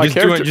 What's wrong with my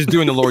character? Just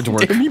doing the Lord's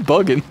work. Damn, you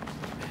bugging.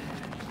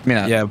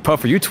 Yeah,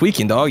 Puffer, you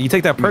tweaking, dog. You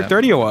take that perk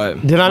 30 or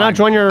what? Did I not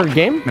join your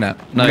game? No,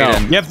 No.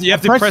 you didn't. You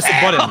have to press the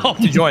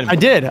button to join. I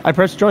did. I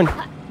pressed join.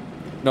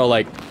 No,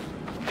 like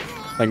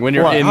when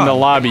you're What? in the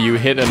lobby, you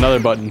hit another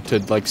button to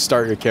like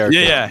start your character.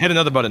 Yeah. Hit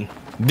another button.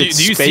 Do you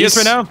see space? us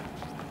right now?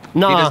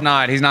 No. He does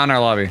not. He's not in our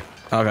lobby.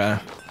 Okay.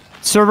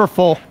 Server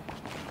full.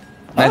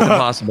 That's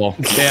impossible.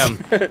 Damn.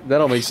 That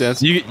don't make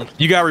sense. You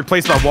got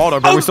replaced by Waldo,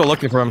 but we're still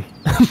looking for him.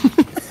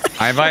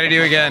 I invited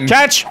you again.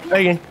 Catch!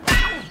 Megan.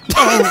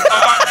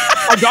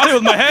 I got it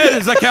with my head.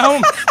 Does that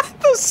count?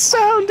 The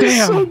sound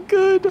is so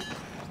good.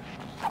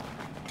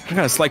 I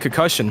got a slight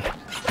concussion.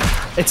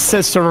 It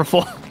says server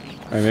full.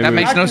 That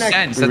makes no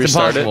sense. That's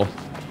restart it. impossible.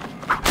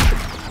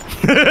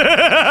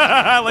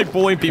 I like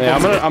bullying people. Yeah,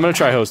 I'm gonna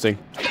try hosting.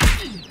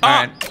 All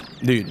right.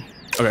 Dude.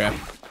 Okay.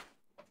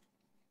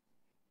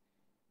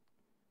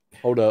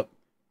 Hold up.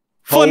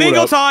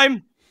 Flamingo up.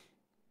 time.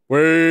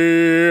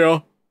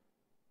 Well,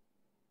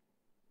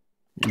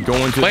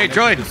 Going to Wait,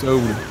 Droid.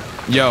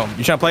 Yo,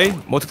 you trying to play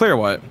multiplayer or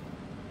what?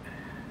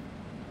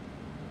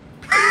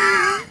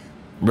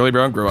 Really,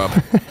 bro? Grow up.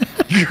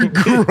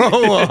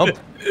 Grow up.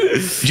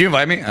 Did you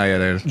invite me? Oh yeah,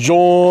 there's.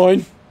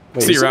 join.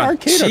 Wait, See is you it around.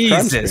 arcade or crime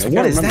Jesus, spree? I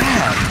what can't is remember.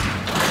 that?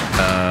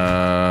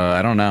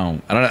 I don't know.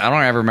 I don't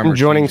ever remember. I'm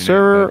joining changing it,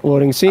 server, but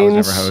loading I was scenes.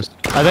 never host.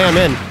 I think I'm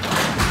in.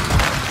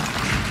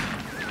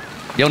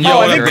 You'll Oh, know.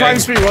 I think it. crime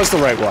spree was the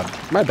right one.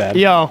 My bad.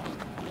 Yo.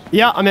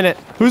 Yeah, I'm in it.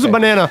 Who's a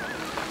banana?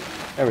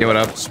 There we Yo, what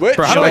go. up? Switch.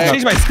 Bro, how do I Yeah.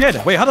 change my skin?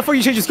 Wait, how the fuck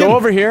you change your skin? Go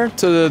over here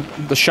to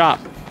the shop.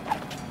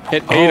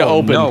 Hit A to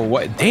open. No,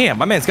 what? Damn,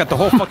 my man's got the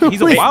whole fucking.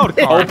 He's a wild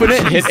card. Open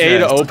it. Hit A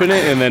to Jesus. open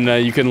it, and then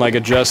you can like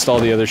adjust all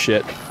the other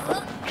shit.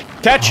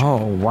 Catch. Oh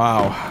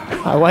wow.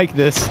 I like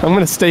this. I'm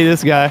gonna stay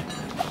this guy.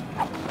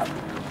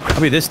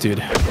 I'll be this dude.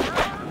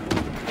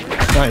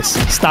 Nice.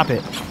 Stop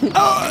it.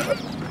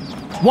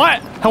 What?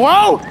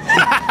 Hello?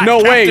 No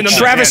way, Captain Travis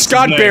America's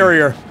Scott name.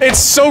 barrier. It's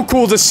so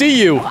cool to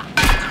see you.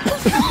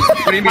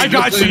 What do you mean? I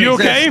got you. You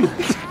okay?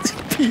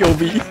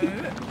 POV.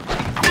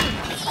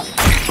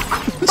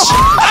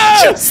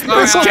 It's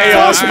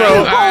chaos,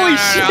 bro. Holy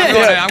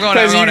shit! I'm going.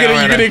 Guys, you're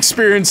gonna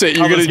experience it.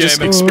 You're Oh, gonna this just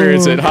game.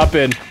 experience it. Hop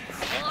in.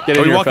 Get in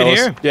Are we here, walking fellas.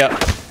 here? Yeah.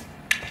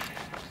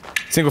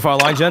 Single file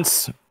line,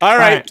 gents. All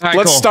right, All right,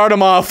 let's cool. start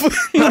them off.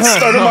 Let's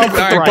start them off with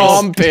the Alright,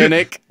 bomb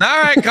panic.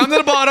 All right, come to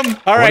the bottom.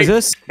 All right, is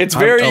this? it's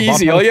very bomb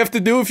easy. panic? All you have to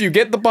do if you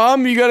get the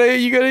bomb, you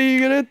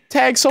gotta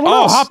tag someone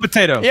Oh, else. hot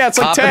potato. Yeah, it's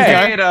like Hot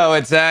tag. potato,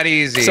 it's that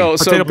easy. So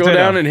Potato, go potato.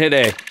 down and hit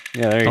A.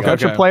 Yeah, there you go.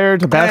 Touch a player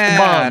to pass the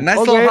yeah, bomb. nice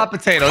little hot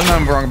potato. There's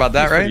nothing wrong about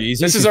that, right?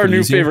 Easy. This is our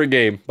new favorite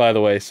game, by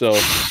the way. So,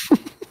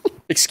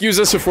 excuse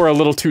us if we're a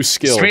little too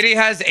skilled. Smitty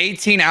has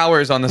 18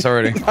 hours on this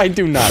already. I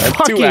do not. I have 2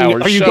 Fucking-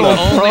 hours. are you Shut going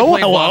up. pro?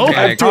 Only play Hello? bomb I have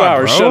panic. 2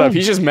 hours. bro. Shut up.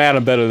 He's just mad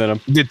I'm better than him.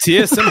 Did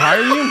TSM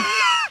hire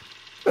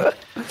you?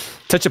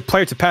 Touch a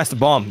player to pass the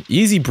bomb.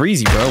 Easy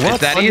breezy, bro. It's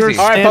What? that easy.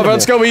 All right, Papa,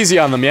 let's go easy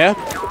on them, yeah?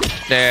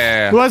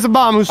 Yeah. Who has the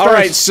bomb? Who All starts?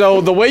 right, so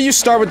the way you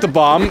start with the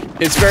bomb,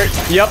 it's very...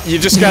 Yep, you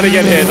just gotta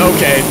get hit.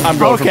 Okay, I'm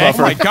going for Okay. Oh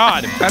Puffer. my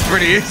god. That's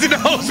pretty easy. No,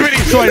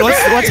 Smitty. Wait,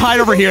 let's hide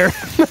over here.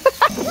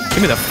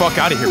 Get me the fuck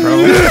out of here, bro.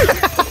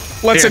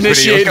 Let's Here, Smitty,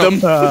 initiate let's them.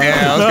 go.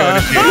 Yeah,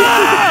 let's go.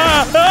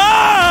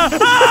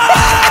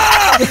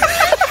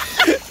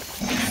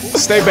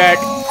 Stay back.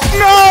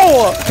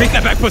 No! Take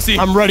that back, pussy.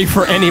 I'm ready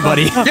for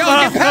anybody. Yo,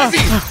 get Pezzy.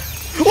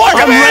 Look,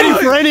 I'm I'm ready in!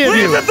 for any of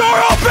you. the door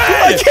open!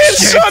 I can't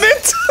shut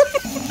it!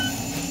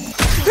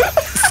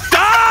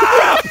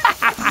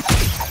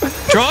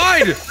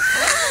 Tried.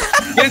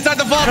 Get inside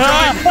the vault,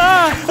 Tried. I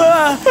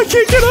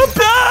can't get up!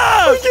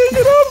 I can't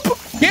get up!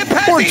 Get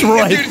Pezzy. Poor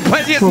Troy. Dude,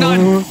 Pezzy has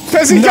none.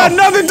 Pezzy got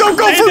nothing! Don't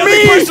go for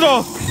me!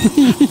 Personal.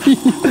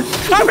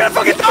 I'm gonna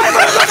fucking die! I'm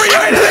gonna go for you!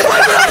 Anything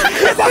personal!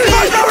 It's not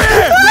fucking over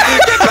here!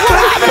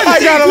 I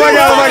got him! I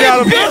got him! I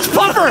got him! Bitch,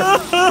 Puffer!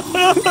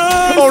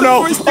 Oh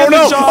no! Oh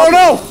no! Oh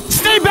no!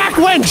 Stay back,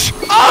 wench!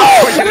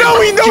 Oh! No,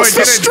 he knows Troy the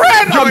did it.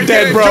 strat! Troy I'm did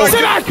dead, it. bro! Troy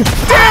Stay back!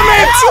 Damn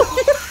it!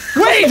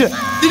 Wait!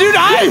 Did you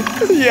die?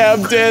 Yeah,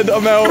 I'm dead.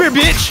 I'm out. Come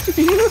here, bitch!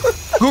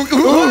 Who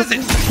was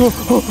it?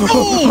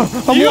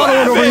 I'm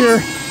watering over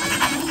here.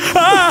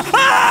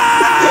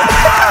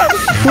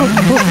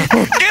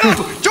 Get him!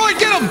 Joy,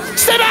 get him!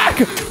 Stay back!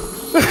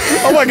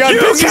 Oh my god,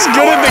 Pezzy's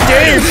good at the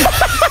game!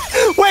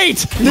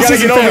 Wait! You gotta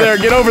get over there,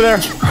 get over there!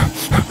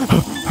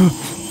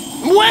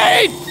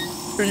 Wait!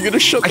 Are you gonna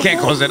shut I the can't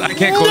close it. I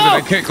can't close it.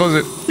 I can't close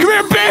it. Come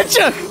here, bitch!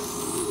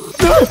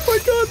 Oh my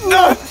god,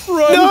 no!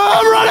 Run! No,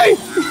 I'm running!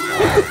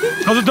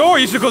 Close the door.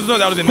 You should close the door.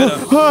 That would have been meta.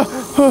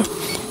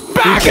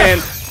 You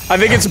can't. I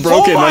think it's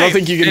broken. I don't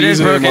think you can It use is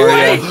it broken. anymore.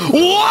 Wait, Yeah.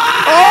 What?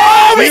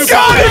 Oh, we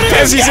got it!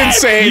 Pezzy's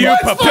insane! You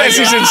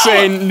Pezzy's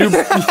insane!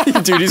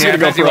 Dude, he's Yeah,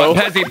 gonna go pro.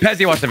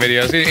 Pezzy watched the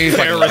videos. He's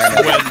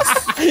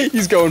fucking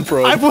He's going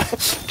pro.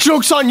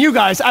 Joke's on you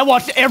guys. I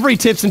watched every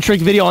tips and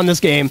trick video on this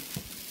game.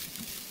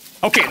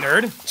 Okay,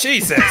 nerd.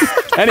 Jesus.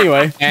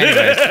 Anyway,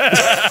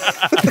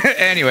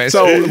 Anyways.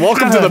 so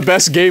welcome to the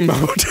best game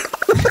mode.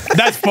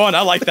 That's fun.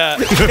 I like that.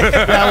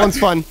 That one's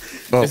fun.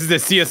 This is the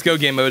CS:GO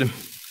game mode.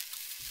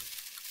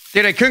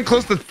 Dude, I couldn't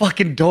close the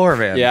fucking door,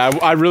 man. Yeah,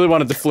 I really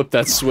wanted to flip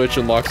that switch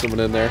and lock someone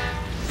in there.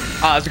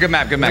 Ah, it's a good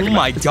map. Good map. Oh Good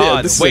my map.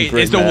 god. this is a Wait,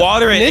 great is the map.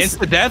 water an This-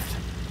 insta death?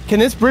 Can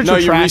this bridge No,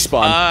 you retract?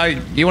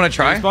 respawn. You want to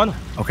try? Spawn?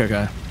 Okay,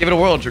 okay. Give it a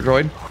whirl,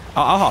 Droid.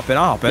 I'll hop in.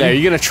 I'll hop in. Yeah, are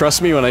you gonna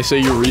trust me when I say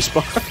you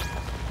respawn?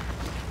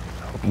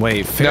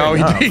 Wait, fair No,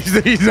 enough. he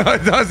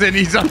doesn't.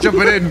 He's not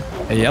jumping in.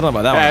 Hey, I don't know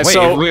about that one. Wait,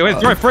 so- wait,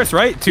 throw it first,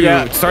 right? To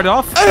Yeah. start it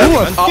off?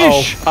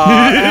 Uh-oh.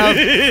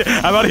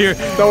 I'm out of here.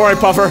 Don't worry,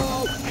 Puffer.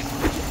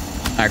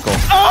 Alright, cool.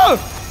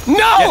 Oh!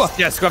 No!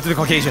 Yes, go after the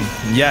Caucasian.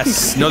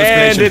 Yes, no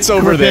And discrimination. it's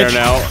over there bitch.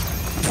 now.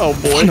 Oh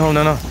boy. No,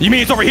 no, no. You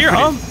mean it's over here,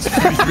 huh?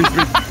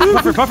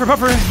 Puffer,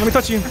 let me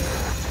touch you.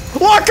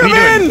 Lock him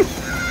in!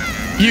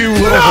 You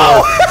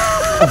little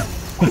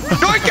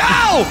Droid,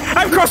 go!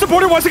 I've crossed the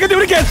border once, I can do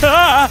it again!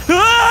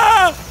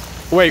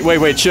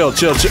 Wait, chill.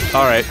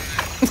 All right.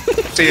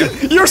 See ya.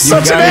 You're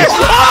such an ass.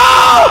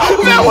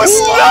 Oh! That was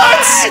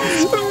nuts!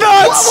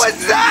 Nuts! What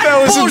was that? That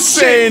was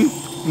Bullshit. insane.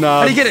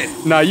 Nah. How'd you get it?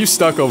 Nah, you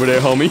stuck over there,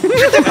 homie. Take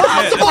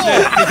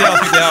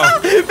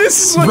down.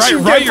 This is what you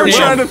Right, get for you're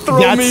trying to wrong. throw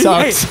That me.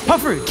 sucks. Hey,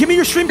 Puffer, give me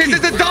your shrimp This key.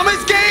 is the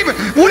dumbest game!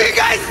 What are you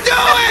guys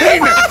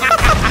doing?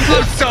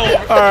 I'm so...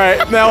 All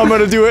right, now I'm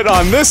gonna do it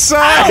on this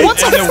side. What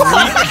the And then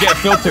fuck? we get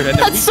filtered. And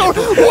then That's so.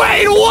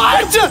 Wait,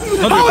 what?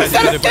 How is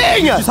that a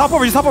thing? Just hop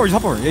over.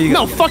 There you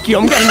go. No, fuck you.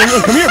 I'm getting in.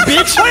 Come here,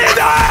 bitch.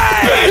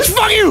 Bitch,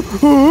 fuck you.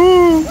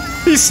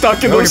 He's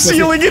stuck in the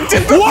ceiling. It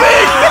did the What?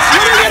 thing.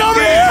 Get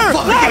over here.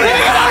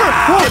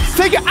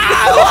 Take it.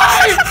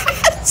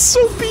 So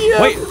BS.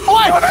 Wait.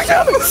 What?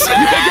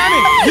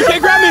 You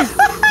can't grab me.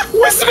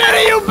 What's the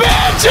matter, you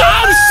bitch?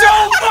 I'm so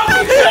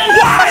fucking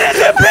pissed. Why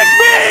did it pick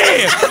me?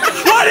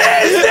 What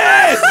is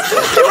this?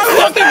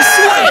 Fucking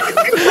sweat.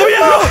 Oh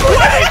yeah.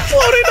 Wait,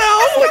 floating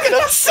out. Look at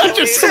him. Such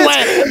a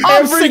sweat.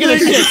 I'm sick of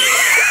this shit.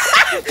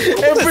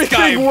 Everything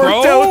guy,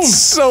 worked bro. out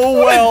so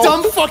well.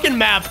 Dumb fucking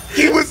map.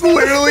 He was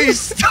literally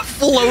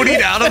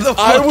floating out of the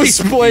I was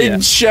fucking-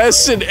 playing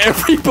chess and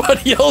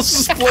everybody else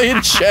was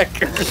playing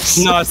checkers.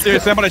 No,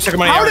 seriously, I'm gonna check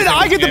my. How did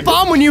I get the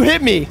bomb when you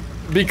hit me?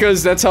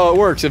 Because that's how it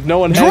works. If no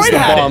one has Droid the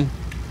had bomb.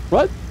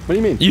 What? What do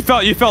you mean? You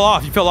fell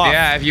off. You fell off.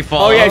 Yeah, if you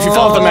fall. Oh yeah, if you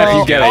fall off the map,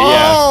 you get it.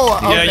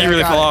 Yeah. Yeah, you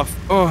really fell off.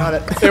 Got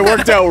it. It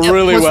worked out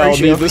really What's well,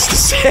 ratio? needless to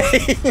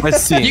say.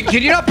 Let's see.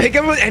 Can you not pick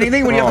up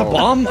anything when you have the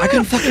bomb? I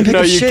couldn't fucking pick No,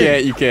 up you shit.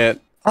 can't. You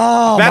can't.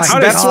 Oh, That's my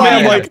that's God. why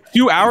I'm like,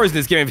 2 hours in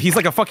this game. He's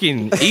like a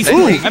fucking ace. It's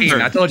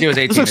 18. I told you it was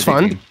 18. This looks It's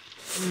fun.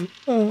 18.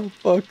 oh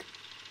fuck,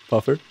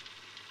 Puffer.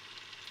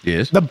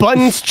 Yes. The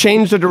buttons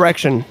change the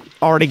direction.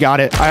 Already got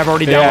it. I have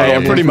already downloaded Yeah,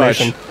 all the pretty much.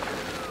 information.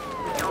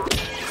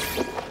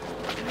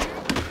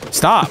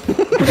 Stop.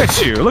 Look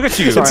at you. Look at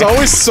you. It's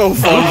always so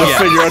fun to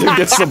figure out who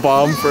gets the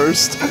bomb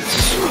first.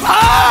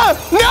 Ah!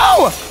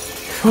 No!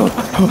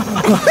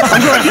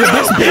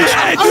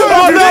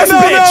 Oh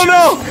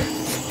no!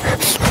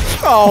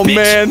 Oh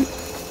man!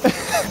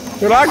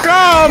 Here I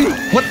come!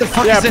 What the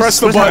fuck Yeah, is this? press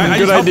the What's button. I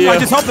Good just helped him. idea. I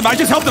just helped him. I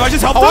just helped him. I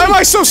just helped him. Why am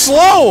I so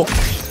slow?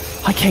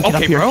 I can't get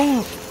Okay, up here.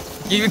 bro.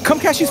 You come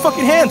catch these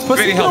fucking hands.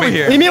 Pussy, Vinny, get help over me.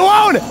 here. Leave me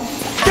alone!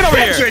 Get over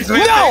here.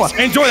 No!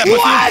 Enjoy that pussy.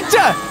 What?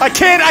 I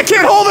can't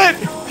hold it!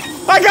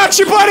 I got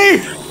you, buddy!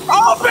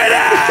 Open it!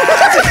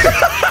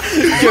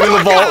 Get in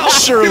the vault.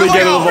 Surely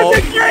get in the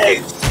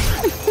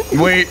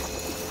vault. Wait.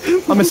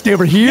 I'm gonna stay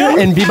over here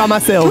and be by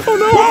myself. Bro,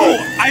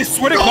 I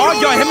swear to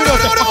God, y'all hit me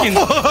with the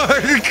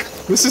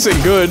fucking... This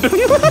isn't good.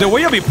 The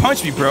way y'all be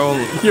punch me, bro.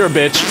 You're a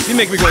bitch. You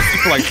make me go to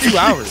sleep for like 2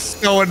 hours.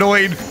 So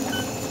annoyed.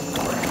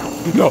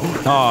 No.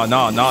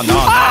 No.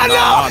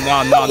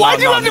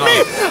 Why'd you have to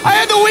me? I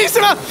had the least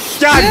amount.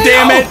 God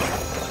damn it!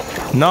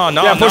 No.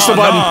 Yeah, push the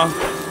button.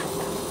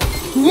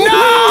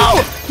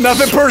 No!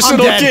 Nothing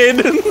personal, I'm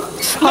kid.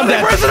 I'm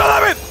dead.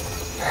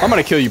 I'm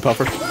gonna kill you,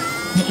 Puffer.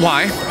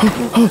 Why?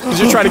 Because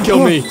you're trying to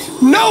kill me.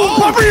 No,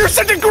 Puffer, you're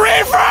such a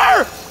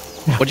griefer!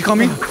 What'd you call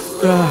me? No!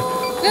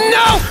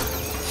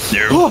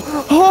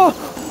 Oh,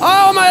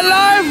 am I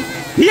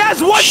alive? He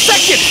has 1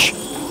 second.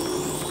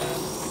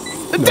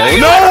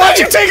 No, why'd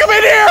you take him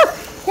in here?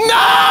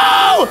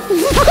 No!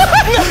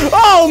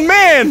 Oh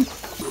man!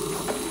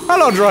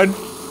 Hello, droid.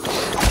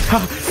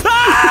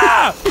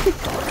 Ah!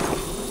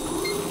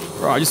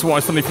 Bro, I just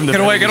want something from the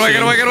Get away.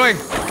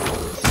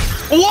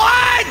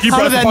 What? You How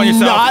brought did this upon that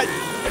yourself. not?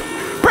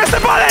 Press the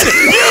button!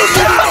 You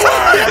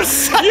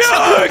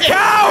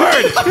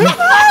coward! You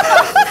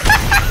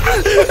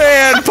coward!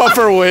 And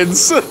Puffer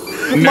wins.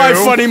 My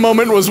funny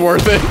moment was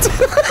worth it.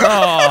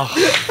 Oh.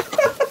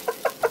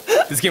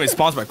 This game is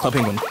sponsored by Club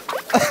Penguin.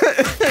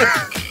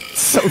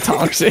 So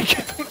toxic.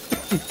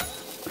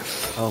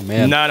 Oh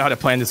man. Now I know how to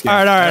plan this game.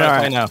 All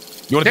right. Now.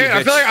 You want to be Dude, a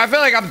I bitch? feel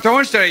like I'm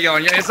throwing shit at you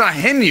and it's not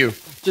hitting you.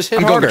 Just hit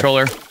I'm going harder.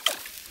 controller.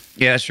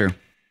 Yeah, that's true.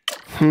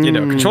 You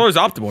know, controller's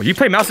optimal. You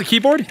play mouse and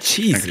keyboard? My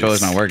Jesus.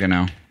 controller's not working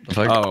now. The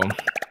fuck? Oh.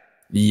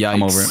 Yikes.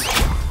 I'm over it.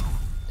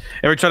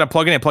 Ever try to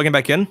plug in and plug in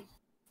back in?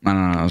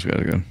 No, that's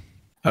good. Good.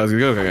 That was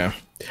good. Okay.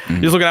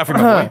 You're just looking out for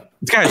my boy.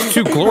 This guy has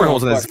 2 glory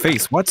holes in his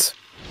face. What?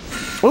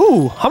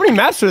 Ooh, how many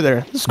maps are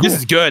there? This is cool. This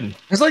is good.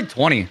 It's like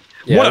 20.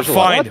 Yeah, What a there's lot.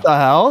 find. What the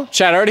hell?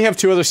 Chat, I already have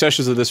 2 other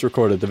sessions of this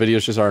recorded. The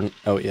videos just aren't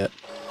out yet.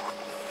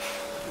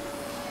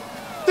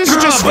 This is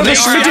just for the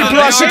City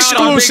Plus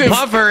exclusive.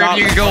 Puffer, if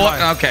you can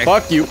go. Okay.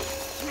 Fuck you.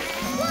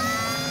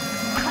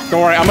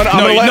 Don't worry, I'm gonna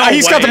No, let. no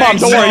He's got the way. bomb.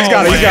 Don't worry, he's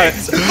got it. He's got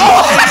it.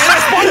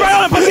 Right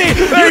on the pussy.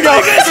 There you go.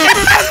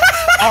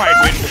 All right,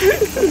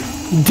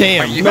 win.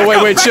 Damn. No,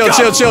 wait, chill.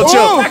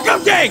 Back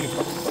up, gang.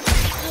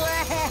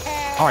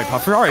 All right,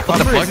 Puffer. fuck?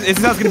 Is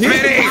this how it's gonna be?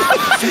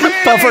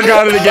 Puffer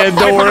got it again.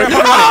 Don't worry.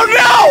 Oh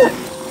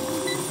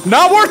no!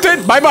 Not worth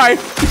it. Bye bye.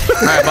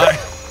 All right, bye.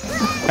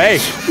 Hey.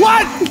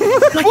 What?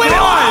 Wait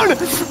alone!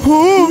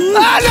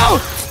 Ah, no!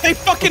 They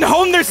fucking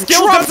honed their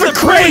skills. Drop That's the the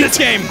crate in crate. this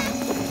game.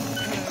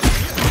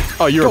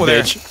 Oh, you're Go a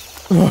there. bitch.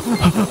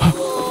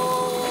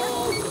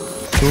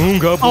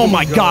 Oh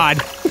my god.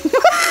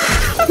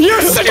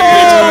 You're so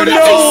Oh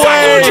no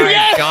way! Oh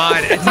my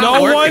god. It's not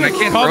No working. one I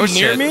can't throw come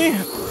near shit. me,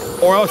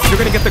 or else you're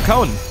gonna get the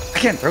cone. I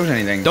can't throw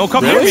anything. Don't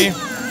come Really? near me.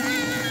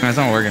 No, it's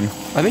not working.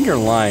 I think you're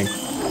lying.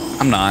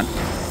 I'm not.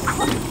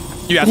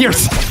 You have You're.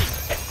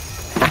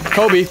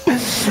 Kobe.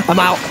 I'm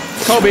out.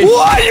 Kobe.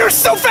 What? You're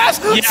so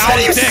fast! Yeah, How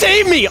do you dick.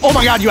 save me? Oh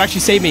my god, you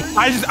actually saved me.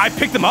 I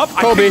picked them up.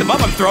 Kobe.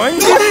 I'm throwing.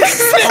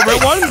 A real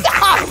one.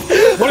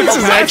 What is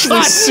this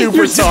actually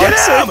super Get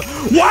toxic?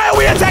 him! Why are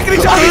we attacking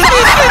each other?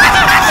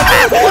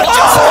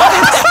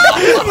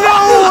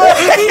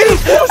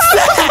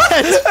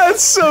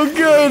 That's so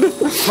good.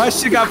 My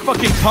shit got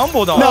fucking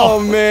tumbled on. Oh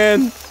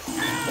man.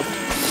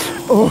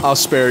 I'll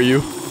spare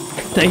you.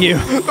 Thank you.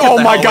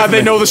 Oh my god,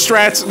 they know the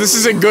strats. This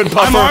isn't good,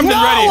 Puffer. I'm armed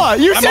and ready. No,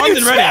 you I'm said armed you'd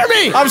and ready. spare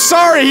me. I'm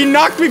sorry, he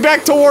knocked me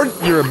back toward.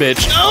 You're a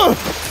bitch.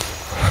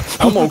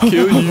 I'm gonna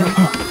kill you.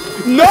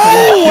 No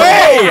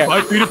way!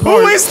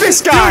 Who is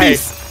this guy?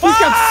 He's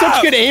got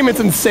such good aim, it's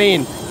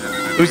insane.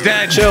 Who's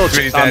dead? Chill,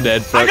 He's I'm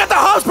dead. dead. I got the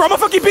house, bro. I'm a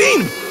fucking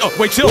bean. Oh,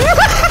 wait, chill.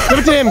 Give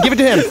it to him, give it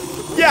to him.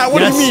 Yeah,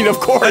 what Yes. do you mean? Of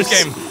course.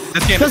 This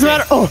game. Doesn't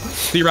matter. Oh,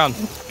 See you around.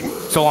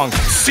 So long.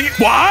 See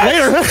what?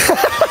 later.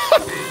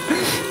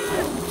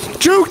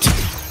 Juked.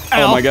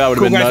 Oh my god, that would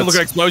Cool have been guys don't look at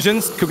nuts.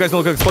 explosions. Cool guys don't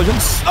look at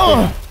explosions.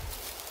 Oh.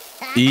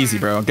 Easy,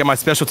 bro. Get my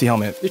specialty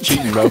helmet. You're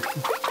cheating, bro.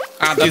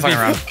 I'm not fucking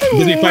around.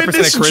 Gives me 5%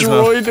 This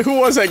charisma. droid, who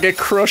was that? Get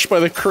crushed by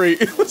the crate.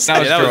 That was That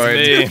was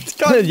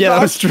droid. me. Yeah,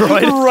 that was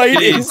droid. Right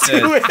Jesus.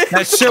 into it.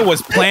 That shit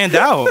was planned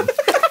out.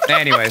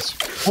 Anyways.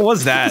 What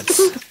was that?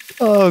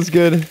 Oh, that was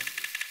good.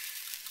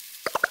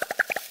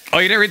 Oh,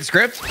 you didn't read the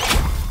script?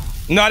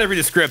 No, I didn't read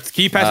the script.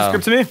 Can you pass the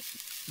script to me?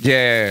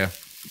 Yeah.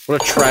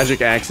 What a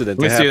tragic accident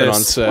to Let me see happen on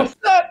this. set.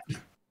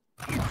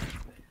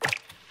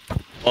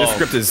 This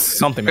script is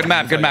something. Good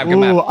map, good map, Ooh, good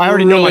map. I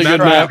already know Really my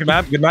good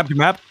strat. Good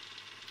map.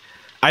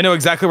 I know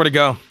exactly where to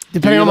go.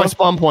 Depending on my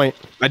spawn point.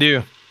 I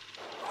do.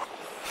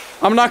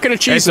 I'm not gonna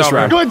cheese this over.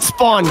 round. Good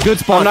spawn. Good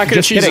spawn. I'm not gonna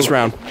Just cheese kidding. this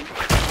round.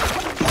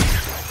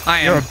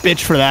 I You're a am.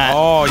 bitch for that.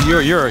 Oh, you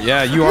are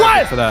What?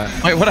 good for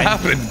that. Wait, what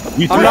happened?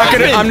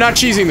 I'm not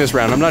cheesing this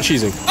round. I'm not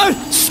cheesing.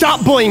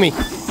 Stop bullying me.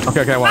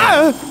 Okay,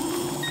 wow.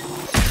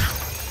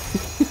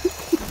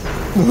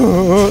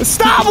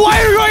 Stop! Why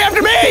are you going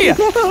after me?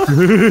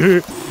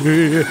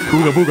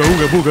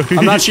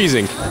 I'm not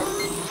cheesing.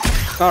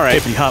 All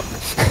right.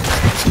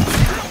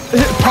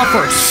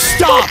 Puffer,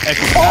 stop!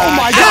 Oh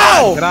my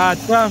god!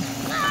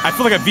 I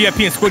feel like a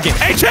VIP in Squid Game.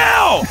 Hey,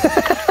 chill!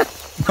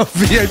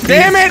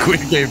 Damn it!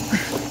 Quick game.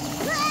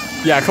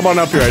 Yeah, come on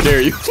up here. I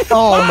dare you.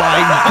 Oh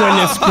my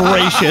goodness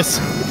gracious!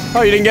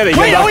 Oh, you didn't get it.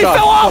 You Wait, got oh, he knocked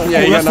fell off. off!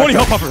 Yeah, you That's got funny,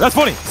 knocked Help Puffer. That's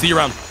funny. See you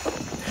around.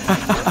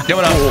 Get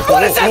what up?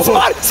 What is that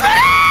spot?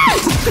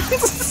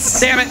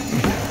 Damn it.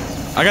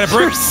 I got a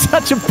brick. You're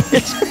such a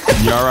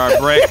bitch. You're a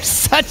brick. You're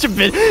such a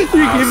bitch.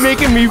 You're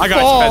making me I got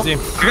fall. you,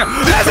 Pezzy.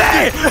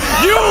 Pezzy!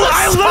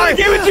 I literally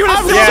gave it to you in a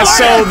Yeah,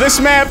 second. so this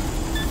map,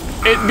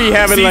 it be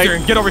having Caesar,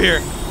 like... get over here.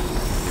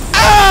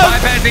 Bye,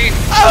 Pezzy.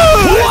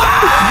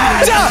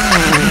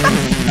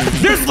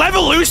 There's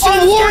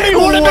Levolution. A warning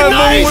would have been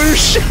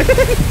nice.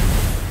 Revolution.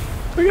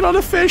 Look at all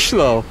the fish,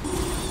 though.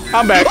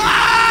 I'm back.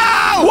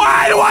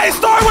 Why do I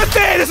start with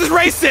this? This is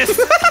racist.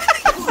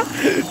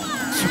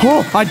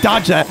 Oh, I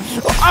dodged that.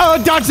 Oh,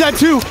 I dodged that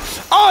too.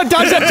 Oh, I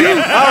dodged that too.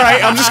 All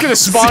right, I'm just gonna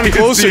spawn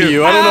closer to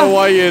you. I don't know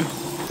why you...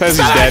 Pezzy's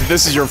dead.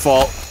 This is your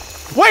fault.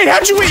 Wait,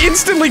 how'd you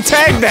instantly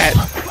tag that?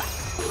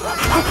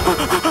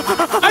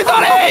 I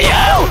thought I hit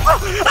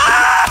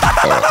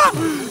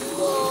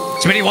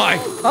you. SMii, why?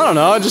 I don't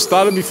know. I just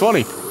thought it'd be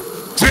funny.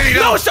 SMii,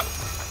 no.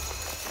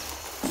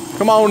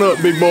 Come on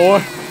up, big boy.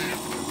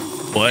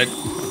 What?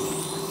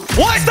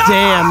 What?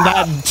 Damn,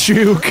 that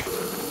juke.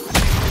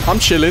 I'm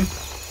chilling.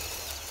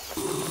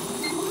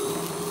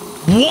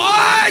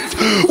 What?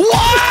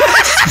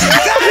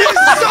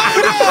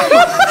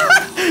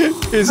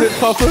 Is it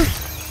Puffer?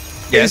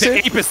 Yeah,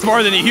 the ape is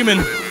smarter than a human.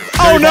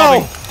 Oh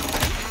no!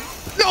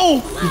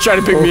 No! You tried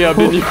to pick me up,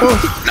 didn't you?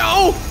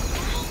 No!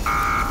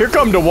 Here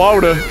come the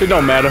water. It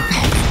don't matter.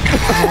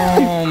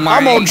 Oh my.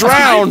 I'm gonna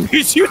drown.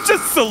 Did you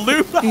just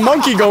salute?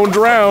 Monkey gonna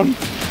drown.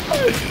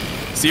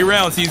 See you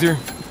around, Caesar.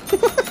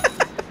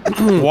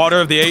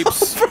 Water of the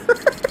apes.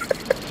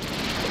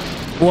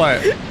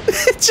 What?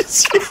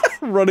 Just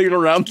running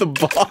around the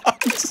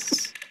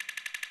box.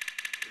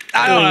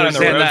 I don't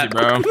understand that,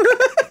 bro.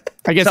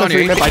 I guess that's what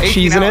you meant by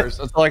cheesing it.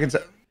 That's all I can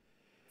say.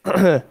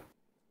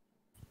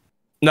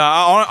 No,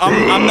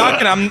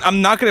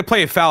 I'm not gonna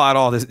play foul at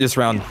all this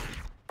round.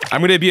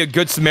 I'm gonna be a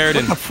good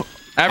Samaritan.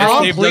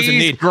 Everyone, Ape doesn't please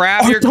need-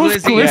 grab your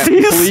glizzy. Yeah,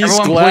 please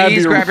Everyone, glab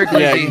please your, grab your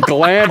glizzy. yeah,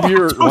 glab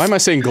your. Why am I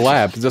saying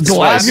glab? That's Glab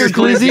twice. your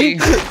glizzy?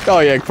 Oh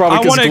yeah, probably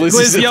I because want to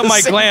glizzy's glizzy at up the my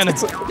same gland.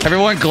 time.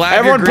 Everyone, glab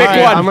Everyone your pick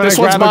glizzy. I'm one. gonna This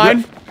one's grab a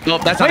mine.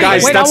 Nope, that's not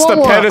Guys, wait, that's I the want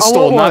one. I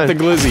pedestal, want not one. the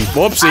glizzy.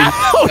 Whoopsie.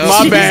 Oh,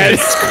 My bad.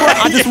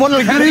 I just wanted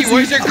a Glizzy, glizzy.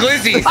 where's your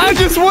glizzy? I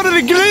just wanted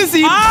a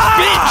glizzy,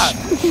 Ah!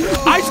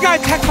 bitch. I just got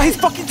attacked by his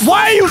fucking.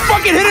 Why are you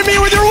fucking hitting me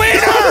with your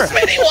wiener?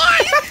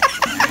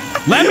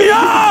 Let me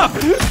up!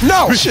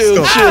 No.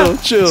 Chill.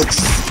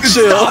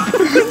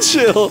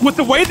 With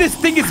the way this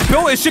thing is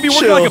built, it should be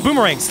working Chill. like a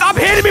boomerang. Stop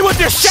hitting me with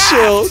your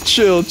shaft!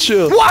 Chill.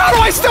 Why do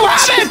I still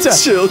have it?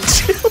 Chill.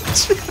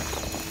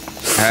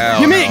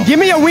 Give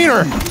me a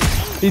wiener.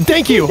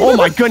 Thank you. Oh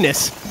my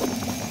goodness.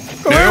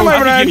 Come here, my I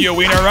can friend. give you a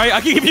wiener, right?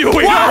 I can give you a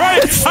wiener,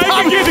 right?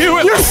 I can give you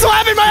a. You're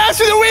slapping my ass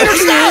with a wiener.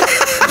 Stop.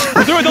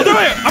 They'll do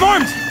it! I'm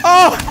armed!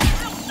 Oh,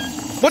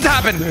 What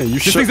happened?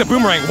 This thing's a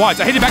boomerang. Watch.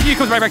 I hit it back at you, it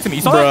comes right back to me.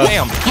 You saw Bruh. that?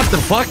 Damn. What the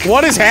fuck?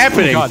 what is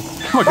happening? God.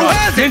 Oh my god.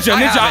 has it? Ninja,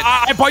 I Ninja,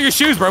 have I bought your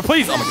shoes, bro.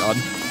 Please. Oh my god.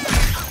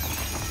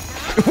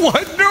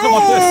 What? I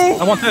want No!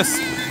 this. I want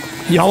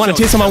this. Y'all want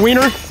to taste of my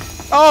wiener?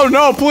 Oh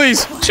no,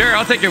 please. Sure,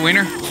 I'll take your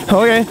wiener.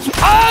 Okay.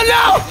 Oh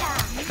no!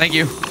 Thank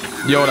you.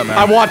 Yoda, man.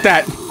 I want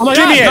that. Oh my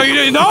Give God. me it. No, you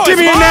didn't. No, Give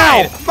it's me it mine.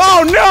 now.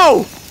 Oh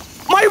no.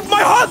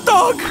 My hot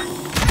dog.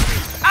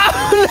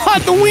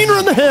 Not the wiener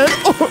in the head.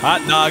 Oh.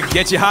 Hot dog.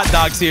 Get your hot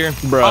dogs here.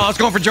 Bro. Oh, let's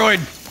go for Droid.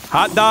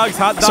 Hot dogs.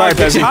 Hot dogs. Sorry,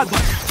 get your Pezzy. hot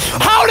dogs.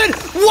 How did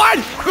what?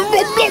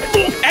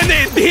 And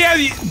then he had,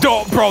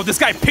 bro, this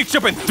guy picked you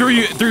up and threw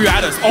you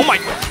at us. Oh my.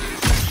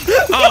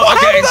 Oh, How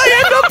okay. did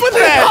I end up with How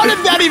that?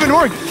 did that even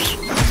work?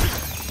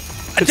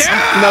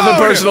 Nothing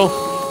personal.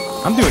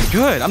 I'm doing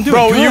good. I'm doing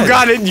Bro, good. you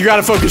got it. You got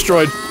to focus,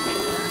 droid.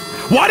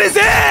 What is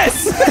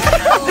this?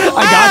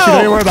 I got you. Don't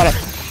even worry about it.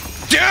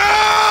 Dude!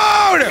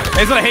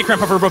 Is that a hate crime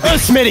puffer, bro?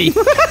 Smitty.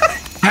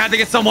 I had to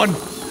get someone.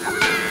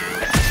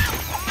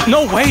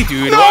 No way,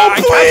 dude. No,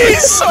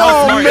 please!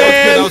 Oh,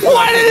 man.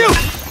 Why did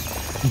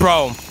you?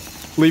 Bro.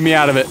 Leave me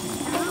out of it.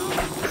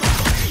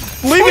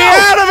 Leave me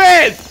out of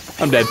it!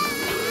 I'm dead.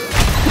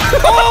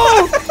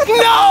 Oh!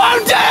 No,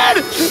 I'm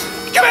dead!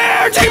 Come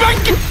here! Take my...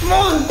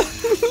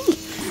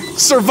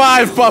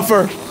 Survive,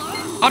 Buffer.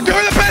 I'm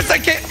doing the best I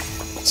can.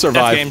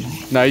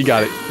 Survive. No, you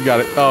got it. You got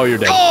it. Oh, you're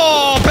dead.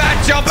 Oh,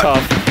 bad jump.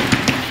 Tough.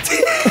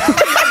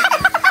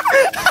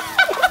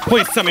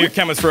 Please tell me your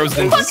camera's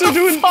frozen. Is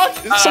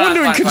someone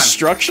doing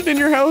construction in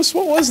your house?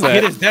 What was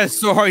that? That's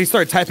so hard. He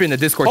started typing in the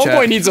Discord chat.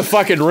 Homeboy needs a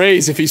fucking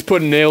raise if he's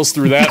putting nails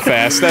through that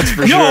fast. That's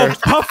for Yo, sure.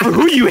 Puffer,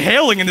 who are you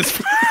hailing in this?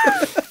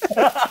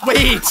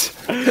 Wait.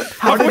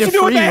 How did what it you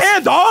doing with the freeze?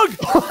 hand, dog?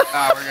 We're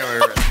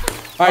good.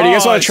 All right, do you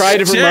guys want to try a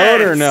different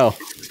mode or no?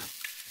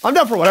 I'm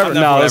down for whatever.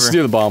 No, let's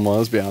do the bomb one.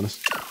 Let's be honest.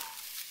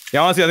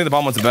 Yeah, honestly, I think the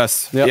bomb one's the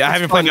best. Yep. Yeah, I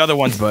haven't played the other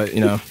ones, but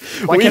you know.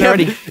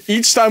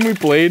 Each time we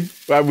played,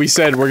 we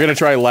said we're gonna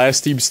try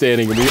last team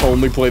standing, and we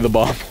only play the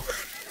bomb.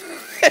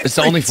 It's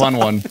the only fun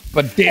one.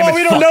 But damn well,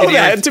 we don't know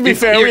that. To be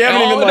fair, we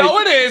haven't even like. No,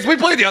 it is. We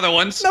played the other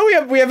ones. No,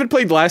 we haven't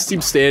played last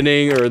team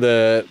standing or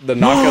the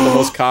knock out the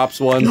most cops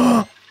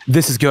one.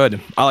 This is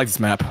good. I like this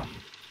map.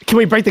 Can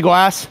we break the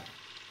glass?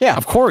 Yeah,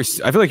 of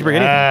course. I feel like you bring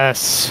anything.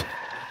 Yes.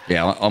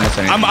 Yeah, almost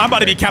anything. I'm about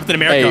to be Captain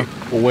America.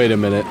 Hey, well, wait a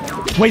minute.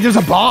 Wait, there's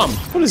a bomb.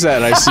 What is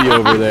that I see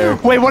over there?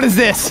 Wait, what is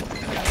this?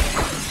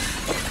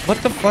 What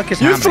the fuck is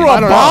You happening? threw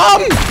a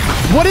bomb?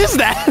 What is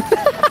that?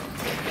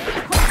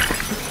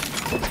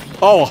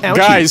 Oh, Ouchie.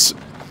 guys.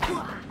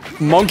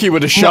 Monkey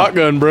with a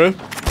shotgun, bro.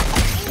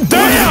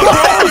 Damn!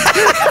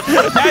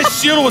 That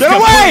shield was Get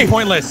away! completely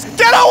pointless.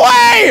 Get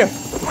away!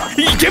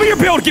 Give me your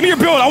build. Give me your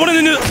build. I wanted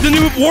the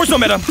new Warzone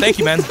meta. Thank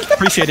you, man.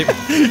 Appreciate it. Come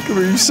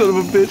here, you son of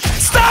a bitch.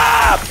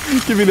 Stop!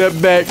 Give me that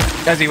back.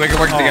 Guys, we can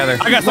work together.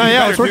 I got No, something yeah,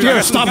 better, let's work dude. I together.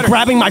 got something Stop better.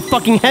 grabbing my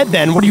fucking head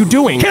then. What are you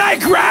doing? Can I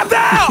grab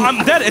that?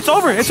 I'm dead. It's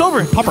over. It's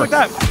over. Pop like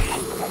that.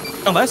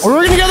 Unless. Are we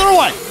working together or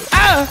what?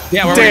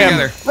 Yeah, we're Damn.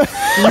 working together.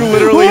 You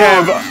literally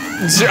have.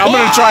 I'm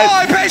gonna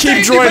try.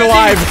 Keep droid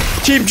alive.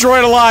 Keep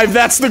droid alive.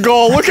 That's the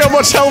goal. Look how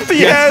much health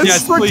he has.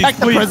 Yes, please, Protect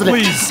the please, president.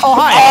 please. Oh,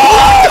 hi.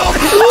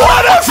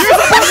 What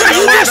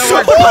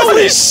a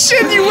holy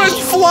shit! You went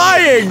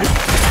flying.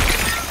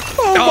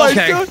 Oh my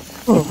Okay. god.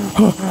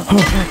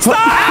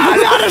 Ah,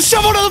 not a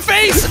shovel to the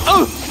face.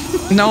 Oh.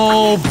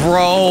 No,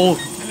 bro.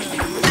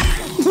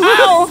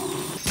 Ow.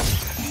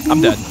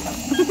 I'm dead.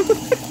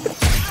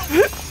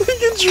 Look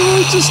at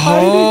droid just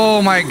hiding.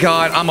 Oh my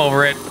god, I'm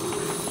over it.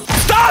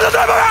 Stop!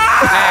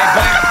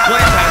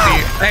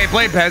 Hey,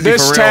 Blade Pezzy,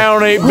 This for real.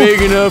 town ain't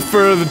big enough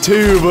for the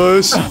two of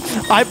us.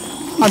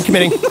 I'm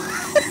committing.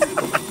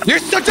 You're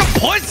such a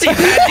pussy,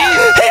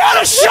 Pezzy. He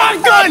had a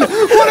shotgun.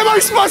 What am I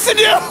supposed to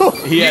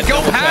do? He You had go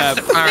double past.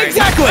 tap. All right.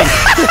 Exactly.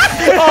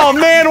 Oh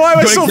man, why am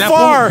I Good so example.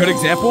 far? Good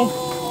example.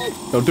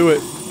 Don't do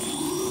it.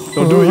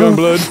 Don't do it, young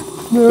blood.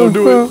 Don't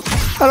do it.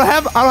 I don't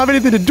have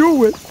anything to do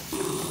with.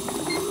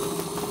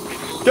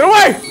 Get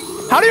away!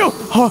 How do you?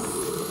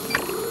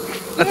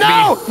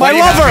 No, My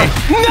lover!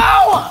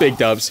 No. Big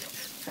dubs.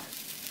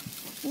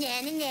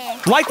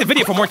 Like the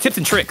video for more tips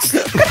and tricks.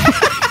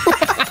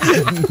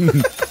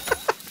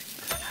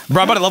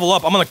 Bro, I'm about to level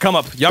up. I'm gonna come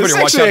up. Y'all This is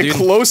better watch out, actually a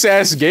dude.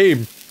 close-ass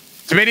game.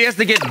 Smitty has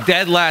to get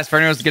dead last for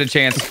anyone else to get a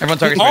chance. Everyone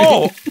target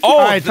Smitty. Oh,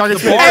 right, target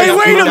the Smitty. bar Hey, that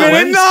wait a Bruno minute!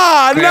 wins.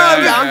 Nah,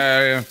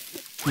 Yeah.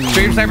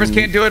 Stream snipers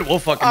can't do it. We'll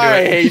fucking do I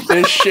it. hate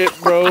this shit,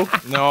 bro.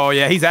 No,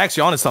 yeah, he's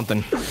actually onto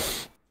something.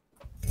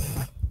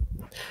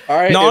 All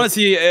right. No,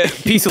 honestly,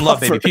 peace and love,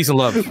 baby. Peace and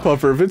love.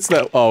 Puffer, if it's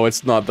that. Oh,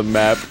 it's not the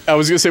map. I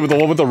was gonna say with the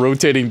one with the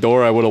rotating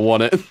door, I would have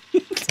won it.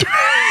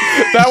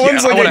 That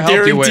one's I like would've a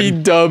helped you win.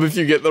 guaranteed dub if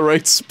you get the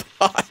right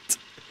spot.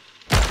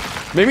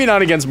 Maybe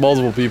not against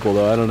multiple people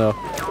though. I don't know.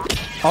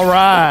 All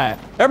right.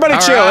 Everybody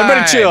chill. right.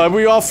 Everybody chill.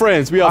 We all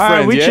friends. We all All friends.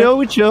 right, we yeah? chill.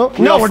 We chill. We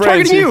No, all we're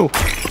friends targeting here. you.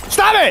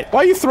 Stop it.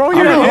 Why are you throwing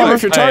your I'm not hammer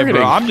if you're Hey, targeting?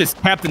 bro, I'm just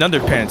Captain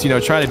Underpants, you know,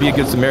 trying to be a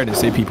good Samaritan,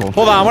 save people.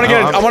 Hold on. I want to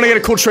get. I want to get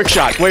a cool trick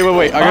shot. Wait.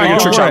 I gotta get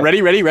a trick shot. Ready?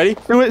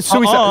 Do it,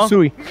 Sui.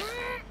 Sui.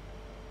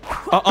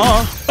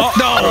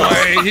 No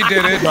way, he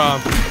did it. No,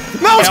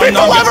 Hell take the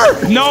no,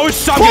 lever. No,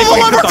 stop Pull getting the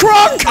fucking lever, clipped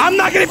on. Crunk. I'm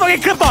not getting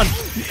fucking clipped on.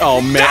 Oh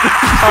man.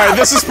 All right,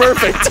 this is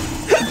perfect.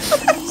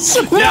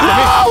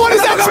 No, what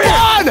is that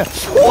spawn?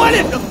 What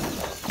is?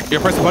 Here,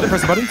 press the button,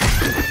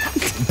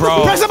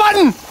 Bro. Press the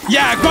button.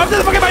 Yeah, go after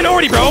the fucking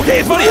minority, bro. Okay,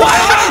 it's funny.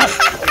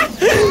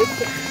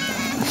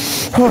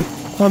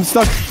 I'm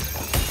stuck.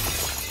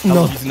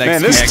 No.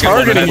 Man, this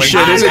targeting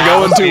shit isn't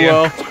going too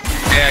well.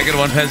 Yeah, good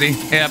one, Pezzy.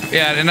 Yep,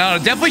 yeah, no,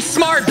 definitely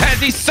smart,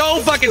 Pezzy. So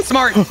fucking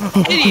smart.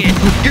 Idiot.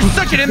 You're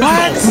such an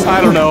imbecile.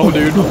 I don't know,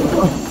 dude.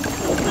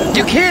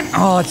 You can't.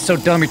 Oh, it's so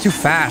dumb. You're too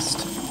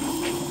fast.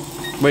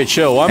 Wait,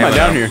 chill. Why am I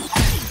down here?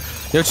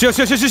 Yo, chill.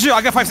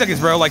 I got 5 seconds,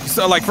 bro. Like,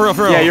 for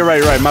real. Yeah, you're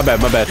right. My bad.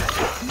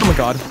 Oh my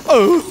god.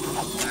 Oh.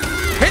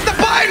 Hit the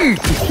button.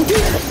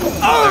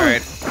 All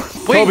right.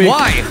 Wait, Kobe.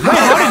 why?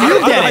 I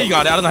don't know how you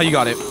got it. I don't know how you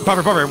got it.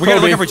 Puffer. We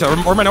gotta look out for each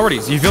other. We're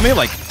minorities. You feel me?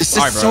 Like, This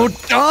all right, is bro.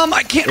 so dumb.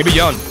 I can't. Maybe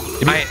young.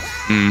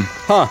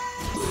 Huh.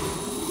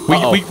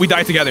 We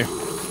die together.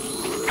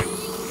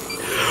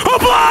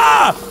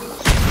 Hoopla!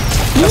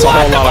 That's a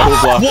whole lot of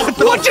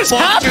hoopla. What just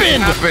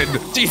happened?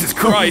 Jesus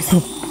Christ.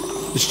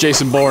 It's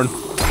Jason Bourne.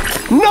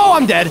 No,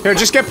 I'm dead. Here,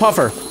 just get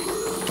Puffer.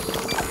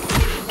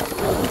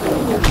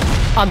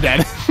 I'm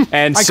dead.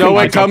 And so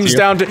it comes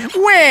down to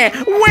where?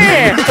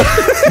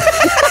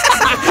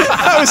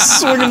 I was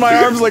swinging my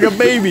arms like a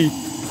baby.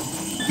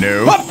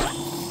 No.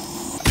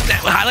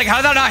 Like, how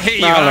did that not hit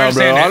you? I don't know,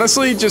 understand bro. it.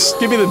 Honestly, just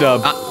give me the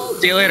dub.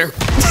 See you later.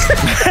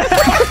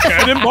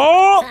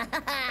 Cannonball!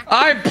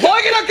 I'm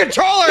plugging a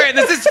controller in.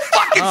 This is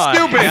fucking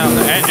stupid.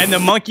 And the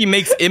monkey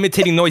makes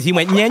imitating noise. He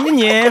went nya nya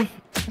nya.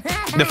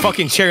 The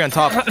fucking cherry on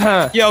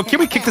top. Yo, can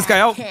we kick this guy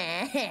out? I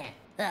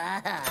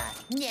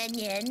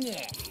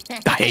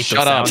hate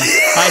Shut up.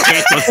 I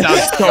hate those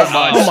sounds so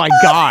much. Oh my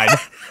god.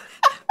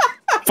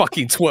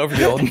 Fucking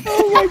 12-year-old.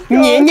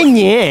 Nya, nya,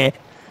 nya.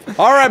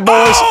 All right,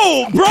 boys.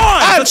 Oh,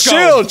 bronze!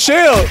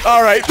 Chill.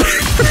 All right.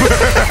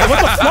 What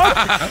the fuck?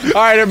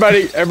 All right,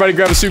 everybody,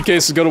 grab a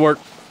suitcase and go to work.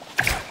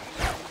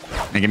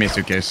 Hey, give me a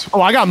suitcase. Oh,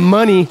 I got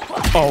money.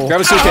 Oh, grab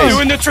a I'm suitcase.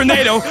 doing the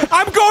tornado.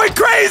 I'm going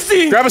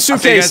crazy. Grab a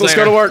suitcase. Let's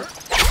go to work.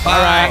 All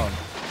right.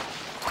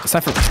 It's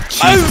time for.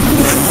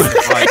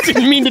 I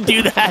didn't mean to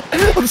do that.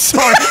 I'm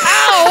sorry.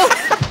 Ow!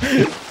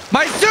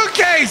 My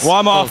suitcase. Well,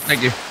 I'm off. Oh,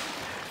 thank you.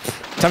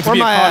 Time to Where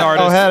be a am I con at?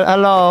 artist. Oh,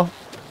 hello.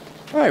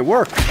 All right,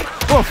 work.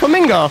 Oh,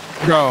 flamingo.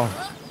 Bro.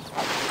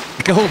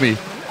 Go me.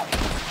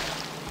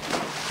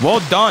 Well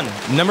done.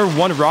 Number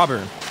 1 robber.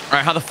 All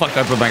right, how the fuck do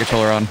I put my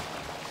controller on?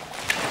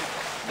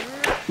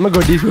 I'm gonna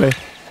go this way.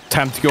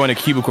 Time to go in a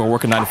cubicle,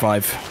 work a 9 to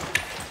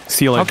 5.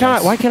 See you later.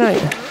 Why can't I?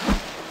 You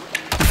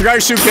forgot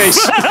your suitcase.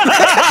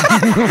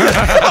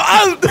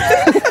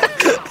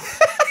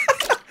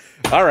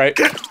 All right.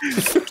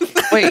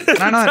 Wait,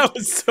 can I not? That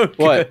was so good.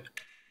 What?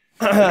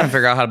 I'm trying to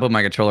figure out how to put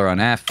my controller on.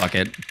 Fuck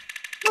it.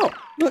 No.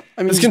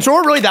 I mean, Is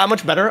controller really that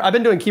much better? I've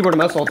been doing keyboard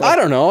and mouse all the time. I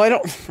don't know. I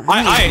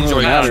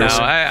enjoy I it. don't know.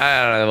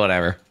 I don't know.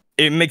 Whatever.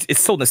 It's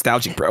so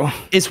nostalgic, bro.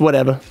 It's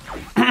whatever.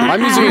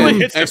 I'm using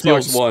an It's the Xbox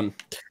feels. One.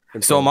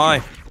 So am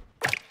I.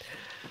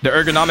 The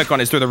ergonomic on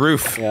is through the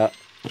roof. Yeah.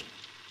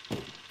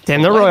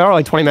 Damn, there really are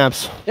like 20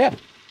 maps. Yeah.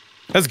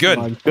 That's good.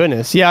 My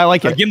goodness. Yeah, I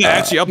like it. Give them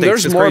actually updates.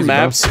 There's It's more crazy, bro.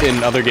 maps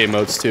in other game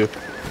modes too.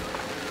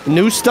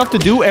 New stuff to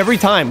do every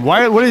time.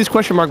 What are these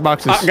question mark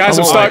boxes? Guys,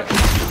 I'm I won't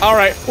stuck. All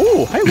right.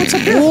 Ooh, hey, what's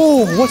up here?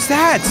 Ooh, what's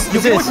that?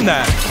 You're this? pointing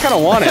that. Kind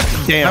of want it.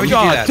 Damn. How would you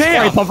do that?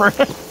 Sorry, Damn. Puffer.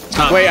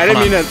 Wait, I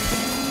didn't mean to.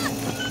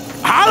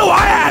 How do I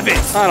have it?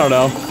 I don't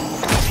know.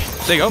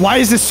 There you go. Why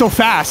is this so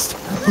fast?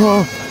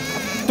 Oh.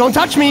 Don't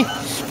touch me.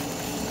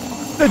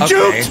 The Okay,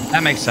 juked.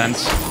 that makes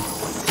sense.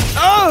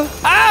 Oh,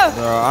 ah.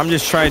 Bro, I'm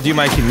just trying to do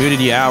my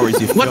community hours.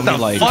 You feel What me? the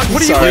Like, fuck?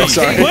 What are Sorry, you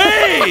sorry.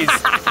 please.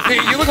 Hey,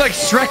 you look like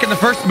Shrek in the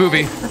first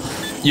movie.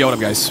 Yo, what up,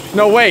 guys?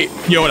 No, wait.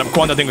 Yo, what up?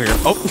 Quanta thing here.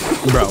 Oh,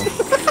 bro.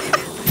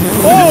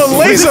 Oh,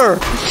 laser!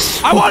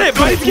 I want it,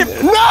 but I need to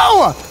get.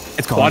 No.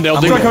 It's called. Wandale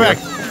I'm Dingo. gonna come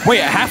back. Wait,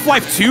 a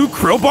Half-Life 2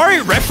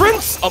 crowbar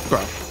reference? Oh, bro.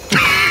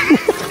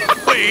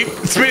 Wait,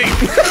 Smitty.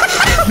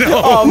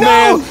 Oh,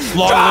 man.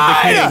 Long live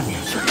the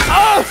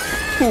king.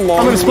 I'm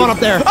gonna spawn up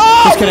there.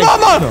 Oh, Just kidding.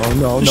 mama!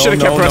 No, You should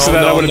have kept pressing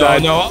that. I would have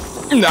died. No,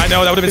 I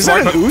know, that would have been Is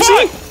that smart, an but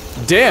Uzi?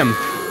 Damn.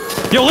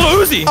 fuck! Yo, little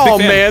Uzi! Oh,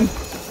 big fan. man.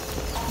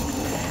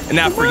 And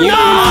now for you, No!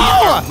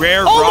 Uzi, a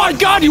rare Oh my rock.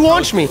 god, you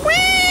launched me.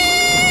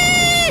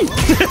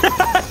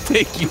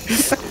 Thank you.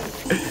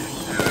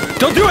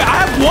 Don't do it! I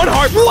have 1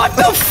 heart! What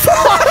the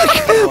fuck?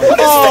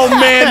 Oh,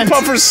 man.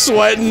 Puffer's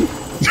sweating.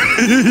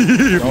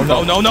 No!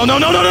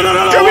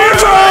 Come here,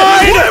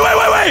 Troy!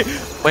 Wait!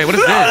 Wait, what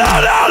is this?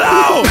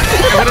 No!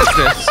 What is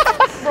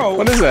this? Bro,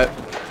 What is that?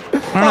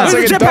 there's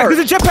like a a jetpack! dart.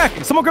 There's a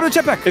jetpack! Someone grab the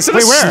jetpack! Is it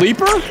Wait, a where?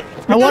 sleeper?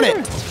 I want it.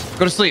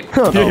 Go to sleep.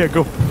 Yeah,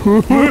 go.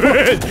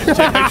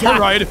 Jetpack's your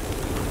ride.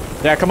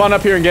 Yeah, come on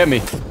up here and get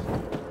me.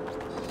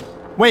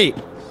 Wait.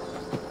 Go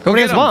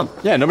Nobody get has a him. bomb.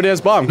 Yeah, nobody has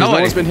bomb because no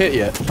Nobody. one's been hit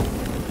yet.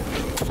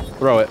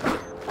 Throw it.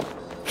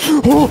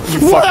 Oh, what?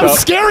 fucked That was up.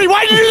 scary.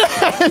 Why did you do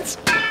that?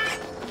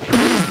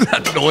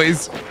 That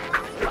noise.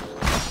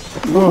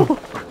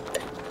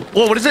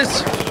 Whoa, what is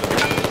this?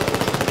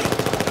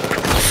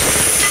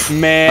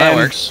 Man. That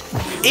works.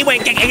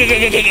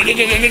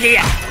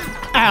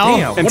 Ow.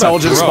 Damn,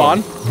 Intelligent what a spawn.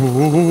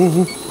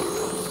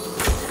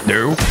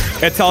 No.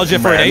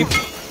 Intelligent for an ape.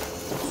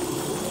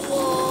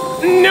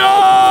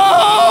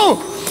 No!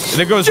 And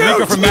there goes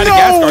Rico from no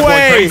Madagascar going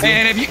way. crazy.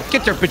 And if you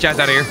get your bitch ass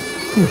out of here.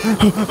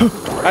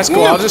 That's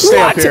cool. I'll just stay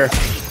up What? here.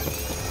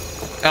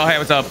 Oh, hey,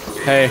 what's up?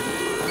 Hey.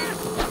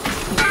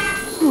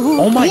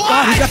 Oh my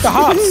god, he got the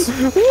hops.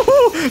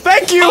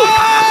 Thank you!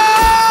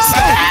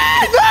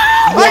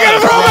 I gotta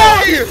throw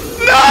back!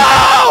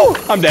 No!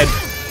 I'm dead.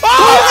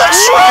 Oh, the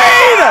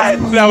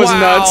train! That was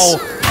nuts.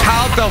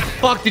 How the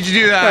fuck did you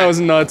do that? That was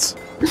nuts.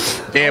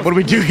 Damn, what do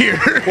we do here?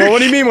 Well, what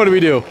do you mean, what do we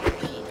do?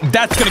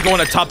 That's gonna go in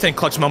the top 10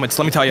 clutch moments,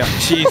 let me tell you.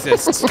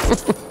 Jesus.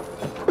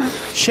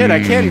 Shit, I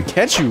can't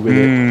catch you with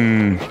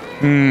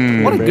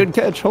it. What a good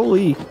catch.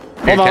 Holy.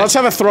 Hold on, let's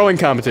have a throwing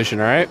competition,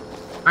 alright?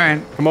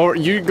 Alright. Come over,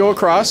 you go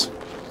across.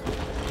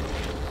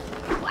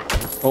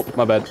 Oh,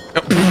 my bad.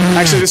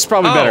 Actually, this is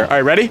probably better.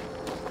 Alright, ready?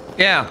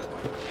 Yeah.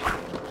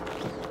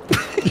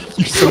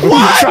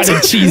 What?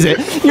 Trying to cheese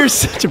it. You're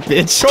such a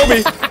bitch.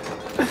 Kobe.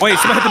 Wait,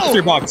 someone hit the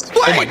mystery box. Wait.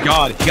 Oh my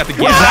god, he got the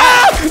game.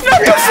 Not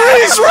the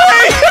freeze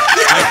ray!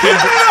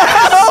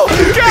 No!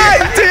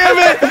 God damn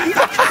it!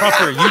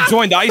 Puffer, you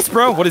joined ice,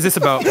 bro? What is this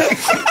about?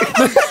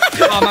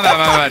 Oh, my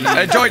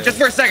bad. Joy, just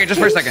for a second.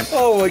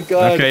 Oh my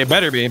god. Okay, it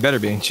better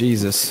be.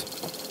 Jesus.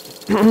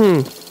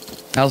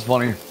 That was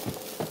funny.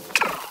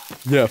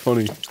 Yeah,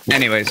 funny.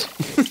 Anyways.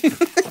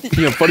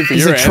 Yeah, funny for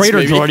He's your a ass, traitor,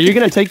 maybe. Jordan. Are you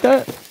gonna take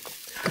that?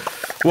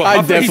 Well, I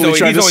Puffer, definitely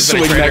tried to always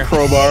been a swing that traitor.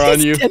 crowbar on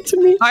you. Dead to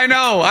me. I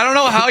know. I don't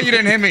know how you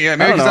didn't hit me. Maybe I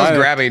don't because know I was either.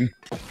 grabbing.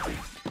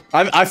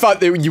 I thought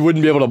that you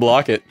wouldn't be able to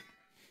block it.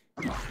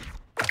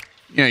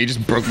 You know, you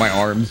just broke my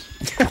arms.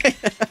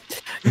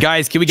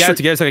 Guys, can we get it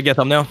together so I can get a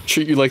thumbnail?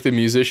 Treat you like the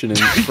musician in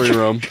Free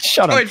Roam.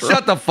 Shut up. Wait, bro.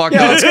 shut the fuck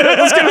Yeah, up. let's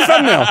get a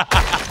thumbnail.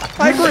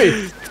 I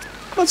agree.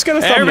 Let's get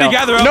a thumbnail. Everybody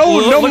gather up. No,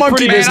 Look no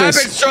monkey pretty, man. Man, I've been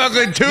business.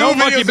 struggling two No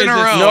monkey videos in a business.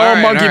 row. No All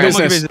right, monkey all right.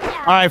 business.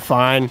 All right,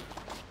 fine.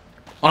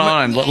 Hold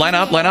on. Line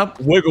up.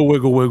 Wiggle,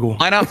 wiggle, wiggle.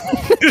 Line up.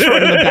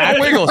 Don't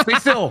wiggle. Stay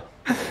still.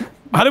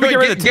 How do we get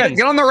rid of the tens?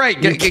 Get on the right.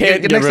 You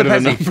can't get next rid to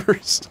of the Pezzy.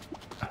 numbers.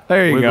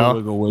 There you Wiggle, go.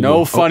 wiggle, wiggle.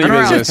 No funny turn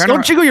around, business. turn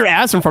Don't jiggle your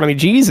ass in front of me,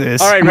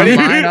 Jesus. All right, ready?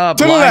 Line up,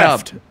 To the line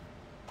left.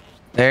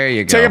 There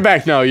you go. Take it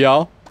back now,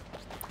 y'all.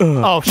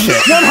 Oh shit.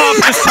 One hop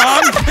this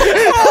time.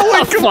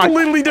 Oh,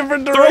 completely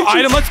different Throw direction.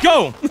 item, let's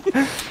go.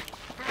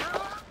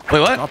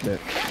 Wait, what?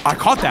 I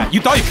caught that.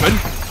 You thought you could.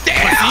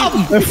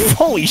 Damn!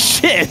 Holy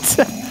shit.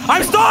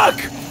 I'm stuck.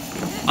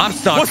 I'm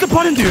stuck. What's the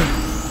button do?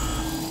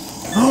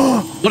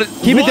 What is,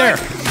 Keep it what? there.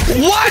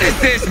 What is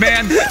this,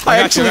 man? I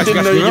actually got you, didn't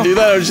got know you, you could do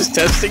that. I was just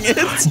testing it.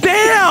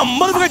 Damn,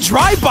 motherfucker,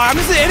 drive-by. I'm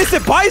just an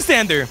innocent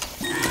bystander.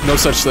 No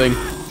such thing.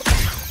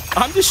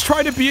 I'm just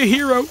trying to be a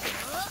hero.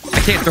 I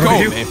can't throw Go,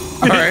 you. man.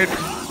 All right.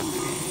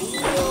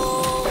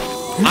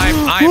 I'm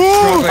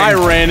struggling. I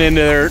ran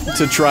into there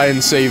to try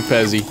and save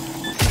Pezzy.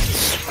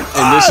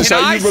 And this is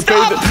Can how I you repay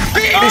stop the.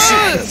 being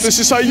This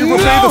is how you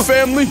repay the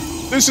family.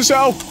 This is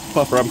how.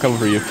 Puffer, I'm coming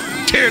for you.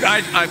 Dude,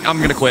 I'm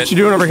gonna quit. What you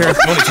doing over here?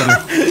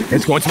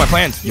 It's going to my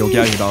plans. Yo, get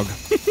out of here, dog.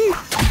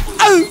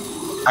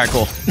 All right,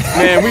 cool.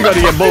 Man, we about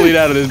to get bullied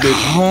out of this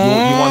bitch. You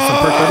want some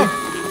perk,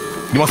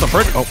 buddy? You want some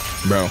perk? Oh,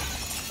 bro.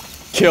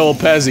 Kill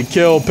Pezzy,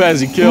 kill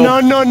Pezzy, kill. No,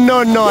 I don't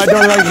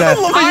like that.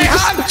 I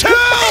have two!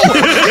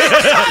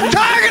 Stop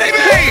targeting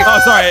me! Oh,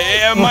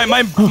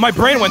 sorry. My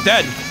brain went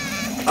dead.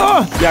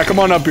 Yeah, come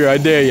on up here. I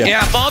dare you.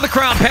 Yeah, follow the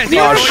crown, Pezzy.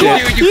 Oh, I'm shit.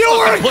 going to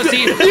you fucking pussy.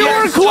 you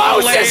were so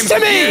closest lame.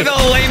 to me. You're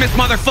the lamest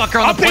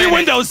motherfucker on Up the to your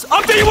planet. windows.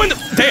 Up to your windows.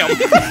 Damn. Up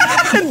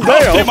to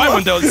Damn. my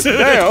windows.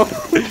 Damn.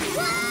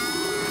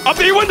 Up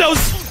to your windows.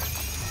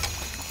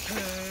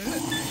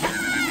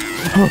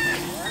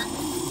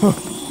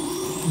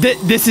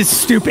 This is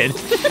stupid.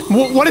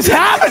 What is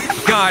happening?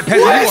 God, Pezzy,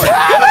 you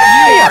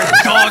are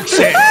dog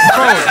shit.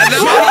 Bro,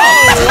 no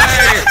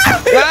way.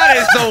 That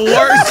is the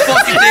worst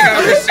fucking thing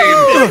I've ever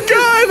seen.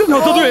 God. No,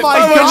 don't do it. my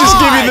I might just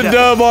give you the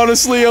God. dub,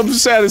 honestly. I'm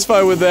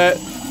satisfied with that.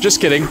 Just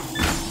kidding.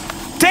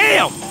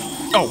 Damn.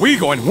 Oh, where you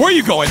going? Where are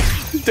you going?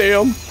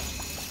 Damn.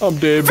 I'm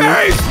dead, bro.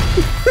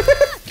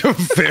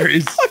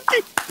 Fairies.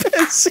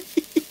 Pezzy.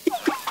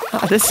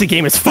 This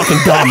game is fucking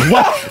dumb.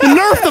 What?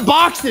 Nerf the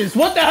boxes.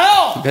 What the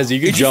hell? Pezzy, you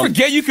could Did you jump.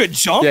 forget you could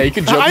jump? Yeah, you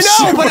could jump. I know,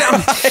 super but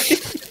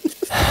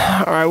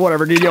high. all right,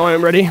 whatever, dude.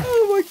 I'm ready.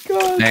 Oh my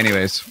god.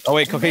 Anyways. Oh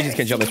wait, Caucasians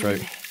can't jump this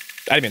right.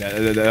 I didn't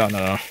mean that.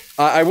 No.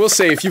 I will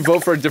say, if you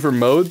vote for a different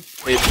mode,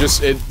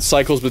 it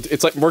cycles, but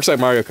it's like works like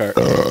Mario Kart.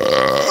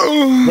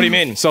 What do you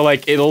mean? So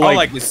like it'll Oh, like,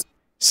 like this.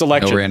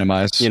 selection. No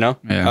randomized. You know?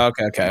 Yeah.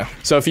 Okay.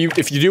 So if you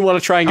do want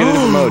to try and get a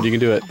different mode, you can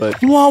do it. But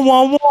Wah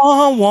wah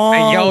wah wah.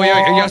 Hey, yo,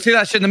 y'all see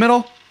that shit in the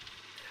middle?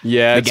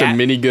 yeah, it's a gat.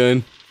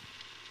 minigun.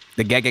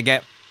 The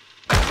get.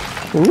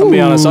 I'll be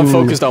honest, I'm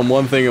focused on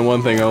one thing and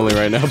one thing only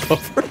right now,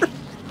 Puffer.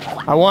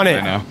 I want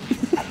it. I know.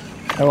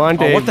 I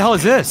want Oh, it. what the hell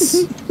is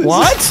this?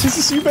 What? This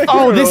is you back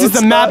Oh, here, this no, is the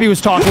it's map not. he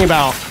was talking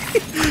about.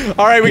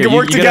 All right, we Here, can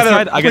work you get together. this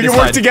side, I We get can this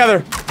work side.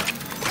 together.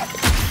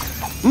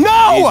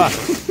 No!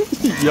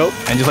 Yup.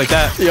 And just like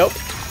that, Yup.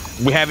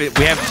 we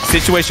have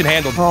situation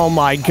handled. Oh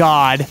my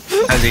god.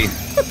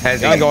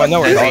 Pezzy. You ain't going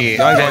nowhere, dog. You ain't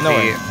going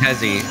nowhere.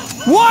 Pezzy.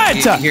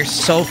 What? You're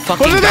so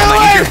fucking Put it dumb. that I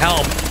way. need your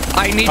help.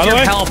 I need Other your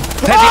way. help.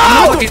 Pezzy,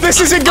 Oh, I'm this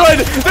isn't good.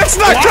 That's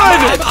not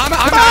good. I'm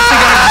actually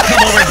gonna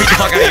come over and beat the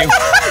fuck out of you.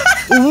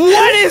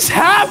 What is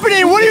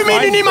happening? What do you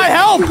mean you need my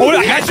help? Hold it,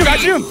 I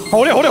got you.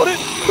 Hold it. All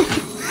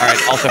right,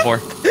 Alpha 4.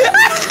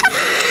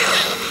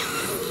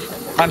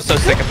 I'm so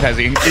sick of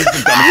Pezzy. He's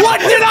the dumbest What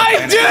did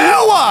I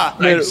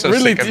do? Man, I'm so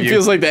really, sick of it you.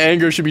 feels like the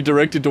anger should be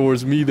directed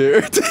towards me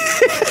there.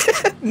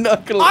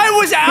 Not gonna lie. I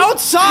was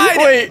outside.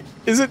 Wait,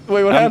 is it?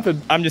 Wait, what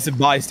happened? I'm just a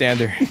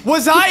bystander.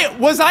 Was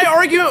I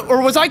arguing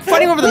or was I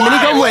fighting over the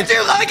minigun Why with? would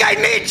you like I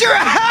need your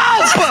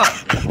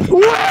help?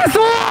 Where's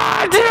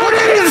what? You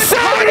didn't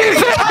say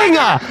anything.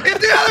 If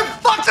the other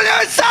fuck's on the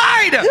other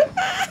side!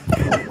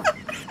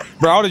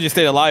 Bro, I would've just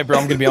stayed alive, bro.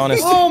 I'm gonna be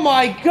honest. Oh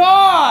my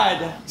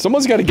god.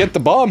 Someone's got to get the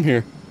bomb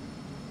here.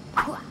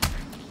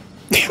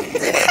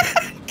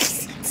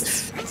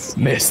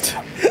 Missed.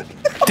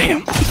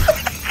 Damn.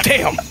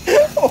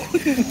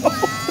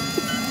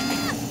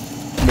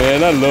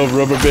 man, I love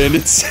rubber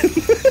bandits.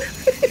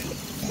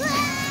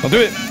 Don't do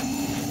it.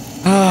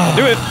 Don't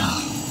do it.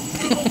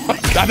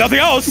 Got nothing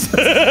else.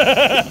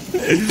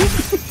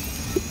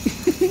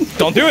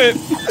 Don't do it.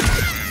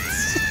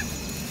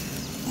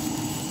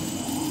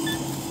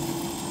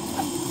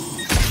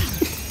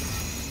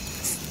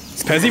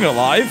 Is Pez even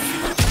alive?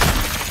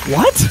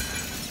 What?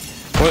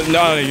 What?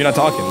 No, you're not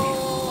talking.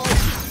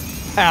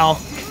 Ow.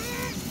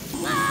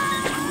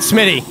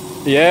 Smitty.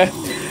 Yeah.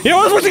 You know,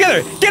 let's work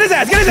together. Get his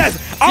ass. Get his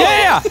ass. Oh,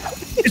 Yeah.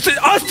 It's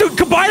us two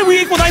combined. We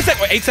equal 9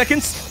 seconds. Wait, 8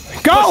 seconds.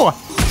 Go.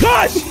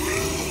 Gosh.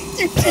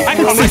 I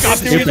got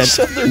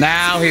Stupid.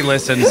 Now he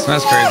listens.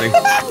 That's crazy.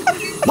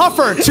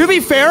 Puffer, to be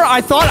fair,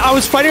 I thought I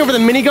was fighting over the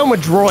minigun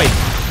with Droid.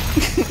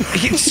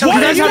 So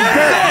What is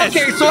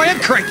okay, so I am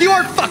correct. You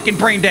are fucking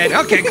brain dead.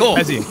 Okay, cool.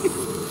 Pezzy.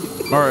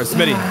 Or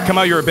Smitty, come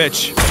out, you're a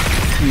bitch.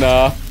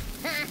 Nah.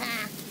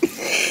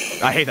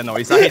 I hate that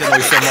noise. I hate that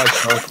noise so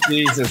much, bro.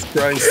 Jesus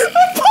Christ.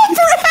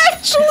 Puffer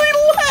actually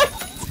left.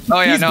 Oh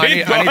yeah, He's no,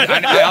 big,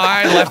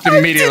 I left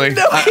immediately.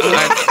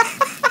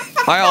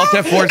 I alt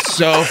F4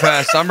 so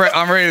fast. I'm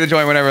ready to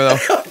join whenever though.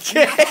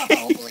 Okay.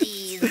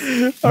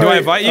 Do I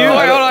invite you? Oh,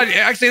 wait, hold on.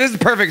 Actually, this is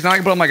perfect. Now I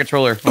can put on my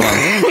controller. Hold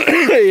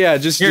on. Yeah,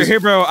 just Here,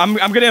 bro. I'm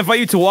gonna invite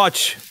you to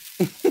watch.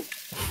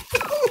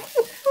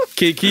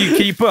 Can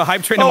you put a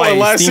hype train in my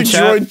Elastic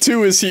Steam chat? Droid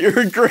 2 is here.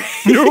 Great.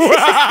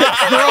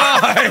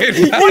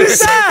 What is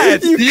that?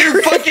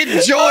 You fucking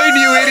join,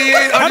 you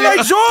idiot! How did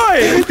I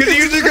join? Because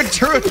you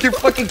use your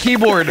fucking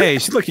keyboard. Hey,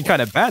 she's looking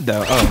kind of bad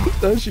though. Oh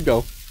There she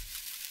go.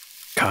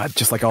 God,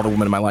 just like all the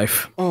women in my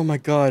life. Oh my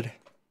god.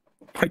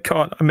 My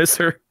God, I miss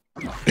her.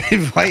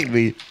 Invite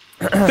me.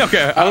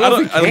 Okay, I don't know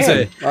if we don't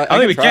say. can. I I don't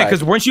think we can can try.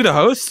 because weren't you the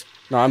host?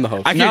 No, I'm the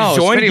host. I can No,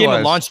 join Smitty game was.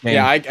 and launch game.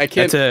 Yeah, I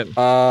can't. That's it.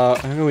 How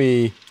do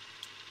we?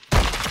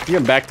 You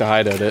can back to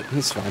hide at it.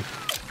 It's fine.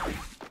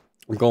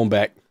 I'm going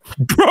back.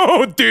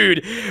 Bro,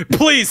 dude,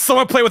 please,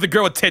 someone play with a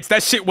girl with tits.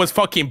 That shit was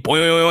fucking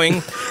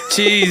boing.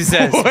 Jesus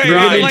Wait,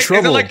 Christ. in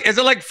trouble. Is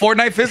it like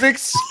Fortnite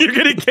physics? You're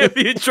gonna get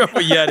me in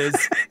trouble. Yeah, it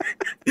is.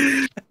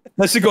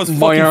 That shit goes fucking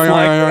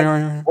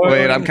flying.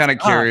 Wait, I'm kind of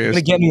curious.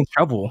 It's gonna get me in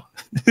trouble.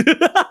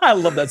 I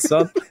love that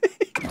song.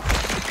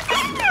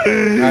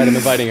 Alright, I'm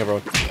inviting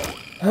everyone.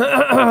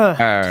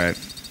 Alright.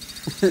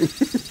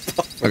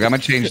 Look, I'm a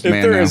changed If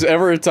man there now. is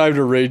ever a time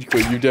to rage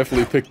quit, you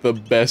definitely pick the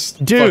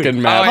best Dude. fucking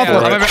Oh, map yeah.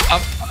 for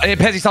it. Hey,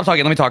 Pezzy, stop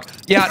talking. Let me talk.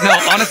 Yeah, no,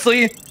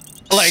 honestly,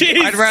 like,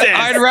 Jesus.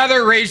 I'd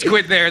rather rage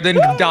quit there than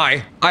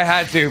die. I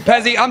had to.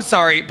 Pezzy, I'm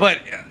sorry, but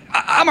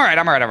I'm alright.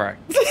 I'm alright.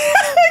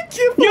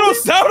 You don't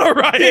sound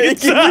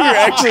alright. You're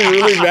actually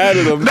really mad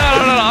at him. No,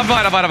 I'm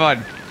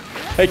fine.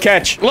 Hey,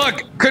 catch.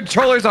 Look,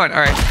 controller's on.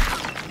 Alright.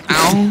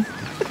 Ow.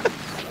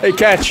 Hey,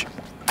 catch.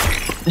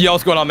 Yo,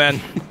 what's going on, man?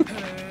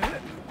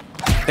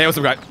 Hey, what's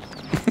up, guy?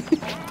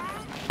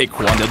 Hey,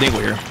 Quandale Dingle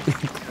here.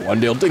 One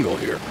Dale Dingle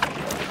here.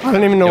 I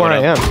don't even know where I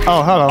am.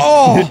 Oh, hello.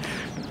 Oh!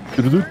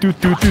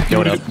 Yo,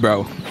 what up,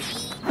 bro?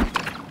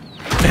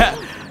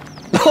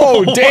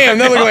 Oh, damn,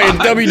 that looked like a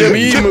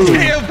WWE move.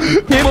 Damn,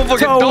 people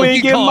fucking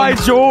Donkey in my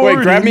Kong. Jordans. Wait,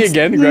 grab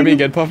me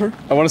again, Puffer.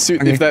 I want to see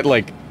if that,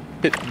 like,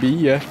 hit B,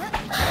 yeah.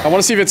 I want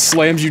to see if it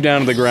slams you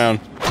down to the ground.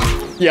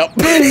 Yep.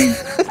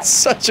 That's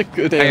such a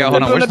good Hey, angle.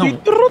 hold on,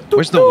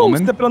 where's the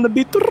woman? Stepping on the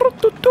beat.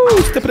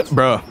 Stepping up.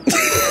 Bro.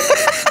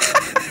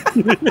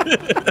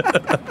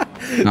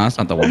 No, that's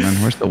not the woman.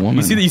 Where's the woman?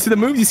 You see the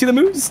moves? You see the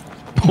moves?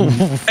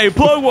 Hey,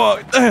 plug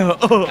walk. Hey,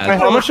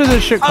 how much does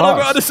this shit I don't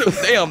cost?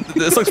 understand. Damn,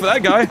 this sucks for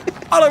that guy.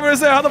 I don't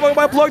understand how the fuck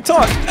my plug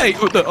talk. Hey,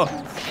 what the?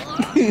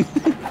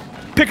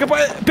 Pick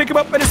him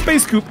up in a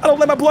space scoop. I don't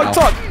let my plug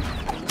talk.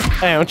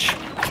 Ouch.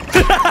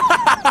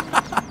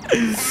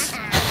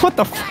 What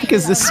the fuck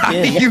is this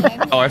skin?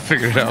 Oh, I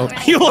figured it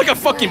out. You look like a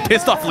fucking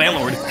pissed off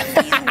landlord.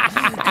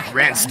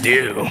 Rents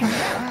due.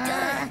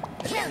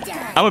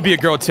 I'm gonna be a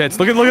girl tits.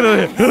 Look at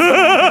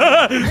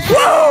that.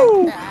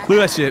 Woo! Look at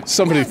that shit.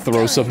 Somebody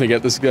throw something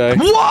at this guy.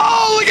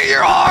 Whoa! Look at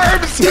your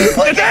arms!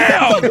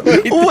 Damn!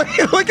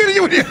 Look at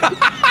you!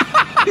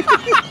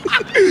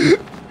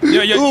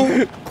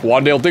 Yeah.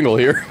 Quandale Dingle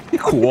here.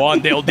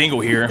 Quandale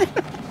Dingle here.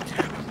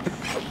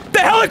 The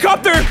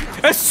helicopter!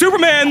 It's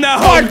Superman now!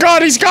 Oh my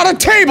god, he's got a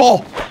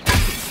table!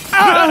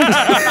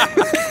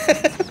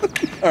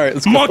 Alright,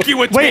 let's go. Monkey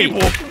with Wait,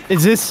 table!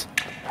 does this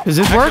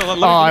work? let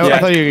me- Oh, I Yeah,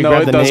 thought you could no,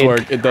 grab it the does nade.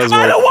 work. It does I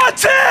work. don't want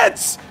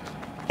tits!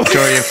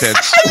 Show your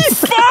tits.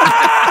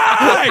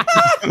 Fuck!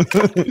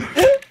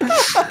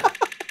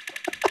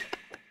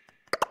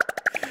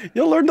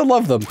 You'll learn to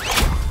love them.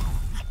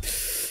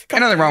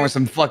 Ain't nothing wrong with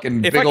some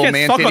fucking If big I old can't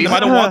man fuck on them, I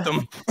titties. don't want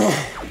them.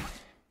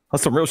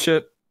 That's some real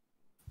shit.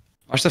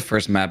 Watch the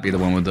first map be the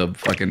one with the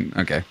fucking...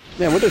 Okay.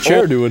 Yeah, what the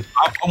chair doing?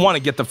 I want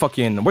to get the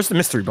fucking... Where's the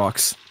mystery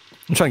box?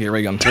 I'm trying to get a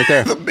ray gun. Right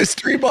there. The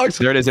mystery box.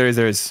 There it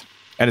is.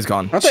 And it's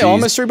gone. Aren't they all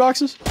Jeez. mystery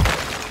boxes?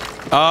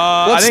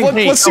 I Let's, think...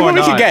 let's see what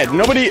we can get.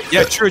 Nobody.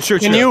 Yeah, true.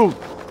 Can you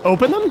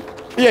open them?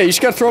 Yeah, you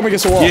just gotta throw them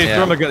against the wall. Yeah,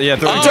 throw them again. Yeah,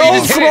 throw them Oh, again. Don't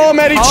just hit throw it. them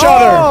at each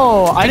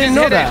Oh, I didn't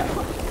know hit that.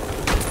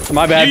 other.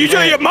 My bad. You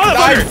motherfucker!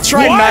 I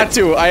tried What? not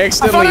to. I I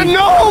found a accidentally.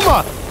 gnome!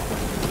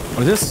 What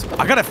is this?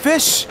 I got a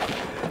fish.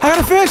 I got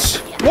a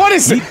fish. What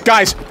is it?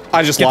 Guys,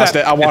 I just lost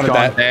it. I wanted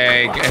that.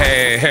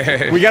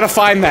 Hey. We gotta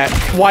find that.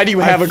 Why do you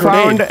have a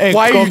grenade?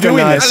 Why are you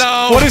doing this?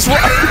 Hello. What is wrong?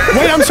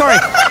 Wait, I'm sorry.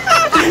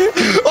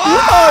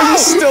 Oh, you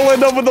still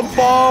end up with a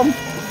bomb.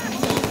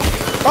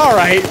 All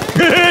right.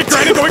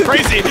 Granny's going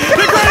crazy.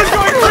 The Granny's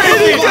going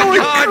crazy. Oh my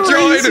God,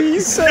 Jordan. He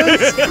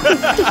says.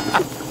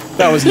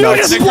 That was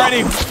nuts. The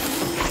Granny.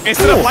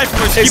 Instead of life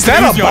force, Is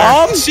that a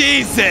bomb?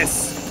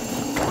 Jesus.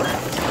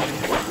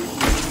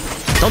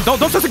 Don't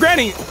touch the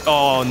Granny.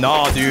 Oh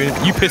no, dude.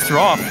 You pissed her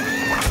off.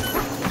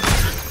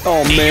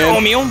 Oh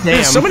man.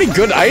 There's so many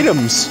good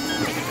items.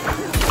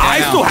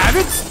 I still have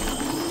it.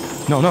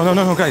 No,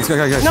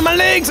 guys. No, my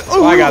legs.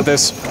 Oh, I got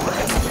this.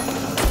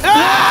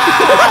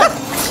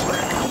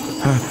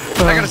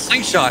 I got a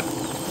slingshot.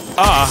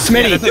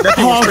 Smitty.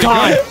 Oh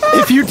god.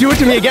 If you do it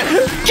to me again,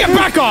 get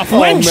back off,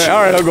 Oh wench. man.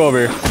 All right, I'll go over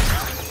here.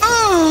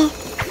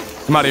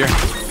 I'm out of here.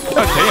 Oh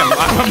damn.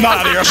 I'm not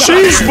out of here.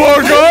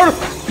 Cheeseburger.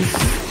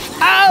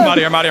 I'm out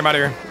of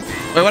here.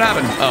 Wait, what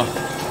happened? Oh.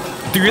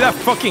 Dude, you're that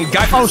fucking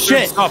guy from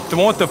shit. Up, the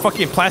one with the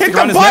fucking plastic Hit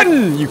around the his neck.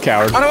 button, you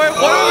coward. What do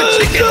I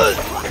chicken?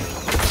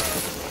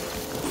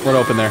 What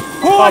open there?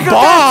 Oh, A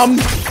bomb.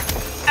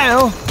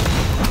 Ow.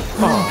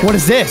 What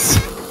is this?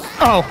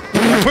 Oh.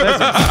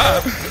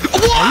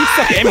 You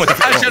suck aim with the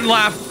I shouldn't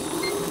laugh.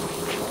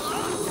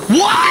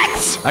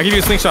 What? I'll give you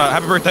a slingshot.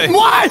 Happy birthday.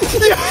 What?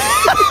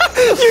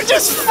 You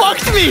just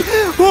fucked me.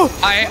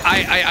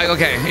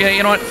 Okay. Yeah,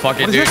 you know what? Fuck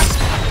it, dude.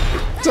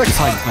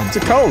 It's a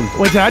cone.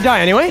 Wait, did I die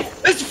anyway?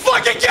 This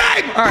fucking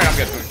game! Alright, I'm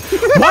good.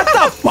 What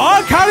the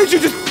fuck? How did you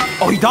just...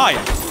 Oh, he died.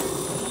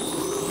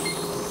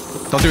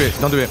 Don't do it.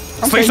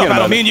 Slingshot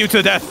battle, me and you to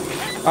the death.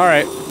 All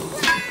right.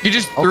 You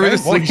just threw the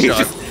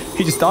slingshot.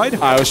 He just died?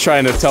 I was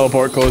trying to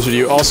teleport closer to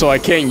you. Also, I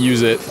can't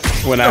use it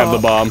when I have the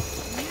bomb.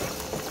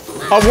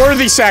 A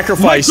worthy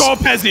sacrifice.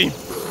 Let's go, Pezzy.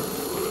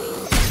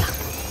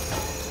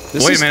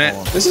 Wait a minute.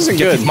 This isn't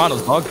Get good. these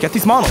models, dog. Get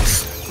these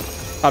models.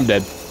 I'm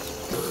dead.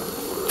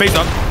 Face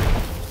up.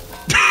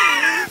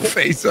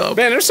 Face up.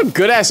 Man, there's some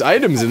good ass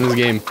items in this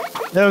game.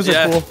 Those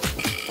are cool.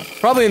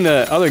 Probably in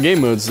the other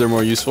game modes they're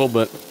more useful,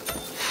 but.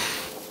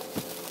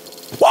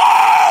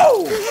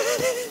 Whoa!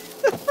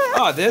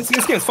 Oh, this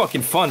game's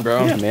fucking fun,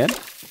 bro. Yeah, man.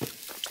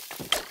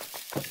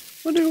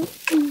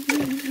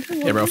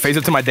 Yeah, bro. Phase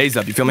up to my days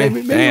up. You feel me?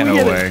 Maybe we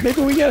get it.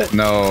 Maybe we get it.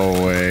 No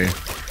way.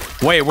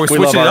 Wait, we're We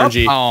love switching it up.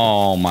 RNG.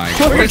 Oh my We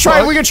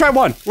god. can try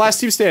one. Last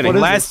team standing.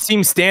 Last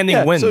team standing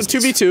Yeah, wins. so it's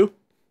 2v2.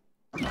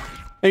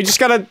 And you just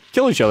gotta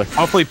kill each other.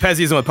 Hopefully,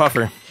 Pezzy isn't with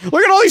Puffer.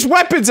 Look at all these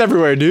weapons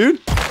everywhere,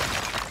 dude.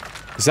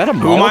 Is that a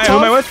Molotov? Who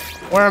am I with?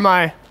 Where am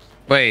I?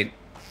 Wait.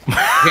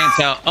 Can't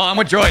tell. Oh, I'm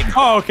with Droid.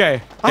 Oh,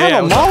 okay. I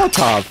have a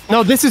Molotov.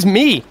 No, this is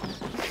me.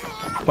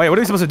 Wait, what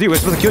are we supposed to do? We're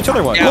supposed to kill each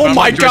other? What? Yeah, Oh but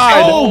my I'm with god.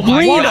 Droid. Oh,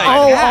 green. my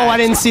Oh, God. I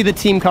didn't see the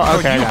team car.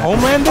 Okay, I got it.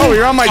 Homeland? Oh,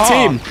 you're on my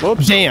team.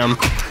 Whoops. Damn.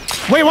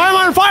 Wait, why am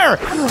I on fire?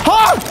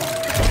 Huh?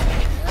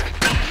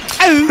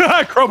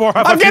 Crowbar.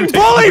 I'm getting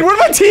bullied. We're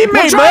my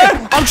teammates,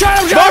 man. I'm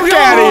trying. Fuck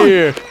out of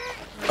here.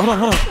 Hold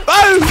on.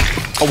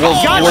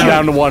 Oh, we're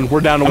down to one.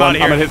 We're down to one. outta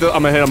I'm here.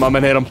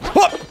 gonna hit him.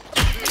 What?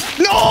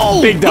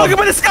 No. Big dub. Look up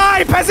in the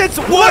sky, peasants!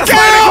 Look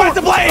out!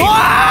 The blade!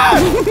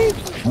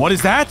 What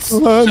is that?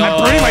 I'm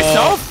burning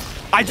myself?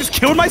 I just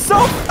killed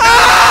myself?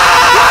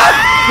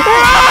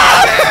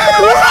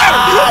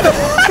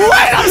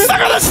 Wait, I'm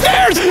stuck on the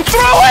stairs.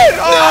 Throw it!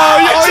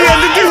 Oh, all you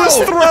had to do was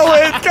throw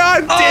it.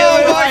 God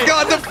damn it. Oh my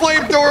god, the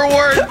flamethrower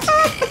worked.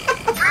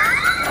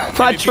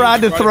 I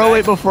tried to throw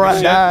it before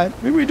I died.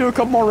 Maybe we do a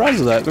couple more rounds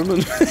of that.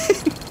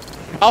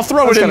 I'll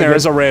throw it in there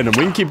as a random.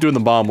 We can keep doing the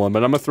bomb one,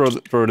 but I'm gonna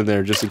throw it in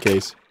there just in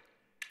case.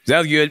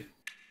 Sounds good.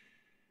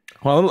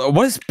 Well,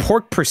 what is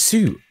pork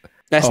pursuit?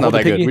 That's not the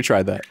that good. piggy? We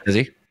tried that. Is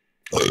he?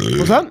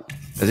 What's that?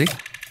 Is he?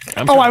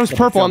 Oh, I was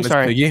purple. I'm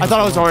sorry. I thought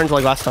I was orange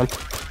like last time.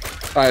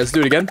 All right, let's do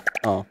it again.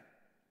 Oh.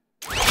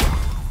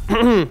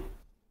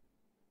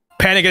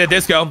 Panic at a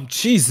Disco.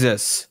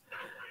 Jesus.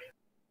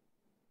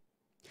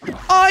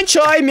 I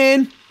chime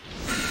in.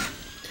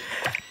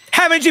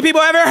 Haven't you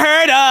people ever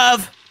heard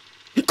of?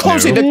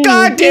 Closing the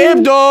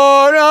goddamn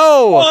door.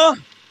 No.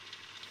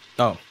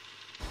 Oh.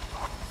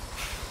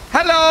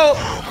 Hello.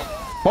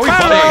 What are we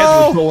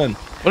Hello. pulling?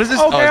 What is this?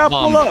 Okay, I'll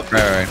bomb. pull up.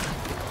 Right.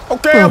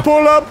 Okay, I'll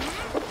pull up.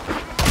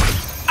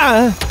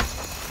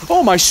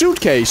 Oh, my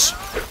suitcase.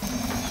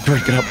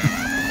 Droid, get up.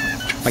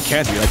 I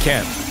can't, dude. I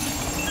can't.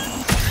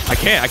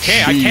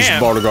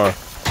 Cheeseburger.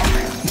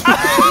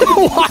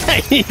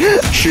 Why?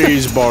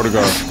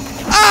 Cheeseburger.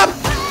 Ah!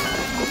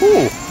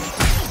 Ooh.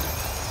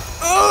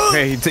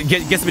 Okay,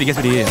 get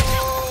somebody in.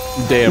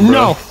 Damn, bro.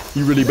 No.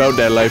 You really about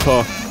that life,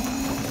 huh?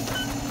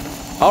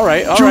 All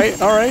right. What?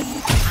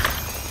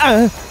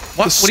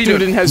 The What are you student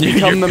doing? has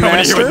become the Coming here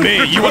master. with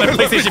me. You want a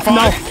PlayStation 5?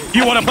 No.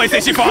 You want a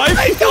PlayStation 5?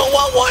 I don't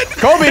want one.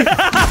 Kobe.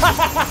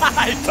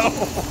 I don't.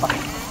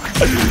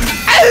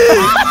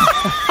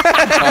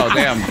 Oh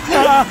damn.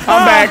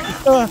 I'm back.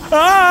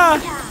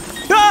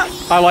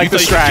 I like the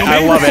strat. I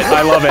love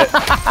it.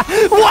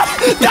 What?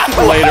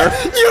 Later.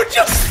 You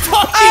just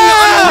fucking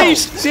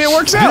unleashed. See, it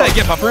works Do out. that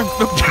again, Puffer.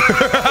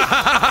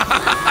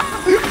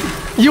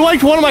 You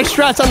liked one of my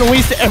strats on the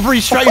least every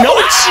strat. You know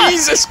what?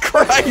 Jesus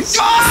Christ!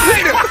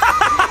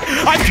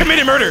 I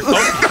committed murder.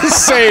 Oh.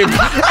 Same.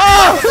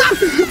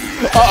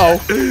 Uh-oh.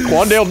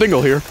 Quandale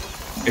Dingle here.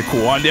 A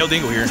Quandale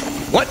Dingle here.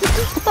 What?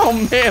 Oh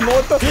man,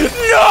 what the?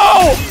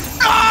 No!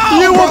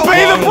 You will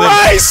pay the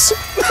price!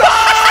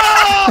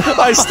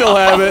 I still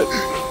have it.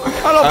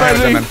 I don't pay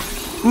anything.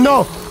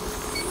 No.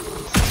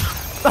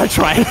 I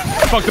tried.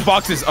 Fuck the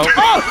boxes. Oh.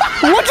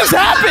 What just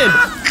happened?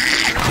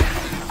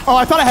 Oh,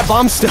 I thought I had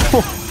bombs still.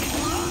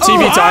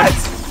 TV time.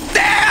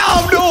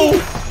 Damn, no!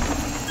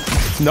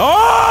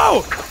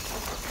 No!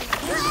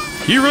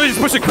 You really just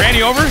pushed a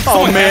granny over?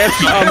 Oh man,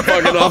 I'm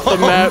fucking off the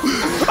map.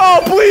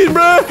 Oh please,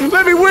 bro,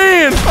 let me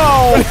win.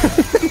 Oh.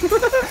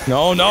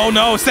 No, no,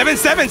 no. 7,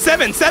 7,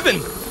 7,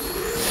 7.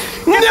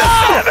 No!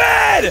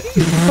 7!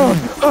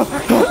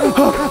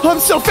 I'm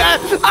so fat.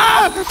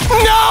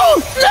 No!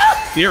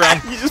 You're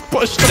wrong. You just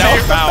pushed the That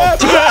was foul.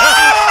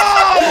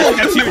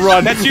 That's huge.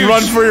 Run, That's huge.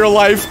 run for your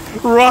life.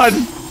 Run.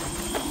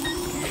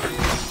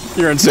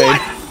 You're insane.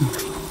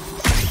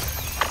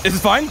 Is it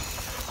fine?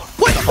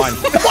 What? Fine.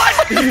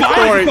 What? It's fine.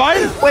 Sorry. It's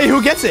fine. Wait,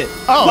 who gets it?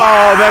 Oh,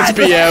 that's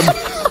BM.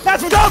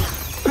 That's what's up.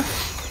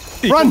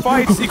 Equal Run.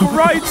 fights, equal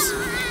rights.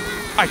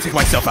 I take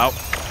myself out.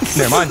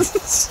 Never mind.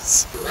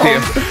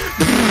 Damn.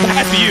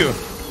 That's you.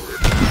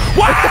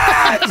 What?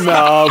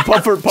 No,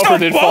 Puffer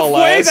didn't fall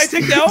ways, I last.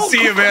 take the L.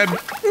 See you, man.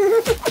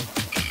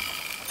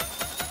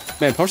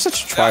 Man, Puffer's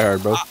such a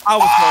tryhard, bro. I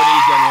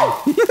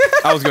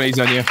was going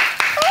easy on you.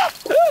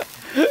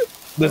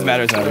 Doesn't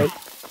matter, it's not.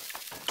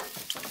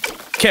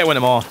 Can't win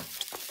them all.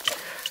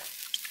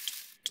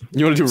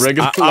 You want to do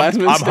regular last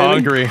minute I'm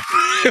standing? hungry.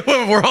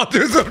 We're all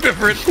doing so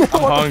different.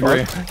 I'm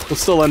hungry. We'll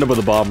still end up with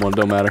a bomb one,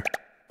 don't matter.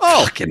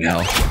 Oh, fucking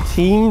hell.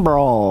 Team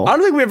brawl. I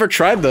don't think we ever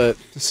tried the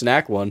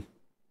snack one.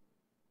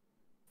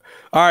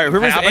 All right,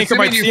 whoever's I'm anchor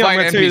my assuming you team,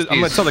 I'm find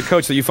gonna tell the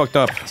coach that you fucked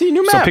up. See,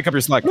 new map. So pick up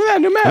your slack. Look at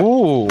that, new map.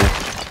 Ooh.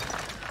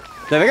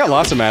 Yeah, they got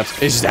lots of maps.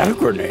 Is that a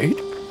grenade?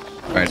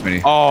 All right,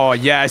 SMii. Oh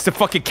yeah, it's the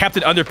fucking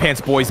Captain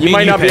Underpants boys. You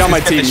might not be on my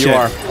team. You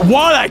are.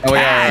 What a Oh,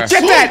 yeah, catch!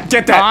 Get that!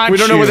 Get that! We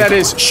don't know what that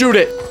is. Shoot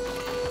it.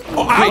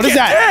 Oh, What is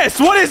that? This?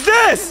 What is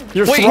this?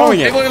 You're Wait, throwing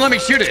it it. won't let me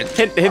shoot it.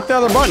 Hit the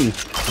other button.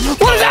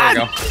 What is that? There we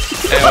go.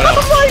 Hey, what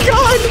else? Oh my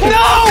god!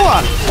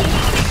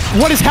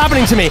 No! What is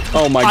happening to me?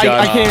 Oh my god.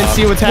 I can't even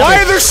see what's Why happening.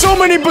 are there so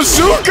many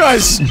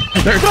bazookas?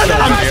 There's so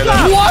many of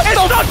them. What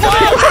the fuck?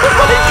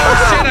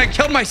 Shit, I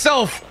killed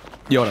myself.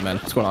 Yoda, man,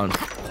 what's going on?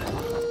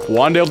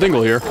 Wandale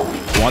Dingle here.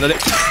 Wanted it?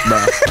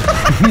 Bruh.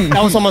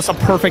 That was almost a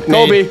perfect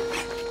name. Kobe.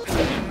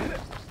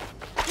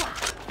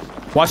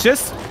 Watch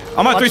this.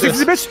 I'm on Watch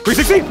 360, bitch.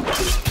 360.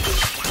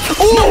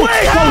 No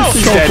way! How?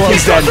 He's dead.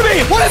 He's dead.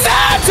 What is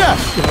that?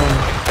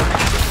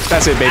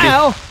 That's it, baby.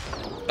 Ow.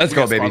 Let's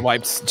go, baby. Squad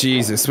wipes.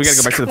 Jesus, we gotta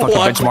go back to the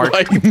fucking Squad benchmark.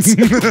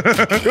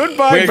 wipes.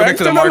 Goodbye. We gotta go Back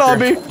to the marker.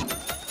 lobby.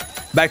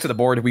 Back to the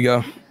board we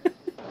go.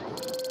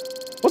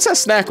 What's that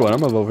snack one? I'm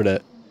gonna vote for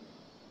that.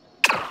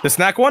 The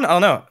snack one? I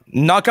don't know.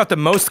 Knock out the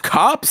most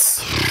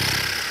cops?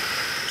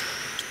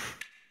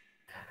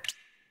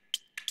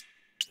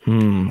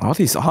 All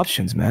these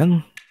options,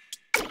 man.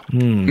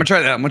 I'm gonna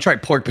try that. I'm gonna try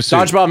pork pursuit.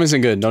 Dodge bomb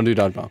isn't good. Don't do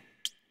dodge bomb.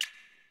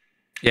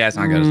 Yeah, it's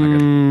not good. It's not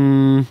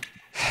good.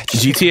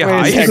 GTA Wait,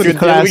 High? is Yeah, this good. a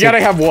classic? We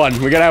gotta have one.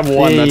 We gotta have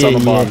one that's on the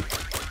bomb.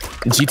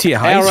 GTA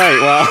High? All right.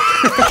 Well,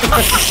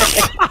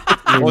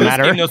 Well, this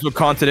matter. game knows what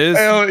content is.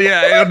 Oh,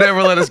 yeah, it'll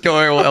never let us go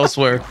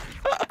elsewhere.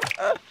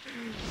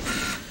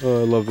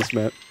 oh, I love this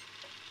map.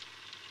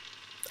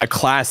 A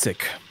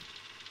classic.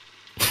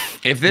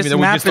 If this Maybe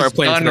we map just start is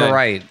playing done today.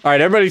 right, All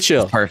right, everybody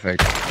chill.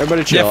 perfect.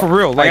 Everybody chill. Yeah, for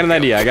real, I like- got an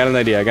idea. I got an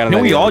idea. I got an Can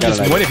idea. we all I got just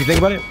an win idea. if you think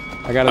about it?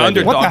 I got an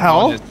idea. What the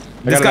hell? This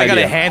got guy an got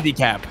a idea.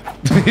 handicap.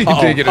 You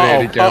did get a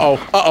handicap.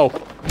 Uh-oh.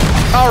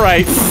 All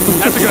right.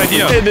 That's a good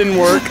idea. It didn't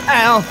work.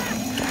 Ow.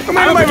 Come I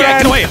on, don't my forget. man.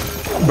 Get away.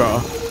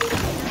 Bro.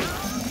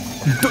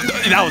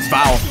 That was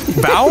foul.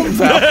 Foul?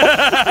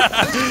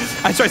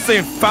 I tried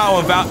saying foul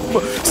and foul.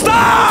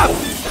 Stop!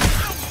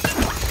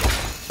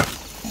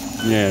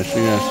 Yes.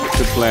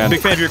 Good plan.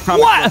 Big fan of your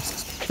comment. What?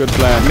 Good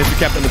plan. Mr.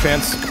 Captain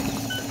Underpants.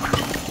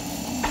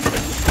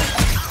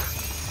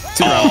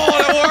 Oh,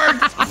 that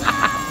worked!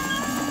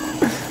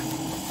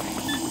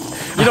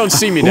 You don't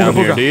see me down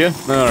here, do you?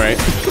 All right.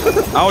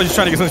 I was just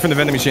trying to get something from the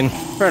vending machine.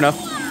 Fair enough.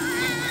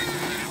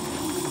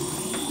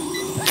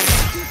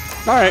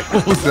 All right.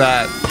 What was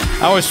that?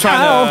 I was trying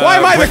to. Why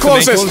am I the break some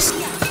closest?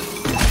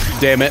 ankles.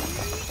 Damn it.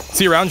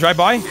 See you around, drive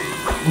by.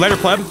 Later,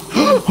 pleb.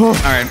 All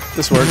right,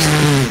 This works.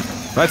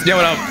 let's give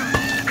it up.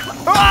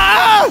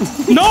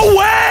 No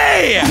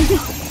way!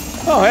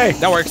 Oh, hey.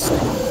 That works.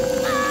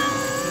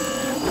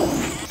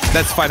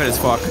 That's 5 minutes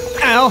fuck.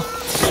 Ow.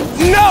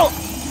 No.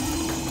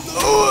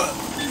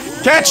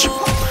 Catch.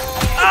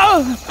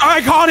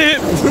 I caught it!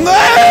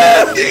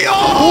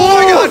 Oh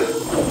my god!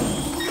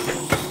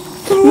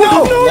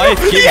 No. Life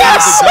gives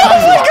Yes! you the Oh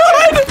my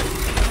god!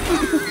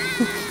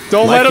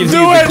 Don't let him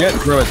do it!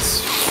 Bro,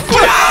 it's...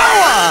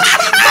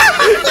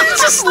 You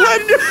just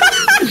let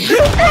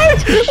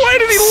Why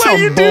did he let Some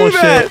you do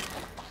bullshit. that?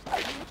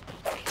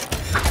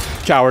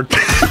 Coward.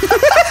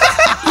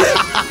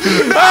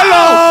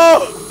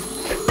 Hello!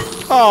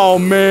 Oh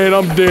man,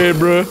 I'm dead,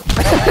 bro.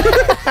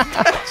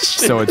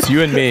 So it's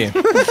you and me.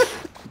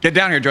 Get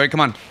down here, Joy. Come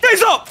on.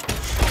 Face up!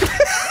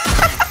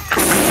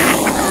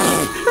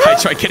 I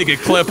tried getting a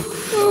clip.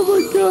 Oh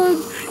my god.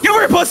 Get over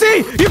here,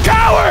 pussy! You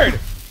coward!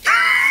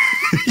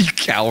 You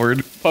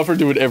coward. Puffer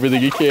doing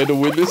everything he can to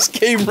win this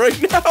game right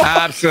now.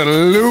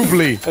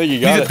 Absolutely. I think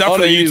you got He's it. a duck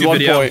for the he's YouTube 1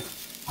 video. point.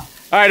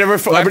 All right,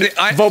 everybody,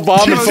 vote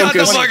bomb and Shut the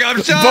focus. fuck up,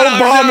 shut Vote up,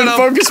 bomb shut and up.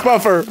 focus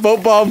Puffer.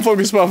 Vote bomb,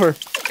 focus Puffer.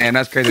 And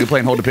that's crazy. We're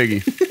playing Hold a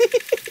Piggy.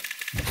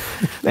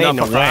 Ain't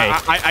no Puffer, way.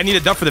 I need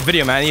a duck for the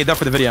video, man. I need a duck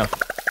for the video.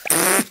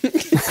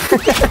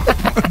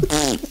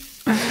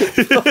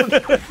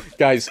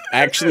 Guys,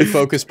 actually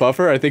focus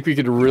Puffer. I think we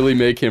could really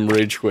make him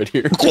rage quit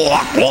here.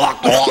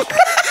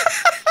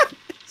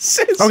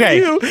 Says Okay.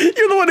 you're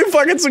the one who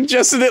fucking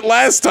suggested it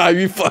last time,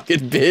 you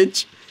fucking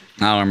bitch.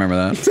 I don't remember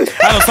that.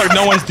 I don't suck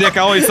no one's dick. I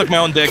always suck my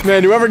own dick.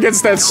 Man, whoever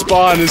gets that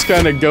spawn is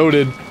kind of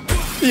goated.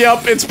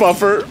 Yep, it's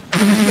Puffer.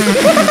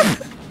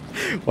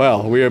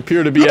 Well, we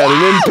appear to be at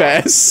an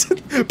impasse.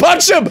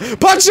 Punch him!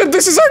 Punch him!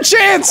 This is our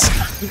chance!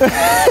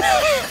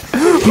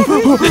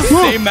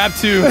 Same map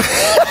too.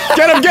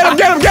 Get him! Get him!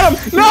 Get him! Get him!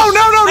 No!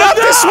 No! No! Not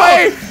this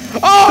way!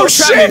 Oh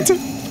shit!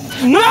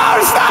 No,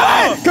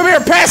 stop it! Come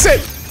here! Pass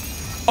it!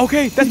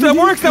 Okay, that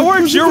works. That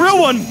works. You're a real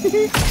one.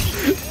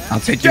 I'll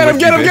take you Get him!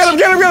 with Get me, him! Get him! bitch.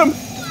 Get him! Get him!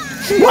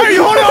 Why are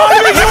you holding on to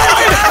me?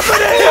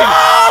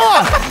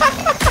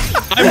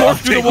 I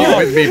morphed through the Take you wall.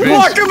 with me, bitch.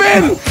 Lock him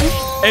in!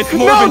 It's No!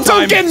 morphin' Don't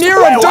time. get near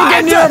him! Don't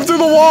get near him through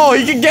the wall!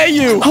 He can get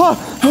you!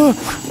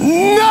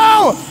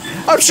 No!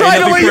 I'm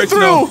trying to nothing let you breaks,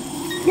 through! no.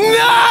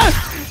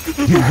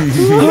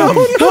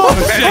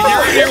 Hey,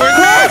 you're here with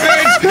me,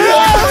 bitch.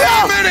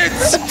 3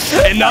 minutes.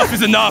 Enough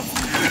is enough.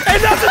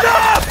 Enough's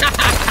enough!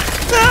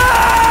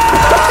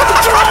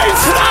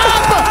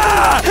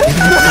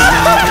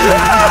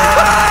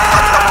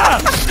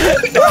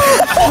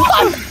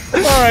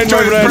 Alright, Joy,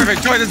 my this is friend. perfect.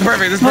 Joy, this is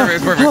perfect. This is perfect.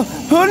 This is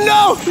perfect. Oh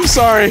no! I'm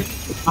sorry.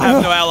 I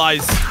have no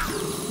allies.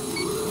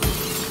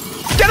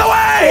 Get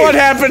away! What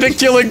happened to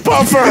killing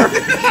Puffer?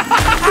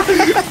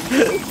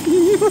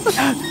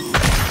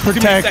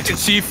 Protect. Second,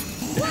 chief.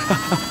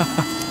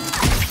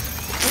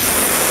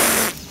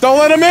 Don't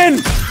let him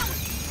in!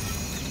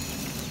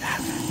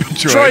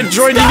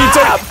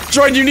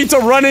 Droid, you need to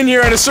run in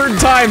here at a certain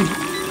time.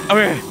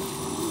 Okay.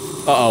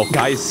 Uh-oh.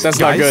 Guys. That's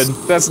not good.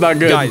 That's not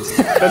good. Guys.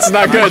 That's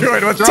not good.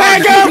 Droid, what's wrong?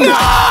 Tag him!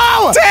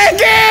 No! Tag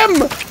him!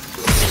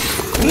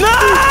 No!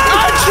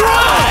 I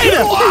tried!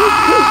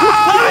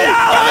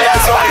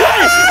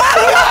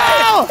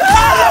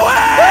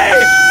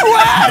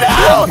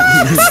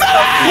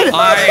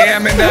 I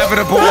am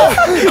inevitable.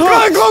 Come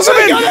on, close him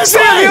in! Stay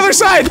on the other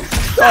side!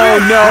 Oh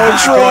no,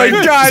 Droid!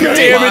 God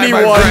damn it, he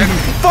My won! friend.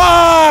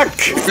 Fuck!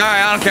 Alright,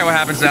 I don't care what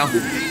happens now.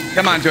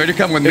 Come on, George, you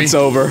come with me. It's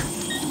over.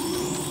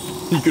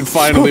 You can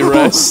finally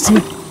rest.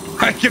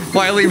 I can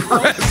finally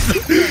rest.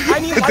 I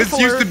need life This used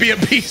to alert. be a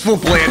peaceful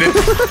planet.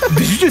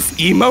 Did you just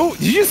emote?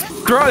 Did you just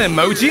throw an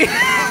emoji?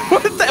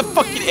 What is that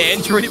fucking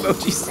Android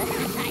emojis?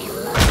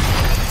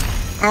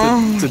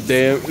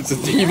 It's a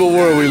evil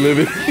world we live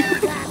in.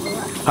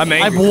 I'm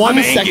angry. I have 1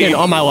 I'm second angry.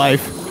 on my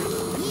life.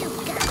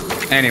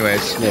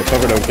 Anyways. Yeah,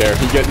 Puffer don't care.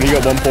 He got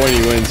 1 point,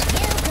 he wins.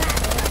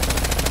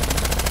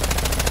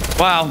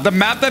 Wow, the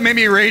map that made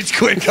me rage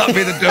quit got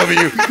me the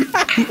W.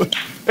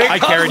 I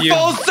carried you.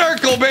 Full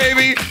circle,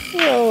 baby.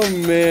 Oh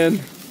man.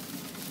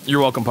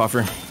 You're welcome,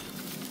 Puffer.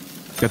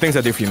 The things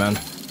I do for you, man.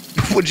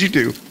 What'd you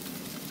do?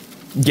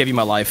 Give you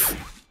my life.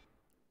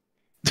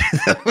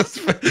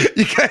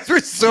 You guys were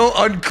so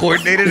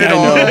uncoordinated at I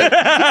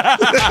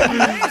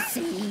all.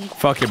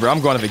 Fuck it, bro. I'm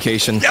going on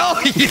vacation. Yo,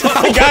 I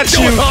got what's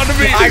you. going on to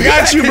me? I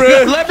got you,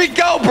 bro. Let me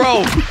go,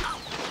 bro.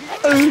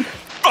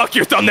 Fuck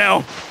your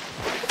thumbnail.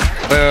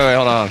 Wait,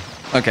 hold on.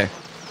 Okay.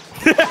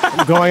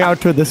 I'm going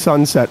out to the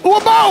sunset. Oh,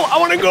 a bow! I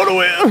want to go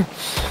to it.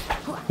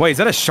 Wait, is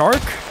that a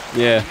shark?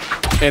 Yeah.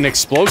 An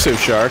explosive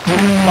shark.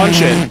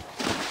 Punch it.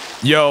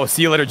 Yo,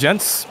 see you later,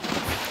 gents.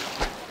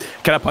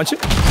 Can I punch it?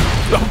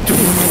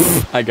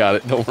 I got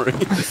it, don't worry. I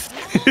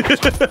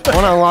want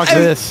to unlock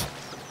this.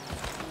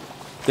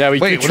 Yeah, we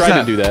Wait, what is tried to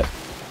that? do that.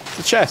 It's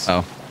a chest.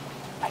 Oh.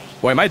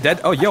 Wait, am I dead?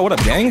 Oh, yo, what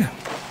up, gang?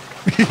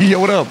 Yo,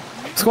 what up?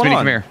 What's going Vinny, on?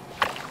 come here.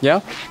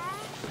 Yeah?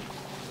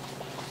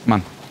 Come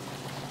on.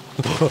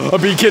 I'm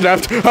being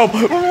kidnapped. Help!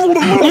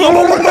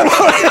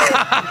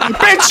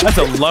 Bitch! That's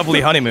a lovely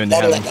honeymoon to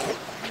have.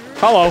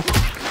 Hello.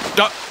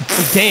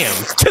 Damn.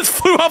 Just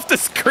flew off the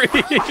screen.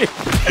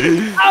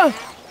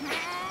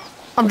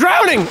 I'm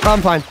drowning. Oh,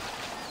 I'm fine.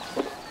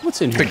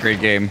 What's in It's a here?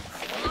 great game.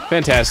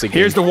 Fantastic.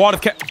 Here's the wad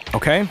of cash.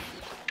 Okay.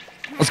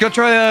 Let's go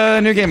try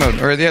a new game mode,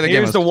 or the other game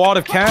Here's mode. the wad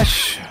of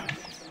cash.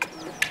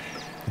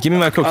 Give me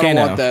my I cocaine don't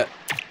now. want that.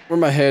 Where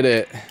my head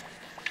at?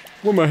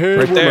 Where my head?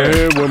 Right where my there.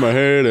 head? Where my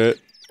head at?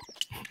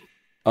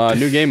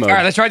 New game mode. All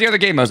right, let's try the other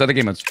game modes. Other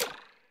game modes.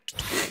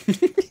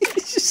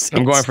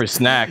 I'm going for a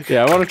snack.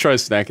 Yeah, I want to try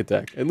snack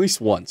attack at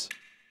least once.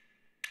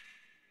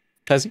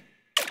 Pezzy,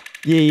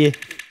 Yeah.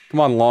 come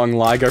on, long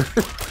liger.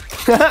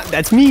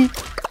 That's me.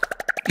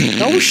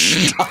 No,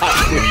 stop.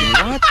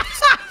 What?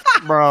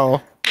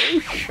 Bro.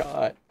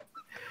 Shot.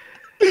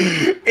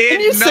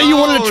 Didn't you say you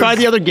wanted to try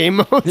the other game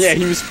modes? Yeah,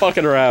 he was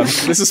fucking around.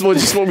 This is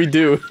just what we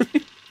do.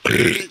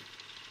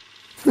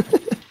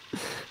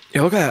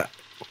 Yo, look at that.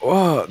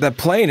 Whoa, that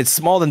plane, it's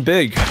small and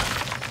big.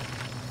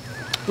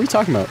 What are you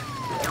talking about?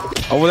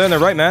 Over there on the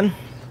right, man.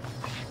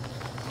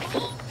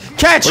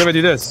 Catch! What if I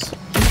do this?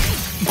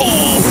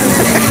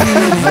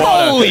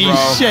 Holy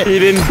shit! He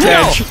didn't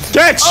catch.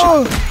 Catch!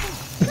 Oh,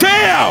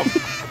 Damn!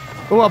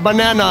 oh, a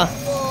banana.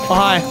 Oh,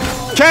 hi.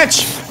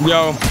 Catch!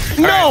 Yo.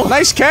 No!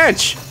 Nice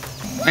catch!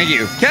 Thank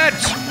you.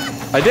 Catch.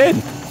 I did.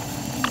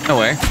 No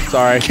way.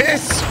 Sorry.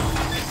 Kiss.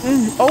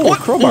 Oh,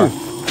 crowbar.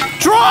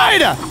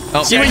 Tried!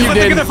 Oh, See what you Look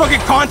did? at the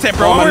fucking content,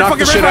 bro. Oh, I'm I'm gonna gonna knock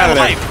the fucking shit out of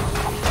life. there.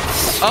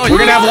 Oh, We're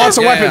gonna have lots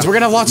of yeah, weapons. yeah. We're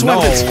gonna have lots of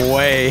weapons. No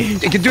way.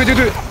 You can do it.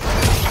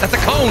 That's a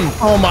cone.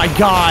 Oh my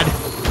god.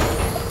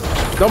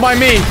 Don't mind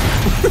me.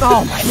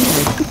 Oh my.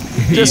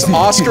 Just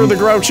Oscar the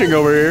Grouching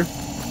over here.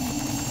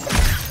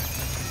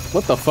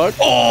 What the fuck?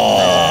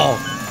 Oh.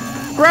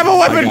 Grab a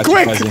weapon,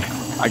 quick!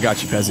 I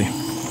got you, Pezzy.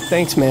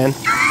 Thanks, man.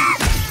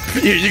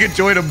 You can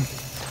join him.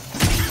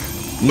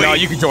 No,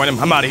 you can join him.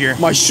 I'm out of here.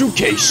 My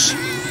suitcase.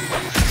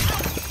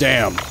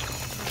 Damn.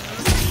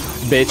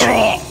 Bitch.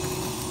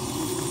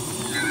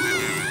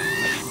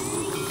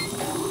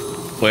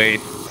 Wait.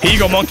 Here you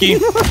go, monkey.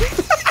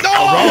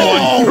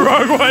 No!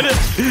 Wrong one.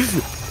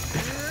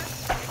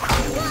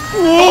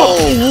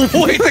 Oh!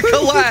 Wait, the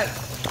collat.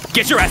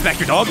 Get your ass back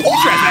here, dog. Get your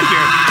ass back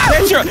here.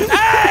 Get your.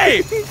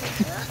 Hey!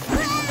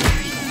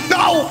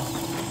 No!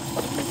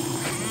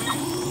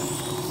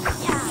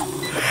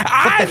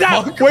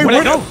 Wait, Where'd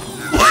I go?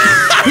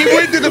 He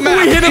went through the map.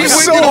 we hit him He went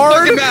so through the hard.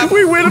 fucking map. We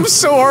hit him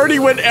so hard he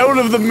went out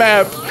of the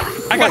map.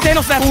 I got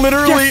Daniel snap.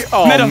 Literally. Yes.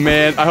 Oh Meta.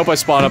 man, I hope I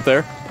spawn up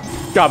there.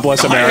 God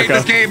bless I hate America.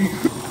 this game.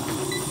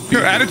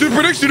 Your attitude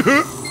prediction.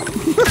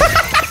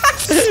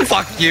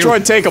 Fuck you. Troy,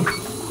 take him.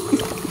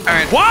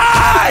 Alright.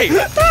 Why?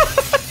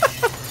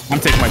 I'm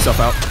taking myself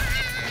out.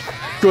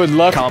 Good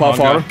luck, Come on,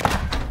 Puffar.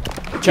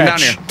 Down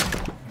Catch. here.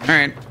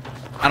 Alright.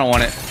 I don't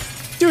want it.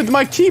 Dude,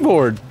 my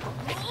keyboard.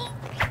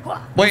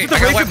 Wait, The I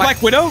gotta Raven wipe my-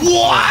 Black Widow?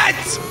 What?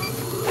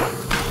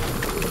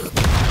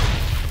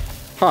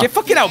 Get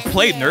fucking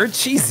outplayed, nerd.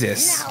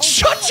 Jesus.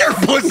 Shut your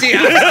pussy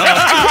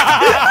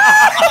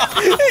ass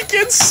It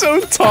gets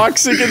so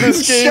toxic in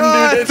this game,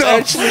 Shut dude. It's the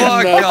actually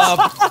fuck nuts.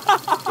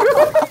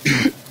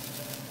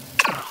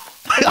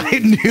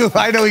 up.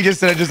 I know he just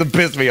said it just to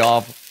piss me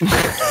off.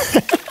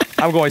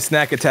 I'm going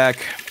snack attack.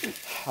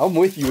 I'm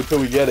with you until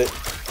we get it.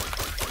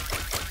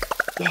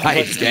 I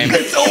hate this game.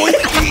 It's always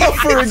me.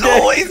 It's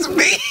always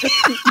me.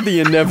 The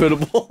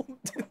inevitable.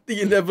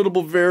 The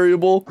inevitable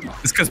variable.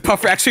 It's because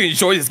Puffer actually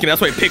enjoys this game.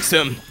 That's why he picks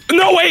him.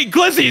 No way,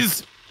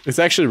 Glizzies! It's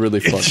actually really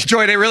fun.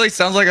 Troy, it really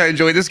sounds like I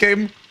enjoy this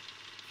game.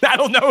 I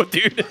don't know,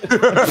 dude.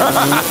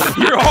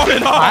 You're on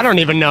and I off. don't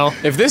even know.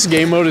 If this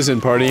game mode is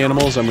in Party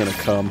Animals, I'm gonna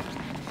come.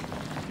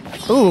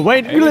 Ooh,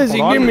 wait, Glizzy,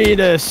 hold on. give me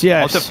this.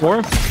 Yes.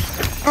 Alt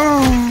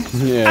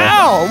F4? Yeah.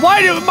 Ow!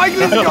 Why did my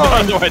Glizzy I go?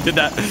 don't know why I did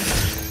that.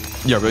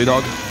 Yeah, really,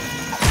 dog?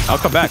 I'll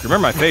come back.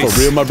 Remember my face. For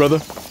real, my brother?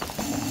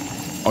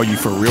 Are you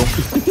for real?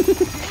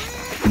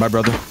 My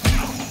brother.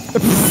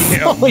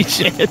 Holy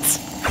shit.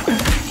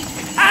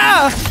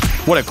 Ah!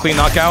 What a clean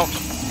knockout.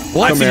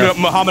 I've seen here.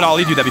 Muhammad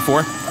Ali do that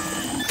before.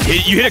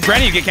 You hit a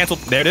granny, you get canceled.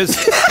 There it is.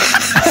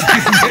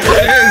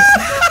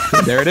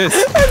 There it is.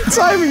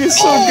 Timing is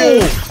so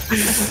good.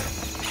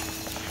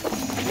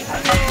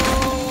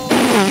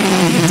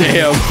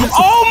 Damn.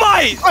 Oh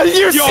my! Did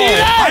you Yo, see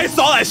that? I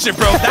saw that shit,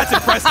 bro. That's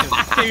impressive.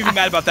 Can't even be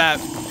mad about that.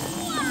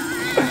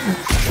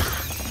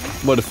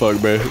 What the fuck,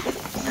 bro?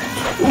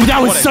 Ooh, that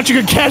was such a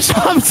good catch.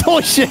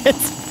 Holy shit.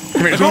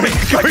 Come here, Kobe!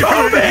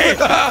 Kobe!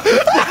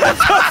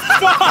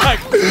 Fuck!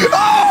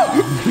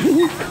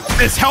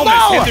 This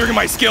helmet's No! hindering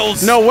my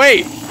skills. No,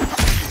 wait.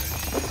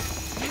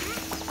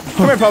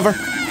 Come here, Puffer.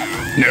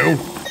 No.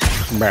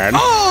 Man.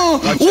 Oh,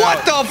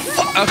 what the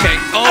fuck? Okay,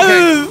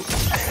 okay.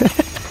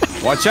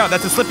 Watch out,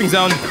 that's a slipping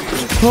zone.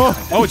 Oh,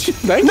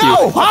 Thank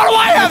No! you. How do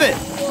I have it?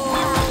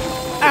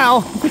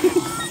 Ow.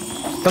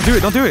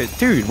 don't do it,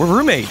 dude. We're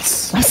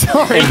roommates. I'm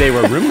sorry. And they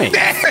were roommates.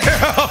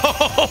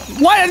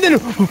 Why? And then.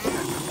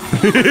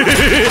 Get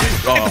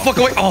the fuck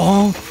away.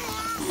 Oh.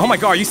 Oh my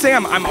god, are you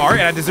saying I'm art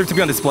and I deserve to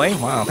be on display?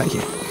 Wow, thank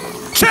you.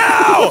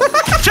 Chow!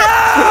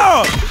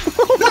 Chow!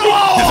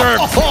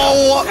 Deserved.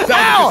 Oh.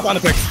 That was a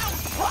good sound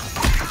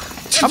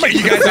effect.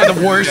 You guys are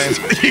the worst.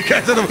 You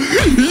guys are the.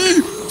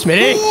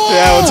 Smitty?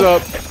 Yeah, what's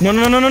up? No. I'm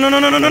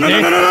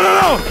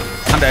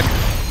dead.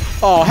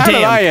 Oh, how did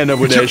Damn. I end up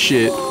with that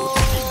shit?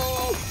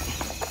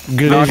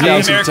 Good Knock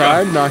down some America.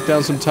 time. Knock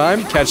down some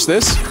time. Catch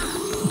this.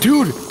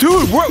 Dude,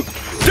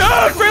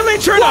 friendly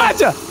turn on!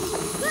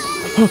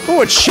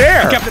 Oh, a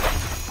chair.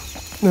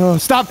 No,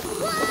 stop.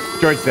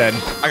 George's dead.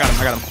 I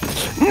got him.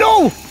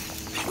 No!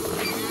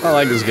 I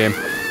like this game.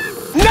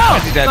 No!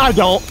 dead. I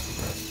don't.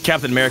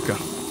 Captain America.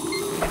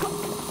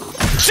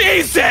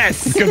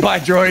 Jesus! Goodbye,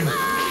 droid.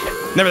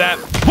 Never that.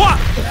 What?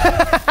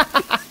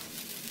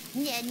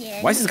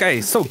 Why is this guy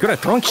so good at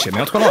throwing shit,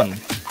 man? What's going on?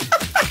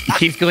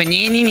 Keeps going.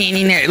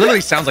 It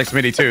literally sounds like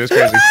Smitty too. It's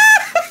crazy.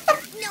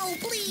 No,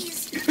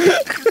 please.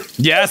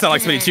 Yeah, that sounds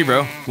like Smitty too,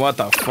 bro. What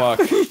the fuck?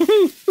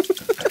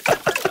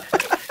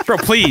 Bro,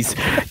 please.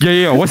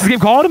 Yeah. What's this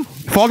game called?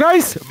 Fall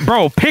Guys?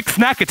 Bro, pick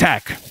snack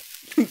attack.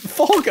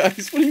 Fall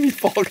Guys? What do you mean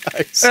Fall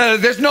Guys?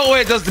 There's no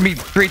way it does to me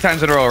 3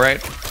 times in a row, right?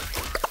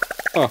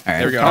 Oh, right,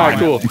 there we go. oh, All right,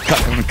 cool.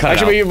 Cut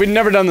Actually, we've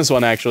never done this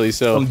one, actually,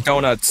 so... Some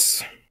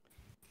donuts.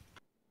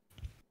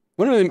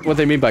 What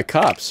they mean by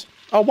cops?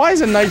 Oh, why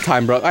is it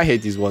nighttime, bro? I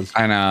hate these ones.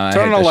 I know.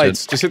 Turn on the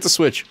lights. Just hit the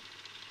switch.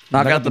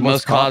 Knock out the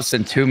most costs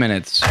in 2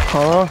 minutes.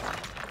 Huh?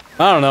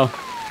 I don't know.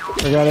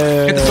 I gotta...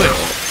 Hit the switch.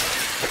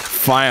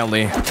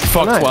 Finally.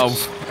 Fuck Nice.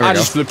 12. I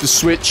just flipped the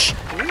switch.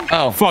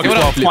 Oh, Fuck give it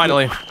 12, up.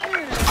 finally.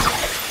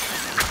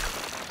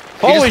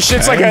 Holy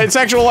shit, it's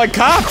actual, like,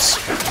 cops!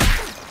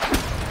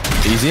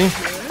 Easy.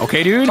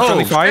 Okay, dude. Oh,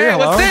 Friendly fire. hey,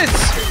 Hello. what's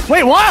this?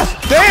 Wait, what?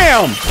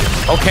 Damn!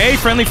 Okay,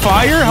 friendly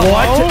fire. Hello.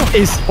 What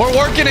is... We're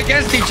working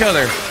against each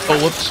other. Oh,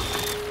 whoops.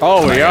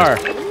 Oh, we are.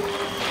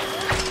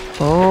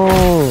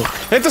 Oh.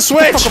 Hit the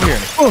switch! Fuck over here.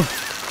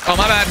 Oh,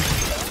 my bad.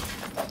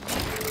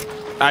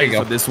 There you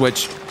go. go. This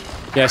switch.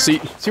 Yeah, see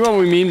what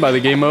we mean by the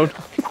game mode?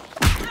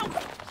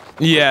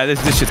 Yeah,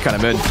 this shit's kind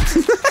of mid.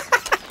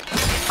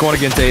 Going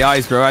against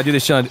AIs, bro. I do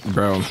this shit,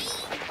 bro.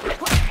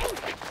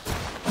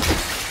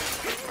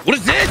 What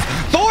is this?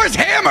 Thor's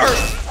hammer!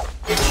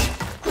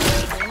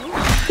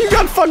 You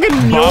got fucking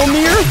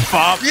Mjolnir?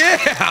 Bob.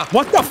 Yeah!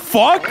 What the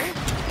fuck?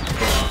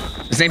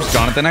 His name's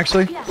Jonathan,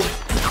 actually.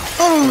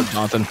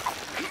 Nothing.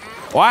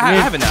 Well, I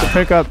have it now.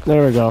 Pick up.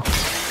 There we go.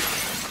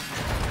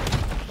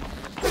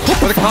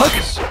 What the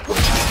cops?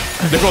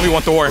 They probably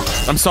want Thor.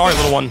 I'm sorry,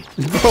 little one.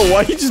 Bro, why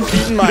are you just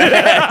beating my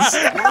ass?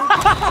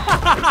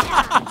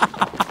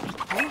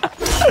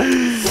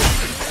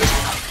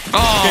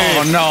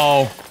 Oh,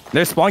 no.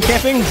 They're spawn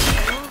camping?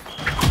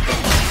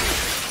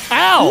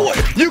 Ow!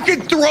 You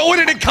can throw it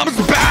and it comes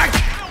back!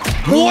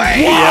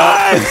 Wait!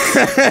 What?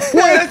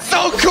 Wait, that's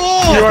so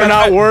cool! You are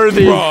not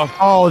worthy. Bro.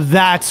 Oh,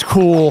 that's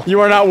cool.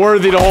 You are not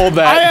worthy to hold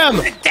that. I am.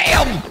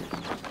 Damn!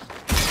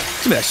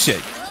 Give me that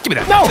shit. Give me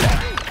that. No.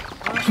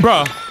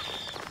 Bro.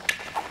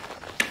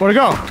 Where'd it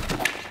go?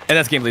 And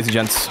that's game, ladies and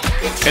gents.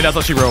 And that's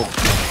what she wrote.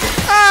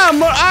 Ah,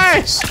 my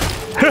eyes!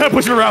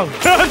 Push it around.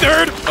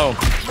 Dude! Oh.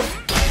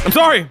 I'm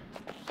sorry.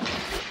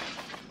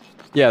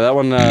 Yeah, that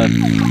one,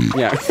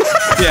 yeah.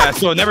 Yeah,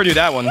 so never do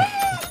that one.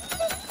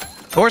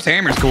 Thor's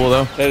hammer's cool,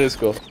 though. That is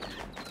cool.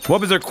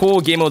 Weapons are cool,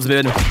 game mode's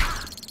mid.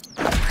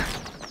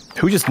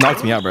 Who just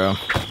knocked me out, bro?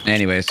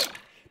 Anyways.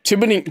 Too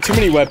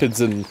many weapons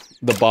in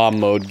the bomb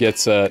mode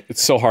gets,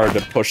 it's so hard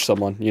to push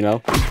someone, you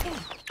know?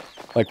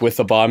 Like, with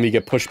the bomb, you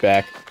get pushed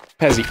back.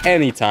 Pezzy,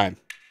 anytime.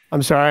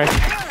 I'm sorry.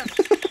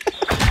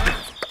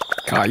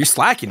 God, you're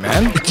slacking,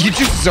 man. You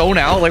just zone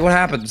out? Like, what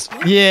happens?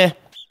 Yeah.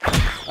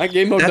 That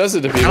game mode does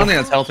it to I people. don't think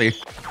that's healthy.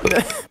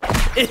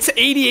 It's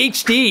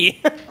ADHD.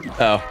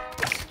 Oh.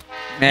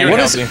 Man,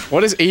 What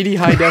does 80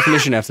 high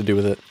definition have to do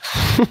with it?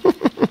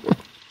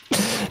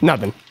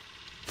 Nothing.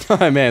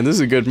 Oh, man, this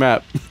is a good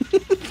map.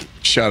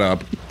 Shut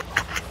up.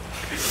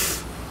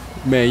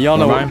 Man, y'all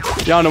know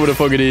what the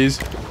fuck it is.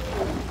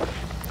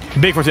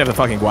 Big force, you have the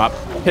fucking guap.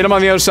 Hit him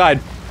on the other side.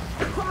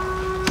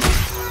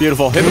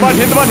 Beautiful. Hit the button,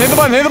 hit the button, hit the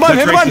button, hit the button,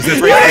 hit the button!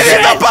 That's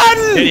Hit the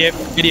button! Idiot.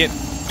 Idiot.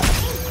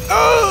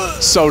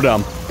 So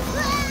dumb.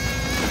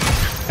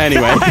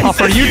 Anyway.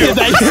 Hopper, you did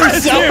that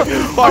yourself.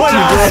 Fuck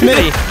you, bro.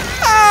 Smitty.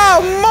 Ah,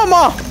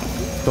 mama!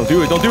 Don't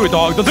do it,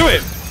 dog. Don't do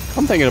it.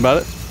 I'm thinking about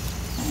it.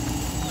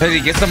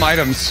 Pezzy, get some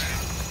items.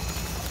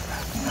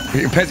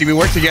 Here, Pezzy, we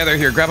work together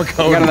here. Grab a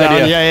code. I got an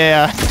idea.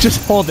 Yeah.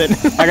 Just hold it.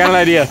 I got an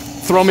idea.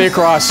 Throw me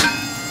across.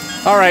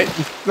 All right.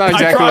 Not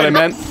exactly what I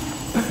meant.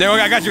 There,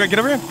 I got you. Get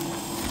over here.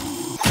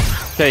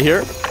 Okay,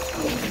 here.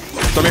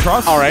 Throw me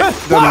across. All right.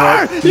 Doesn't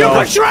work. You No.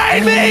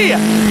 betrayed me!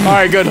 All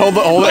right, good. Hold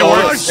it. Hold it. It Oh,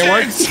 works. shit. It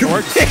works. It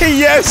works.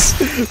 Yes.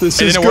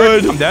 This It is didn't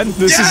work. good. I'm dead.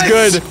 This Yes. is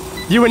good.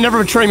 You would never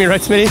betray me,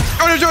 right, Smitty?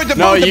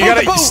 No, you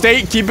gotta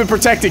stay. Keep it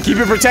protected. Keep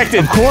it protected.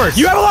 Of course.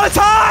 You have a lot of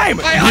time.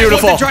 I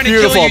Beautiful, wasn't trying to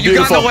beautiful, kill you. You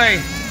got in beautiful. the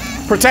way.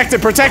 Protect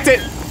it. Protect it.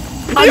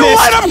 I You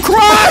missed. let him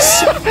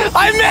cross.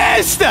 I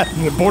missed!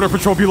 Border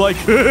patrol be like.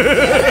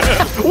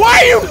 Why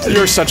are you?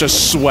 You're such a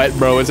sweat,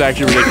 bro. It's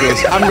actually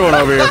ridiculous. I'm going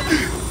over here.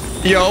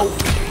 Yo.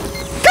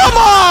 Come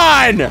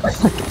on!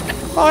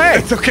 Oh, hey.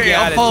 It's okay. Get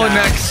I'll it follow down.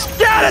 next.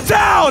 Get out of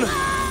town.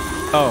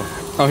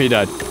 Oh, he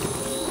died.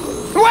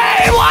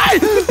 Wait, what?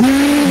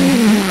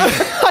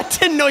 I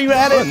didn't know you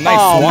had it. Nice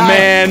Oh, swat.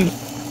 man.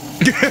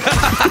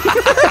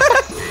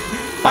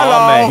 Hello.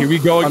 Oh man, here we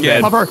go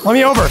again. dead. Pupper, let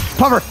me over.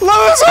 Pupper.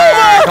 Let's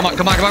Alright, come on,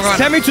 come on, come on, come on.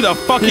 Send me to the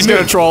fucking. He's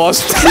gonna troll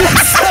us.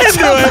 I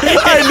knew it.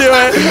 I knew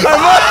it.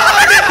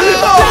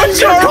 Oh,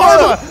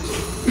 karma.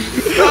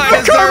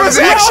 The karma's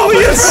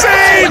actually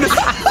insane.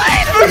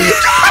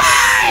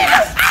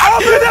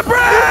 Open the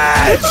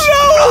bridge.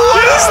 No,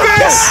 what is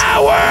this?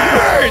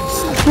 Cowards.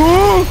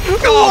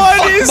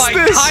 What is my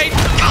this? tight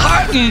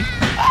cotton.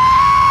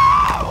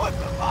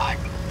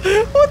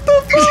 What the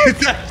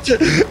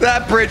fuck?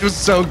 That bridge was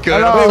so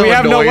good. Wait, I'm so we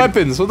have no annoyed.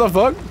 weapons. What the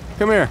fuck?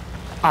 Come here.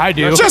 I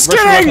do. Just Rush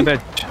kidding. around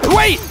the bed.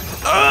 Wait!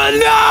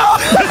 No!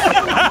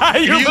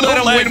 You let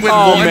him win with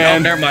Oh, one. man.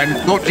 Oh, never mind.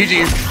 Oh,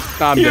 GG.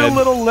 I'm Your dead.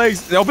 little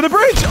legs. Open the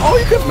bridge. Oh,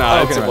 you can.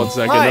 Nah, okay, it's 1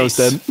 second. Nice. I was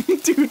dead.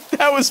 Dude,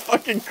 that was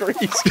fucking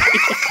crazy.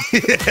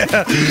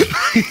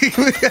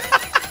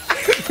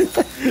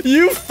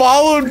 You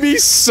followed me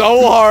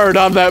so hard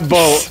on that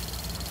boat.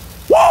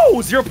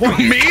 Whoa! 0 point.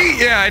 Me?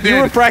 Yeah, I did.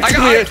 You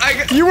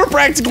were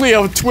practically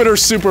a Twitter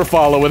super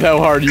follow with how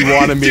hard you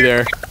wanted me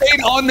there. I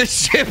stayed on the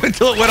ship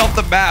until it went off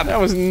the map. That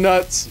was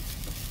nuts.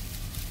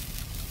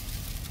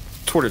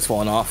 Twitter's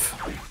falling off.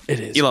 It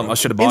is. Elon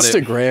Musk should have bought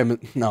it. Instagram.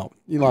 No,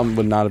 Elon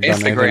would not have done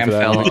anything Instagram for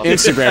that. fell off.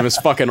 Instagram is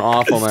fucking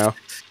awful now.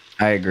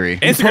 I agree.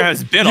 Instagram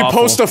has been You awful.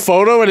 post a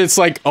photo and it's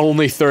like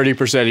only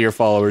 30% of your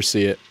followers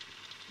see it.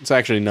 It's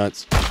actually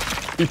nuts.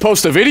 You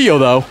post a video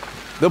though,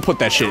 they'll put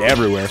that shit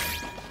everywhere.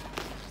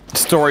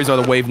 Stories are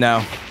the wave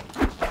now.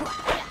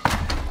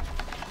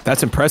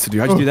 That's impressive,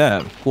 dude. How'd you do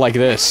that? Like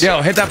this.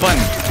 Yo, hit that button.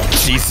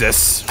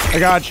 Jesus. I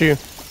got you.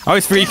 I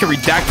always forget you can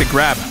redact the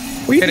grab.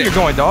 Where you think you're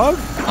going, dog?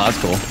 Oh, that's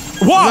cool.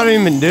 What What? did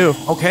I even do?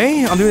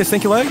 Okay, I'm doing a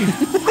stinky leg.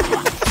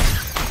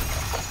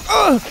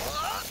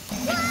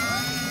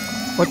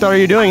 What are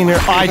you doing in here?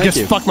 I Thank just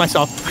you. fucked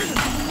myself.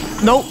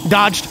 Nope,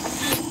 dodged.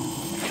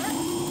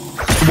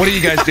 What are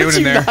you guys doing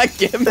in there? Not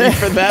get me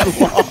for that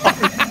long.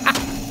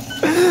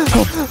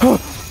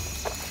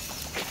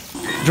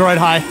 Droid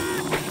high.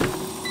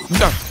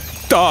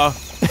 Duh.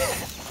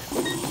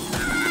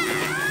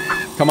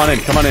 Come on in,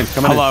 come on in,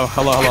 come on Hello,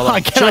 hello, hello, hello. I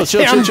can't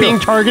chill, say I'm chill. being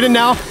targeted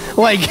now.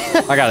 Like,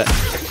 in. I got it.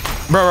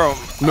 Bro,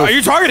 no. Are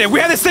you targeted? We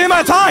had the same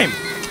amount of time.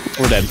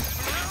 We're dead.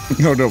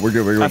 No, we're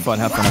good. We're Have fun,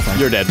 have fun, have fun.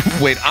 You're dead.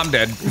 Wait, I'm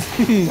dead.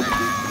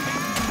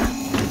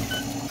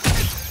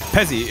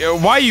 Pezzy,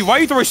 why you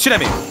throwing shit at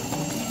me?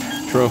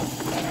 True.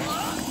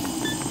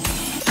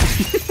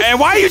 And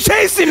why are you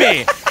chasing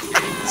me?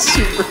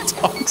 Super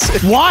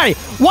toxic. why?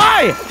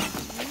 Why?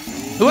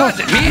 Who has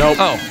it? Me? Nope.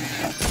 Oh.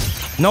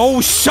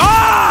 No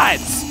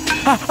shots!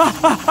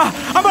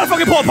 I'm gonna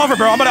fucking pull a puffer,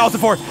 bro. I'm gonna Alpha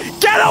 4.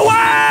 Get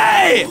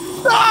away!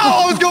 Oh,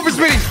 I was going for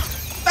spinning.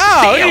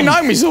 Oh, he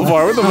knocked me so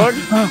far. What the fuck?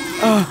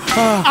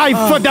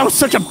 That was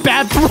such a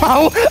bad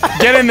throw.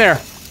 Get in there.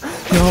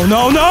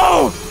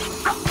 No!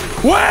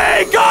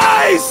 Wait,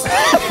 guys!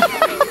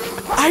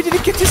 I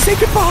didn't get to say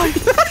goodbye.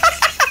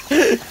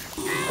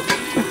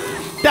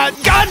 God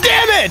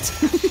damn it!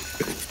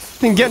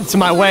 Didn't get into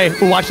my way.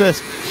 Watch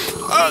this.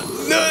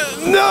 No.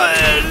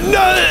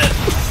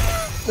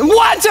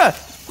 What?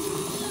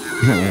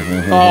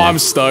 Oh, I'm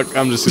stuck.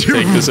 I'm just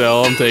gonna take this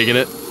L. I'm taking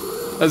it.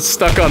 That's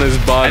stuck on his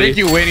I body. think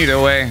you win either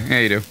way. Yeah,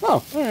 you do.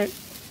 Oh, alright.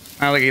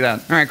 I look at that.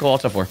 All right, cool.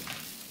 Alpha 4.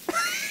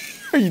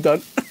 Are you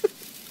done?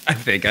 I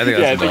think that's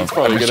Yeah, I think it's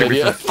probably a I'm good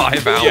streaming idea. for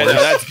 5 hours. Yeah, no,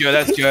 that's good,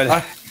 that's good.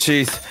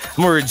 Jeez,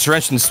 I'm already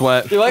drenched in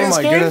sweat. You like Oh this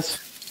my game? goodness.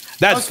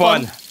 That's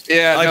fun.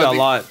 Yeah, I like no, that a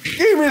lot.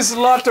 Game is a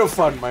lot of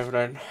fun, my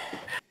friend.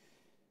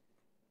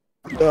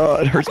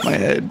 it hurts my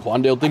head.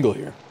 Quandale Dingle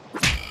here.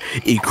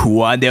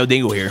 Equandale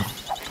Dingle here.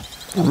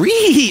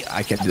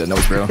 I can't do that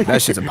noise, bro.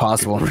 That shit's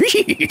impossible. You're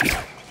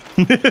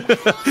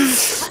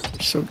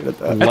so good at that.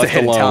 That's a Left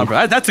hidden alone. talent,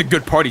 bro. That's a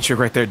good party trick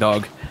right there,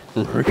 dog.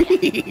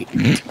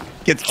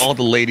 Gets all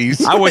the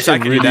ladies. I wish I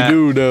could do Really that.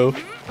 do, though.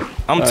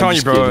 I'm telling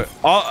you, just bro.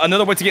 kidding.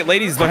 Another way to get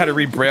ladies is learn how to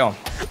read Braille.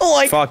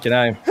 Like, Fucking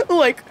I.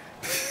 like.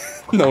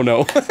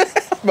 No.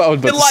 I'm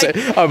about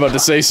to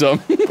say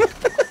something.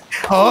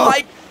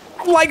 Like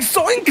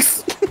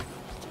zoinks.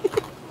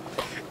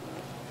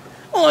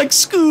 Like,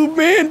 Scoob,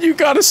 man, you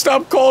gotta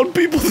stop calling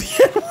people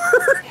the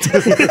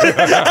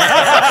N-word.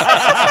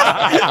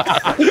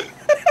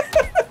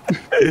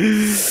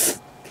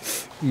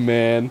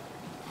 Man.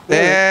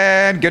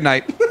 And good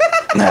night.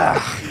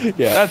 Yeah.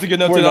 That's a good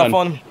note We're to that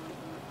done. fun.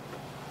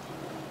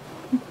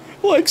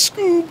 Like,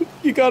 Scoob,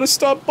 you gotta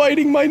stop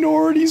biting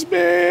minorities,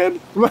 man.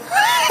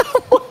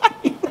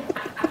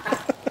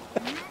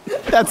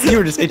 You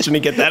were just itching to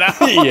get that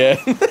out. Yeah.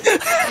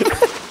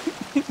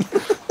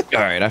 All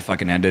right, I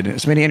fucking ended.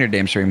 It's been your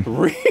damn stream.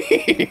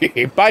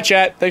 Bye,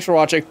 chat. Thanks for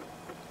watching.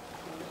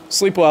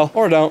 Sleep well,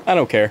 or don't. I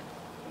don't care.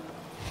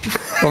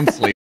 Don't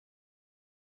sleep.